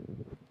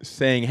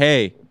 saying,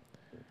 hey,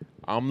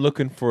 I'm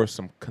looking for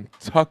some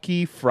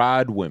Kentucky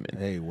fried women.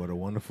 Hey, what a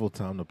wonderful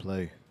time to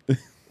play.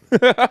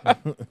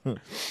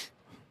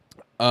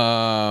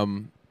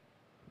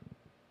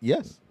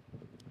 Yes.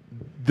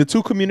 The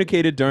two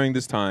communicated during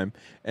this time,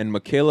 and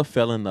Michaela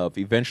fell in love,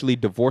 eventually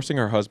divorcing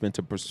her husband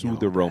to pursue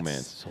the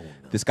romance.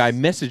 This guy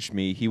messaged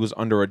me. He was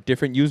under a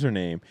different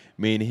username,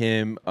 made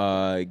him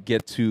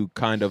get to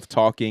kind of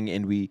talking,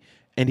 and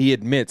he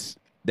admits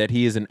that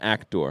he is an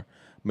actor.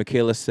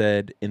 Michaela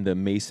said in the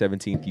May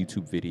 17th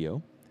YouTube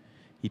video,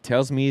 he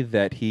tells me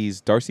that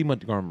he's Darcy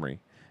Montgomery,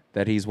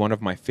 that he's one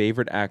of my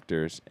favorite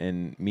actors,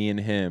 and me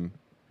and him.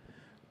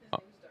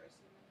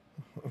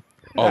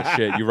 Oh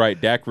shit, you're right,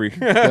 Daiquiri.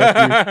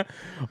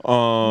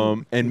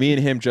 And me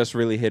and him just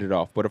really hit it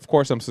off. But of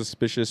course, I'm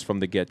suspicious from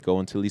the get-go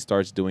until he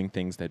starts doing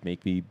things that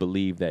make me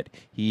believe that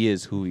he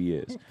is who he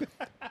is.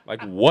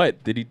 Like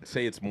what? Did he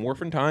say it's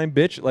morphin' time,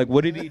 bitch? Like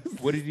what did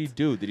he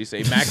do? Did he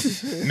say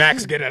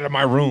Max get out of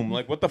my room?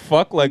 Like what the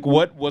fuck? Like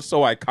what was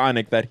so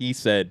iconic that he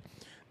said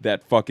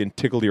that fucking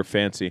tickled your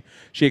fancy?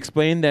 She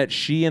explained that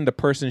she and the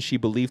person she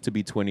believed to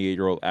be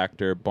 28-year-old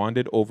actor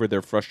bonded over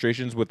their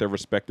frustrations with their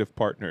respective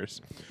partners.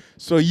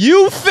 So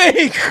you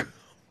think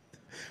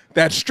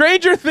that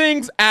Stranger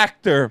Things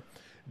actor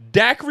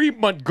Daiquiri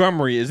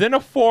Montgomery is in a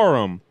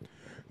forum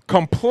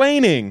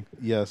complaining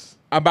Yes.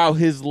 about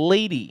his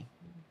lady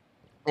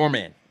or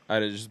man,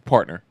 his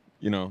partner,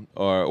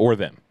 or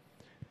them,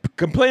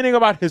 complaining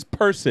about his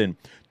person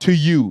to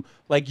you.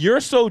 Like you're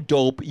so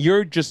dope,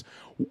 you're just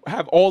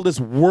have all this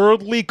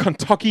worldly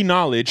Kentucky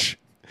knowledge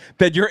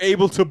that you're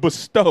able to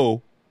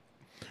bestow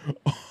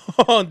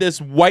on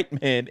this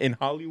white man in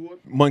Hollywood.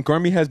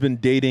 Montgomery has been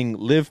dating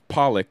Liv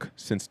Pollock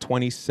since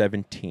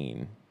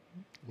 2017.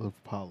 Liv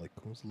Pollock.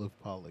 Who's Liv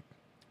Pollock?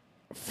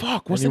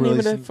 Fuck, what's the name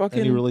of that fucking...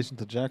 Any relation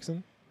to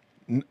Jackson?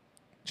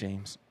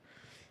 James.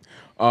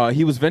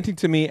 He was venting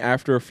to me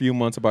after a few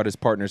months about his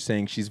partner,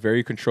 saying she's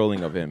very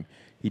controlling of him.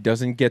 He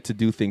doesn't get to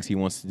do things he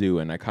wants to do,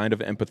 and I kind of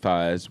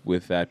empathize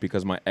with that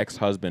because my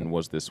ex-husband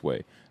was this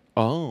way.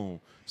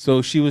 Oh.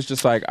 So she was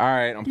just like, all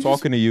right, I'm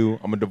talking to you.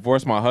 I'm going to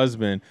divorce my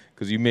husband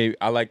because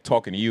I like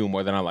talking to you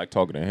more than I like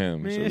talking to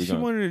him. Man, so she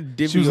wanted to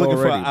divvy She was looking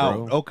already, for an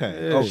out. bro.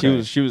 Okay. Yeah.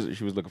 Okay. She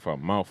was looking for a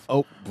mouth.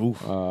 Oh,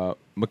 oof.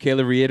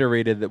 Michaela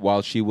reiterated that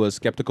while she was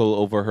skeptical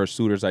over her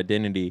suitor's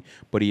identity,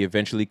 but he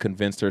eventually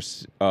convinced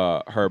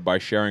her by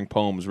sharing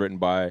poems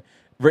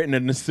written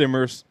in a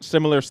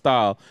similar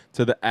style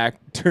to the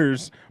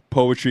actor's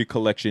poetry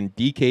collection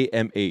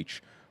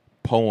DKMH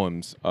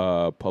Poems,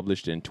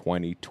 published in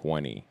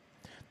 2020.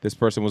 This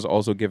person was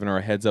also given her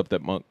a heads up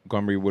that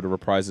Montgomery would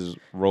reprise his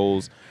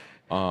roles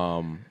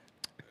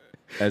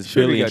as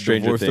Billy in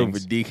Stranger Things. Over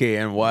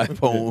DKNY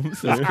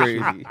poems. That's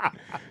crazy.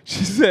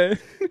 She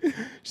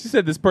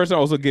said this person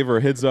also gave her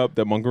a heads up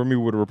that Montgomery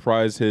would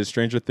reprise his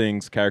Stranger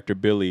Things character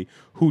Billy,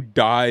 who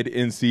died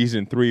in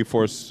season 3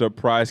 for a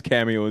surprise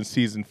cameo in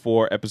season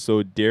 4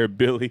 episode Dear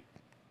Billy.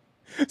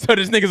 So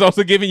this nigga's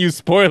also giving you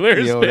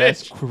spoilers. Yo, bitch.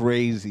 that's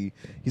crazy.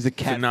 He's a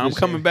cat. Now I'm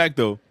coming back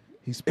though.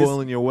 He's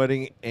spoiling your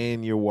wedding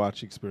and your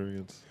watch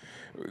experience.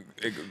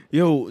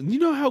 Yo, you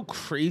know how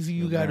crazy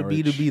you got to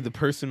be marriage. the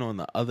person on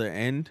the other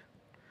end?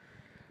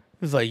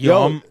 It's like,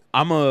 yo,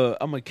 I'm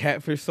a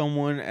catfish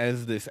someone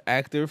as this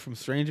actor from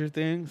Stranger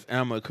Things, and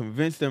I'm gonna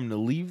convince them to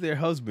leave their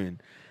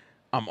husband.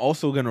 I'm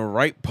also gonna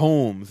write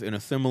poems in a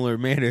similar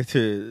manner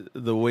to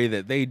the way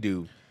that they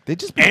do, They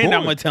just be and bored.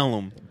 I'm gonna tell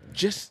them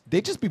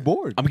They just be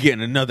bored. I'm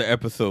getting another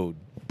episode.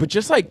 But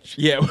just like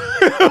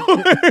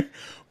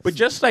but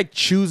just like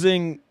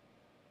choosing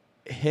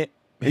him.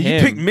 You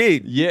pick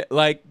mid. Yeah,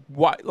 like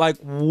why? Like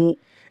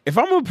If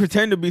I'm gonna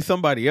pretend to be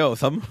somebody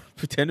else, I'm gonna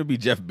pretend to be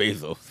Jeff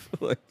Bezos.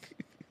 Like,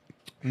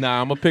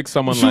 nah, I'm gonna pick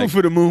someone shooting like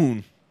for the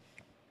moon.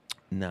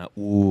 Nah,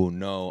 ooh,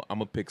 no. I'm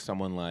gonna pick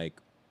someone like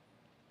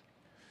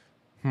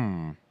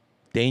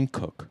Dane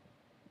Cook.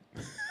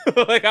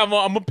 Like I'm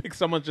gonna pick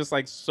someone just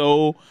like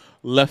so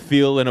left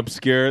field and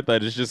obscure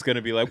that it's just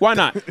gonna be like, why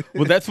not?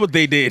 Well, that's what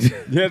they did.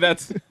 Yeah,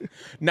 that's.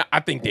 No, I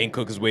think Dane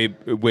Cook is way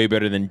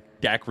better than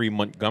Dacre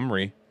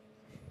Montgomery.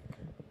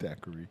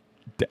 Daiquiri.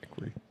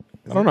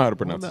 I don't know how to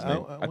pronounce his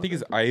name. I think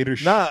it's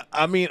Irish. Nah,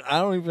 I mean, I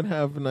don't even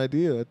have an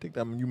idea. I think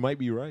you might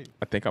be right.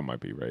 I think I might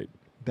be right.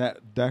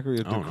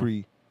 Daiquiri or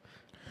Decree.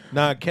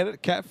 Nah,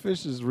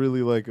 catfish is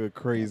really like a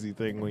crazy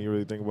thing when you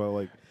really think about it.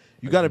 Like,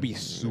 you got to be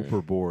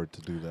super bored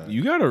to do that.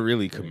 You gotta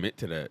really commit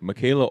to that.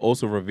 Michaela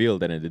also revealed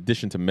that in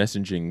addition to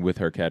messaging with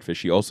her catfish,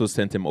 she also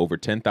sent him over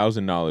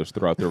 $10,000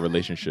 throughout their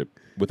relationship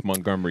with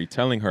Montgomery,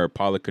 telling her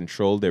Paula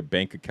controlled their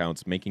bank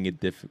accounts, making it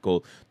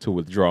difficult to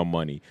withdraw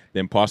money. The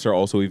imposter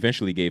also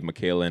eventually gave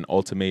Michaela an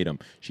ultimatum.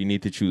 She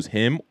needed to choose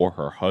him or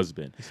her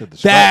husband.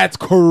 That's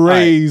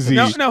crazy.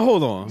 Now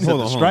hold on.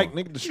 Hold on. Strike,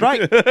 nigga. The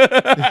strike.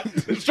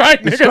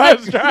 Strike,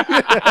 nigga.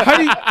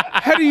 Strike.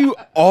 How do you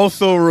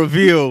also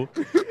reveal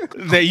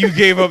that you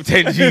gave up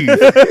 10 G's?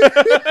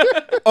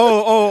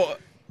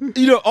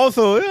 You know,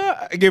 also,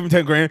 I gave him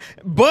 10 grand.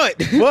 But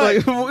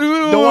like,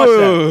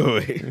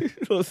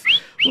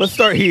 let's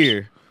start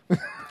here.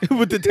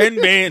 With the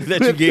 10 bands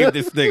that you gave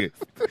this nigga.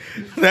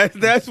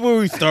 That's where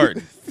we start.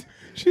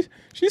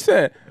 She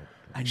said,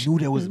 I knew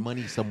there was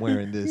money somewhere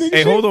in this.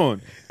 Hey, hold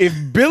on. If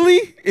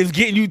Billy is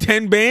getting you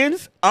 10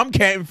 bands, I'm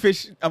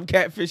catfishing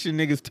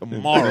niggas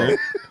tomorrow.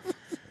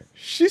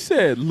 She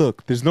said,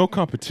 look, there's no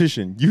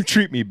competition. You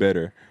treat me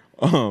better.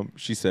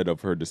 She said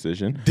of her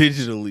decision.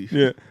 Digitally.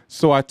 Yeah.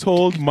 So I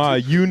told my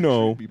I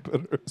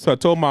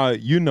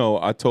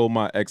told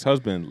my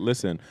ex-husband,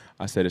 listen,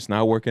 I said, it's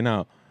not working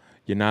out.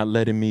 You're not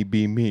letting me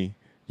be me.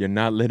 You're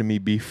not letting me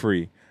be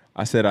free.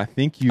 I said, I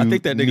think that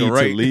nigga need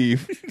to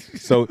leave.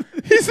 So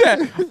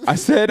I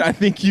said, I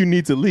think you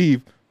need to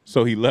leave.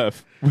 So he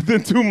left.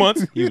 Within 2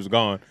 months, he was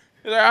gone.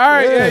 He's like, all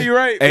right, yeah, you're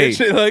right. Hey,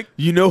 bitch. Like,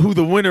 you know who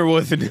the winner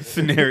was in this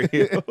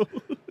scenario.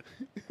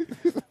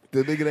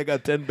 The nigga that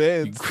got 10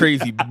 bands. You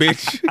crazy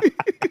bitch.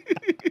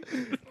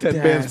 10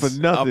 bands for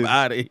nothing. I'm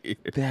out of here.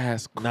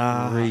 that's crazy.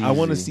 Nah, I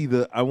want to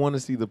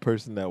see the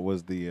person that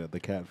was the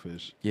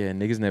catfish. Yeah,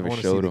 niggas never I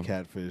want to see showed the him.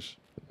 catfish.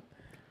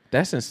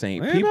 That's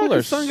insane. Man, People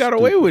are son got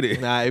away with it.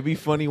 Nah, it'd be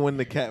funny when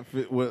the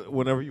catfish.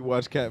 Whenever you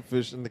watch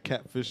catfish and the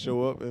catfish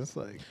show up, and it's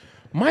like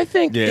My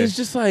thing is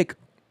just like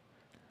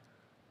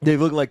they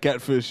look like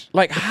catfish.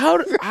 Like how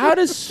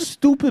do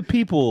stupid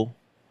people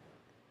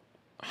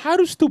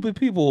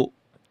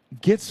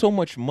get so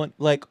much money?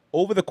 Like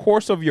over the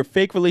course of your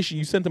fake relation,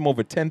 you sent them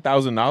over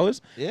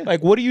 $10,000. Yeah.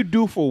 Like what do you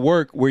do for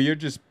work where you're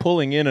just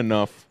pulling in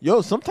enough?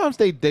 Yo, sometimes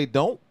they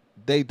don't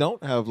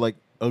have like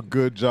a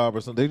good job or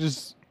something.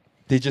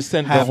 They just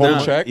send the have whole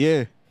money. check.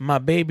 Yeah. My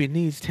baby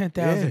needs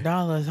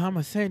 $10,000.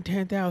 I'ma send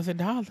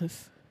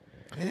 $10,000.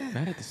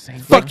 Not at the same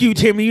time. Fuck you,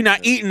 Timmy. You're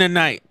not eating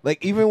tonight.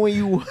 Like even when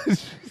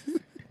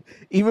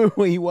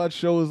you watch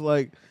shows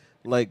like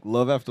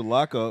Love After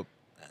Lockup,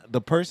 the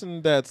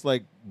person that's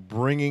like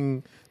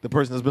bringing the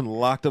person that's been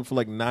locked up for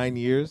like 9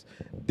 years,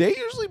 they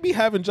usually be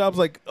having jobs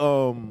like I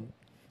don't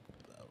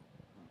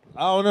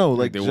know,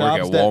 like they work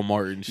jobs at that-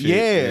 Walmart and shit.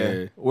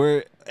 Yeah,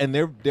 where and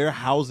they're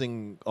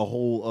housing a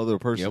whole other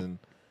person,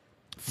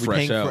 Fresh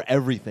paying out. for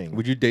everything.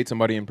 Would you date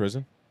somebody in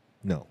prison?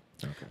 No,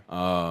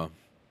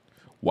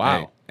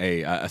 Wow.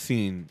 Hey, I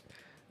seen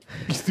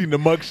you seen the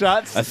mug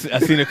shots? I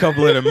seen a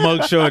couple of the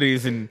mug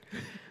shorties, and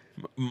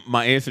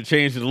my answer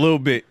changed a little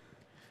bit.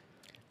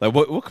 Like,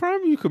 what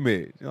crime you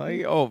commit?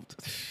 Like,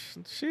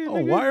 shit.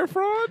 Oh, wire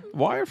fraud,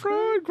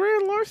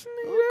 grand larceny.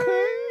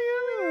 Okay.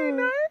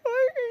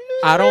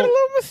 I don't- made a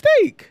little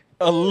mistake.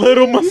 A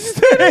little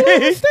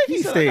mistake.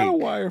 He said, I got a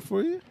wire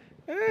for you.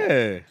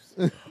 Yeah.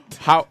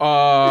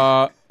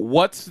 How?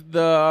 What's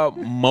the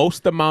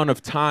most amount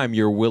of time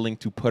you're willing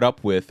to put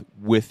up with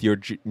your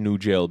new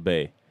jail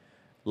bae?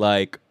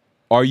 Like,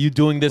 are you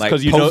doing this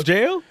because you know? Post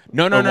jail?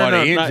 No. Or while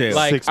they in not- jail?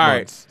 Like, 6 all right.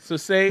 months. So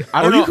say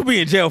I don't You know. could be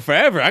in jail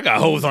forever. I got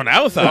hoes on the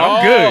outside. I'm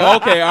Oh,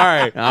 good. okay, all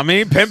right. I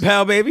mean, pen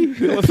pal, baby.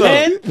 What's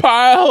Pen up?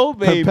 pal,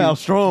 baby. Pen pal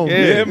strong.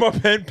 Yeah, my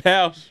pen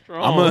pal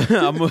strong.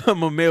 I'm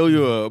gonna mail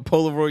you a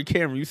Polaroid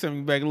camera. You send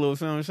me back a little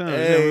something.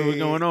 Hey, What's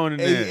going on in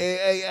there?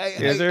 Hey,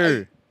 Yes,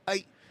 sir.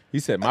 He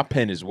said, "My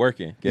pen is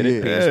working. Get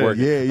it? Yeah, It's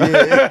working."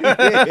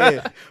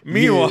 yeah.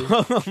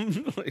 Meanwhile,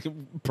 I'm like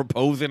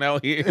proposing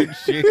out here and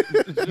shit.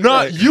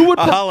 No, you would.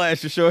 I'll holla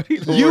at your shorty.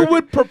 You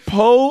would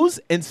propose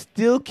and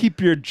still keep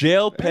your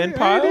jail pen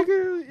pile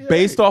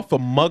based off a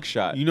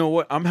mugshot. You know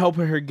what? I'm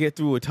helping her get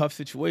through a tough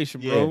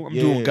situation, bro. Yeah, I'm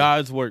yeah. doing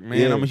God's work, man.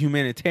 Yeah. I'm a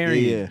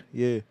humanitarian.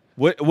 Yeah.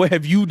 What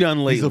have you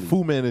done lately? He's a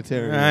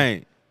humanitarian.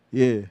 Right.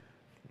 Yeah.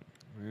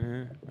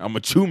 I'm a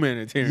true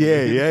humanitarian.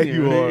 Yeah,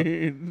 you are.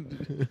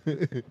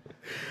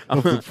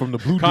 From the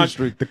Blue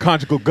District. the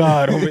conjugal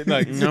god.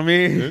 Like, You know what I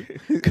mean?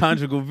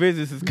 Conjugal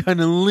visits is kind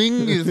of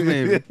lingus,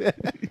 man.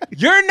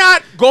 You're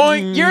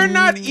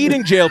not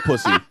eating jail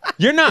pussy.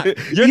 You're not. You're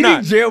Eating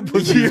not. jail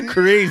pussy is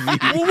crazy.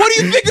 What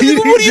do you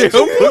think?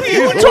 What are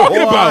you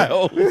talking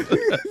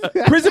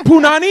about? Prison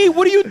punani?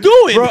 What are you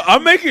doing? Bro,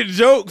 I'm making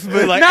jokes,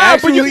 but like Nah,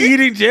 actually but you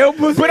eating jail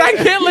pussy. But I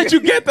can't let you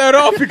get that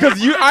off because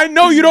I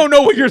know you don't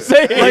know what you're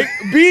saying. like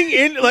being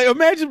in, like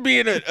imagine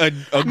being a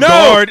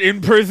guard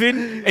in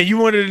prison and you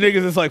one of the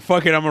niggas that's like,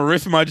 fuck it, I'm gonna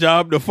risk my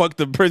job to fuck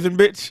the prison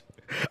bitch.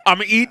 I'm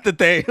gonna eat the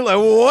thing. Like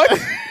what?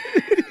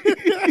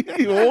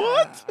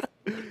 What?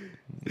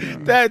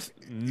 That's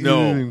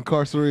no.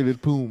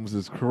 Incarcerated pooms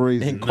is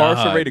crazy.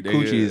 Incarcerated Nah,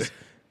 coochie nigga. is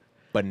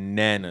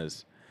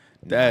bananas.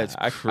 That's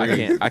I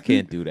crazy. I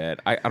can't do that.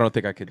 I don't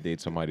think I could date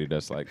somebody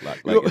that's like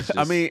Yo, it's just,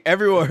 I mean,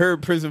 everyone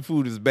heard prison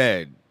food is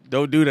bad.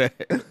 Don't do that.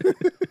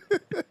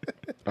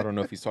 I don't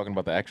know if he's talking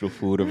about the actual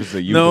food or if it's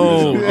a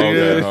No,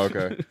 euphemism.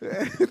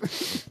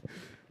 Okay.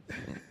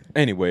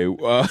 Anyway,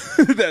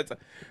 that's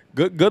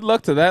good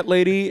luck to that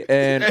lady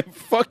and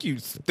Fuck you,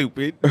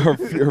 stupid.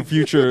 her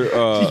future.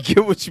 You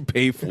get what you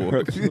pay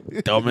for,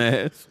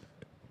 dumbass.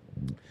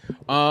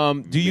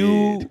 Do you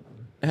wins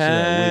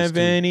have too.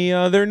 any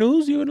other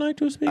news you would like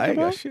to speak I ain't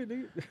about? got shit,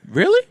 nigga.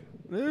 Really?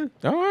 Yeah.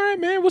 All right,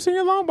 man. What's in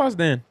your long box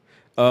then?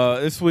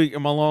 This week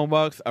in my long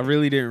box, I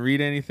really didn't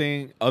read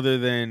anything other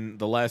than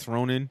The Last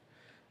Ronin.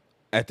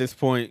 At this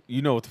point,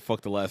 you know what the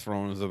fuck The Last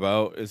Ronin is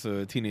about. It's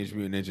a Teenage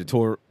Mutant Ninja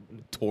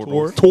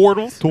Turtles.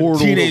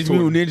 Teenage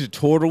Mutant Ninja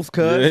Turtles,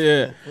 cuz.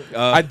 Yeah.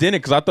 I didn't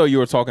because I thought you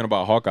were talking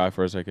about Hawkeye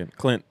for a second.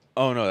 Clint,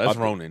 Oh, no, that's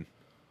Ronin.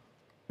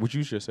 what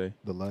you should say?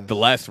 The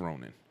Last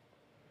Ronin.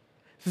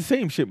 It's the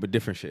same shit, but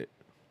different shit.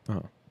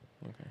 Oh.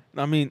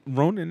 I mean,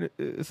 Ronin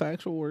is an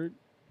actual word.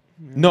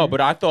 No,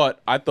 but I thought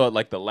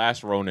like The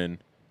Last Ronin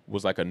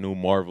was like a new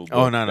Marvel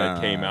book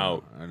that came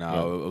out.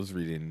 No, I was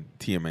reading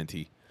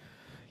TMNT.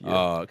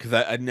 Because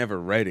I'd never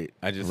read it.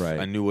 I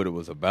knew what it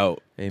was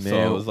about. Hey, So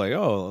man, I was like,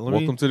 oh,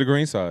 Welcome to the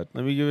green side.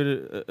 let me give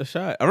it a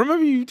shot. I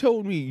remember you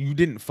told me you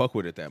didn't fuck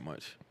with it that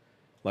much.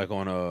 Like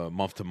on a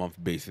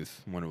month-to-month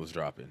basis when it was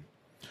dropping.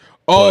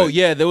 Oh But-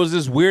 yeah, there was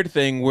this weird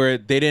thing where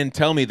they didn't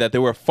tell me that they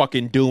were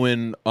fucking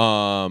doing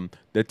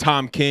the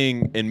Tom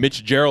King and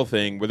Mitch Gerald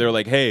thing, where they're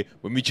like, "Hey,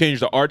 when we change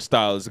the art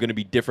style, it's going to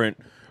be different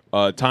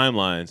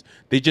timelines."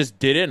 They just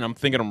did it, and I'm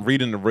thinking I'm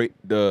reading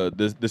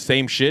the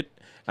same shit,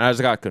 and I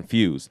just got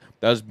confused.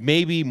 That was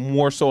maybe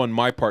more so on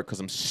my part because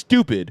I'm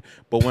stupid.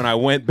 But when I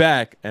went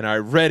back and I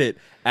read it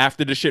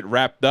after the shit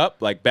wrapped up,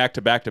 like back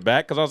to back to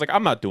back, because I was like,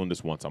 I'm not doing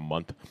this once a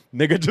month,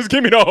 nigga. Just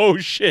give me the whole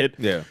shit.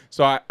 Yeah.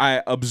 So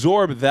I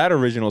absorbed that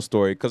original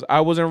story because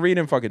I wasn't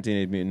reading fucking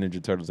Teenage Mutant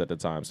Ninja Turtles at the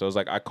time. So it was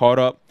like I caught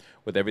up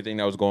with everything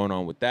that was going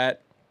on with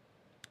that.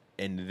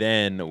 And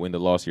then when the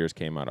Lost Years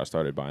came out, I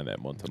started buying that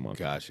month to month.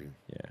 Got you.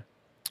 Yeah.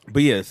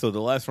 But yeah, so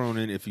The Last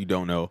Ronin, if you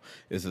don't know,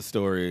 is a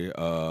story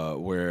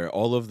where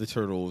all of the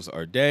turtles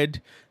are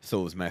dead.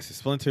 So is Master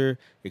Splinter,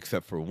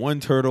 except for one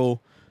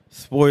turtle.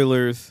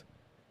 Spoilers,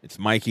 it's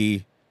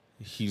Mikey.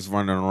 He's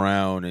running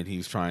around and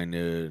he's trying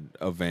to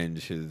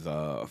avenge his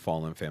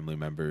fallen family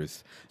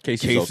members.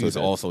 Casey's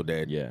also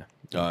dead. Yeah.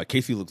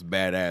 Casey looks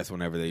badass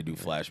whenever they do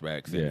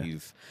flashbacks, Yeah. and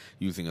he's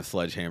using a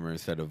sledgehammer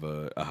instead of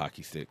a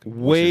hockey stick. which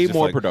Way is just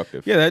more like-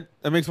 productive. Yeah,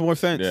 that makes more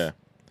sense. Yeah.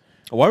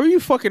 Why were you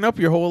fucking up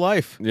your whole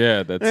life?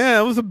 Yeah. That's Yeah,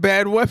 that was a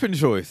bad weapon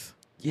choice.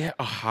 yeah.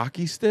 A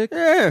hockey stick.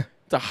 Yeah.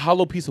 It's a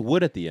hollow piece of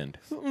wood at the end.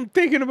 So I'm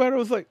thinking about it. I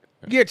was like,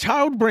 yeah,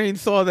 child brain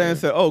saw that and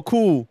said, oh,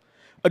 cool.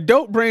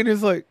 Adult brain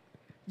is like,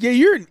 yeah,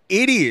 you're an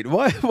idiot.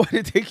 Why did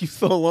it take you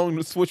so long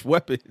to switch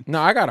weapons?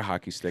 No, I got a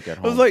hockey stick at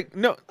home. I was like,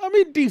 no, I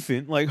mean,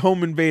 decent, like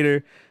home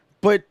invader,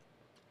 but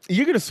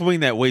you're going to swing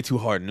that way too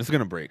hard and it's going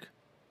to break.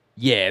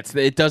 yeah,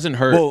 it doesn't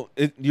hurt. Well,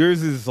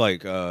 yours is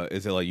like,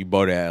 is it like you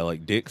bought it at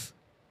like Dick's?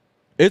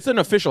 It's an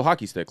official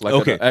hockey stick. Like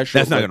Okay, an actual,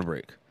 that's not like- going to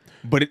break.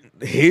 But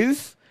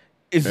his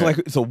is Yeah. like,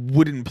 it's a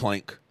wooden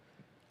plank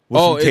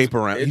with some tape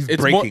around. He's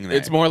breaking that.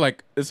 It's more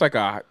like it's like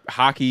a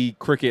hockey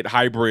cricket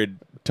hybrid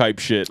type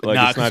shit. Like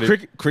nah, it's not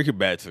because cricket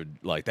bats are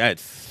like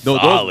that's no,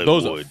 solid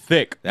those wood. are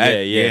thick. That,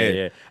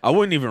 yeah. I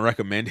wouldn't even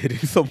recommend hitting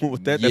someone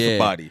with that. That's a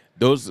body.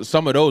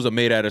 Some of those are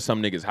made out of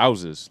some niggas'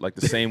 houses, like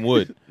the same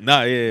wood.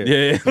 Nah,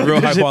 Yeah.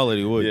 real high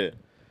quality wood.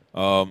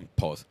 Yeah.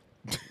 Pause.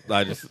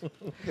 I just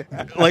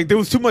like there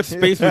was too much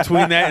space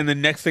between that and the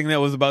next thing that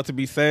was about to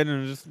be said, and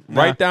it was just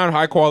Write down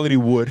high quality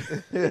wood.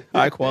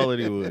 high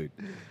quality wood.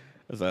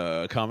 It's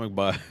a comic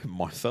by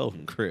Marcell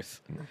and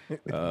Chris.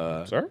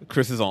 Sir?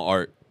 Chris is on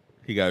art.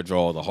 He got to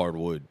draw the hard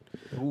wood.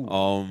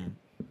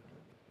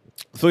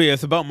 So yeah,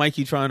 it's about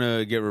Mikey trying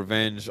to get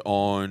revenge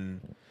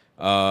on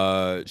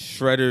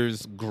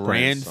Shredder's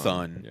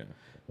grandson,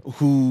 Yeah.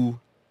 who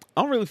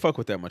I don't really fuck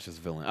with that much as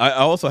a villain. I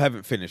also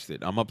haven't finished it.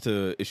 I'm up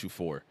to issue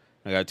 4.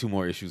 I got 2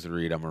 more issues to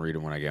read. I'm gonna read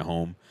them when I get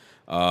home.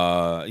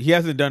 He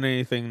hasn't done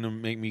anything to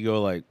make me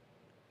go like,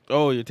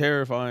 "Oh, you're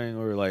terrifying,"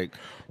 or like,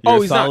 "You're a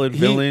he's solid not,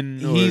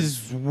 villain." or-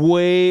 He's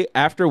way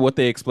after what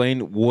they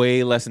explained,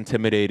 way less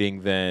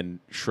intimidating than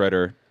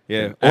Shredder. yeah,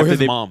 or After his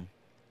they- mom.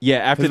 Yeah,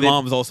 after His they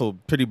mom's also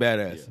pretty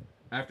badass.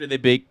 after they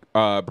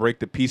break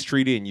the peace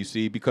treaty, and you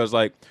see because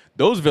like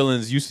those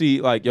villains, you see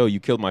like, yo, you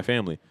killed my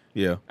family.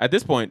 Yeah. At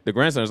this point, the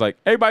grandson is like,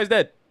 everybody's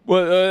dead. what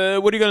are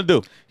you gonna do?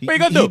 What are you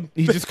gonna do?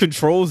 He just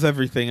controls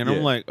everything, and I'm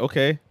Yeah. like,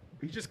 okay.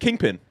 He's just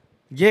Kingpin.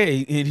 Yeah,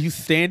 and he's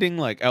standing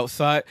like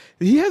outside.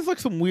 He has like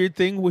some weird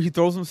thing where he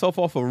throws himself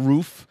off a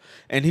roof,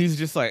 and he's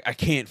just like, I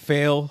can't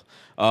fail.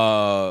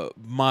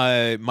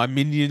 My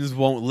minions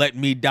won't let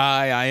me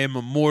die. I am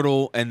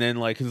immortal. And then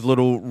like his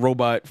little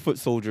robot foot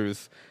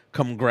soldiers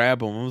come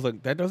grab him. I was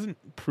like, that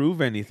doesn't prove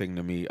anything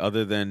to me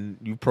other than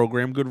you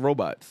program good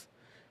robots.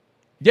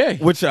 Yeah,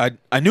 Which I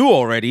knew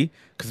already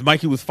because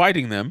Mikey was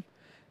fighting them,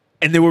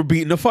 and they were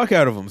beating the fuck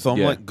out of him. So I'm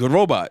Yeah. like, good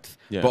robots.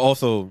 Yeah. But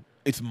also,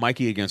 it's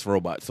Mikey against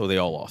robots, so they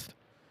all lost.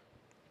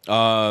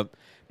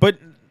 But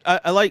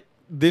I like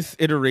this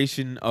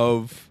iteration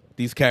of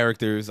these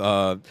characters.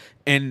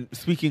 And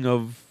speaking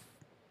of,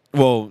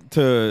 well,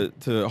 to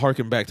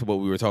harken back to what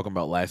we were talking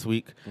about last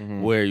week,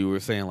 where you were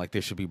saying like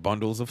there should be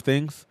bundles of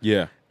things.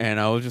 yeah. And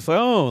I was just like,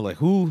 oh, like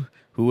who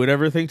would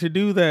ever think to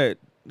do that?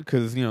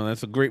 Because, you know,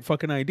 that's a great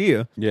fucking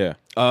idea. Yeah.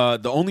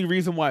 The only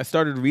reason why I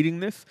started reading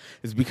this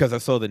is because I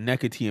saw the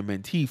NECA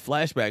TMNT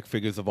flashback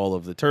figures of all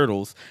of the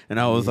turtles, and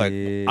I was like,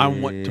 I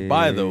want to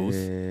buy those.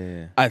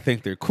 I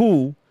think they're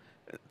cool.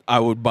 I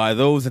would buy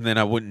those, and then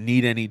I wouldn't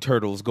need any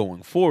turtles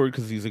going forward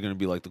because these are going to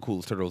be like the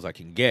coolest turtles I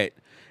can get.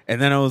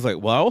 And then I was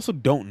like, well, I also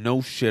don't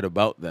know shit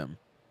about them.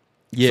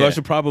 Yeah. So I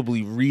should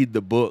probably read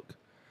the book,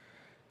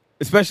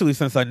 especially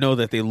since I know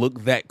that they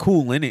look that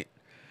cool in it.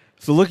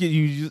 So look at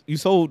you. You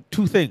sold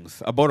two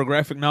things. I bought a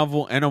graphic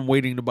novel, and I'm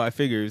waiting to buy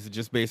figures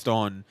just based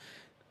on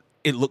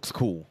it looks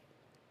cool.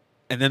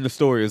 And then the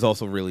story is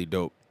also really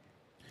dope.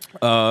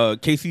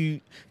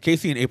 Casey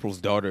and April's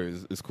daughter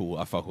is cool.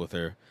 I fuck with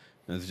her.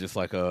 It's just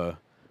like a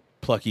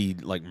plucky,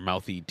 like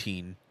mouthy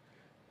teen.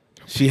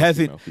 She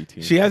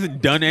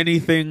hasn't done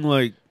anything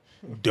like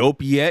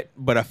dope yet,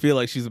 but I feel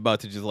like she's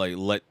about to just like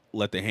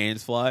let the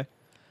hands fly.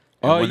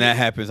 And when that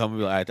happens, I'm gonna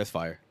be like, all right, that's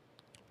fire.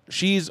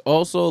 She's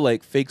also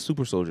like fake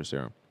super soldier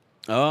serum.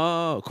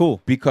 Oh,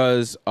 cool.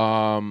 Because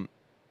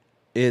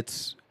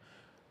it's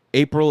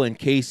April and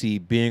Casey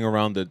being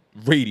around the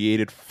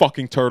radiated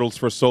fucking turtles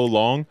for so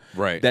long,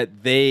 Right.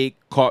 that they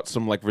caught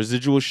some like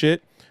residual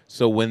shit.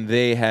 So when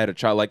they had a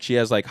child, like she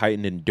has like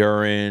heightened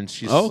endurance,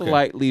 she's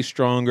slightly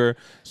stronger.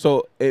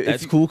 So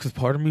That's cool because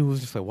part of me was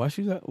just like, why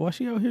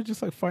she out here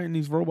just like fighting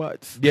these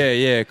robots?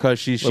 Yeah, because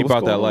she what's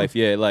brought that going on? life.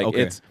 Yeah, like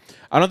Okay.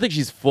 I don't think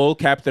she's full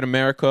Captain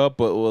America,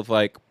 but with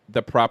like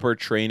the proper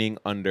training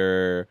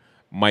under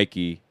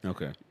Mikey,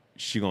 Okay.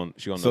 she gonna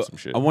know So some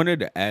shit. I wanted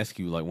to ask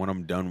you, like, when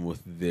I'm done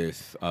with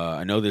this,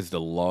 I know there's the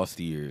Lost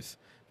Years,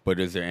 but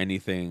is there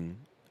anything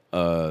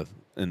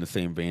in the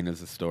same vein as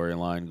the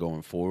storyline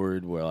going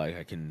forward where like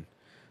I can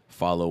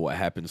follow what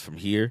happens from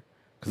here?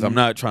 Because I'm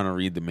not trying to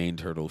read the main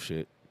turtle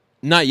shit.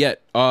 Not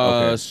yet.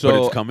 Okay. So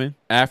but it's coming.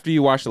 after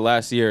you watch the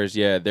last years,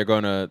 yeah, they're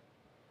gonna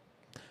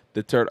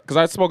the turtle. Because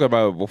I spoke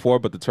about it before,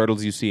 but the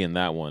turtles you see in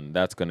that one,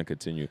 that's gonna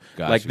continue.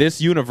 Got Like you. this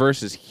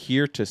universe is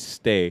here to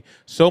stay.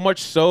 So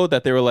much so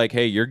that they were like,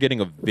 "Hey, you're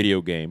getting a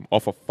video game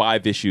off of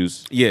 5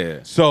 issues." Yeah.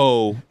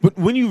 So But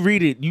when you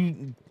read it,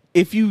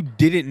 if you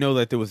didn't know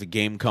that there was a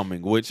game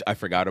coming, which I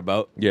forgot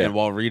about, Yeah. and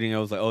while reading, I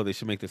was like, oh, they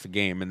should make this a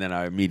game, and then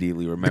I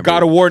immediately the remembered.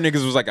 God of War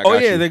niggas was like, I Oh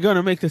got yeah, you. they're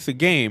gonna make this a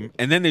game,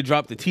 and then they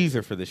dropped the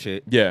teaser for the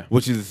shit. Yeah.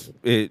 which is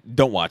it.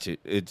 Don't watch it.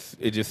 It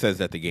just says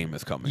that the game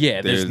is coming.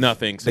 Yeah, there's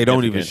nothing They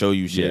don't even significant. show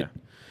you shit.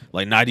 Yeah.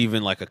 Like not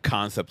even like a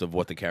concept of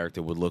what the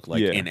character would look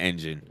like Yeah. in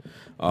engine.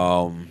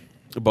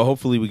 But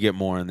hopefully we get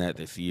more on that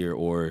this year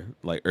or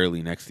like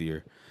early next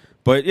year.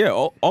 But yeah,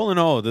 all in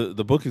all,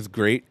 the book is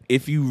great.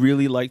 If you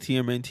really like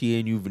TMNT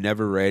and you've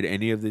never read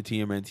any of the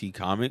TMNT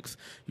comics,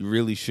 you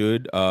really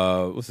should.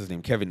 What's his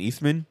name? Kevin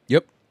Eastman.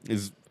 Yep.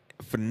 Is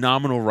a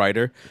phenomenal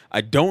writer.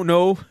 I don't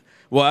know.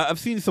 Well, I've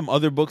seen some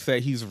other books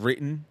that he's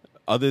written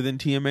other than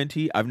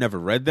TMNT. I've never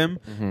read them,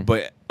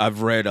 but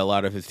I've read a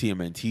lot of his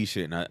TMNT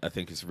shit, and I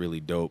think it's really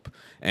dope.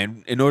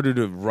 And in order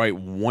to write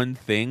one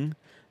thing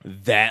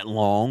that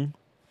long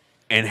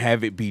and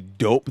have it be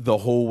dope the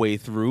whole way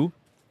through,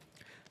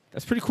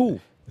 that's pretty cool.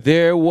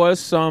 There was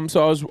some.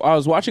 So I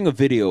was watching a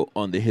video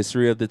on the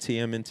history of the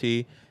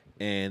TMNT,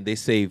 and they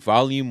say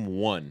Volume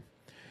 1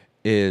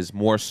 is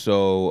more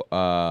so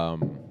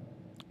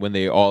when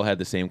they all had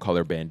the same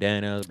color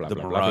bandanas. Blah, The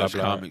blah, blah, Mirage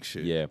blah, blah. comic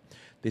shit. Yeah,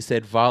 they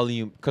said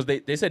Volume because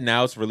they said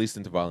now it's released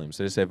into volumes.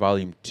 So they said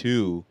Volume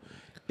 2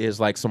 is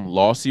like some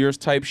Lost Years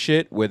type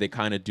shit where they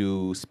kind of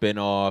do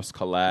spin-offs,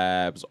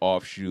 collabs,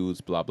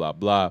 offshoots, blah blah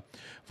blah.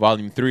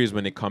 Volume 3 is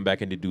when they come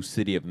back and they do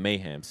City of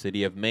Mayhem.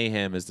 City of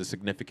Mayhem is the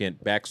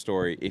significant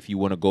backstory if you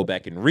want to go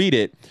back and read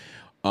it,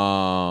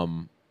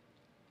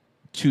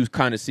 to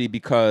kind of see,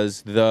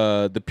 because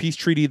the peace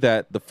treaty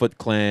that the Foot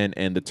Clan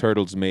and the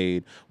Turtles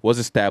made was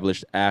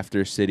established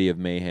after City of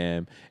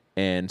Mayhem,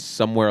 and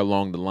somewhere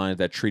along the lines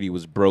that treaty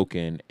was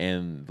broken,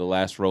 and the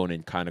Last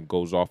Ronin kind of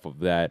goes off of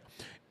that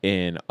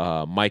in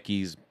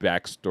Mikey's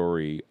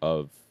backstory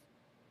of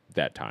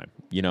that time,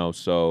 you know.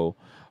 So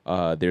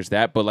there's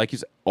that, but like you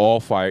said, all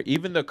fire.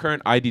 Even the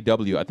current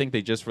IDW, I think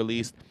they just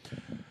released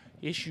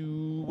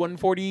issue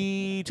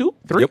 142,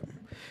 3. Yep.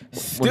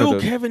 Still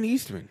Kevin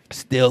Eastman.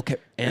 Still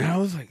And I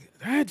was like,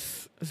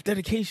 that's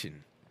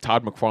dedication.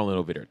 Todd McFarlane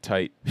over there,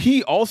 tight.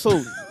 He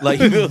also like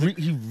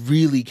he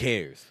really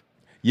cares.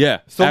 Yeah,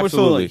 So much so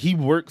absolutely. like he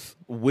works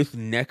with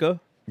NECA.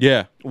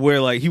 Yeah,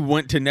 Where like he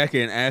went to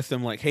NECA and asked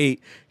them like, "Hey,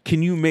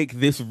 can you make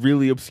this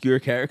really obscure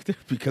character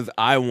because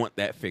I want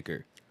that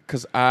figure."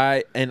 because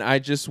I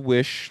just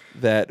wish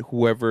that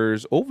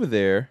whoever's over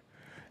there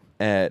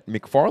at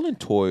McFarlane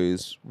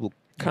Toys will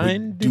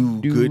kind of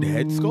do good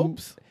head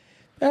sculpts.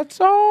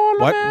 That's all.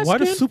 Why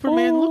does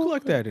Superman look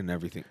like that and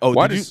everything? Oh,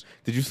 Why did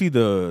you see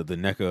the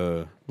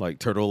NECA like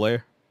turtle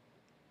lair?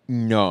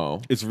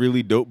 No, It's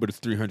really dope, but it's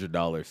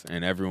 $300,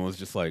 and everyone was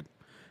just like,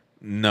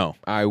 "No,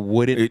 I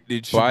wouldn't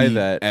it should buy be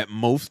that. at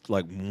most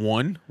like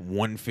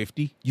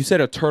 $150." You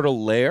said a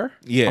turtle lair?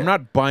 Yeah. I'm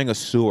not buying a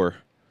sewer.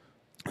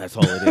 That's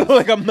all it is.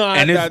 Like I'm not.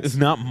 And that's- it's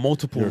not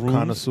multiple You're a rooms.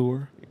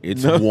 connoisseur.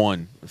 It's No.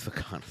 one. It's a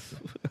connoisseur.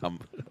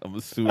 I'm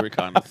a sewer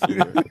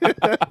connoisseur.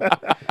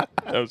 that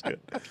was good.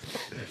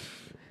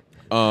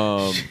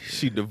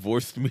 She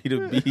divorced me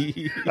to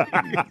be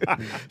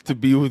to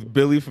be with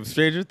Billy from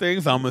Stranger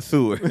Things. I'm a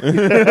sewer.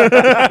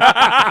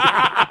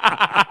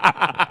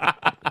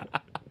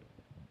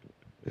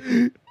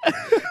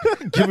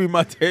 Give me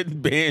my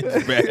 10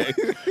 bands back.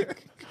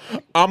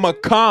 I'm a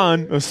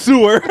con, a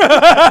sewer.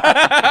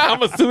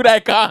 I'm a sue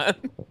that con.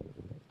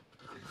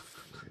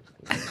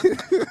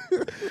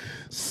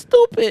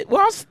 Stupid.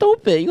 Well,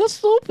 stupid. You're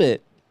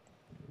stupid.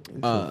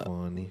 So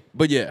funny.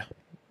 But yeah.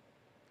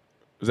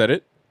 Is that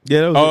it?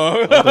 Yeah, that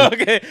was Oh,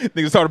 okay.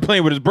 Nigga started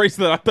playing with his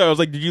bracelet. I thought I was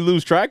like, did you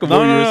lose track of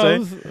what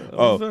you were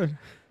saying?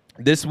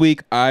 This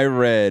week I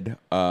read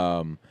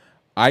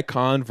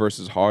Icon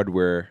versus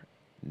Hardware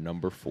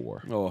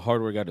 #4. Oh,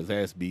 Hardware got his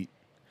ass beat.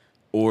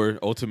 Or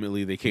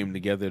ultimately they came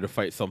together to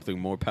fight something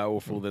more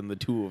powerful than the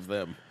two of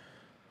them.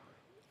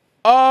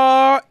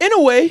 In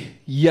a way,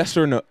 yes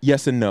or no.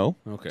 Yes and no.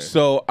 Okay.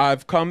 So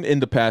I've come in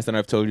the past and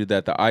I've told you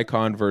that the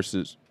Icon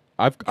versus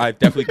I've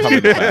definitely come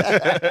in the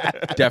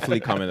past. Definitely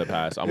come in the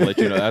past. I'm gonna let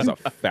you know that's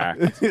a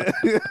fact.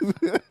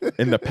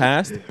 In the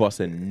past,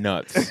 busting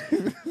nuts.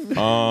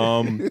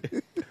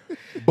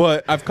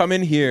 But I've come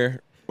in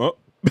here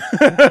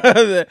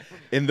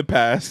in the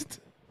past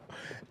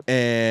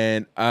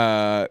and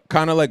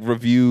kind of like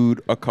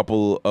reviewed a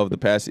couple of the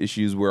past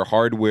issues where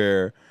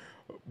Hardware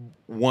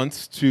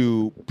wants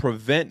to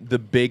prevent the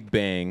Big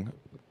Bang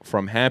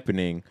from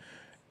happening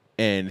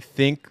and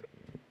think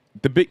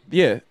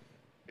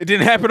It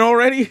didn't happen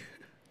already?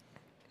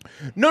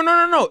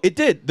 No. It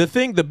did.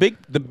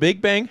 The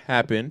Big Bang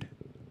happened.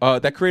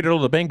 That created all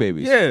the Bang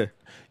Babies. Yeah.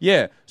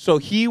 Yeah. So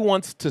he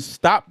wants to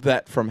stop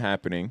that from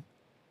happening,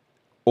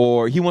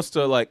 or he wants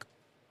to like.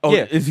 Oh,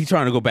 yeah. is he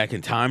trying to go back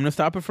in time to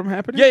stop it from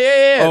happening?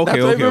 Yeah. Oh, okay,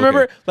 That's what- okay,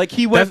 remember, okay. like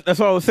he went. That's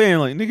what I was saying.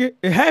 Like, nigga,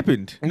 it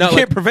happened. No, You like-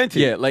 can't prevent it.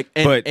 Yeah, like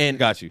and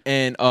got you.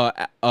 And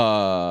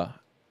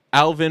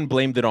Alvin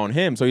blamed it on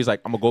him, so he's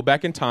like, "I'm gonna go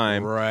back in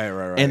time."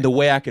 Right. And the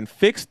way I can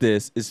fix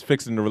this is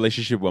fixing the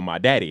relationship with my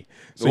daddy.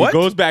 So What? he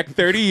goes back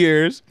 30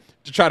 years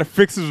to try to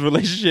fix his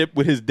relationship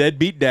with his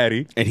deadbeat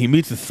daddy. And he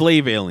meets a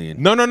slave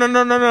alien.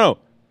 No.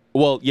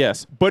 Well,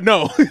 yes, but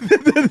no.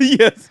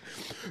 Yes.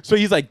 So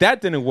he's like,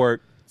 that didn't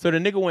work. So the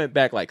nigga went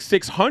back like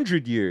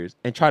 600 years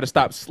and tried to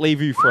stop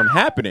slavery from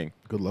happening.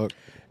 Good luck.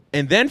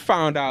 And then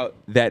found out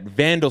that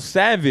Vandal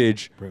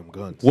Savage Bring 'em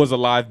guns. was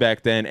alive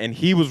back then, and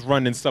he was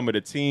running some of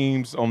the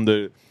teams on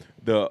the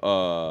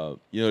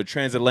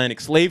transatlantic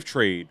slave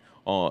trade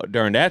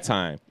during that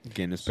time.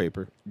 Getting his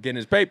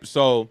paper.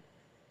 So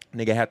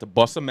nigga had to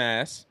bust some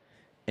ass,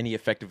 and he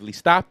effectively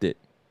stopped it.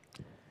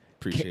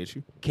 Appreciate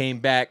you. Came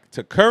back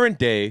to current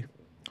day,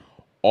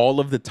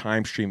 all of the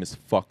time stream is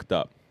fucked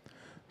up.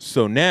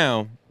 So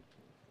now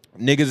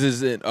niggas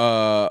is in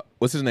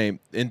what's his name?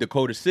 In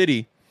Dakota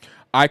City,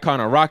 Icon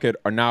and Rocket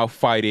are now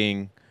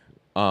fighting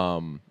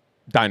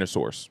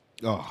dinosaurs.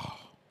 Oh,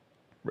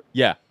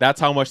 Yeah,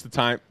 that's how much the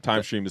time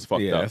stream is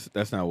fucked up.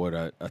 That's not what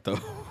I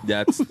thought.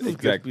 That's was gonna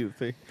exactly be the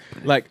thing.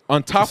 like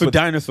on top So of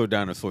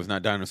dinosaurs,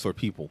 not dinosaur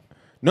people.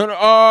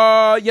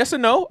 no, yes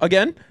and no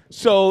again.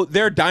 So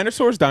they're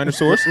dinosaurs. Let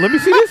me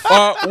see this.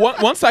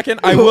 One second.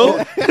 I will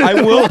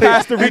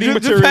pass the reading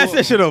Just material. pass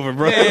that shit over,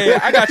 bro. Yeah,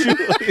 I got you.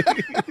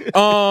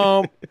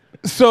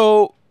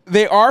 So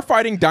they are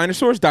fighting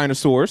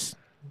dinosaurs,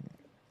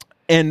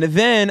 and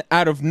then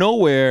out of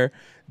nowhere,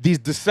 these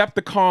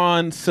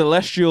Decepticon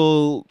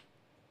celestial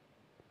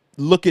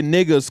looking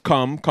niggas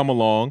come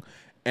along,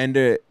 and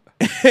they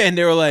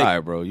were like, All right,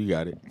 bro, you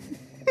got it.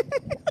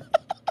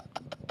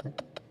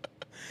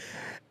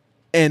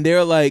 and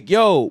they're like,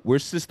 yo, we're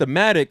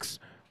systematics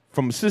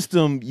from a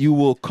system you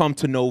will come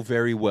to know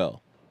very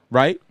well,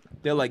 right?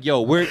 They're like,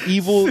 yo, we're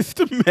evil.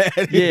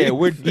 Systematic. Yeah,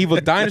 we're evil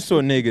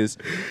dinosaur niggas.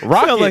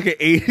 Rocket, Sound like an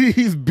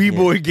 80s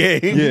b-boy gang.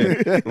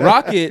 yeah.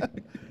 Rocket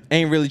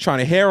ain't really trying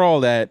to hear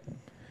all that.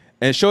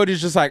 And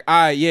Shorty's just like, all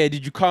right, yeah,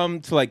 did you come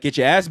to like get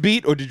your ass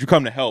beat or did you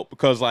come to help?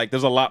 Because like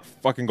there's a lot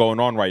fucking going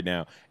on right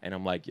now. And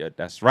I'm like, yeah,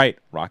 that's right.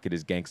 Rocket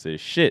is gangster as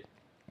shit.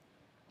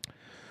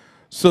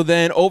 So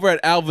then over at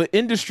Alva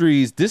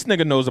Industries, this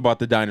nigga knows about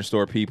the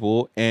dinosaur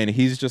people. And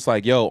he's just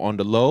like, yo, on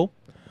the low,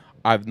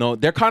 I've known.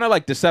 They're kind of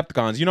like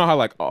Decepticons. You know how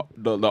like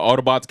the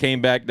Autobots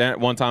came back that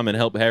one time and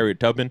helped Harriet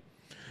Tubman?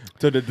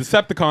 So the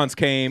Decepticons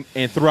came,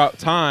 and throughout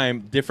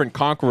time, different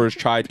conquerors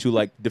tried to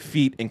like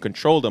defeat and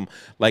control them,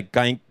 like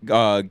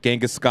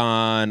Genghis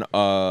Khan,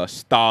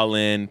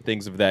 Stalin,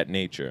 things of that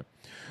nature.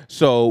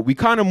 So we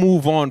kind of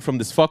move on from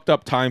this fucked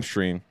up time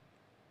stream,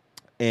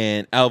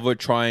 and Alva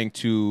trying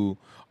to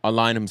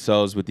align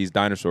themselves with these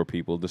dinosaur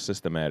people, the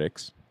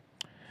Systematics.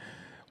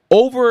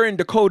 Over in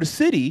Dakota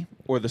City,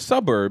 or the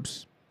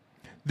suburbs,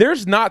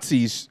 there's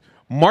Nazis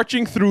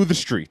marching through the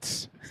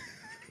streets.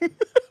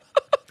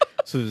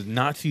 So there's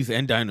Nazis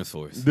and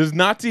dinosaurs. There's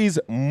Nazis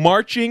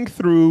marching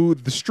through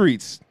the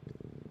streets.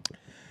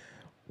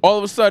 All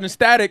of a sudden,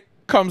 Static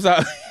comes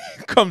out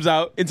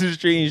into the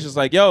street, and he's just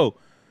like, yo,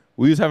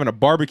 we was having a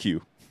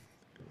barbecue.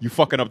 You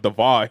fucking up the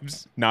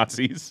vibes,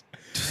 Nazis.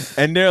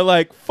 And they're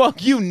like,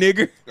 fuck you,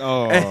 nigger.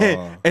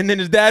 Oh. And then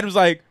his dad was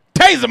like,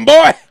 tase him,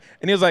 boy.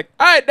 And he was like,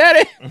 all right,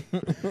 daddy.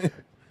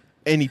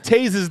 And he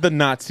tases the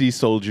Nazi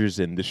soldiers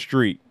in the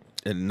street.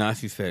 And the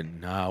Nazi said,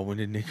 nah, when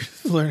did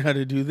niggas learn how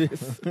to do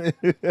this?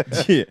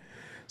 Yeah.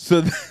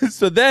 So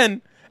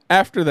then,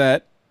 after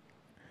that,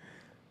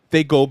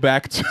 they go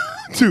back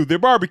to their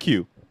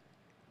barbecue.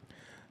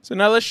 So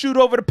now let's shoot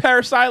over to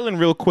Paris Island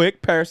real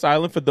quick. Paris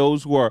Island, for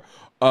those who are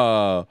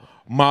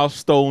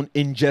milestone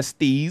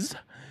ingestees,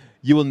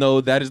 you will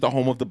know that is the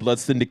home of the Blood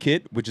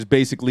Syndicate, which is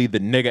basically the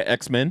nigga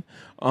X-Men.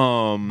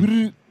 I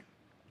mean,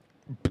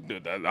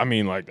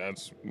 like,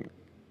 that's...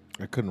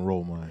 I couldn't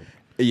roll mine.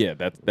 Yeah,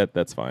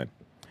 that's fine.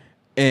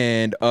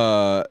 And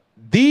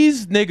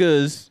these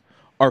niggas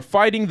are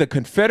fighting the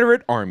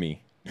Confederate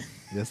Army.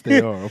 Yes,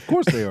 they are. Of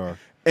course they are.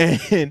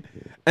 And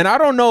I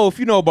don't know if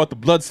you know about the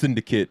Blood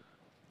Syndicate,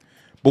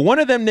 but one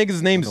of them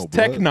niggas' name is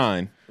Tech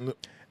Nine.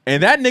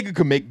 And that nigga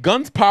could make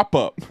guns pop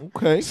up.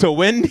 Okay. So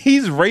when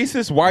these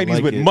racist whiteys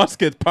like with it.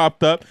 muskets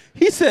popped up,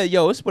 he said,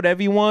 yo, it's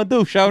whatever you want to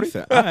do, shout it.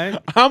 All right.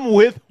 I'm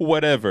with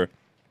whatever.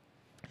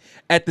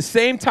 At the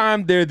same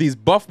time, there are these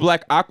buff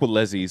black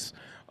Aqualesies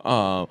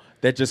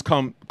that just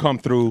come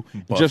through.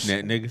 Buff just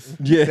net niggas.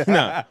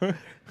 Yeah,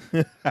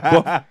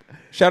 nah.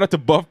 Shout out to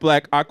buff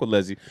black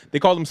Aqualesi. They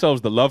call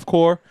themselves the Love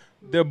Corps.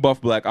 They're buff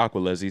black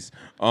Aqualesis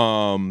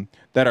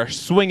that are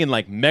swinging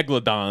like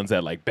megalodons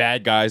at like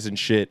bad guys and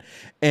shit.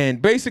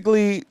 And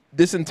basically,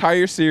 this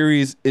entire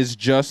series is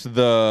just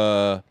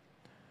the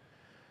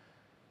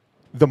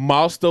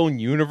milestone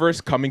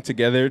universe coming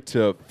together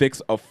to fix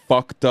a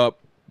fucked up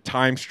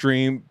time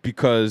stream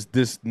because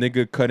this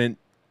nigga couldn't.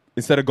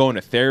 Instead of going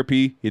to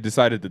therapy, he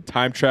decided to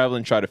time travel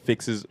and try to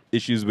fix his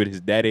issues with his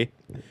daddy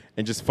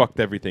and just fucked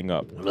everything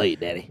up. Love you,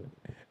 daddy.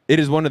 It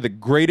is one of the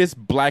greatest,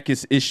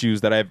 blackest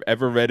issues that I've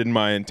ever read in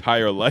my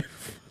entire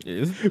life.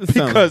 Yeah, this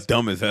sounds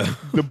dumb as hell.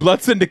 The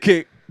Blood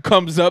Syndicate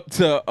comes up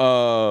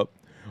to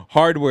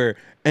Hardware,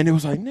 and it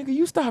was like, nigga,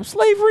 you stop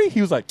slavery?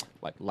 He was like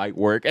light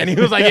work. And he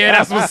was like, yeah,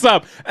 that's what's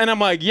up. And I'm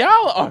like,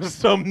 y'all are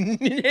some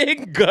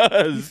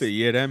niggas. He said,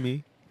 yeah, that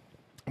me.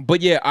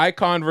 But yeah,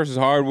 Icon versus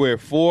Hardware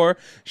 4.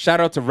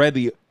 Shout out to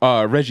Reggie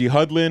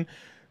Hudlin.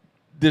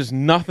 There's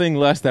nothing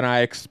less than I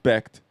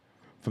expect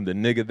from the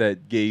nigga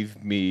that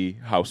gave me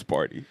House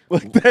Party.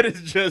 Like, that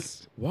is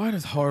just... Why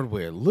does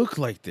Hardware look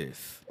like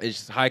this? It's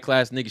just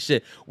high-class nigga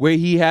shit. Where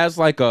he has,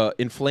 like, a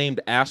inflamed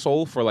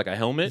asshole for, like, a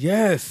helmet.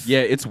 Yes. Yeah,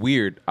 it's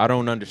weird. I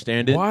don't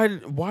understand it.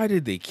 Why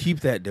did they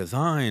keep that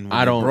design when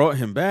I don't- they brought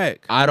him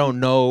back? I don't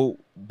know,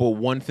 but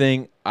one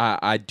thing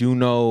I do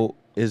know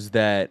is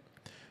that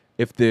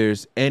if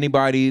there's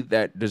anybody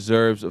that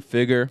deserves a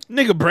figure...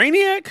 Nigga,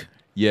 Brainiac?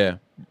 Yeah.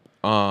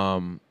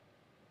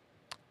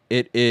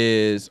 It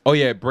is... Oh,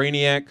 yeah,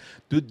 Brainiac.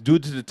 Due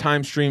to the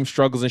time stream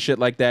struggles and shit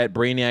like that,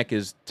 Brainiac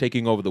is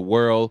taking over the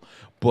world.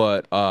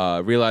 But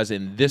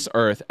realizing this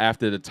Earth,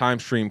 after the time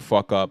stream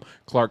fuck up,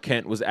 Clark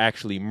Kent was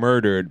actually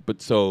murdered.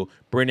 But so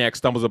Brainiac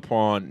stumbles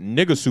upon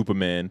nigga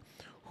Superman,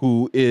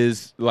 who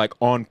is, like,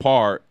 on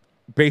par.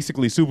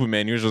 Basically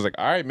Superman. You're just like,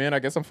 all right, man, I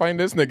guess I'm fighting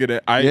this nigga.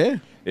 Yeah.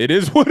 It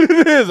is what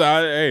it is.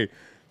 Hey.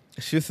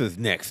 She says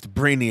next,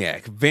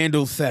 Brainiac,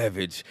 Vandal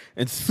Savage,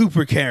 and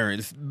Super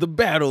Karens, the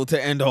battle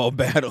to end all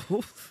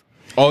battles.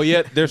 Oh,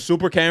 yeah, there's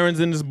Super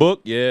Karens in this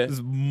book. Yeah.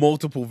 There's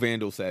multiple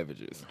Vandal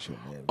Savages.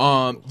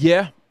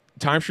 Yeah,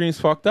 time stream's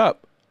fucked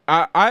up.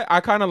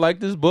 I kind of like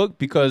this book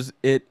because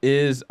it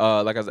is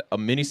like I said, a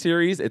mini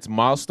series. It's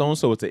milestone,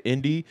 so it's an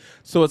indie.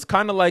 So it's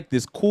kind of like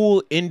this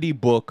cool indie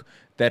book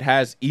that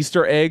has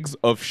Easter eggs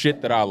of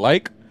shit that I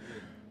like.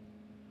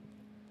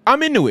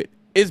 I'm into it.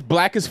 It's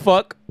black as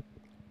fuck.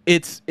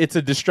 It's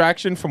a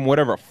distraction from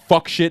whatever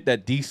fuck shit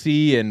that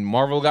DC and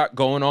Marvel got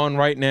going on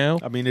right now.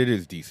 I mean, it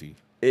is DC.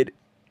 It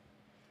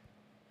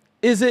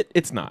is it?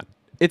 It's not.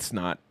 It's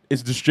not.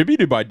 It's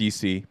distributed by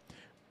DC,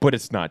 but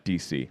it's not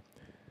DC.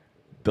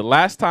 The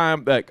last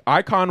time, like,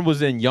 Icon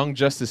was in Young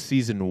Justice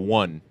season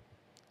 1,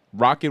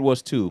 Rocket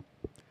was 2.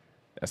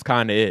 That's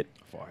kind of it.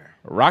 Fire.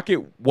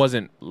 Rocket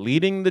wasn't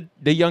leading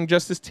the Young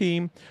Justice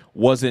team.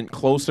 Wasn't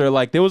closer.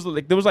 Like there was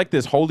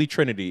this holy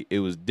trinity. It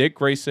was Dick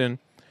Grayson,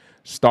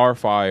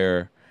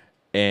 Starfire,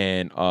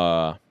 and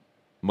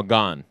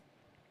Magan.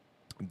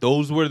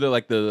 Those were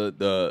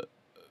the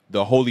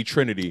the Holy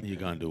Trinity. You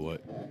gonna do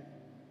what?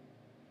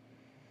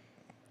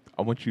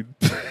 I want you.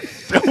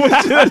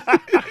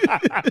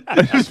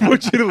 I just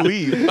want you to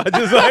leave. I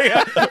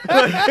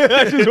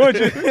just want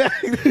you.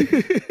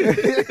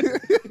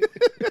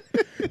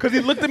 Because he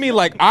looked at me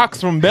like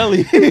Ox from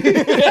Belly. And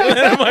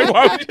I'm like,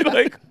 why would you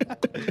like?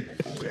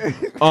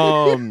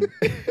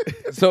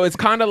 So it's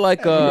kind of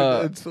like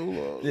It's so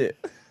long. yeah.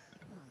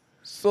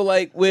 So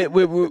like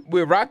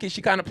with Rocky,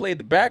 she kind of played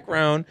the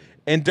background.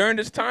 And during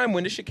this time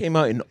when this shit came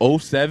out in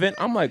 07,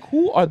 I'm like,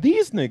 who are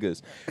these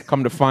niggas?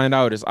 Come to find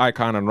out, it's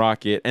Icon and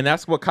Rocket. And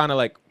that's what kind of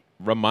like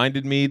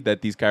reminded me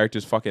that these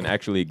characters fucking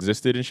actually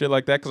existed and shit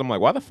like that. Because I'm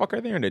like, why the fuck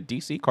are they in a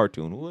DC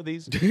cartoon? Who are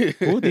these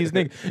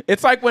niggas?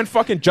 It's like when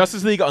fucking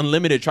Justice League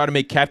Unlimited tried to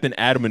make Captain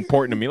Atom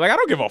important to me. Like, I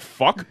don't give a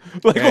fuck.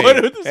 Like,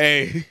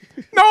 Hey.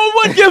 no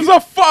one gives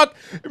a fuck.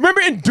 Remember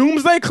in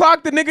Doomsday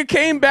Clock, the nigga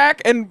came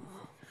back and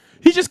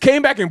he just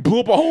came back and blew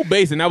up a whole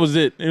base, and that was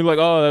it. And you're like,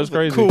 oh, that was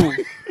crazy. Cool.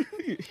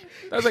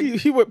 That's like,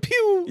 he went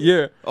pew.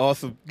 yeah.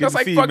 Awesome. Good That's to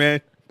like see you, fuck- man.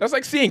 That's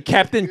like seeing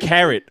Captain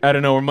Carrot. I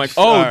don't know. I'm like,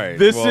 oh, All right,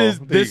 this well, is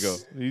there this. You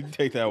go. You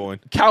take that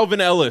one.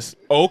 Calvin Ellis.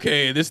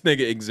 Okay, this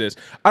nigga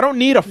exists. I don't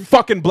need a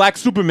fucking black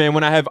Superman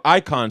when I have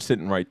Icon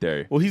sitting right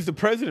there. Well, he's the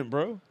president,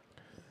 bro.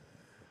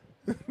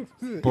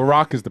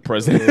 Barack is the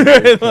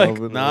president. Like,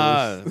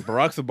 Nah,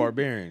 Barack's a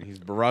barbarian. He's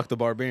Barack the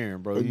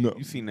Barbarian, bro. You, No.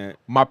 you seen that?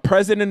 my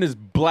president is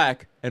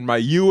black and my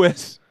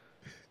U.S.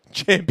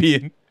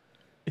 champion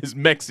is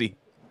Mexi.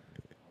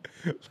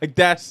 Like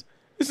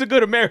it's a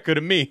good America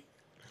to me.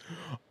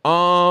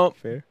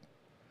 Fair.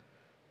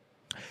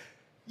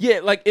 Yeah,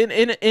 like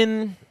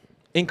in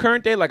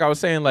current day, like I was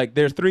saying, like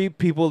there's three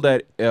people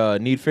that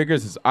need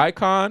figures. It's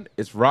Icon,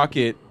 it's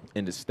Rocket,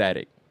 and it's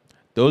Static.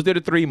 Those are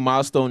the three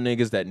milestone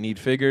niggas that need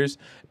figures.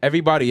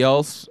 Everybody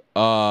else,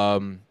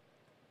 like,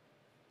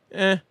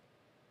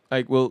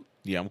 well,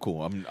 Yeah, I'm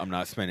cool. I'm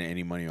not spending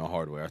any money on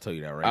hardware. I'll tell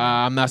you that right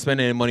now. I'm not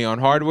spending any money on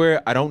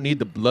hardware. I don't need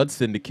the Blood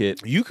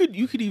Syndicate. You could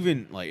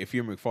even, like, if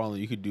you're McFarlane,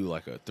 you could do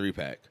like a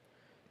 3-pack.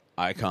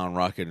 Icon,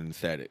 Rocket, and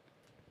Static.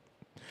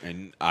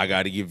 And I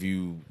got to give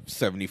you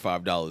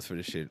 $75 for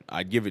this shit.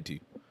 I'd give it to you.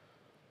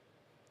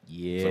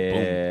 Yeah, So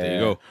boom, there you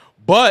go.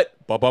 But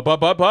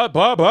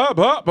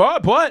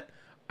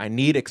I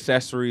need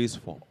accessories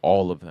for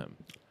all of them.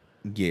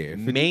 Yeah. If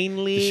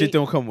Mainly, the shit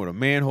don't come with a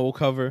manhole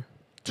cover,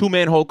 2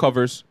 manhole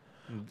covers.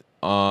 you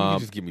can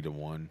just give me the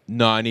one.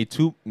 No, I need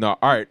 2. No,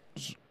 all right.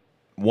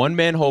 1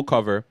 manhole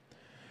cover.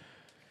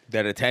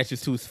 That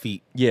attaches to his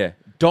feet. Yeah.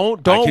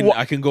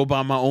 I can go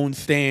buy my own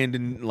stand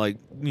and, like,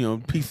 you know,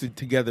 piece it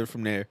together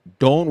from there.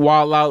 Don't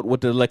wild out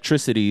with the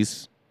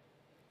electricities.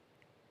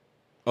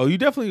 Oh, you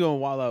definitely gonna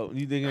wild out.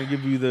 They're gonna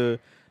give you the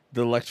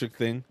electric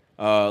thing,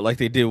 like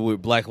they did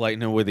with Black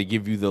Lightning, where they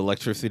give you the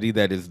electricity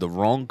that is the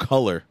wrong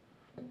color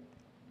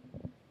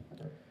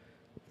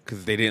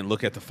because they didn't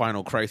look at the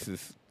Final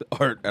Crisis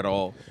art at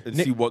all and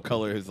see what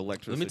color his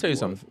electricity. Let me tell you was.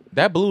 something.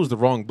 That blue is the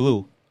wrong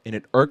blue, and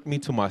it irked me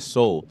to my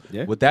soul.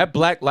 Yeah? With that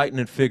Black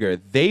Lightning figure,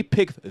 they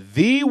picked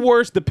the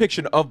worst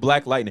depiction of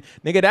Black Lightning.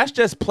 Nigga, that's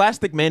just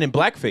Plastic Man in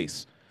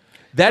blackface.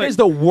 That is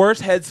the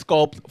worst head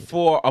sculpt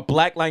for a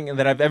Black Lightning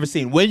that I've ever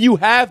seen. When you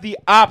have the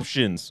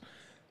options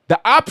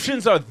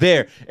are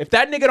there. If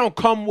that nigga don't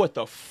come with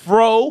a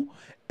fro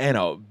and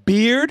a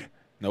beard,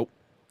 Nope.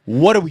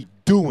 what are we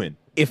doing?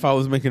 If I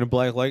was making a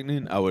Black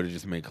Lightning, I would have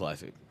just made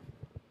classic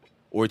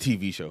or a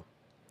TV show.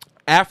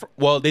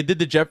 Well, they did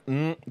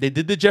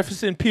the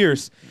Jefferson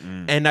Pierce,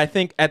 and I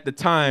think at the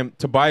time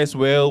Tobias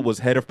Whale was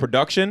head of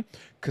production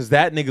because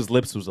that nigga's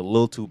lips was a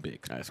little too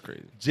big. That's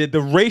crazy.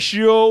 The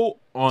ratio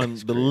on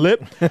the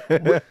lip,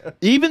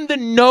 even the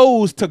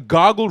nose to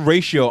goggle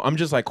ratio, I'm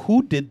just like,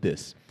 who did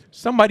this?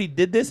 Somebody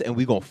did this, and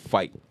we gonna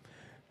fight.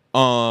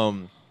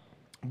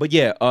 But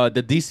yeah,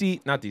 the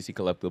not DC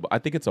collectible, I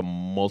think it's a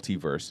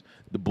multiverse,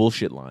 the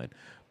bullshit line.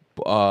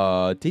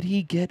 Did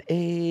he get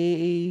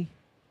a?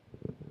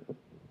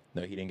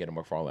 No, he didn't get a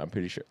McFarlane. I'm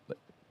pretty sure.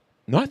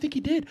 No, I think he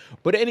did.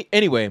 But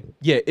anyway,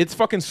 yeah, it's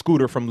fucking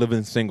Scooter from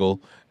Living Single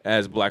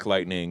as Black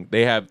Lightning.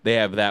 They have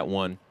that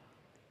one.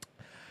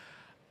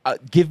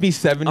 Give me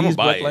 70s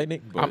Black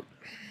Lightning. But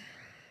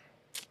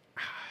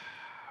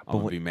I'm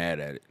gonna be mad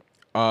at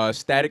it.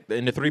 Static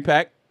in the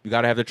 3-pack. You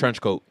gotta have the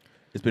trench coat.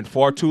 It's been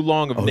far too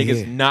long of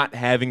niggas not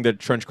having the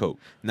trench coat.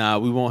 Nah,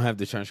 we won't have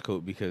the trench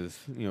coat because,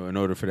 you know, in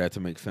order for that to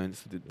make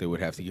sense, they would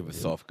have to give us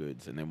soft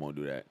goods, and they won't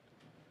do that.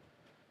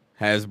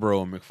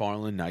 Hasbro and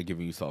McFarlane not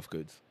giving you soft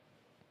goods.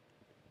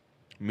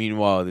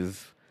 Meanwhile,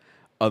 there's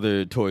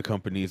other toy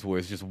companies where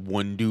it's just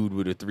one dude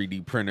with a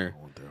 3D printer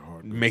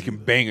making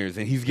bangers,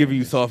 and he's giving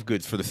you soft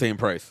goods for the same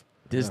price.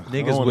 This I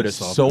niggas want with a a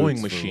soft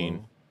sewing goods for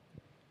machine.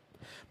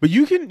 But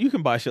you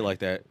can buy shit like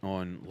that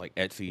on like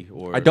Etsy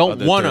or I don't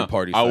other wanna.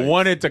 third-party I sites.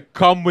 want it to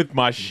come with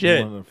my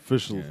shit. One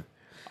official.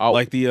 Yeah.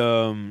 Like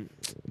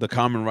the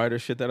Common Rider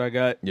shit that I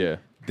got. Yeah.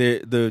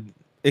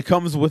 It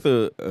comes with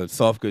a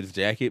soft goods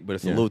jacket, but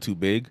it's a Yeah. little too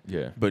big.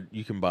 Yeah. But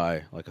you can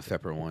buy like a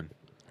separate one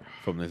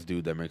from this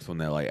dude that makes one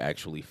that like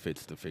actually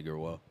fits the figure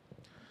well.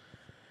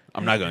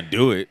 I'm not gonna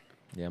do it.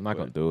 Yeah, I'm not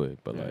gonna do it,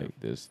 but Yeah. like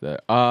this,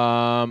 that.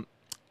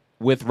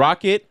 with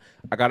Rocket,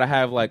 I gotta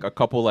have like a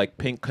couple like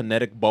pink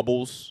kinetic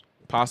bubbles,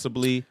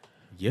 possibly.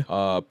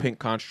 Yeah. Pink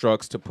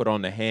constructs to put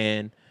on the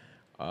hand.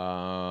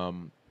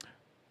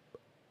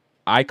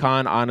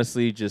 Icon,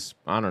 honestly, just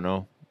I don't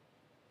know.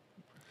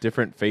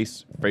 Different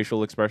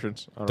facial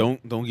expressions.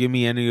 Don't give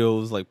me any of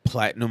those like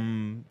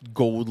platinum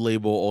gold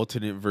label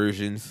alternate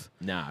versions.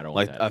 Nah, I don't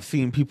Like want that. I've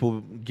seen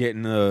people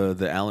getting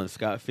the Alan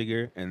Scott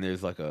figure, and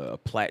there's like a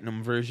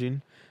platinum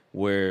version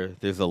where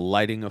there's a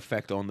lighting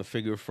effect on the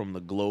figure from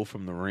the glow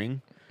from the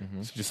ring.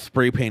 It's just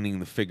spray painting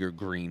the figure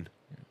green.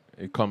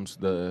 It comes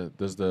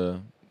does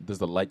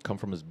the light come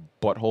from his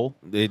butthole?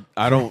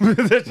 I don't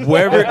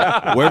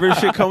wherever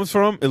shit comes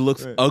from, it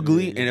looks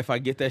ugly. And if I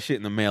get that shit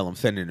in the mail, I'm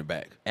sending it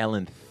back.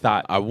 Ellen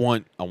thought I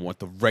want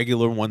the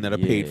regular one that I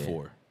paid Yeah.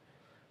 for,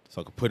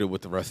 so I can put it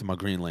with the rest of my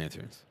Green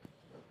Lanterns.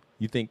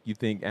 you think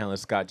Alan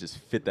Scott just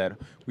fit that?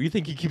 Where you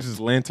think he keeps his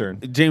lantern?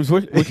 James,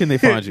 where can they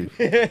find you?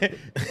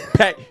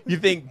 You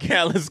think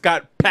Alan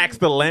Scott packs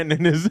the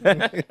lantern in his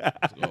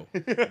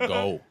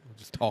Go.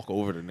 Just talk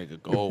over the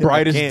nigga. Go.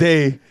 brightest can't.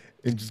 day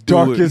and do it,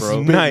 darkest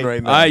bro. night?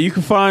 Right All right, you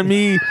can find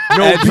me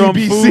No at Drum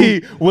Food.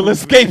 BBC will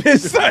escape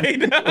his sight.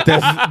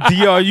 That's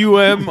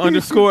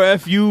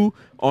DRUM_FU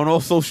on all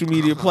social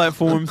media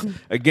platforms.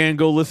 Again,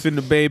 go listen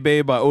to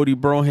Bebe by Odie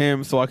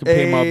Broham so I can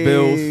pay my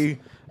bills.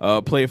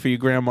 Play it for your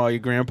grandma, your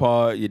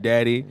grandpa, your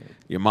daddy,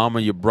 your mama,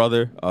 your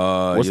brother.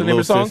 What's your the name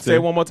of the little song? sister. Say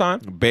it one more time.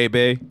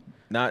 Bebe.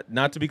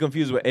 Not to be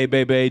confused with A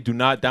Bebe. Do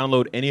not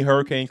download any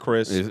Hurricane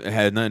Chris. It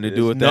had nothing to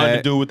do with Nothing that.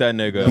 to do with that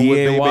nigga.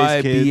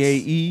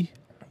 BAYBAE.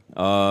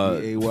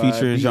 B-A-Y,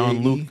 Featuring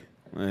Jean B-A-E. Luc.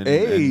 And,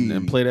 Hey.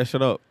 and play that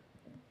shit up.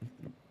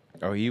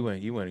 Oh, he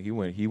went a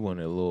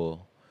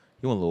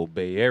little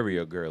Bay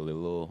Area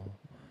girl,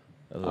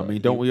 I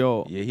mean, don't we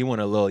all? Yeah, he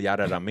want a little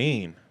yada da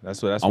mean.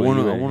 That's what I he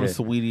want went, a yeah.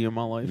 sweetie in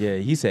my life. Yeah,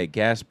 he said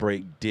gas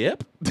brake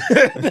dip.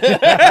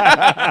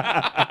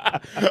 I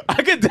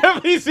could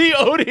definitely see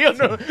Odie on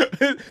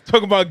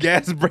talking about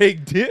gas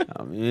brake dip.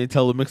 I mean,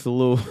 tell her mix a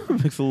little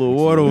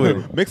water with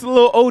it. Mix a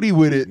little Odie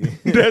with it.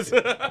 That's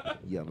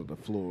Yell at the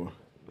floor.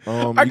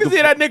 I can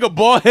see that nigga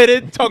bald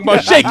headed talking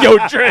about shake your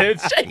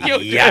dreads, shake your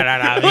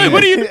dreads. Like,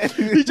 what are you?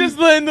 He just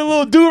letting the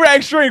little do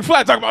rag string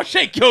fly, talking about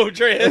shake your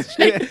dreads,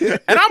 shake. And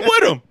I'm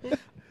with him.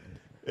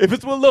 If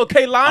it's with little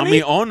Kaylani, I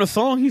mean, on the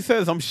song he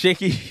says, "I'm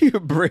shaking your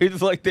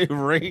braids like they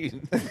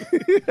rain."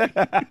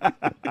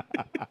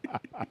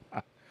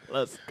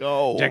 Let's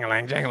go.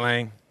 jangling,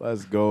 jangling.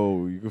 Let's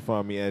go. You can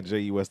find me at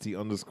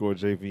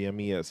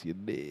JUST_JVMES. You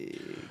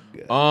dig?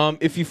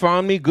 If you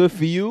found me, good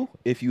for you.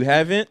 If you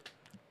haven't,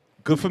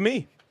 good for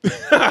me.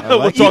 Like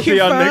We'll talk to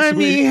y'all next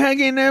week.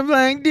 hugging up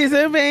like this.